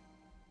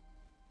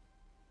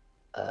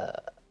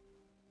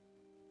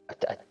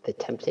 The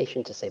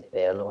temptation to say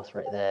Beowulf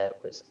right there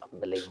was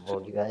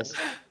unbelievable, you guys.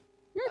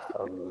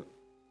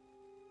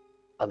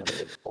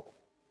 Unbelievable.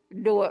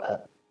 Do it.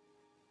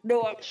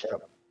 Do it. Shut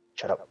up.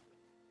 Shut up.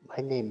 My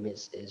name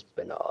is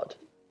Bernard.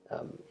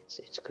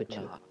 It's good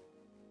to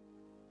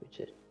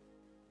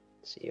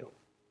see you.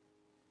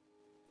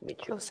 Meet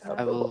you. Close enough.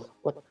 I will.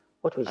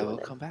 What was I your will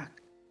name? come back.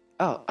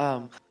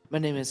 Oh, my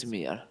name is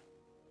Amir.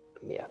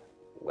 Amir.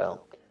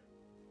 Well,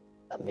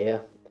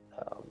 Amir,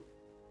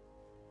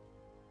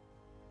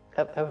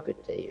 have a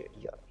good day,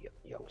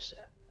 young sir.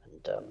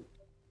 And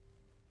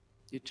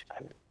You too.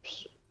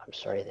 I'm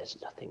sorry, there's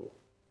nothing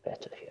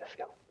better here for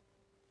you.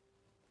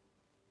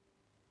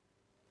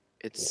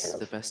 It's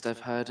the best I've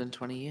heard in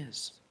 20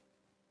 years.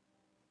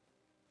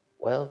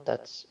 Well,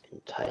 that's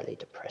entirely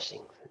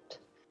depressing.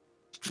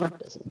 And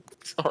doesn't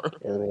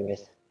fill me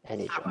with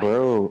any joy.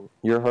 Bro,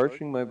 you're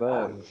harshing my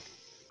vibe.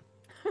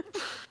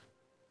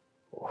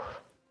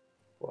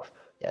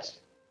 Yes,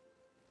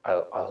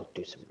 I'll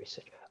do some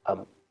research.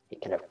 He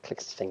kind of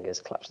clicks his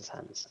fingers, claps his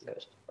hands, and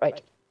goes, right,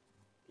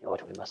 you know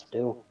what we must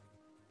do?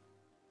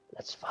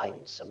 Let's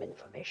find some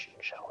information,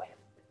 shall we?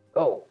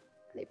 Go!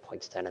 And he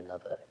points down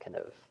another kind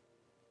of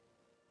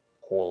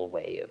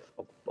hallway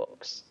of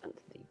books, and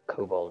the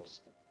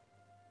kobolds,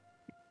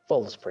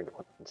 full sprint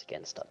once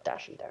again, start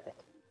dashing down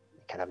it.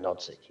 He kind of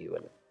nods at you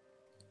and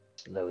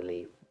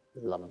slowly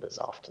lumbers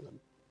after them.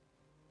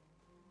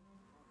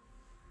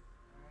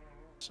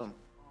 So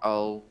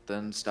I'll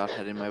then start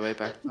heading my way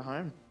back to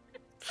home.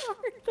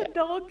 Sorry, the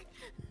dog.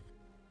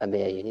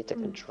 Amir, you need to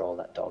control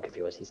that dog of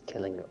yours. He's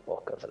killing a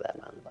book over there,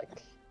 man. Like,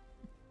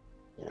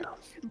 you know.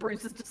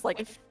 Bruce is just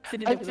like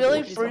sitting I there with feel the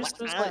like bushes, Bruce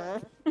was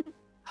like...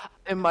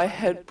 In my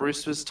head,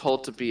 Bruce was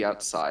told to be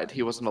outside.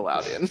 He wasn't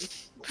allowed in.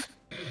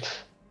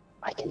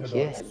 I can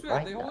hear I him swear,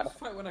 right they now. always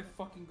fight when I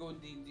fucking go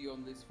D&D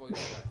on this voice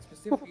chat.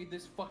 Specifically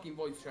this fucking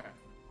voice chat.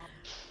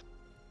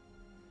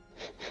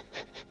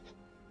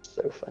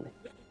 So funny.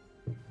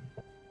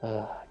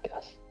 Oh,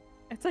 gosh.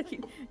 It's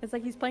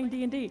like he's playing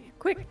D&D.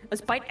 Quick,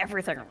 let's bite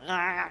everything.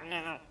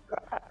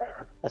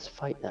 Let's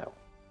fight now.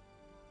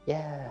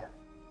 Yeah.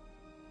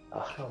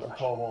 Oh, Kill the gosh.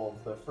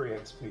 kobold, the free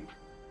XP.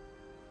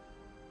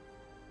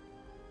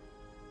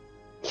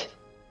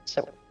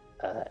 So,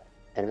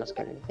 anyone else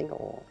got anything?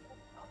 Or oh,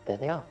 there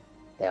they are.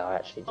 They are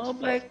actually just. Oh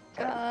my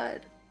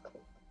god.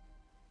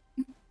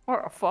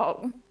 What a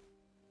fuck.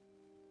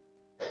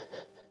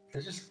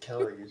 They're just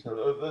killing each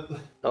other.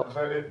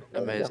 Oh,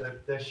 amazing.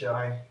 They're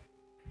shy.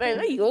 Wait, are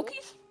they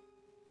Yorkies?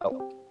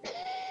 Oh.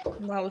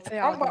 Well, if they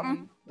Oh, are,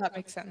 that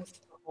makes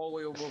sense. All the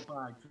way over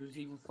back, so it's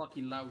even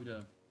fucking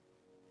louder.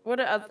 What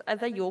are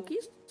they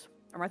Yorkies?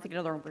 Or am I thinking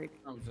of the wrong breed?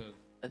 Schnauzer.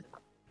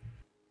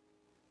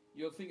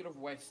 You're thinking of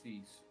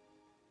Westies.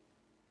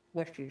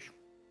 Westies.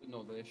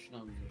 No, they're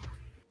Schnauzers.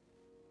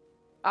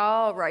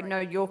 Oh, right,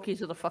 no,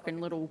 Yorkies are the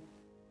fucking little...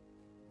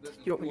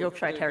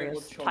 Yorkshire They're Terriers,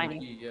 a bit more tiny.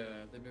 chunky,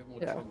 yeah, they're a bit more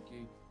Yeah.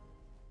 chunky.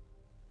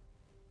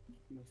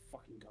 You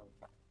fucking go.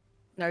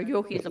 No,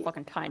 Yorkies are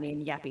fucking tiny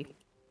and yappy.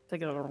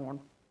 Thinking of the wrong one.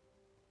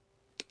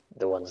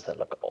 The ones that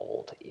look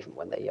old, even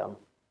when they're young.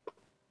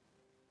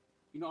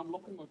 You know, I'm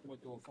locking my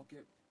door, fuck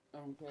it. I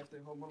don't care if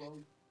they're home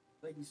alone.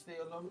 They can stay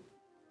alone.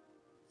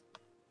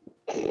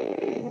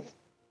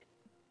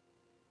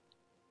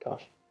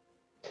 Gosh.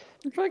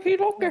 It's like he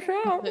locked us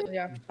out. Completely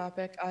off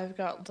topic. I've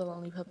got the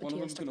Lonely One of Puppeteer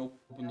them's stuck. gonna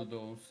open the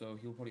door, so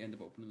he'll probably end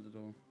up opening the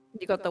door.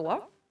 You got the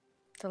what?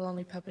 The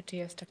Lonely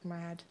Puppeteer stuck in my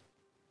head.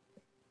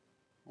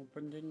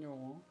 Open the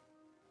door.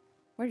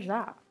 Where's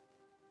that?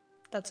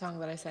 That song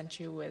that I sent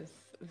you with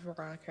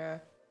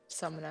Veronica,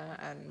 Summoner,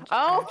 and.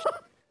 Oh!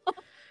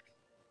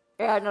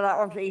 Yeah, no, that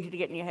one's easy to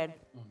get in your head.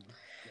 Oh my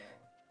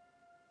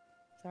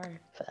god. Sorry.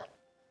 Fair.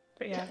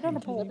 But yeah. Don't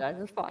apologize,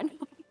 it's fine.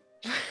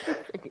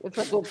 It's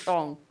a good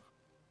song.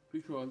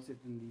 Pretty sure I said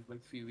in these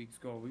like 3 weeks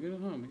ago, we're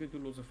gonna do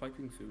loads of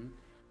fighting soon.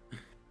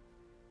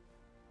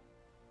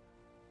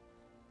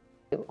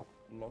 Cool.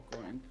 Lock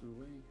right into the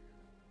way.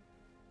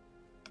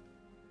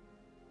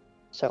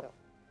 So,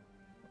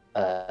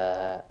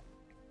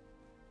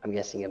 I'm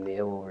guessing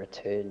Amir will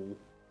return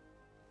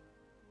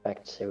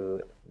back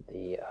to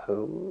the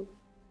home.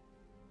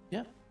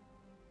 Yeah.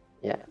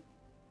 Yeah.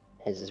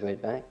 Heads his way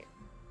back.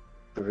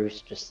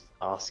 Bruce just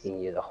asking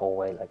you the whole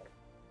way, like,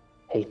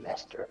 hey,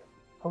 Master,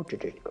 how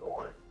did it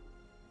go?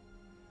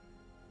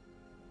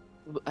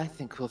 I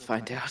think we'll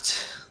find out.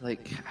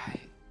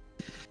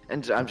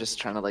 And I'm just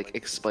trying to like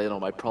explain all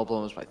my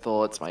problems, my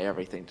thoughts, my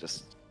everything.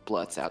 Just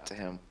blurts out to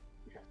him.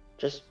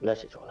 Just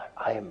let it all out.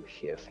 I am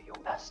here for you,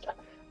 Master.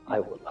 I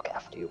will look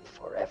after you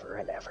forever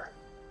and ever.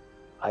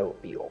 I will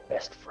be your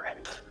best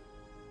friend.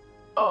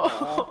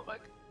 Oh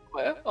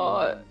my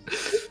heart.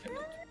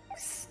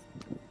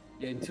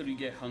 Yeah, until you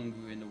get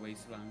hungry in the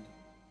wasteland.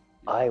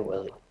 I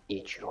will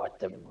eat you at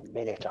the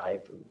minute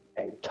I'm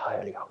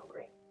entirely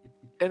hungry.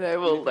 And I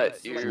will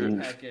let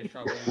you.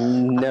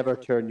 Never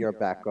turn your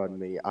back on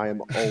me. I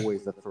am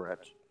always a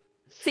threat.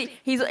 See,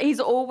 he's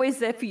always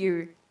there for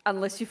you,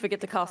 unless you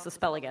forget to cast the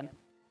spell again.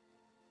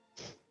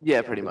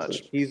 Yeah, pretty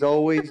much. He's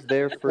always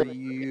there for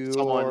you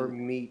Someone- or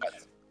me.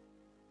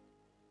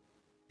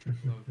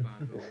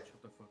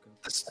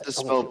 The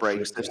spell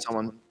breaks if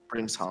someone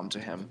brings harm to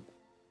him.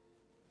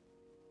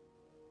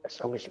 As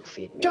long as you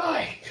feed me,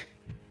 Die!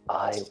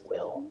 I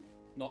will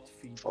Not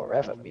feed.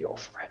 forever be your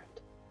friend.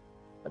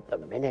 But the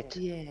minute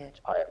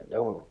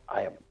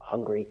I am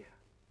hungry,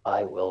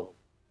 I will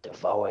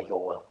devour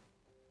your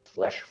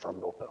flesh from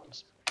your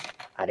bones.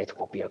 And it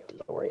will be a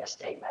glorious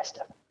day,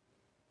 Master.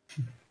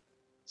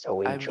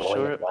 So I'm enjoy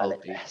sure it it while will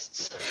it be.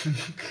 rests.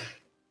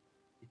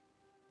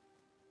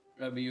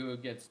 Remy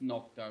gets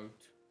knocked out,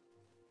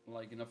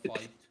 like in a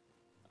fight,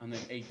 and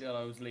then 8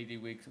 hours later he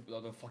wakes up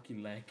without a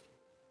fucking leg.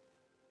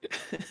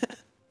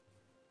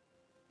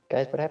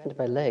 Guys, what happened to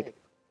my leg?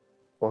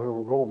 Well,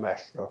 raw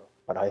master,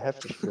 but I have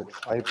this new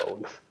thigh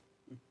bone.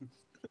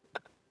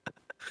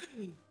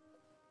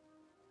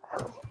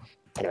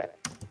 Anyway,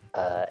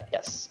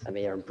 yes,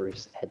 Amir and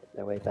Bruce head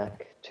their way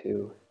back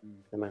to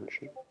the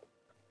mansion.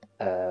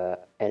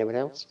 Anyone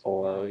else,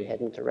 or are we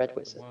heading to Red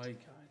Wizard? Why,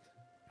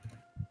 Kat?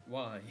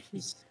 Why?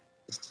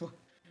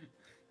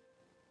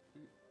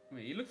 I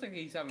mean, he looks like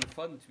he's having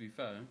fun, to be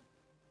fair.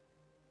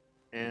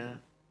 Yeah.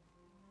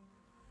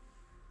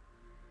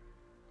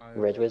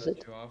 Red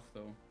Wizard? Giraffe,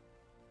 though.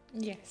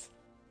 Yes.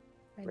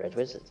 Red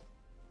Wizard.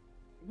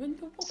 When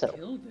the what So-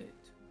 killed it?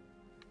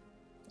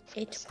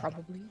 It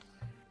probably.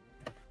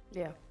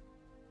 Yeah.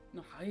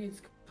 No,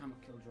 hyens can't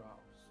kill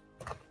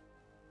giraffes.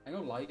 I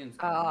know lions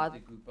can, they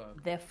group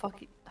up. They're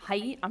fucking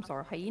I'm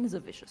sorry, hyenas are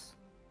vicious.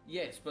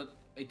 Yes, but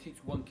it takes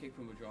one kick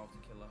from a giraffe to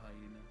kill a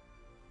hyena.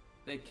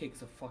 Their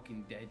kicks are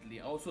fucking deadly.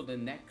 Also, their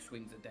neck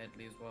swings are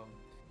deadly as well.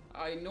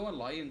 I know a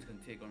lion can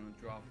take on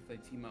a giraffe if they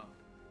team up,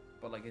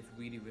 but like it's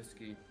really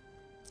risky.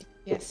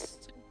 Yes.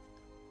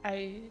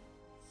 I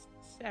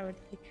would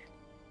think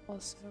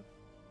also.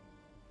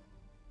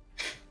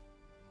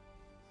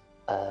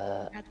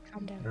 I'd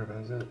calm down.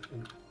 Ruben,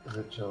 is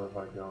it chill if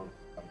I go?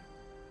 I'm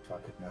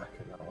fucking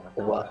knackered. I want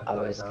to. What I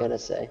was gonna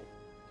say,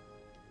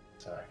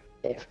 Sorry.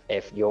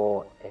 if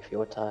you're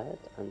tired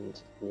and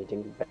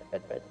needing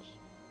bed,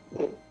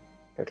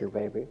 little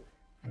baby,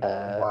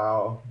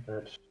 Wow,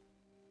 bitch.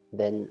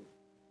 then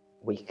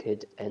we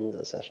could end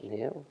the session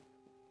here,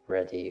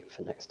 ready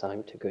for next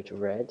time to go to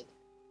Red,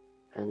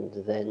 and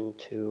then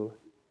to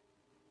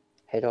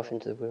head off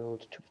into the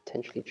world to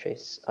potentially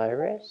chase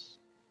Iris.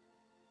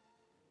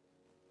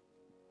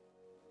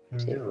 You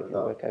See can if do we it can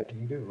work without. out. You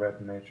can do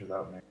red nature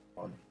without me.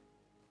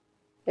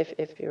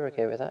 If you're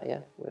okay with that, yeah,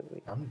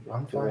 we I'm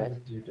do fine Red.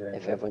 with you doing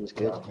If it everyone's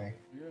good. without me.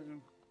 Yeah,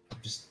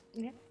 Just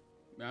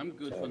I'm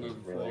good for another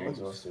really 4 hours.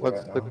 exhausted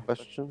What's right the now.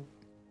 question?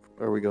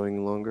 Are we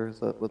going longer? Is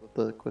that what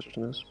the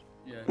question is?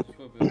 Yeah, just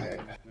for a bit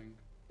of a thing.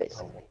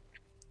 Basically,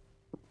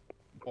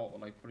 What,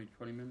 like probably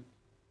 20 minutes?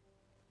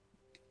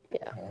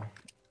 yeah.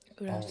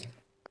 Who knows?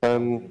 I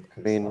mean,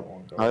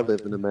 I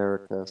live in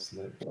America.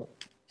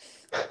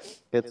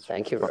 It's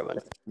Thank you, Roman.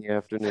 in the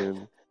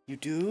afternoon. You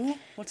do?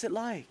 What's it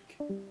like?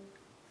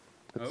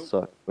 It Oh.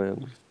 sucks,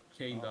 man.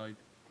 Kane died.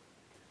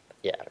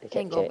 Yeah,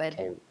 Can't go bed.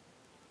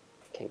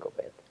 Can't go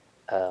bed.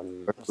 Our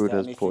Is food there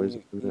has anything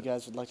poison you in it.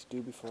 guys would like to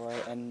do before I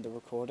end the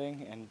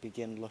recording and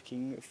begin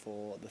looking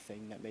for the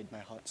thing that made my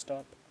heart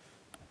stop?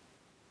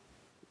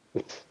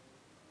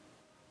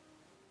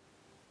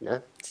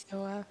 No?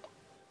 So,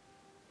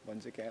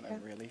 Once again,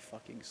 I'm really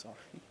fucking sorry.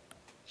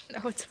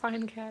 no, it's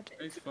fine, Cat.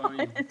 It's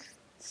fine.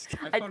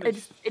 I found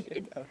just,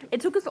 it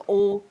took us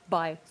all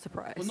by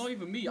surprise. Well, not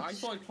even me. I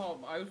thought it thought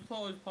it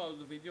was part of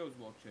the video I was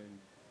watching.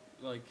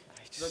 Like,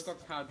 I've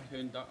got Cad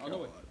turned down. Oh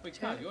no, wait,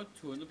 Cad, you're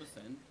 200%.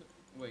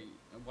 Wait,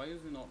 why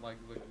is it not like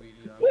really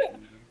loud?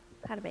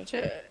 Had a bake.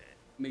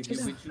 Maybe the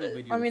Just original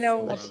video. Let me was know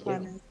so what the loud.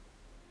 plan is.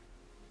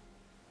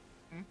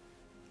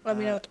 Let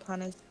me know what the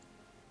plan is.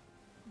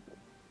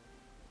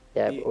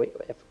 Yeah,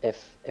 Yeah.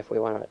 if we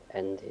want to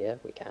end here,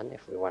 we can.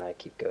 If we want to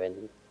keep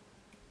going,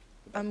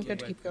 I'm good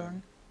to Red keep Wizard.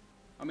 going.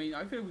 I mean,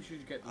 I feel we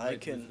should get the I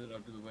Red can- Wizard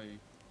out of the way.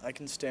 I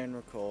can stay and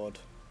record,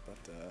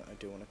 but I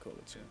do want to call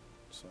it soon.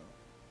 So,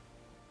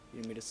 you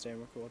need me to stay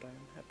and record? I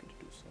am happy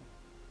to do so.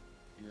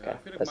 Yeah, Okay, I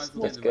feel like let's- might as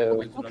well let's get the Red go.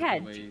 Wizard out Okay,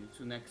 of the way.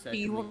 So next you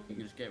session want- we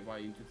can just get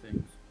right into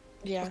things.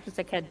 Yeah. Just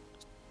a kid.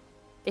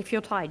 If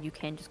you're tired, you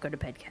can just go to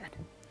bed, Cat.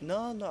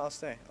 No, I'll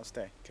stay,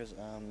 because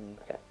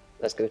okay.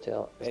 Let's go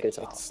to it's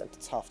half then.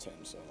 it's half term,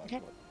 so like,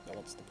 Okay.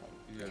 what's the point?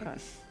 Yeah.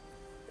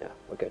 Yeah,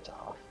 we'll go to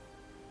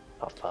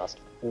half past,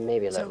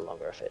 maybe a little So-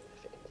 longer if it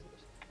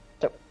continues.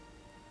 So,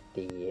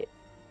 the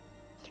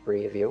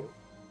three of you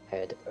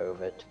head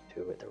over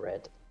to the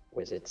Red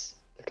Wizard's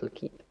little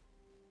keep.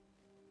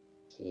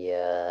 He,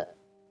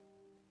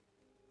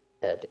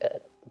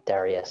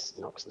 Darius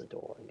knocks on the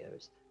door and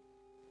goes,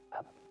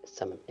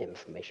 "Some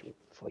information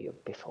for you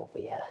before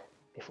we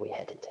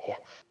head into here.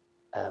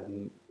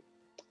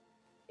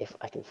 If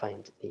I can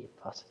find the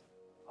part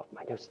of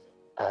my notes,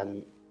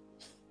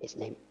 his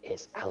name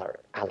is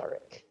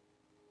Alaric.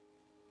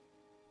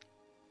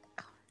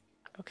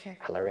 Okay.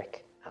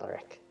 Alaric.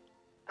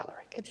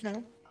 Good to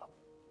know.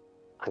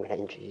 I'm going to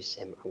introduce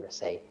him. I'm going to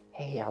say,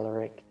 "Hey,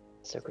 Alaric,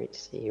 so great to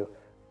see you.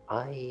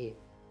 I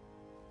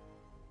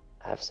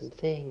have some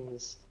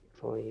things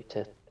for you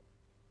to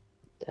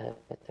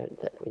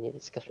that we need to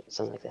discuss,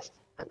 something like this,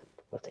 and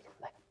we'll take it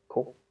from there.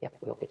 Cool? Yep,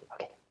 we'll good.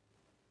 Okay."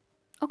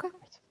 Okay.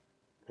 Right.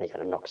 And he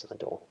kind of knocks on the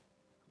door.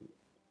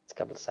 It's a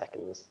couple of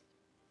seconds,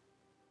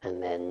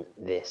 and then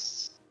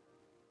this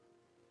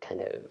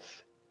kind of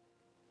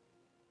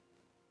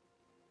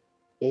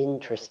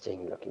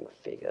interesting looking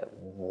figure,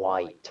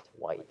 white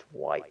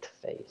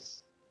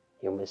face.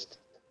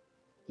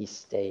 He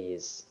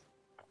stays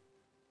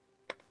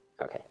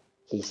Okay.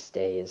 He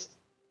stays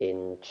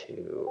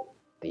into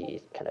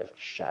the kind of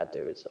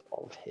shadows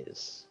of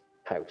his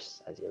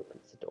house as he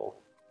opens the door.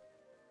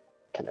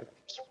 Kind of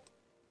just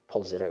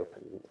pulls it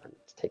open and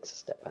takes a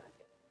step back.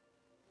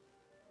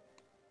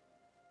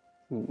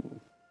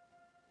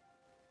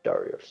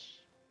 Darius.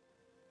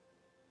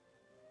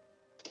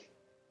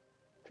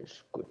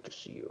 It's good to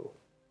see you,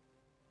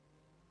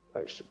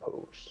 I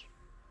suppose.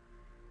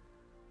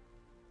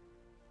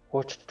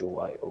 What do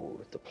I owe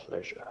the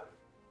pleasure?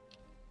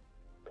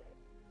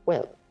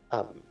 Well,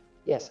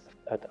 yes,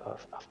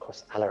 of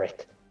course,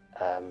 Alaric.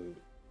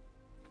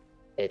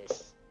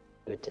 It's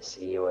good to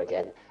see you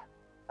again.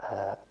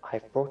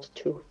 I've brought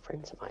 2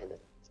 friends of mine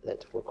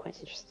that were quite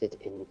interested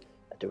in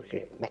a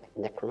degree of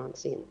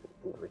necromancy and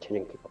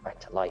returning people back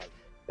to life.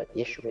 But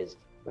the issue is,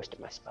 most of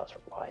my spells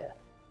require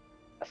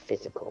a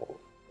physical,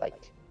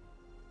 like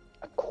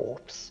a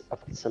corpse of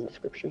some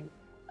description.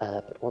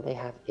 But all they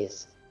have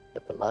is the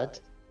blood.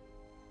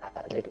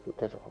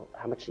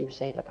 How much do you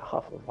say? Like a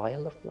half a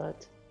vial of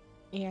blood?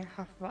 Yeah,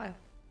 half a vial.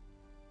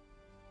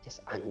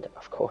 Yes, and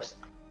of course,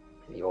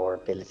 with your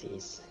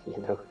abilities,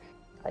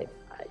 I've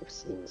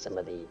seen some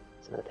of the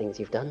things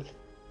you've done,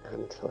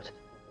 and thought,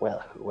 well,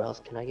 who else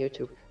can I go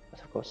to?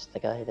 But of course, the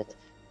guy that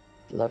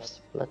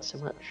loves blood so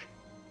much,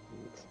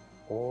 and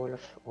all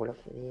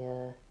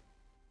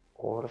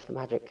of the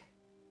magic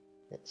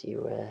that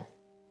you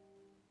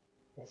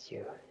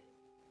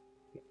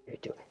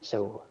do.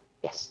 So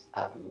yes,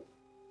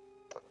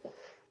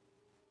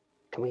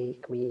 can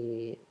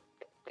we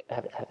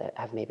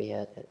have maybe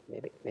a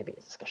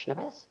discussion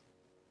about this?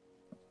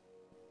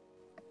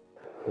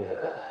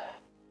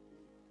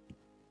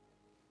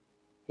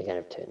 He kind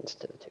of turns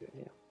to the 2 of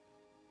you.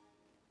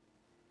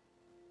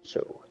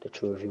 So the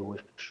 2 of you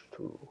wish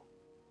to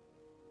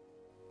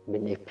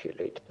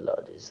manipulate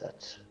blood? Is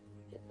that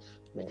it?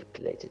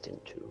 Manipulate it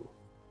into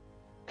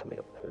becoming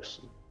a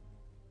person?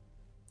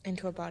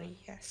 Into a body,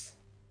 yes.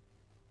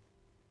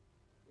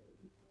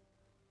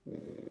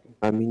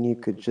 I mean, you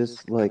could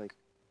just, like,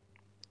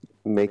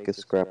 make a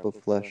scrap of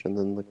flesh and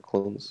then the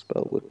clone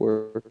spell would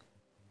work.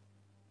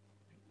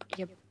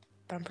 Yep,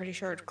 but I'm pretty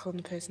sure it'd clone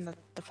the person that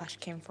the flesh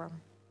came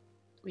from.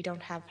 We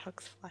don't have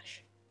Hug's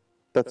flesh.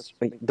 That's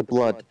the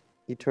blood.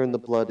 You turn the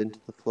blood into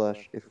the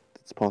flesh if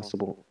it's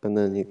possible, and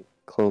then you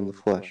clone the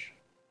flesh.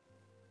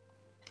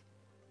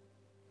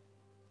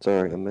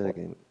 Sorry, I'm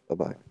metagaming.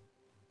 Bye-bye.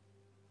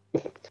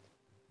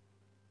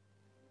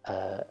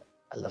 I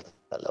love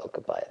that little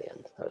goodbye at the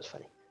end. That was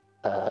funny.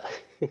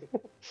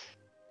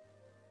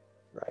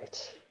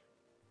 Right.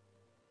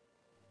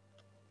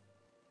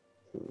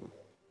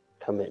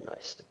 Come in, I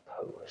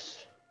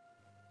suppose.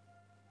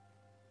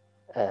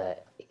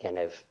 He kind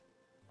of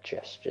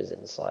gestures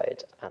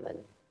inside and then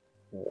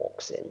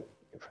walks in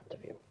front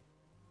of you.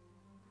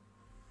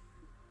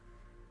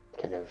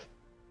 Kind of,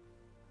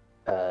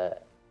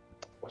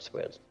 what's the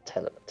word?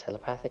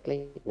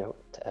 Telepathically? No,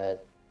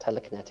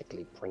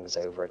 telekinetically brings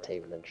over a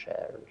table and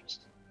chair and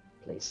just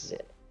places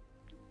it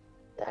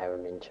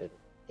down into,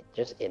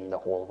 just in the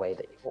hallway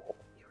that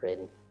you're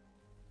in.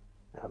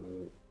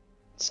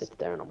 Sits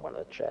down on one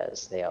of the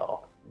chairs. They are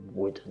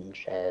wooden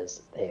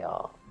chairs. They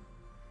are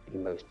the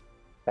most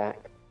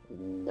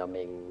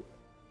back-numbing,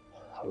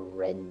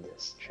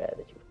 horrendous chair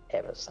that you've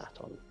ever sat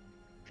on.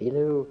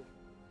 Philo,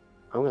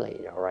 I'm gonna let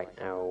you know right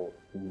now,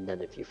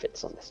 none of you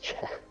fits on this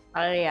chair.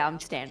 Oh yeah, I'm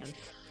standing.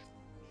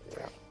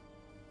 Yeah.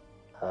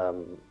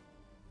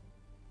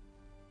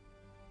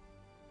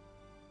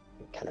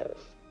 Kind of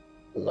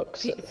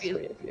looks at the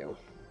 3 of you.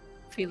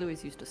 Philo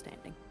is used to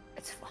standing.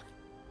 It's fine.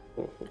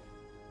 Mhm.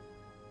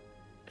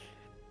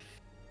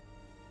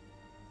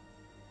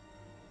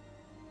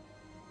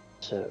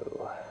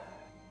 So,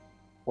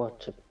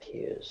 what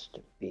appears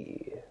to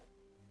be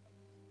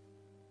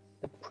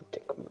the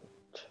predicament?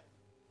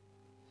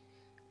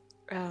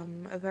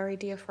 A very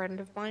dear friend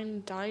of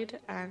mine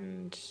died,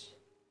 and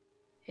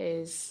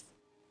his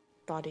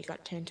body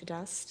got turned to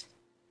dust,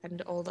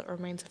 and all that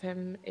remains of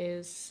him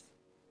is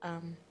a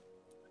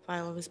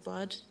vial of his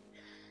blood.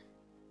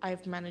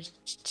 I've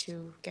managed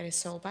to get his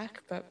soul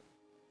back, but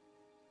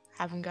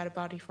haven't got a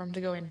body for him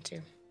to go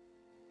into.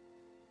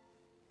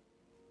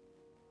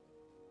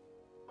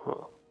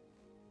 Huh.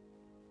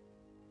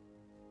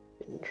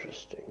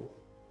 Interesting.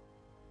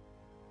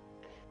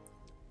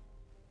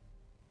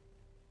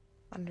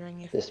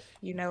 Wondering if This,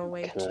 you know a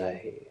way can to...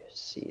 I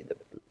see the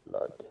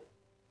blood?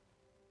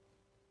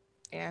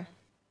 Yeah.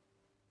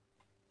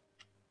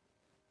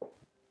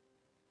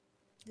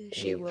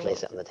 You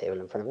place it on the table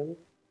in front of him?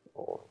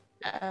 Or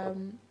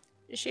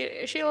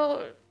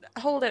She'll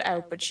hold it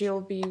out, but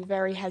she'll be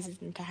very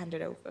hesitant to hand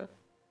it over.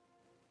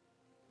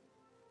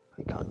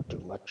 I can't do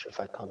much if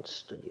I can't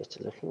study it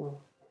a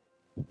little.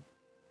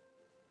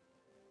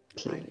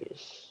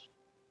 Please.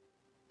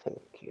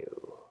 Thank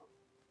you.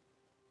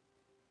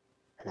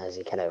 And as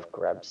he kind of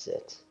grabs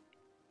it,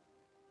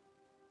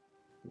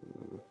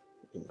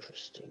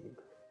 interesting.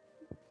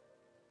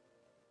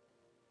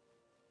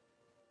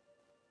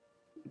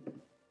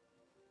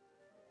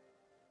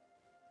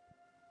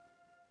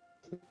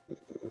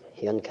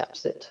 He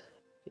uncaps it.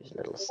 gives a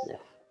little sniff.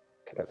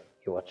 Kind of,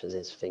 he watches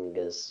his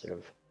fingers sort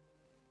of.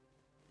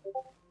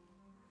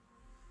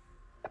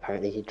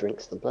 Apparently, he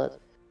drinks the blood.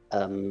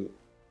 I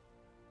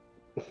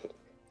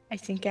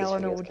think His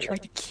Eleanor fingers would kind try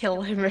of- to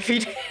kill him if he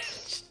did.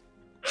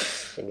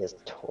 fingers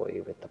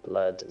toy with the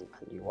blood, and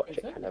you watch Is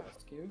it that kind of.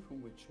 Askew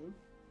from Witcher?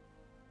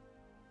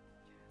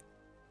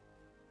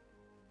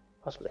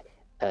 Possibly.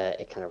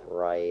 It kind of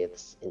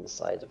writhes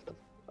inside of the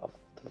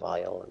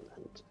vial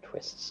and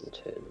twists and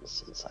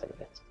turns inside of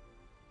it.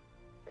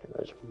 Kind of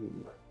goes,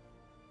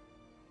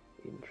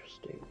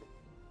 interesting.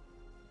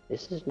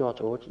 This is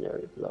not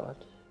ordinary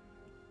blood.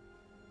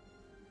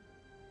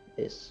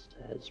 This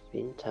has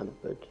been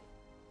tempered,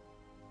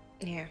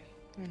 Yeah,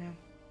 I know.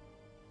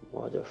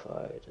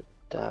 modified,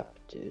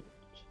 adapted,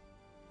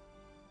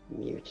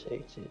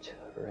 mutated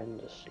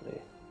horrendously.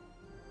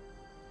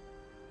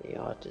 The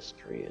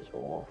artistry is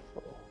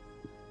awful.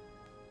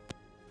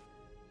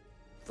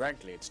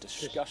 Frankly, it's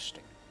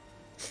disgusting.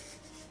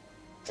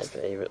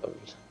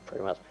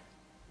 Pretty much.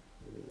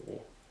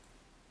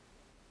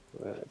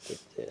 Whoever did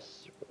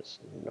this was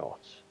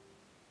not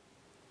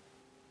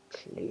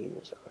clean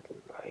as I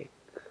would like.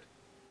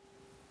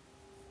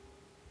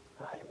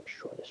 I'm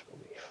sure this will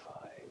be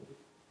fine.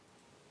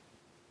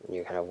 And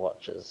you kind of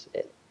watch as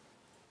it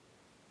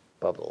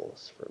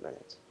bubbles for a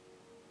minute.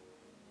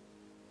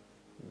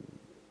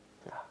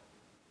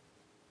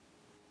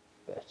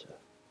 Better.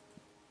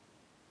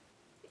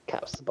 He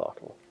caps the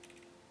bottle.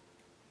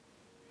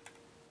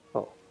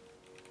 Oh,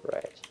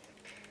 right.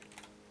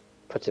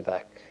 Puts it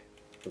back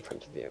in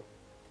front of you.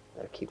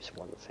 Keeps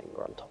one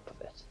finger on top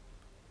of it.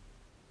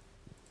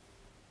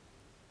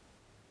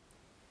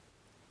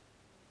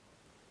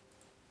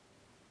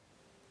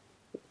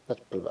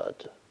 That's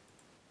blood.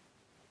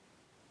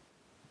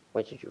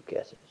 Where did you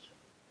get it?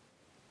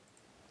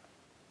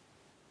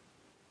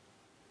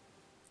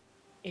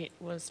 It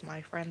was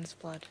my friend's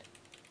blood.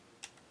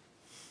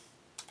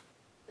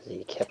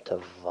 He kept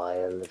a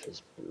vial of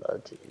his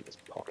blood in his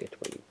pocket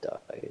when he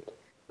died.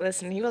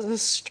 Listen, he was a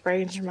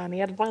strange man. He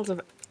had vials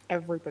of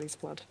everybody's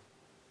blood.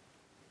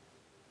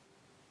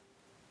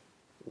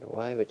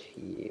 Why would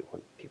he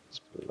want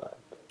people's blood?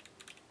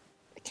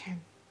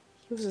 Again,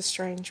 he was a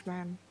strange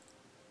man.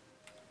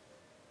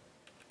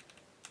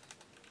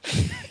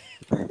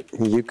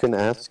 You can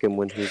ask him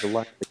when he's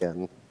alive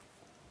again.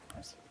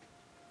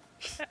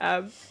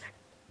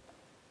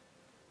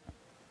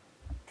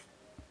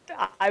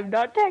 I'm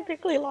not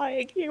technically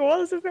lying. He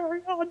was a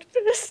very odd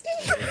person.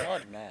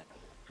 God, man.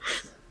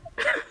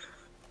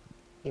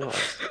 He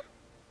was.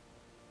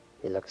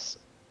 He looks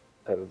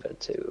over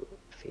to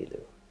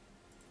Philu.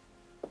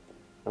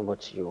 And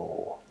what's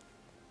your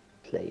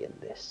play in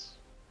this?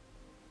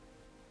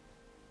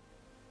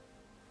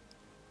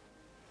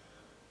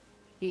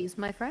 She's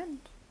my friend.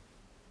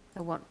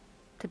 I want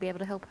to be able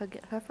to help her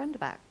get her friend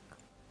back.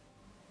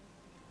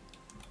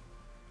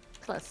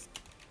 Plus,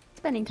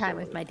 spending time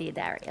with my dear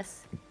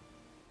Darius.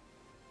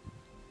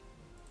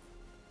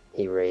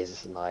 He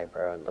raises an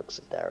eyebrow and looks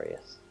at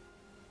Darius.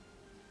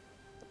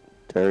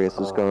 Darius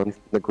has gone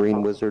from the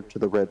green wizard to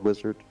the red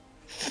wizard.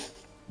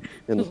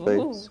 In the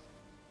face.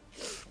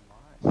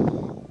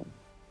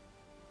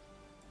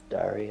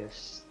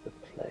 Darius the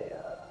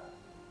player.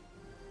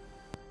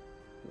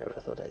 Never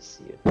thought I'd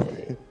see your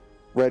day.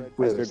 Red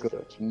wizard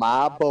goes,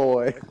 my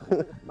boy.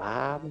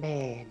 My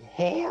man,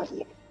 hell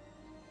yeah.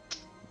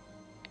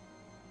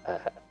 I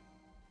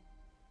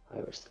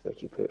always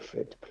thought you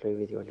preferred to play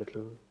with your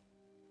little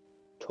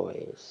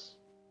toys.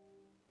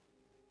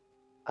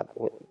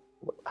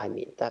 I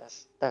mean,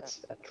 that's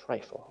a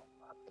trifle.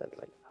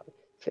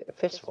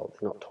 First of all,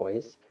 they're not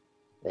toys.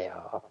 They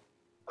are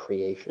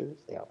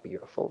creations. They are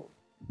beautiful.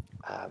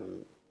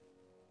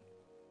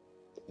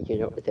 You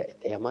know,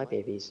 they are my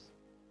babies.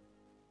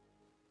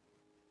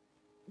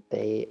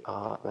 They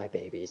are my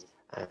babies,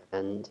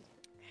 and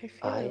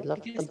I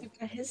love them.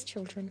 They're his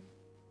children.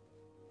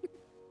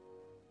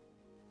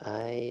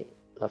 I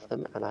love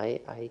them, and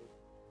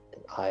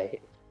I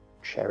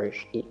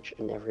cherish each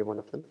and every one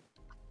of them.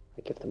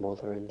 I give them all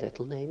their own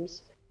little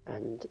names,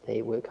 and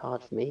they work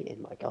hard for me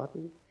in my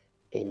garden,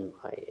 in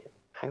my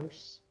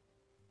house.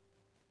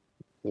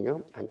 You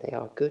know, and they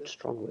are good,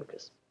 strong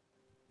workers.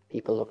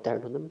 People look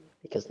down on them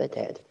because they're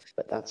dead,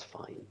 but that's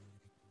fine.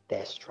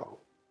 They're strong.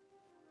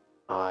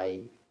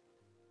 I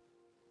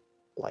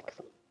like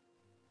them.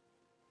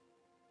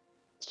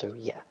 So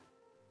yeah.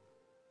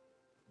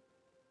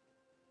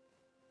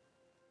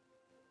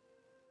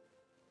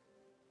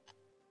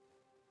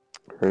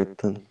 Right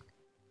then.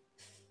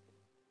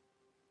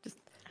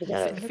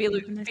 Yeah.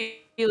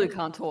 Philu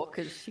can't talk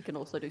because she can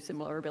also do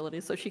similar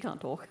abilities, so she can't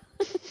talk.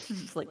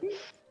 She's just like...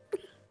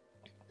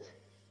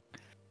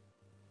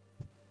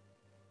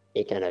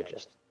 He kind of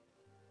just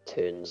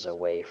turns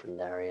away from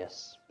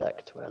Darius,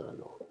 back to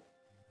Eleanor.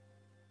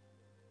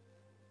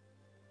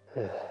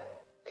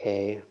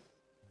 Okay.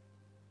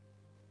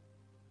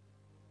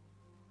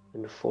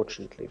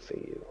 Unfortunately for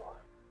you,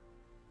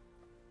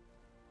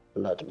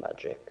 blood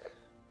magic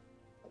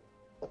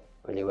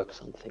only works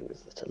on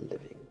things that are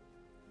living.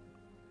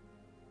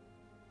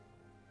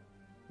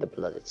 The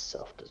blood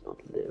itself does not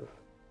live.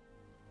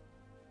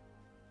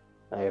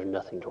 I have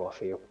nothing to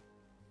offer you.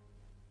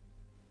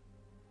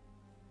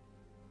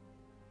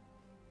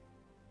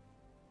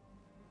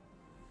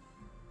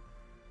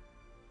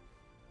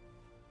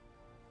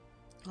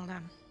 Well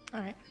done.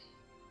 Alright.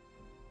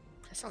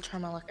 Guess I'll try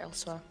my luck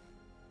elsewhere.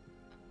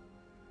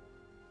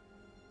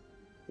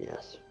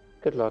 Yes.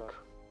 Good luck.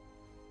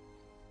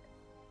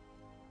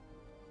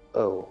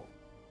 Oh.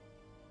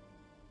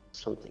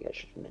 Something I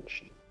should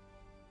mention.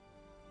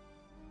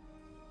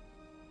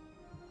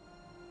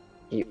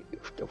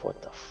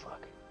 What the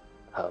fuck?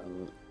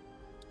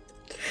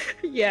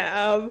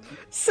 Yeah,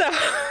 so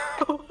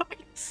I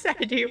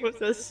said he was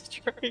a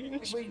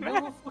strange Wait,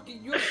 man.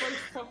 you're both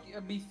fucking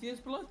Amethy's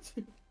blood?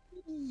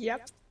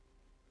 Yep.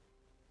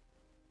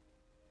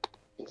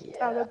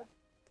 Yeah.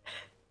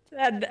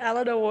 And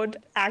Eleanor would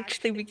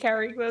actually be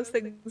carrying those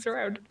things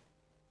around.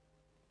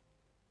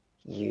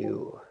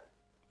 You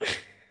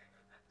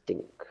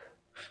think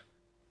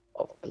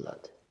of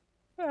blood.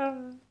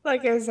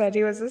 Like I said,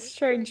 he was a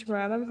strange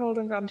man. I'm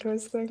holding on to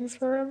his things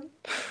for him.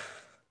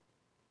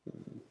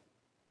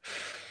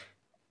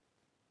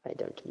 I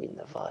don't mean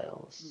the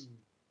vials.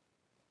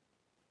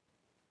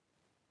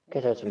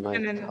 Get out of my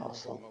And then-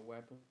 castle.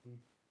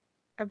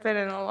 I've been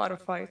in a lot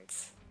of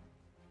fights.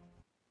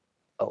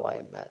 Oh, I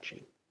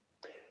imagine.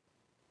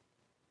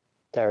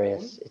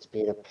 Darius, it's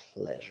been a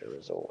pleasure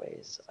as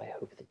always. I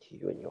hope that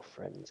you and your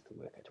friends can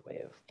work out a way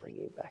of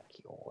bringing back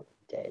your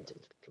dead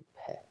little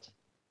pet.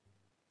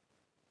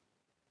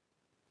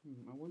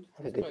 I wonder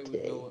Have a if good I would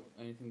day. know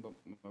anything but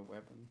my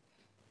weapon.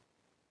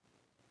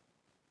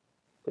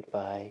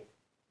 Goodbye.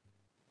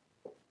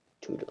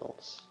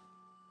 Toodles.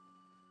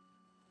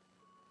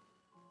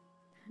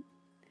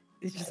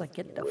 It's just like,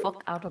 get the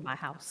fuck out of my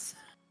house.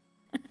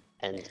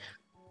 And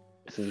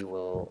he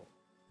will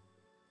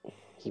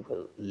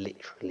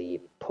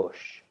literally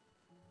push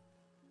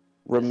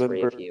the three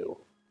Remember, of you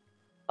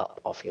up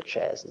off your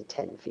chairs and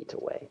 10 feet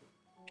away.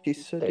 he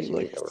said Those he of you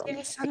likes. that are on.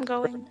 Yes, I'm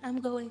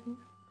going.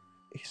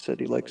 He said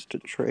he likes to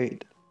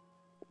trade.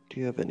 Do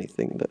you have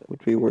anything that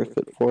would be worth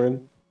it for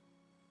him?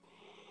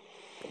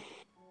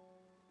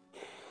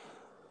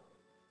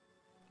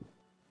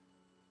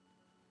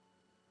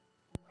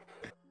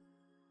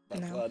 That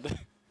No. blood.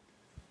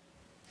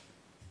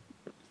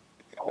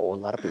 A whole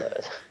lot of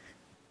blood.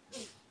 To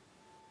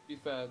be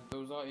fair,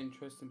 those are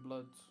interesting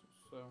bloods,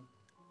 so.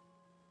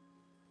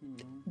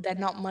 They're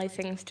not my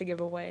things to give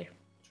away.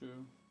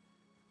 True.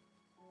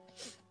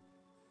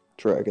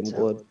 Dragon So-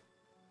 blood.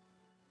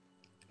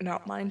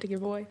 Not mine to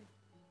give away.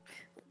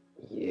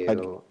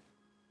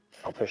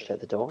 I'll push out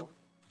the door.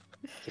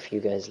 If you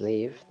guys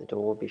leave, the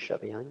door will be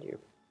shut behind you.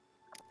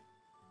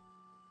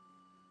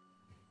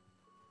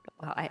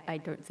 Well, I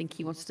don't think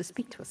he wants to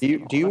speak to us. Do you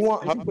anymore. do you That's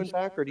want pretty Huckman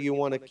back, or do you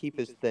want to keep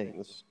his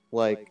things?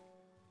 Like,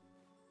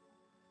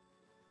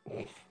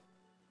 I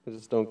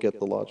just don't get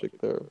the logic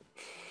there.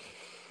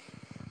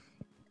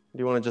 Do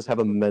you want to just have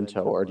a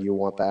memento, or do you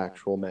want the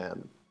actual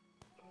man?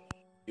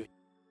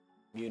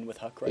 Immune with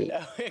Huck right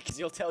now, because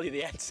he'll tell you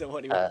the answer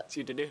what he Uh, wants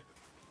you to do.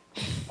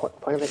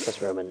 Point of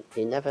interest, Roman.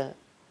 He never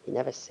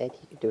said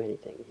he could do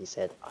anything. He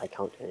said, "I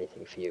can't do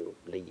anything for you.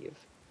 Leave."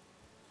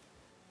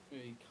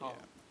 Yeah, you can't.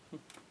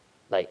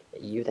 Like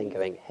you then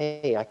going,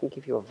 "Hey, I can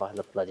give you a vial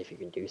of blood if you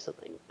can do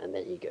something," and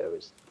then he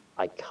goes,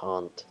 "I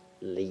can't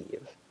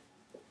leave."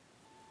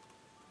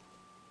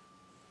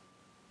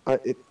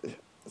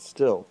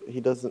 Still,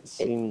 he doesn't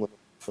seem like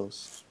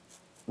those.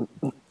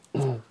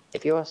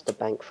 If you asked a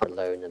bank for a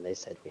loan and they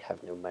said, "We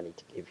have no money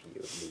to give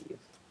you, leave,"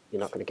 you're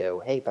not going to go,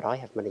 "Hey, but I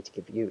have money to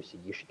give you, so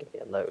you should give me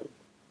a loan."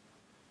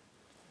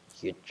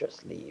 You'd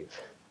just leave.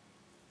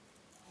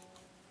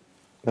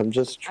 I'm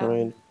just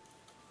trying.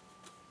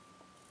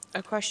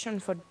 A question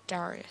for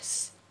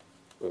Darius.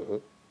 Mm-hmm.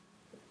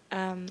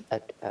 Um,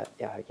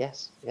 Yeah,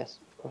 yes,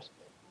 of course.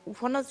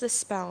 one of the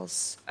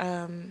spells,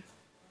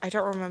 I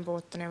don't remember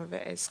what the name of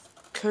it is,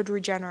 could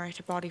regenerate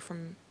a body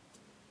from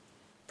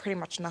pretty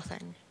much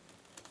nothing,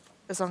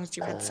 as long as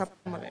you had some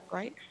of it,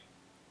 right?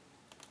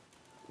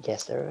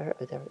 Yes, there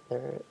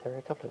are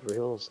a couple of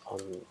rules on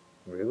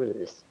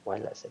rules. Why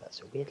did I say that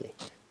so weirdly?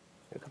 There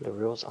are a couple of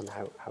rules on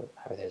how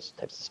those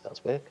types of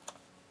spells work.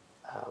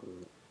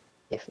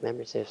 If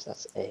memory serves,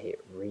 that's a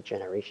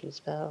regeneration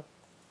spell.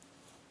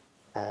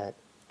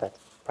 But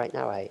right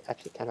now I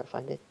actually cannot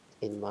find it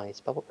in my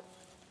spellbook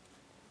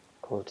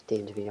called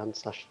D&D Beyond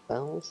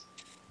 /spells.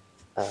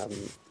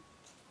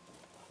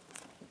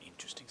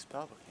 Interesting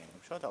spellbook name.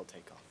 I'm sure they'll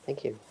take off.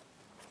 Thank you.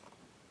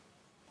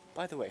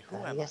 By the way, who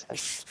am Yes, I?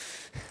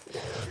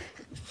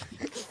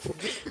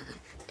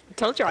 I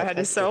told you I had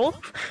a soul.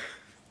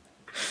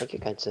 Thank you,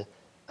 kind sir.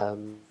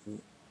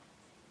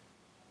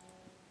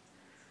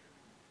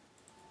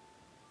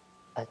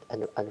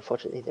 And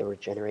unfortunately, the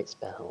regenerate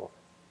spell,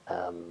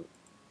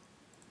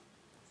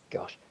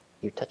 gosh,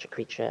 you touch a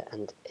creature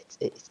and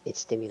it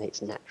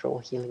stimulates natural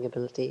healing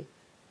ability.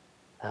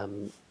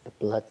 The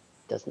blood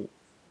doesn't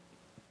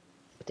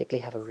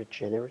particularly have a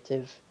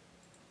regenerative,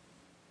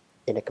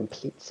 in a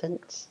complete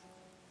sense,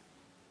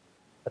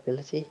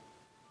 ability.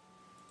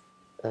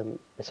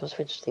 It's also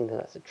interesting that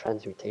that's a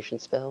transmutation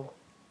spell.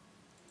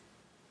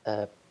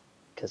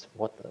 Because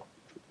what the...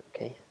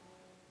 Okay.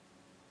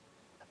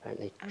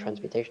 Apparently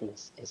transmutation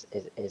is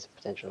a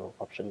potential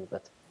option,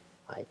 but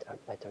I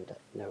don't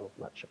know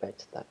much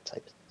about that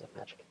type of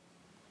magic.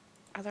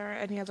 Are there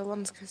any other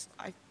ones? Because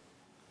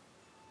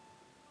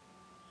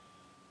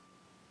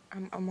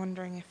I'm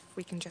wondering if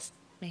we can just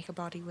make a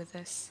body with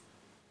this.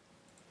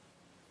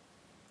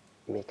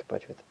 Make a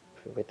body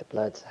with the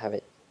blood, have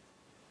it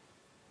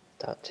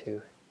start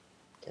to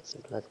get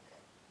some blood.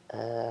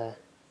 The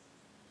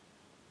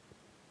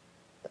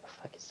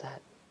fuck is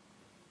that?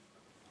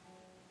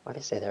 What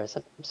did I say? There are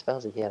some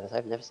spells in here that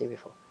I've never seen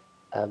before.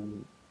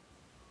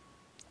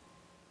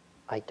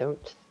 I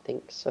don't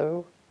think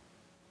so,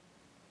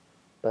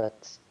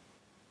 but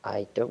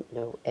I don't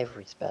know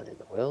every spell in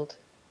the world.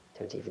 I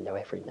don't even know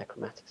every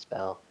necromantic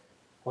spell.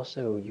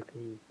 Also, you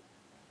can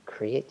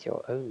create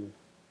your own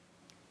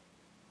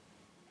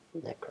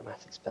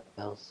necromantic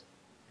spells.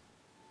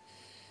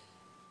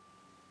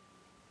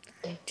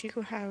 I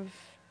do have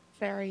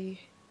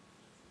very,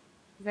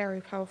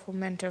 very powerful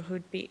mentor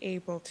who'd be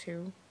able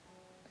to.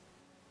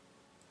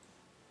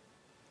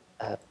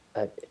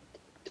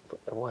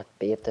 What?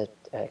 Be it the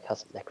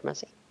cast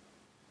necromancy?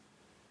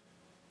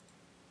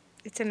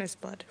 It's in his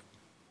blood,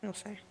 I'll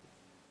say.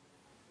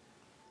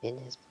 In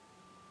his...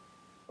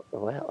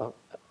 Well,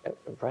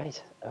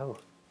 right. Oh,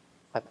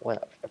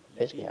 well,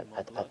 personally,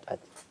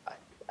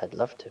 I'd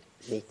love to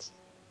meet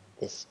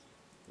this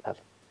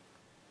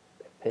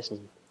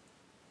person.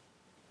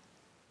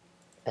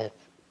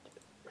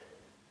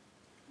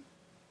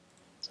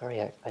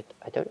 Sorry,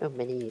 I don't know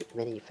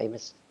many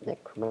famous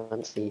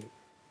necromancy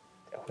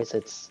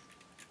wizards,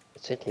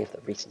 certainly of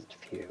the recent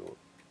few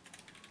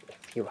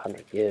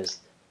hundred years.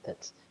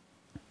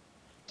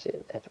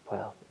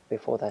 Well,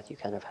 before that you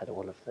kind of had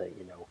all of the,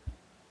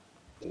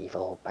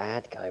 evil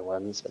bad guy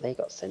ones, but they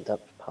got sent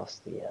up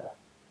past the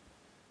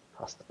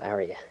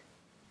barrier.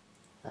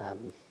 Yeah.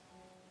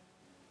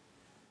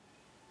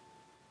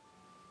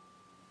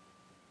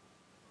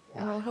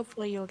 Well,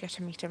 hopefully you'll get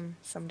to meet him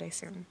someday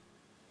soon.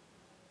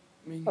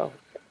 I mean, Oh,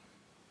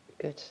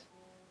 good.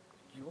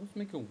 you want to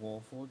make a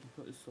warforged and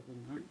put his stuff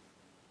in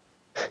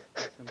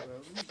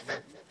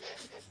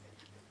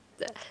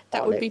there?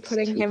 That would be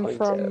putting him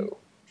from...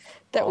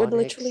 That would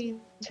literally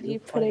be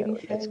putting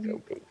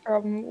him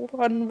from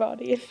one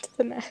body into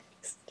the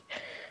next.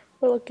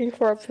 We're looking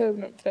for a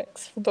permanent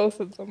fix for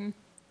both of them.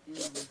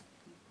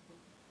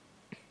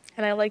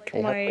 And I like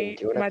my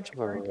magic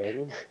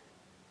ring.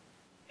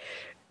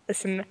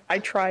 Listen, I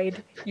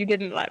tried. You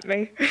didn't let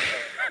me.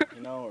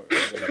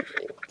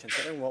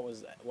 Considering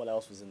what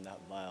else was in that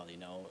vial,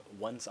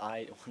 once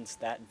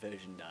that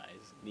version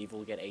dies, Neve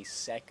will get a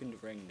second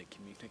ring that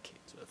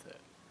communicates with it.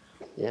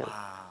 Yeah.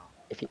 Wow.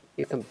 If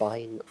you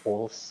combine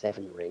all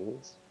 7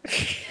 rings,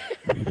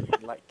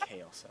 like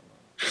chaos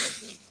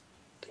emerald.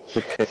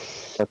 Okay,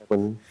 that's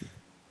when.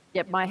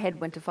 Yep, my head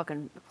went to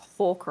fucking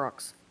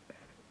Horcrux.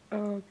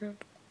 Oh god.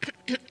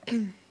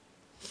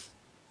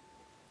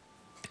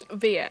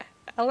 But yeah,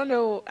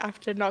 Eleanor,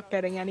 after not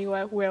getting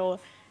anywhere,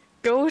 will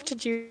go to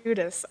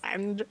Judas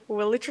and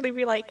will literally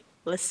be like,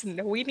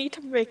 listen, we need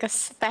to make a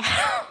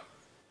spell.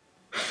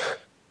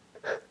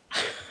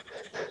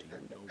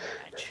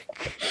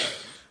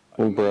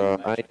 Bruh,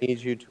 I need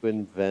you to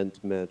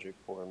invent magic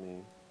for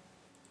me.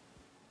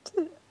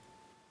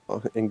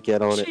 And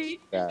get on it.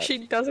 She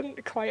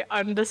doesn't quite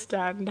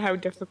understand how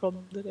difficult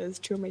it is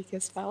to make a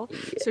spell,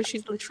 so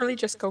she's literally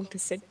just going to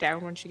sit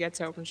down when she gets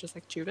home and just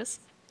like, Judas,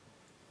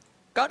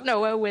 got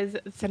nowhere with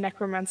the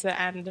necromancer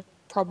and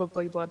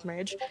probably blood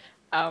mage.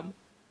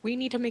 We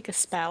need to make a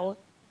spell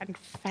and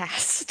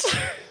fast.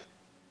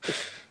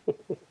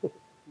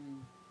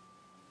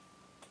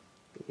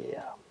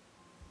 Yeah.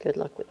 Good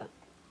luck with that.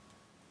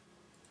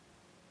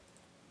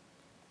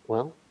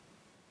 Well,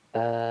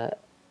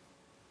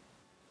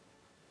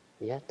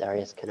 yeah,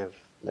 Darius kind of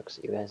looks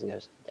at you guys and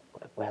goes,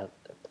 well,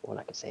 all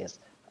I can say is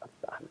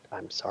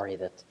I'm sorry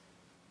that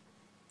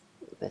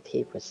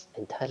he was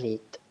entirely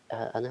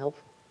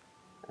unhelpful.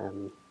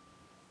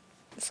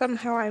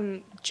 Somehow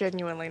I'm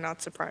genuinely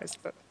not surprised,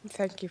 but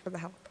thank you for the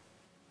help.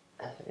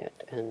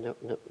 No,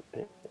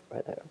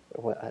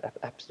 well,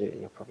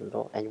 absolutely no problem at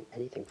all.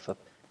 Anything for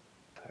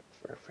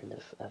a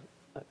friend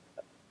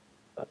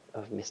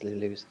of Miss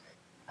Lulu's.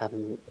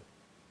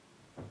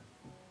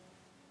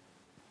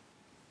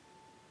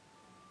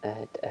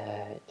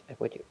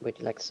 Would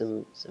you like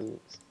some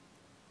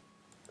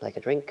like a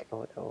drink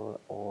or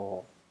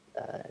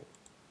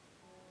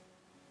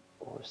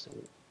some?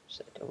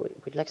 Would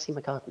you like to see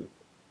my garden?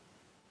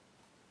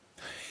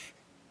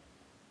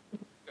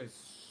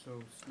 It's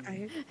so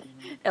sweet.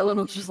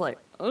 Eleanor's just like,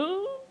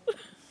 oh.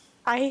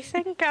 I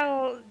think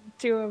I'll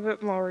do a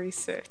bit more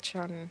research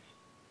on.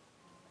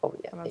 Oh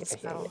yeah, other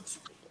spells.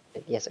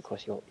 Yes, of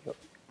course, your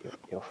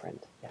friend.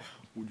 Yeah.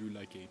 Would you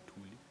like a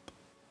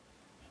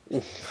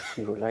tulip?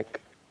 You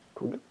like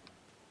tulip?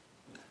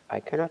 I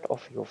cannot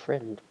offer your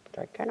friend, but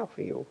I can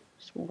offer you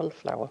small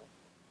flower.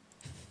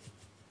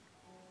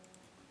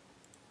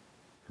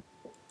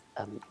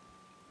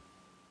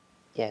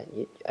 yeah,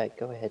 you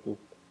go ahead and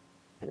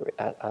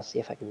I'll see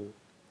if I can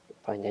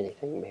find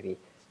anything.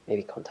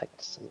 Maybe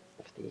contact some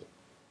of the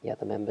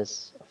other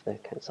members of the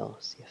council,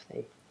 see if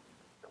they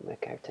can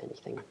work out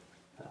anything.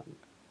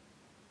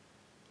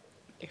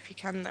 If you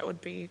can, that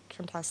would be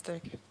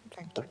fantastic.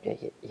 Thank you.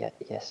 Okay,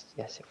 yes,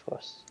 of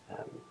course.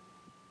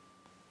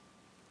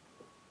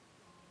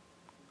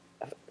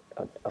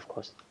 Of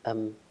course.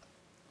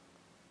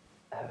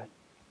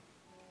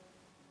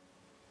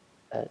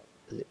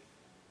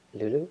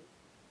 Lulu,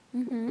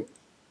 Mm-hmm.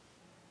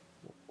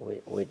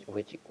 would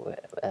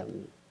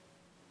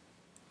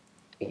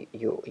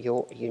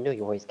you know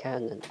you always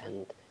can,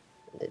 and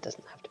it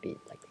doesn't have to be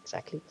like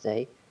exactly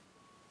today.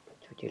 But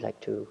would you like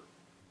to,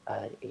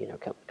 come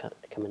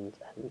and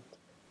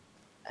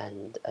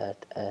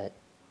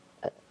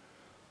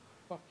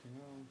Fucking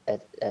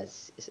hell.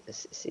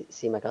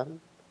 see my garden?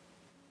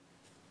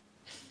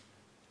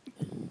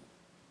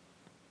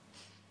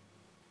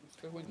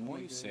 The more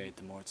you say it,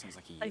 the more it sounds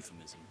like a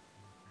euphemism.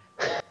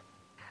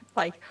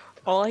 Like,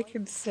 all I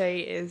can say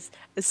is,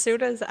 as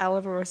soon as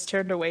Eleanor was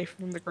turned away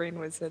from the Green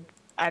Wizard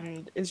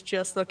and is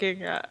just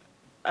looking at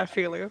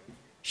Ophelia,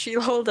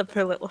 she'll hold up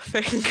her little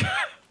finger.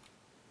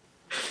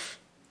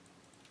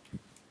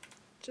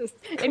 Just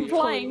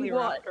Implying completely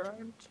what? wrapped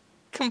around.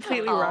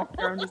 Completely Oh. wrapped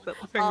around his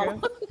little finger.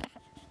 Oh.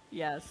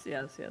 Yes.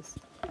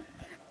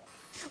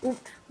 Well,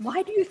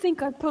 why do you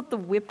think I put the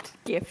whipped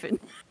gif in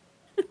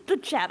the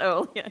chat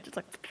earlier? Just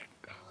like.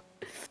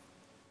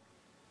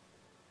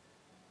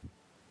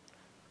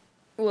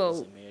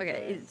 Well,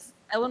 okay. Is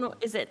Eleanor?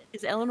 Is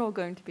Eleanor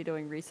going to be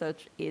doing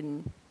research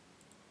in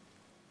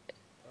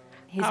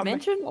his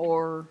mansion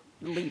or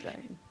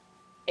leaving?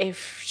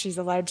 If she's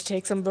allowed to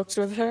take some books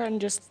with her and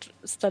just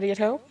study at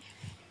home.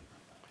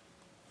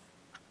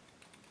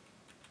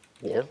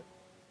 Yeah.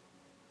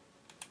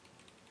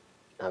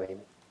 I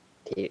mean,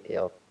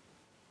 he'll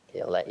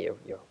let you.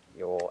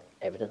 You're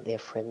evidently a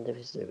friend of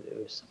his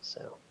Lulu's,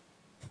 so.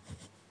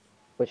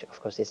 Which, of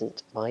course,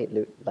 isn't my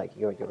loot. Like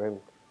you're your own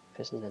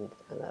person, and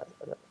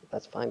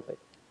that's fine. But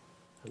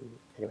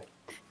anyway.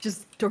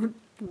 Just don't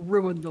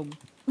ruin them.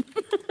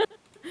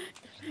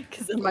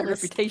 Because then my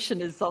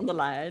reputation is on the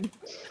line.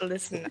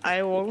 Listen,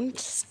 I won't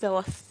spill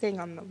a thing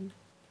on them.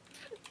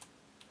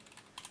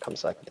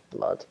 Comes like with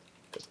blood,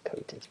 just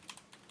coated.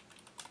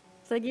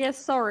 It's like, yeah,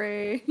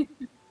 sorry.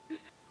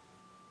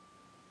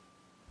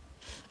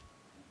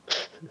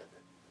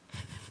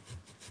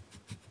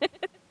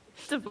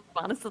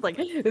 Stefanus is like,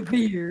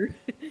 beer.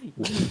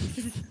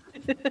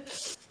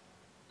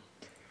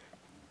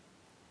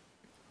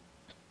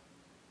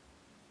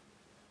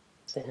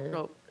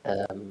 So,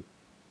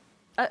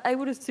 I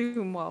would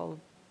assume while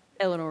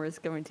Eleanor is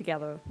going to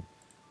gather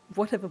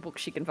whatever book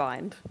she can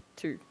find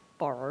to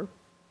borrow.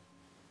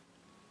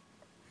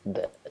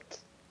 That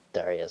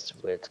Darius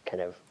would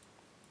kind of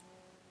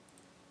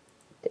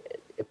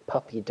a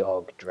puppy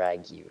dog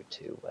drag you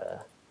to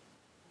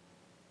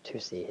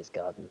see his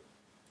garden.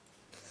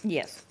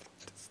 Yes.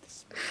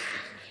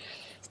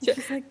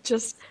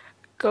 Just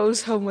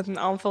goes home with an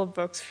armful of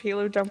books.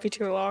 Philo, don't be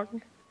too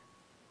long.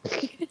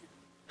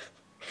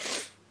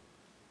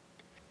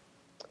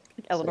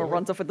 Eleanor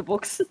runs off with the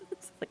books.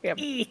 It's like, Yep.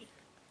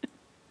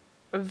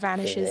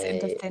 Vanishes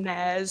into thin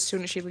air as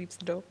soon as she leaves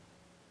the door.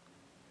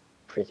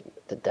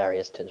 The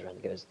Darius turns around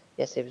and goes,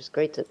 "Yes, it was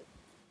great to."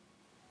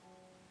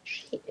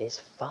 She is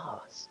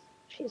fast.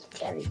 She is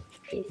gone.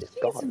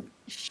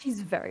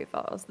 She's very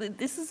fast.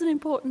 This is an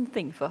important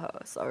thing for her,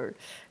 so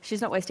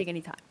she's not wasting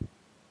any time.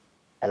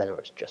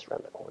 Eleanor is just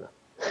around the corner.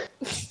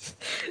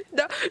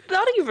 No,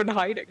 not even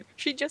hiding.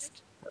 She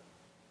just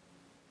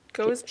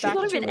goes She's back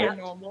not to even her out.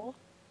 normal.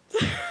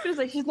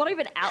 She's not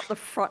even out the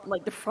front,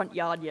 like the front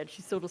yard yet.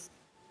 She's still just.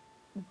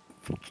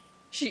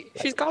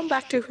 She's gone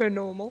back to her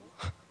normal.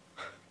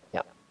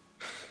 Yeah.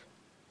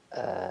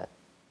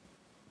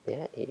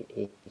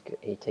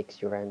 He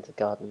takes you around the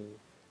garden,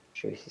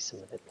 shows you some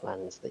of the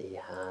plans that he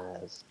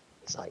has.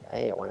 It's like,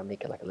 hey, I want to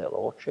make it like a little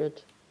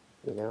orchard,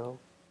 you know.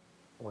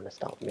 I want to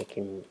start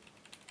making,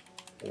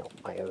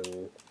 my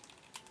own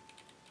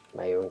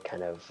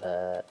kind of.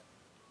 You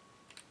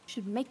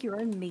should make your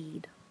own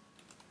mead.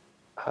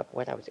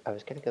 What I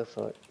was gonna go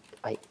for.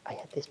 I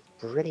had this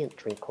brilliant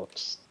drink called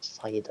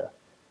cider.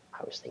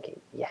 I was thinking,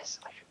 yes,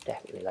 I should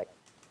definitely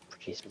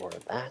produce more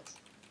of that.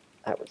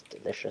 That was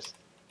delicious.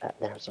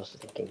 Then I was also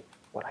thinking,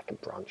 well, I can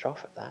branch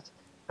off of that,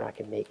 and I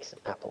can make some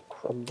apple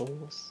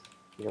crumbles,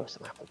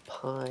 some apple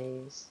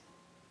pies,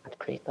 and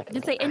create like a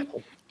Just little say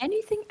apple.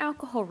 anything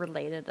alcohol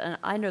related, and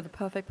I know the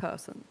perfect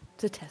person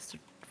to test it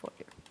for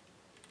you.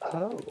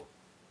 Oh,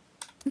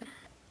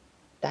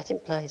 that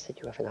implies that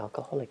you have an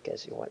alcoholic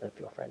as one of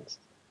your friends.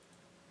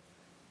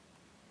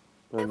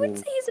 I wouldn't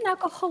say he's an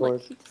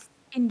alcoholic. He just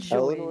enjoys.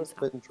 Eleanor's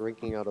been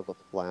drinking out of a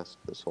flask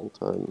this whole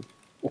time.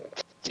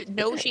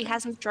 No, she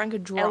hasn't drank a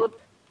drop.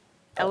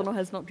 Eleanor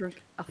has not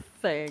drunk a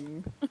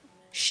thing.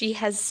 She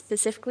has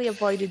specifically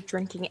avoided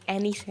drinking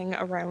anything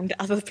around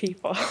other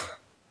people.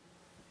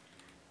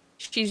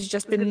 She's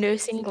just been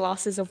nursing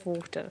glasses of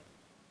water.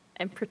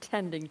 And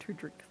pretending to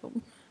drink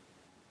them.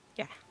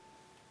 Yeah.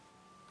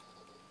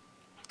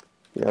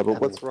 Yeah,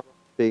 but what's wrong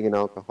with being an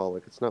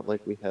alcoholic? It's not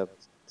like we have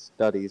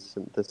studies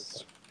in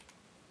this.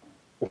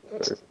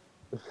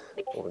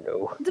 Oh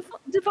no.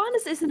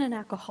 Divinus isn't an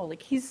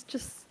alcoholic. He's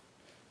just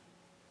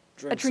a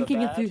Drinks are drinking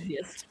bad?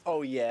 enthusiast.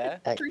 Oh yeah?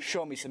 Ac-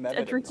 Show me some a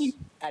evidence. drinking-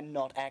 And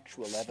not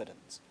actual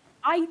evidence.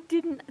 I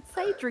didn't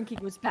say drinking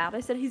was bad. I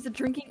said he's a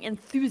drinking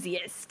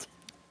enthusiast.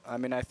 I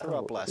mean, I threw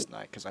Oh, up last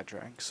night because I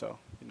drank, so,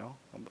 you know,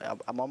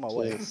 I'm on my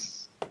way.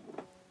 He's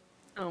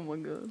Oh my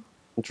god.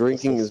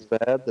 Drinking is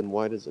bad, then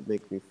why does it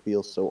make me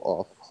feel so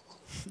awful?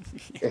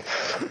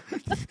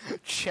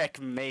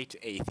 Checkmate,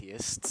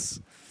 atheists.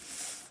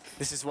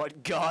 This is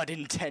what God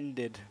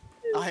intended.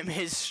 I'm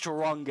his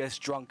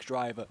strongest drunk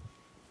driver.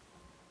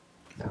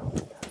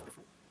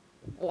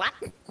 What?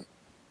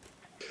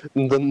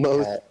 The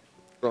most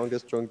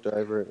strongest drunk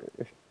driver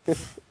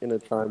in a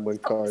time when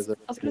cars are.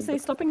 I was gonna say,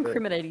 stop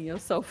incriminating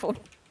yourself on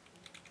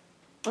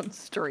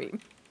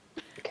stream.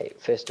 Okay,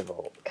 first of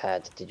all,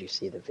 Cad, did you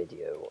see the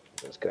video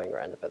that was going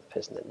around about the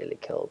person that nearly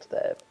killed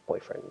their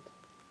boyfriend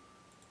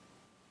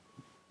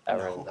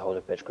around the whole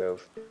of Birch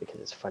Grove? Because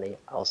it's funny.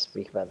 I'll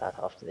speak about that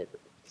after the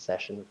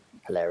session.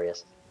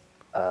 Hilarious.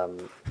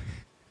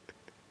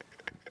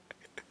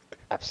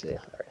 Absolutely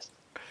hilarious.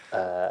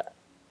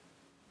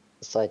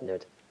 Side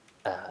note,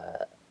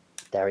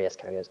 Darius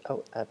kind of goes,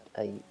 "Oh,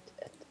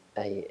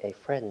 a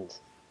friend.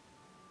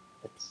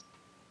 It's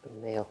a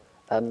male.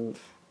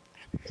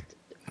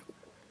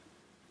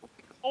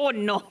 Oh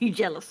no, you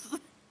jealous.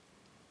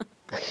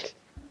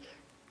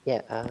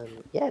 Yeah,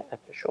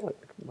 for sure.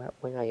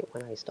 When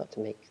I start to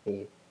make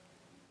the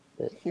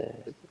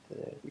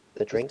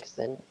drinks,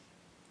 then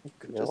You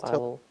could you know, just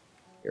tell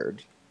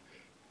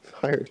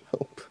hired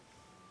help.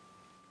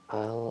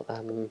 I'll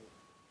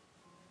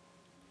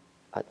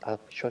be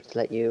sure to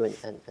let you and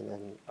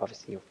then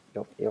obviously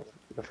your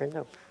friend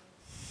know.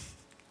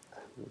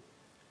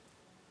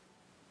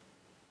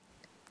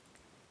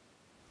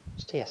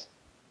 So yes.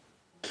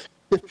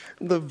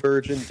 The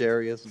Virgin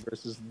Darius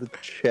versus the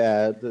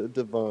Chad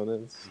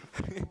Divanis,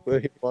 where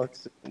he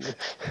walks in.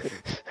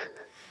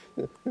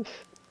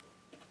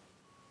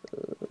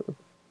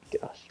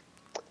 Gosh.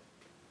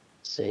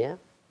 So yeah,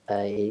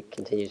 he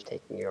continues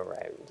taking you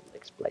around and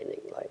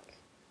explaining like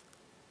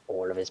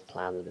all of his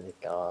plans with the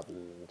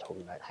garden,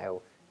 talking about how,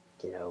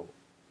 you know,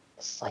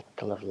 the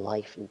cycle of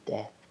life and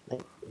death,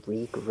 like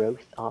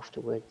regrowth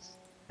afterwards,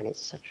 and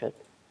it's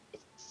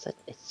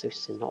so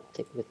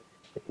synoptic with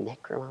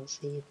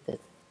necromancy that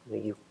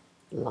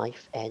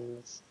life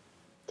ends,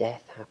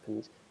 death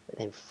happens, but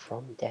then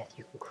from death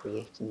you can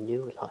create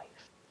new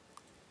life,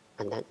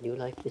 and that new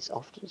life is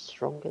often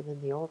stronger than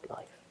the old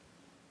life.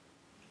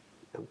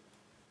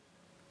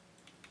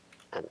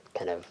 And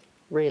kind of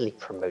really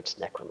promotes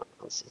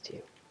necromancy to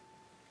you.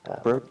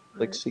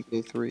 Like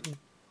CK3.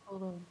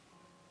 Hold on.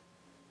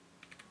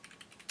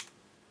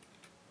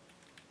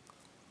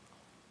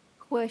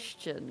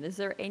 Question: is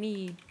there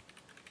any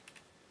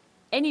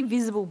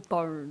visible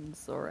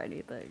bones or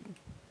anything?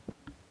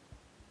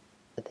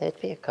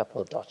 There'd be a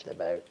couple dotted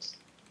about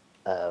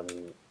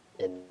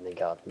in the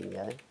garden,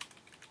 yeah.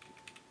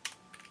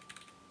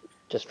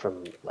 Just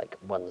from like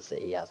ones that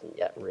he hasn't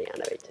yet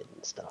reanimated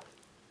and stuff.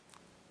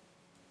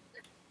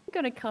 I'm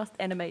gonna cast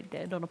Animate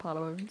Dead on a pile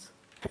of bones.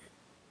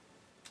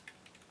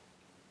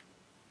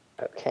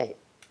 Okay.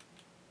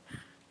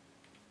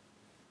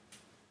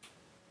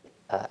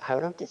 How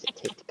long does it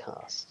take to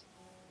cast?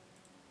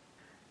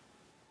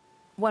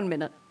 1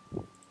 minute.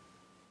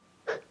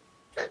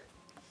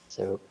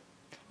 So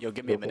Yo,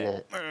 give me a you're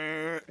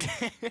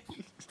minute.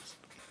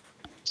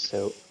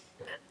 So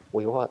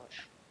we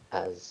watch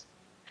as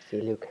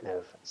Philu kind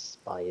of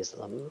spies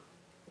them,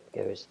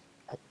 goes,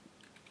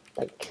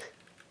 like,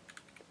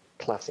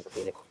 classic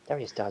Philu,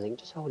 Darius darling,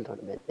 just hold on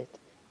a minute,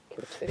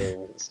 kind of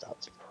turns and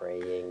starts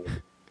praying,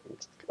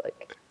 and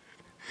like,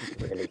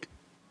 really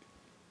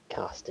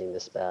casting the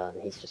spell,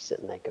 and he's just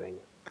sitting there going,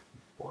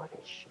 what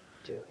is she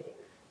doing?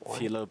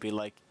 Philo be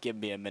like, give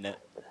me a minute.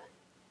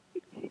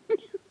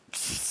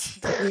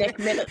 Neck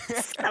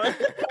minutes.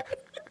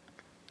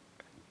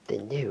 The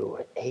new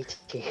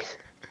 80.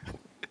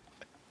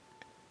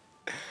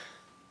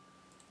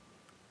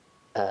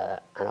 And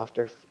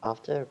after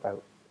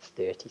about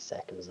 30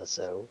 seconds or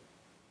so,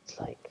 it's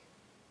like,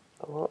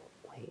 oh,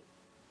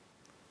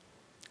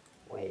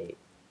 wait.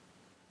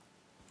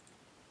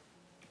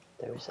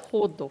 There's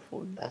Hold the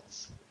phone.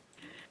 That's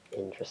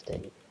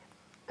interesting.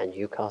 And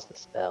you cast the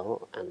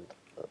spell, and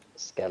the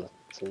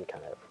skeleton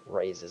kind of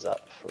raises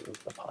up from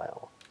the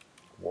pile,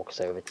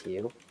 walks over to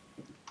you.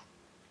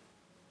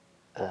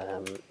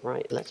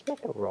 Right, let's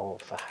make a roll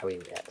for how he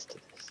reacts to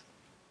this.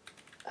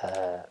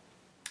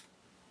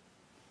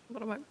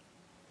 What am I?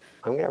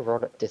 I'm going to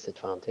roll at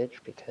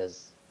disadvantage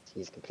because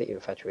he's completely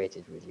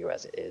infatuated with you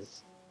as it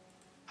is.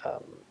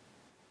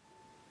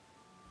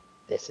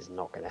 This is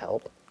not going to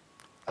help.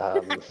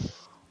 Okay,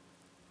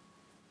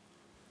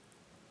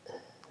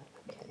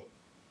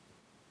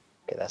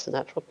 that's a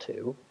natural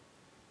 2.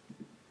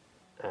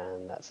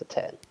 And that's a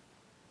 10.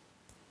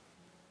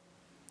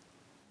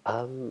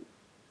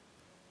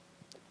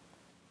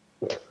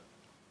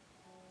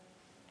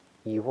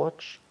 You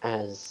watch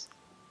as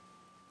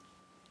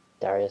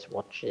Darius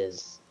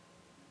watches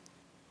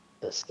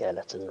the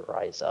skeleton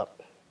rise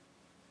up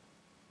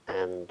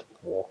and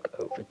walk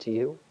over to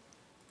you,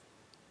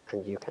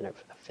 and you kind of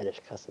finish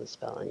casting the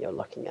spell, and you're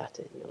looking at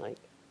it, and you're like,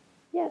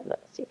 yeah,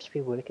 that seems to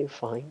be working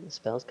fine. The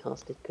spell's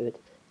casted good.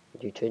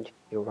 And you turn to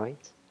your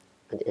right,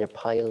 and in a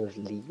pile of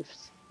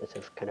leaves that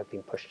have kind of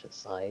been pushed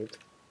aside,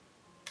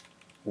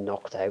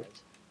 knocked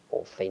out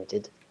or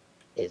fainted,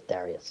 is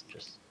Darius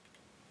just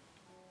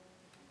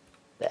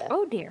there.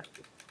 Oh dear.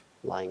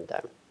 Lying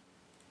down.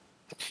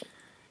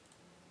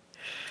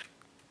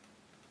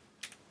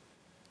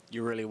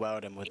 You really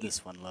wowed him with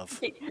this one, love.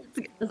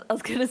 I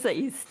was gonna say,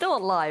 he's still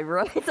alive,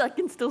 right? I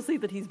can still see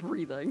that he's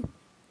breathing.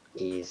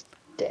 He's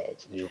dead.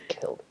 You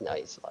killed him. No,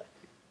 he's alive.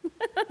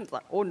 It's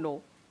like, oh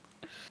no.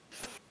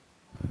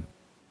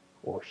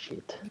 Oh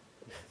shit.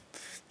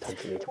 Time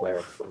for me to wear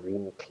a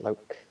green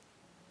cloak.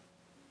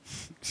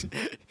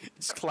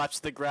 Just collapse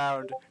to the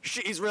ground.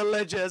 She's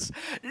religious.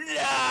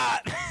 Nah!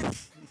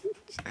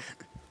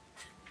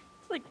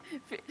 Like,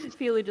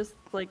 Feely just,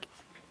 like,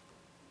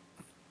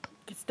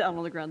 gets down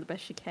on the ground the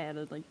best she can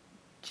and, like,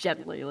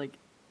 gently, like,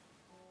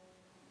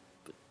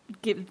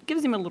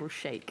 gives him a little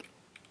shake.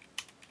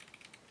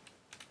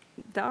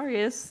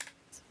 Darius,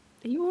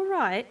 are you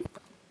alright?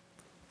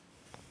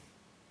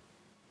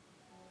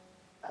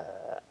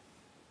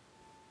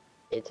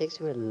 It takes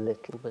you a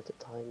little bit of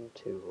time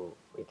to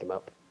wake him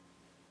up.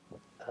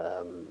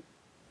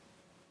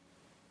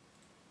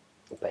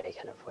 But he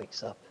kind of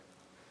wakes up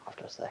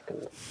after a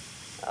second,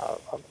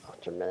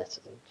 after a minute,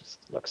 and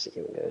just looks at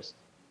you and goes,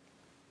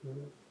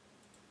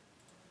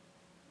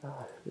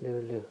 Ah,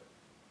 Lulu.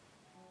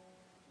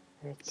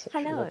 It's such a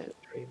Hello. lovely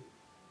dream.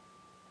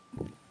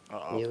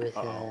 You was,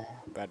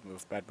 Bad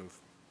move, bad move.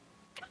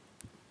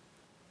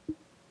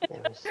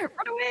 there was,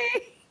 Run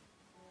away!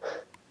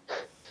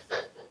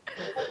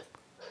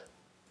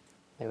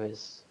 there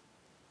was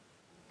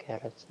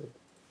skeleton.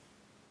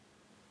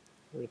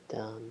 We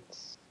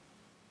danced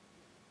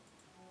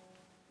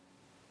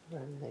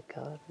around the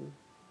garden.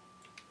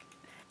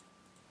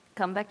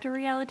 Come back to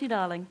reality,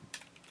 darling. I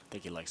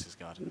think he likes his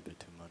garden a bit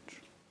too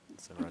much.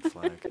 It's a red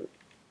flag.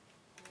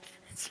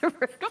 It's a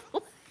red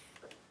flag.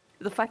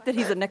 The fact that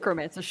he's a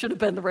necromancer should have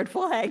been the red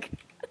flag.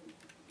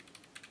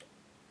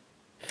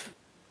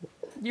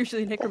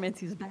 Usually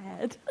necromancy is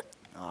bad.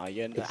 Oh,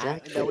 yeah,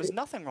 Exactly. there was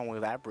nothing wrong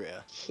with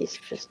Abria. He's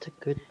just a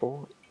good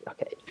boy.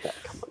 Okay, yeah,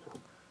 come on now.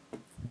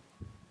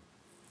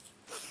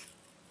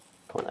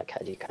 Come on,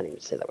 okay, you can't even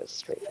say that with a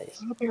straight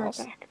face. I'll be right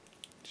back.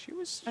 She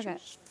was Okay.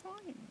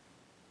 fine.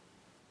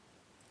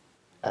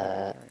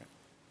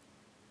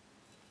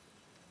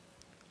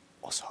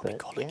 Also, I'll be but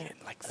calling yeah, it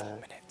in like 4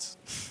 minutes.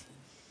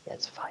 Yeah,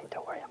 it's fine,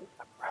 don't worry, I'm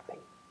wrapping.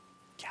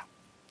 Yeah.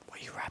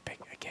 What are you wrapping?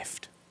 A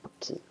gift?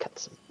 Boots and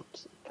cuts and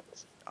boots and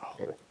cuts. Oh.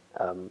 Anyway,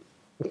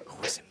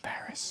 Who is in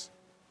Paris?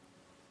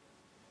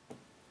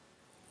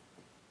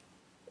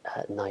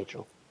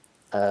 Nigel.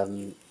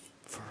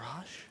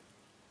 Faraj?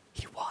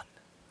 He won.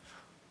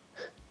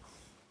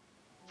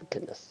 For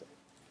goodness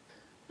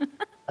sake.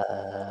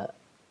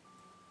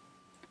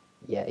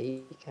 Yeah,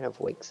 he kind of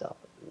wakes up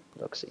and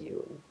looks at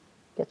you and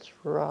gets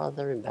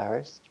rather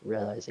embarrassed,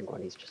 realizing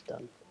what he's just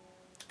done.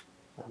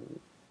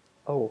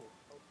 You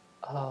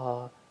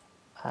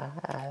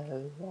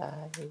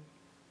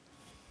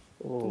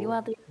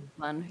are the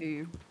one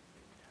who...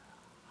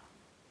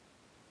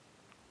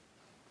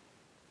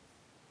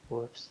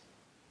 Whoops.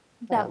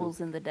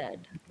 dabbles in the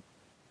dead.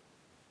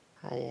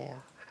 Yeah,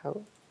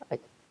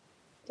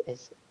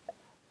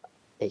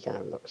 he kind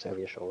of looks over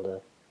your shoulder.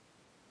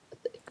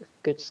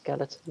 Good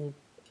skeleton.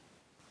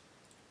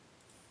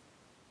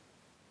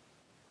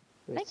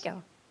 Thank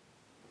you.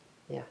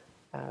 Yeah,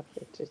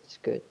 it's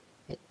good.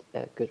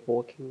 Good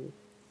walking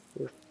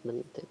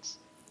movement.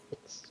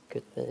 It's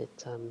good that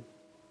it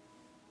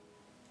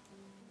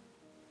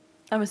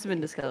I'm assuming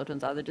the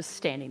skeletons are just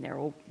standing there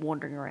or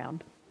wandering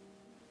around.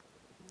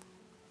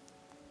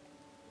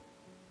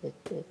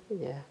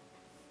 yeah.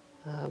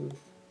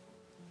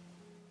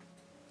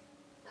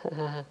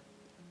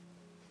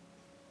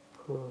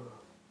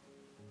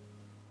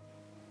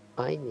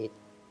 I need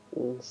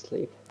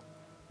sleep.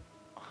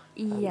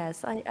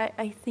 Yes,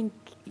 I think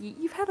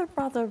you've had a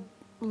rather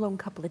long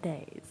couple of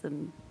days,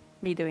 and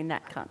me doing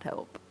that can't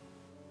help.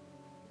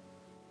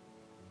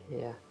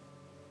 Yeah.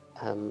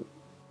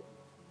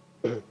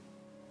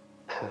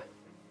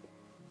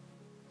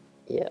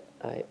 Yeah,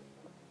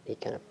 he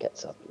kind of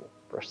gets up and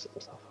brushes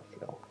himself off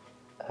the door.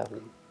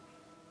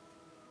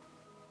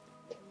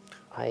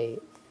 I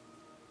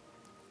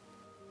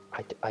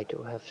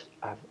do have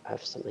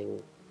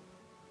something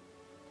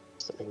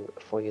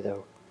for you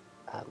though.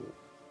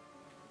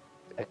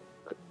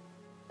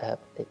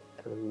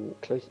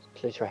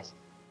 Close your eyes.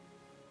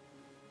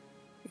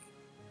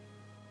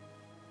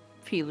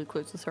 Feely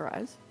closes her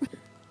eyes.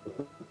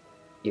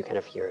 You kind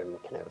of hear him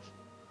kind of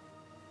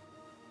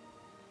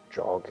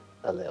jog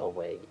a little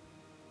way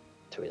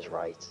to his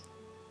right.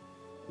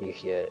 You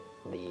hear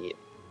the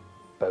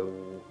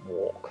bone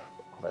walk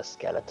of a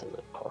skeleton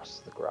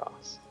across the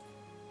grass.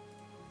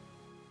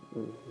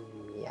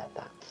 Yeah,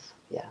 that's...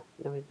 Yeah,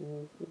 no,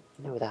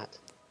 that.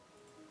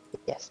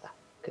 Yes, that.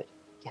 Good.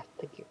 Yeah,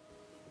 thank you.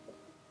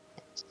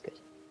 Yes, good.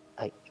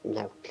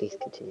 Now, please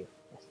continue.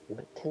 Yes, you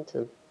might tend to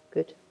them.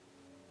 Good.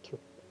 Thank you.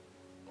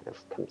 Kind of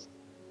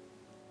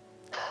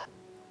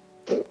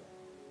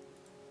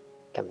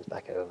comes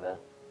back over.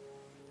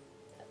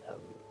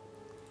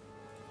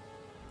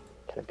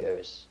 Kind of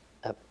goes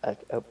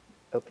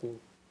open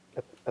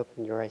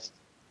your eyes.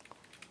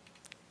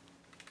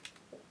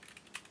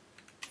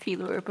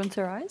 Philo opens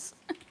her eyes.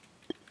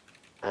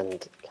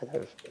 And kind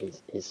of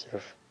is sort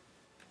of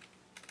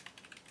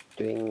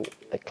doing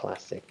the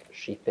classic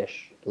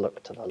sheepish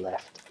look to the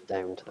left,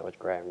 down to the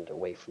ground,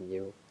 away from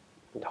you,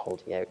 and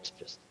holding out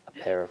just a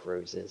pair of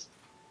roses,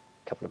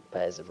 a couple of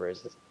pairs of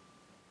roses.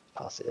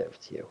 Pass it over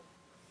to you.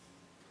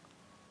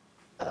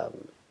 For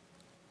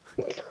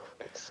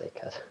God's sake,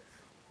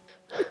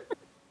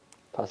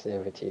 pass it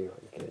over to you,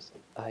 and goes,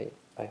 I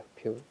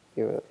hope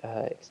you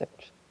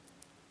accept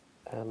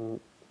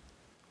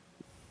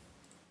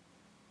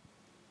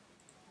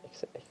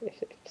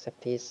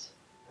accept these.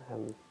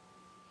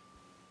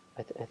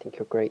 I think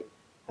you're great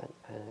and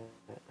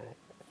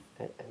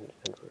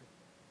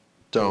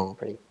Don't.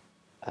 pretty.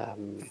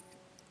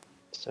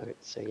 So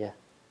yeah.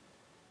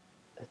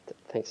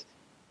 Thanks.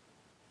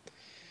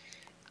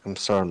 I'm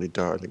sorry,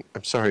 darling.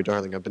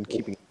 I've been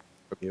keeping it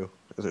from you.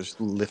 I just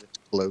lift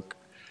cloak.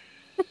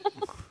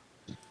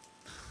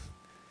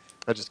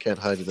 I just can't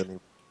hide it anymore.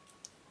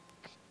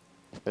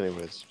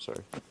 Anyways,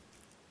 sorry.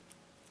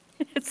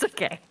 It's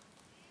okay.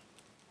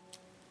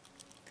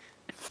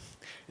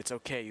 It's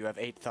okay, you have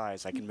 8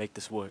 thighs. I can make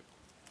this work.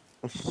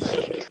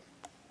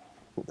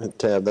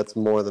 Tab, that's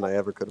more than I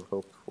ever could have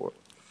hoped for.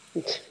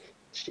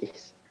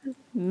 Jeez.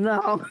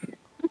 No.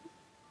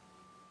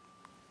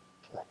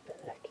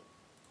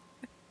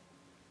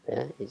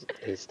 Yeah,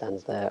 he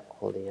stands there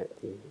holding out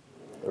the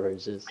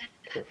roses,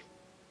 kind of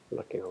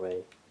looking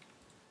away.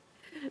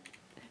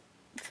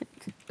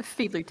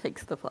 Philo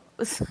takes the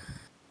flowers.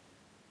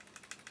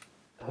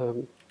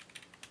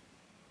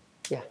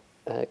 Yeah.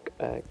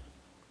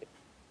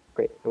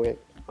 Great. I'm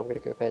gonna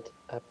go to bed.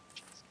 See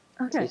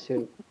Okay. you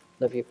soon.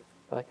 Love you.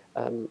 Bye.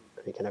 And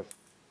he kind of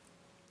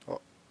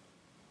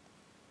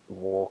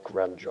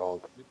run,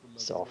 jog,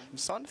 soft. I'm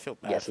starting to feel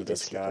bad Yes, for he did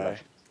this slip a guy.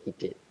 love.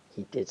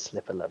 He did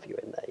slip a love you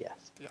in there.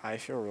 Yes. I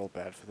feel real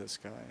bad for this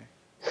guy.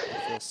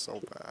 I feel so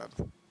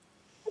bad.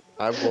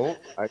 I won't.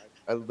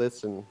 I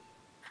listen.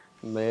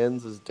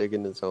 Mans is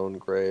digging his own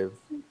grave.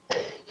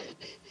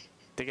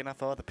 Digging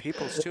up other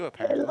people's too, I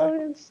apparently. love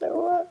him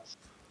so much.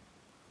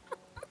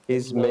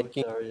 He's Love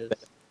making Darius.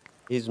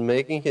 he's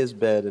making his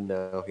bed and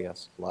now he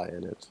has to lie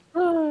in it.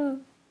 Oh,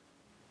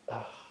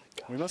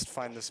 We must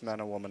find this man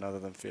or woman other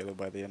than Philo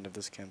by the end of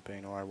this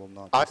campaign, or I will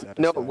not be No,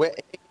 satisfied.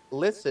 wait.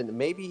 Listen,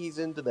 maybe he's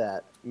into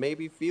that.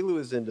 Maybe Philu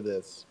is into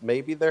this.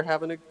 Maybe they're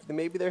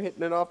maybe they're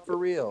hitting it off for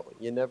real.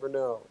 You never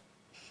know.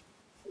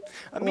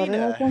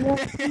 Amina,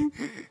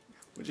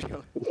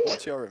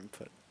 what's your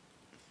input?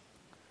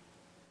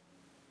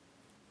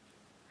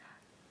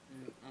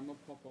 I'm gonna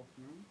pop off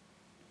now.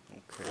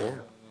 Okay.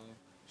 Yeah.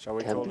 Shall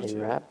we call it? Campaign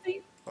rap.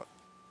 See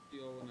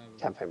you all whenever.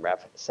 Campaign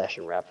rap.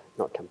 Session rap.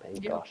 Not campaign.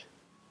 Yeah. Gosh.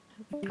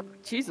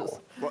 Jesus.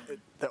 What?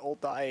 They're all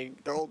dying.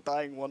 They're all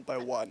dying one by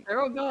one.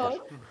 Oh god.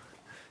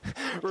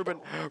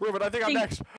 Ruben, I think I'm next.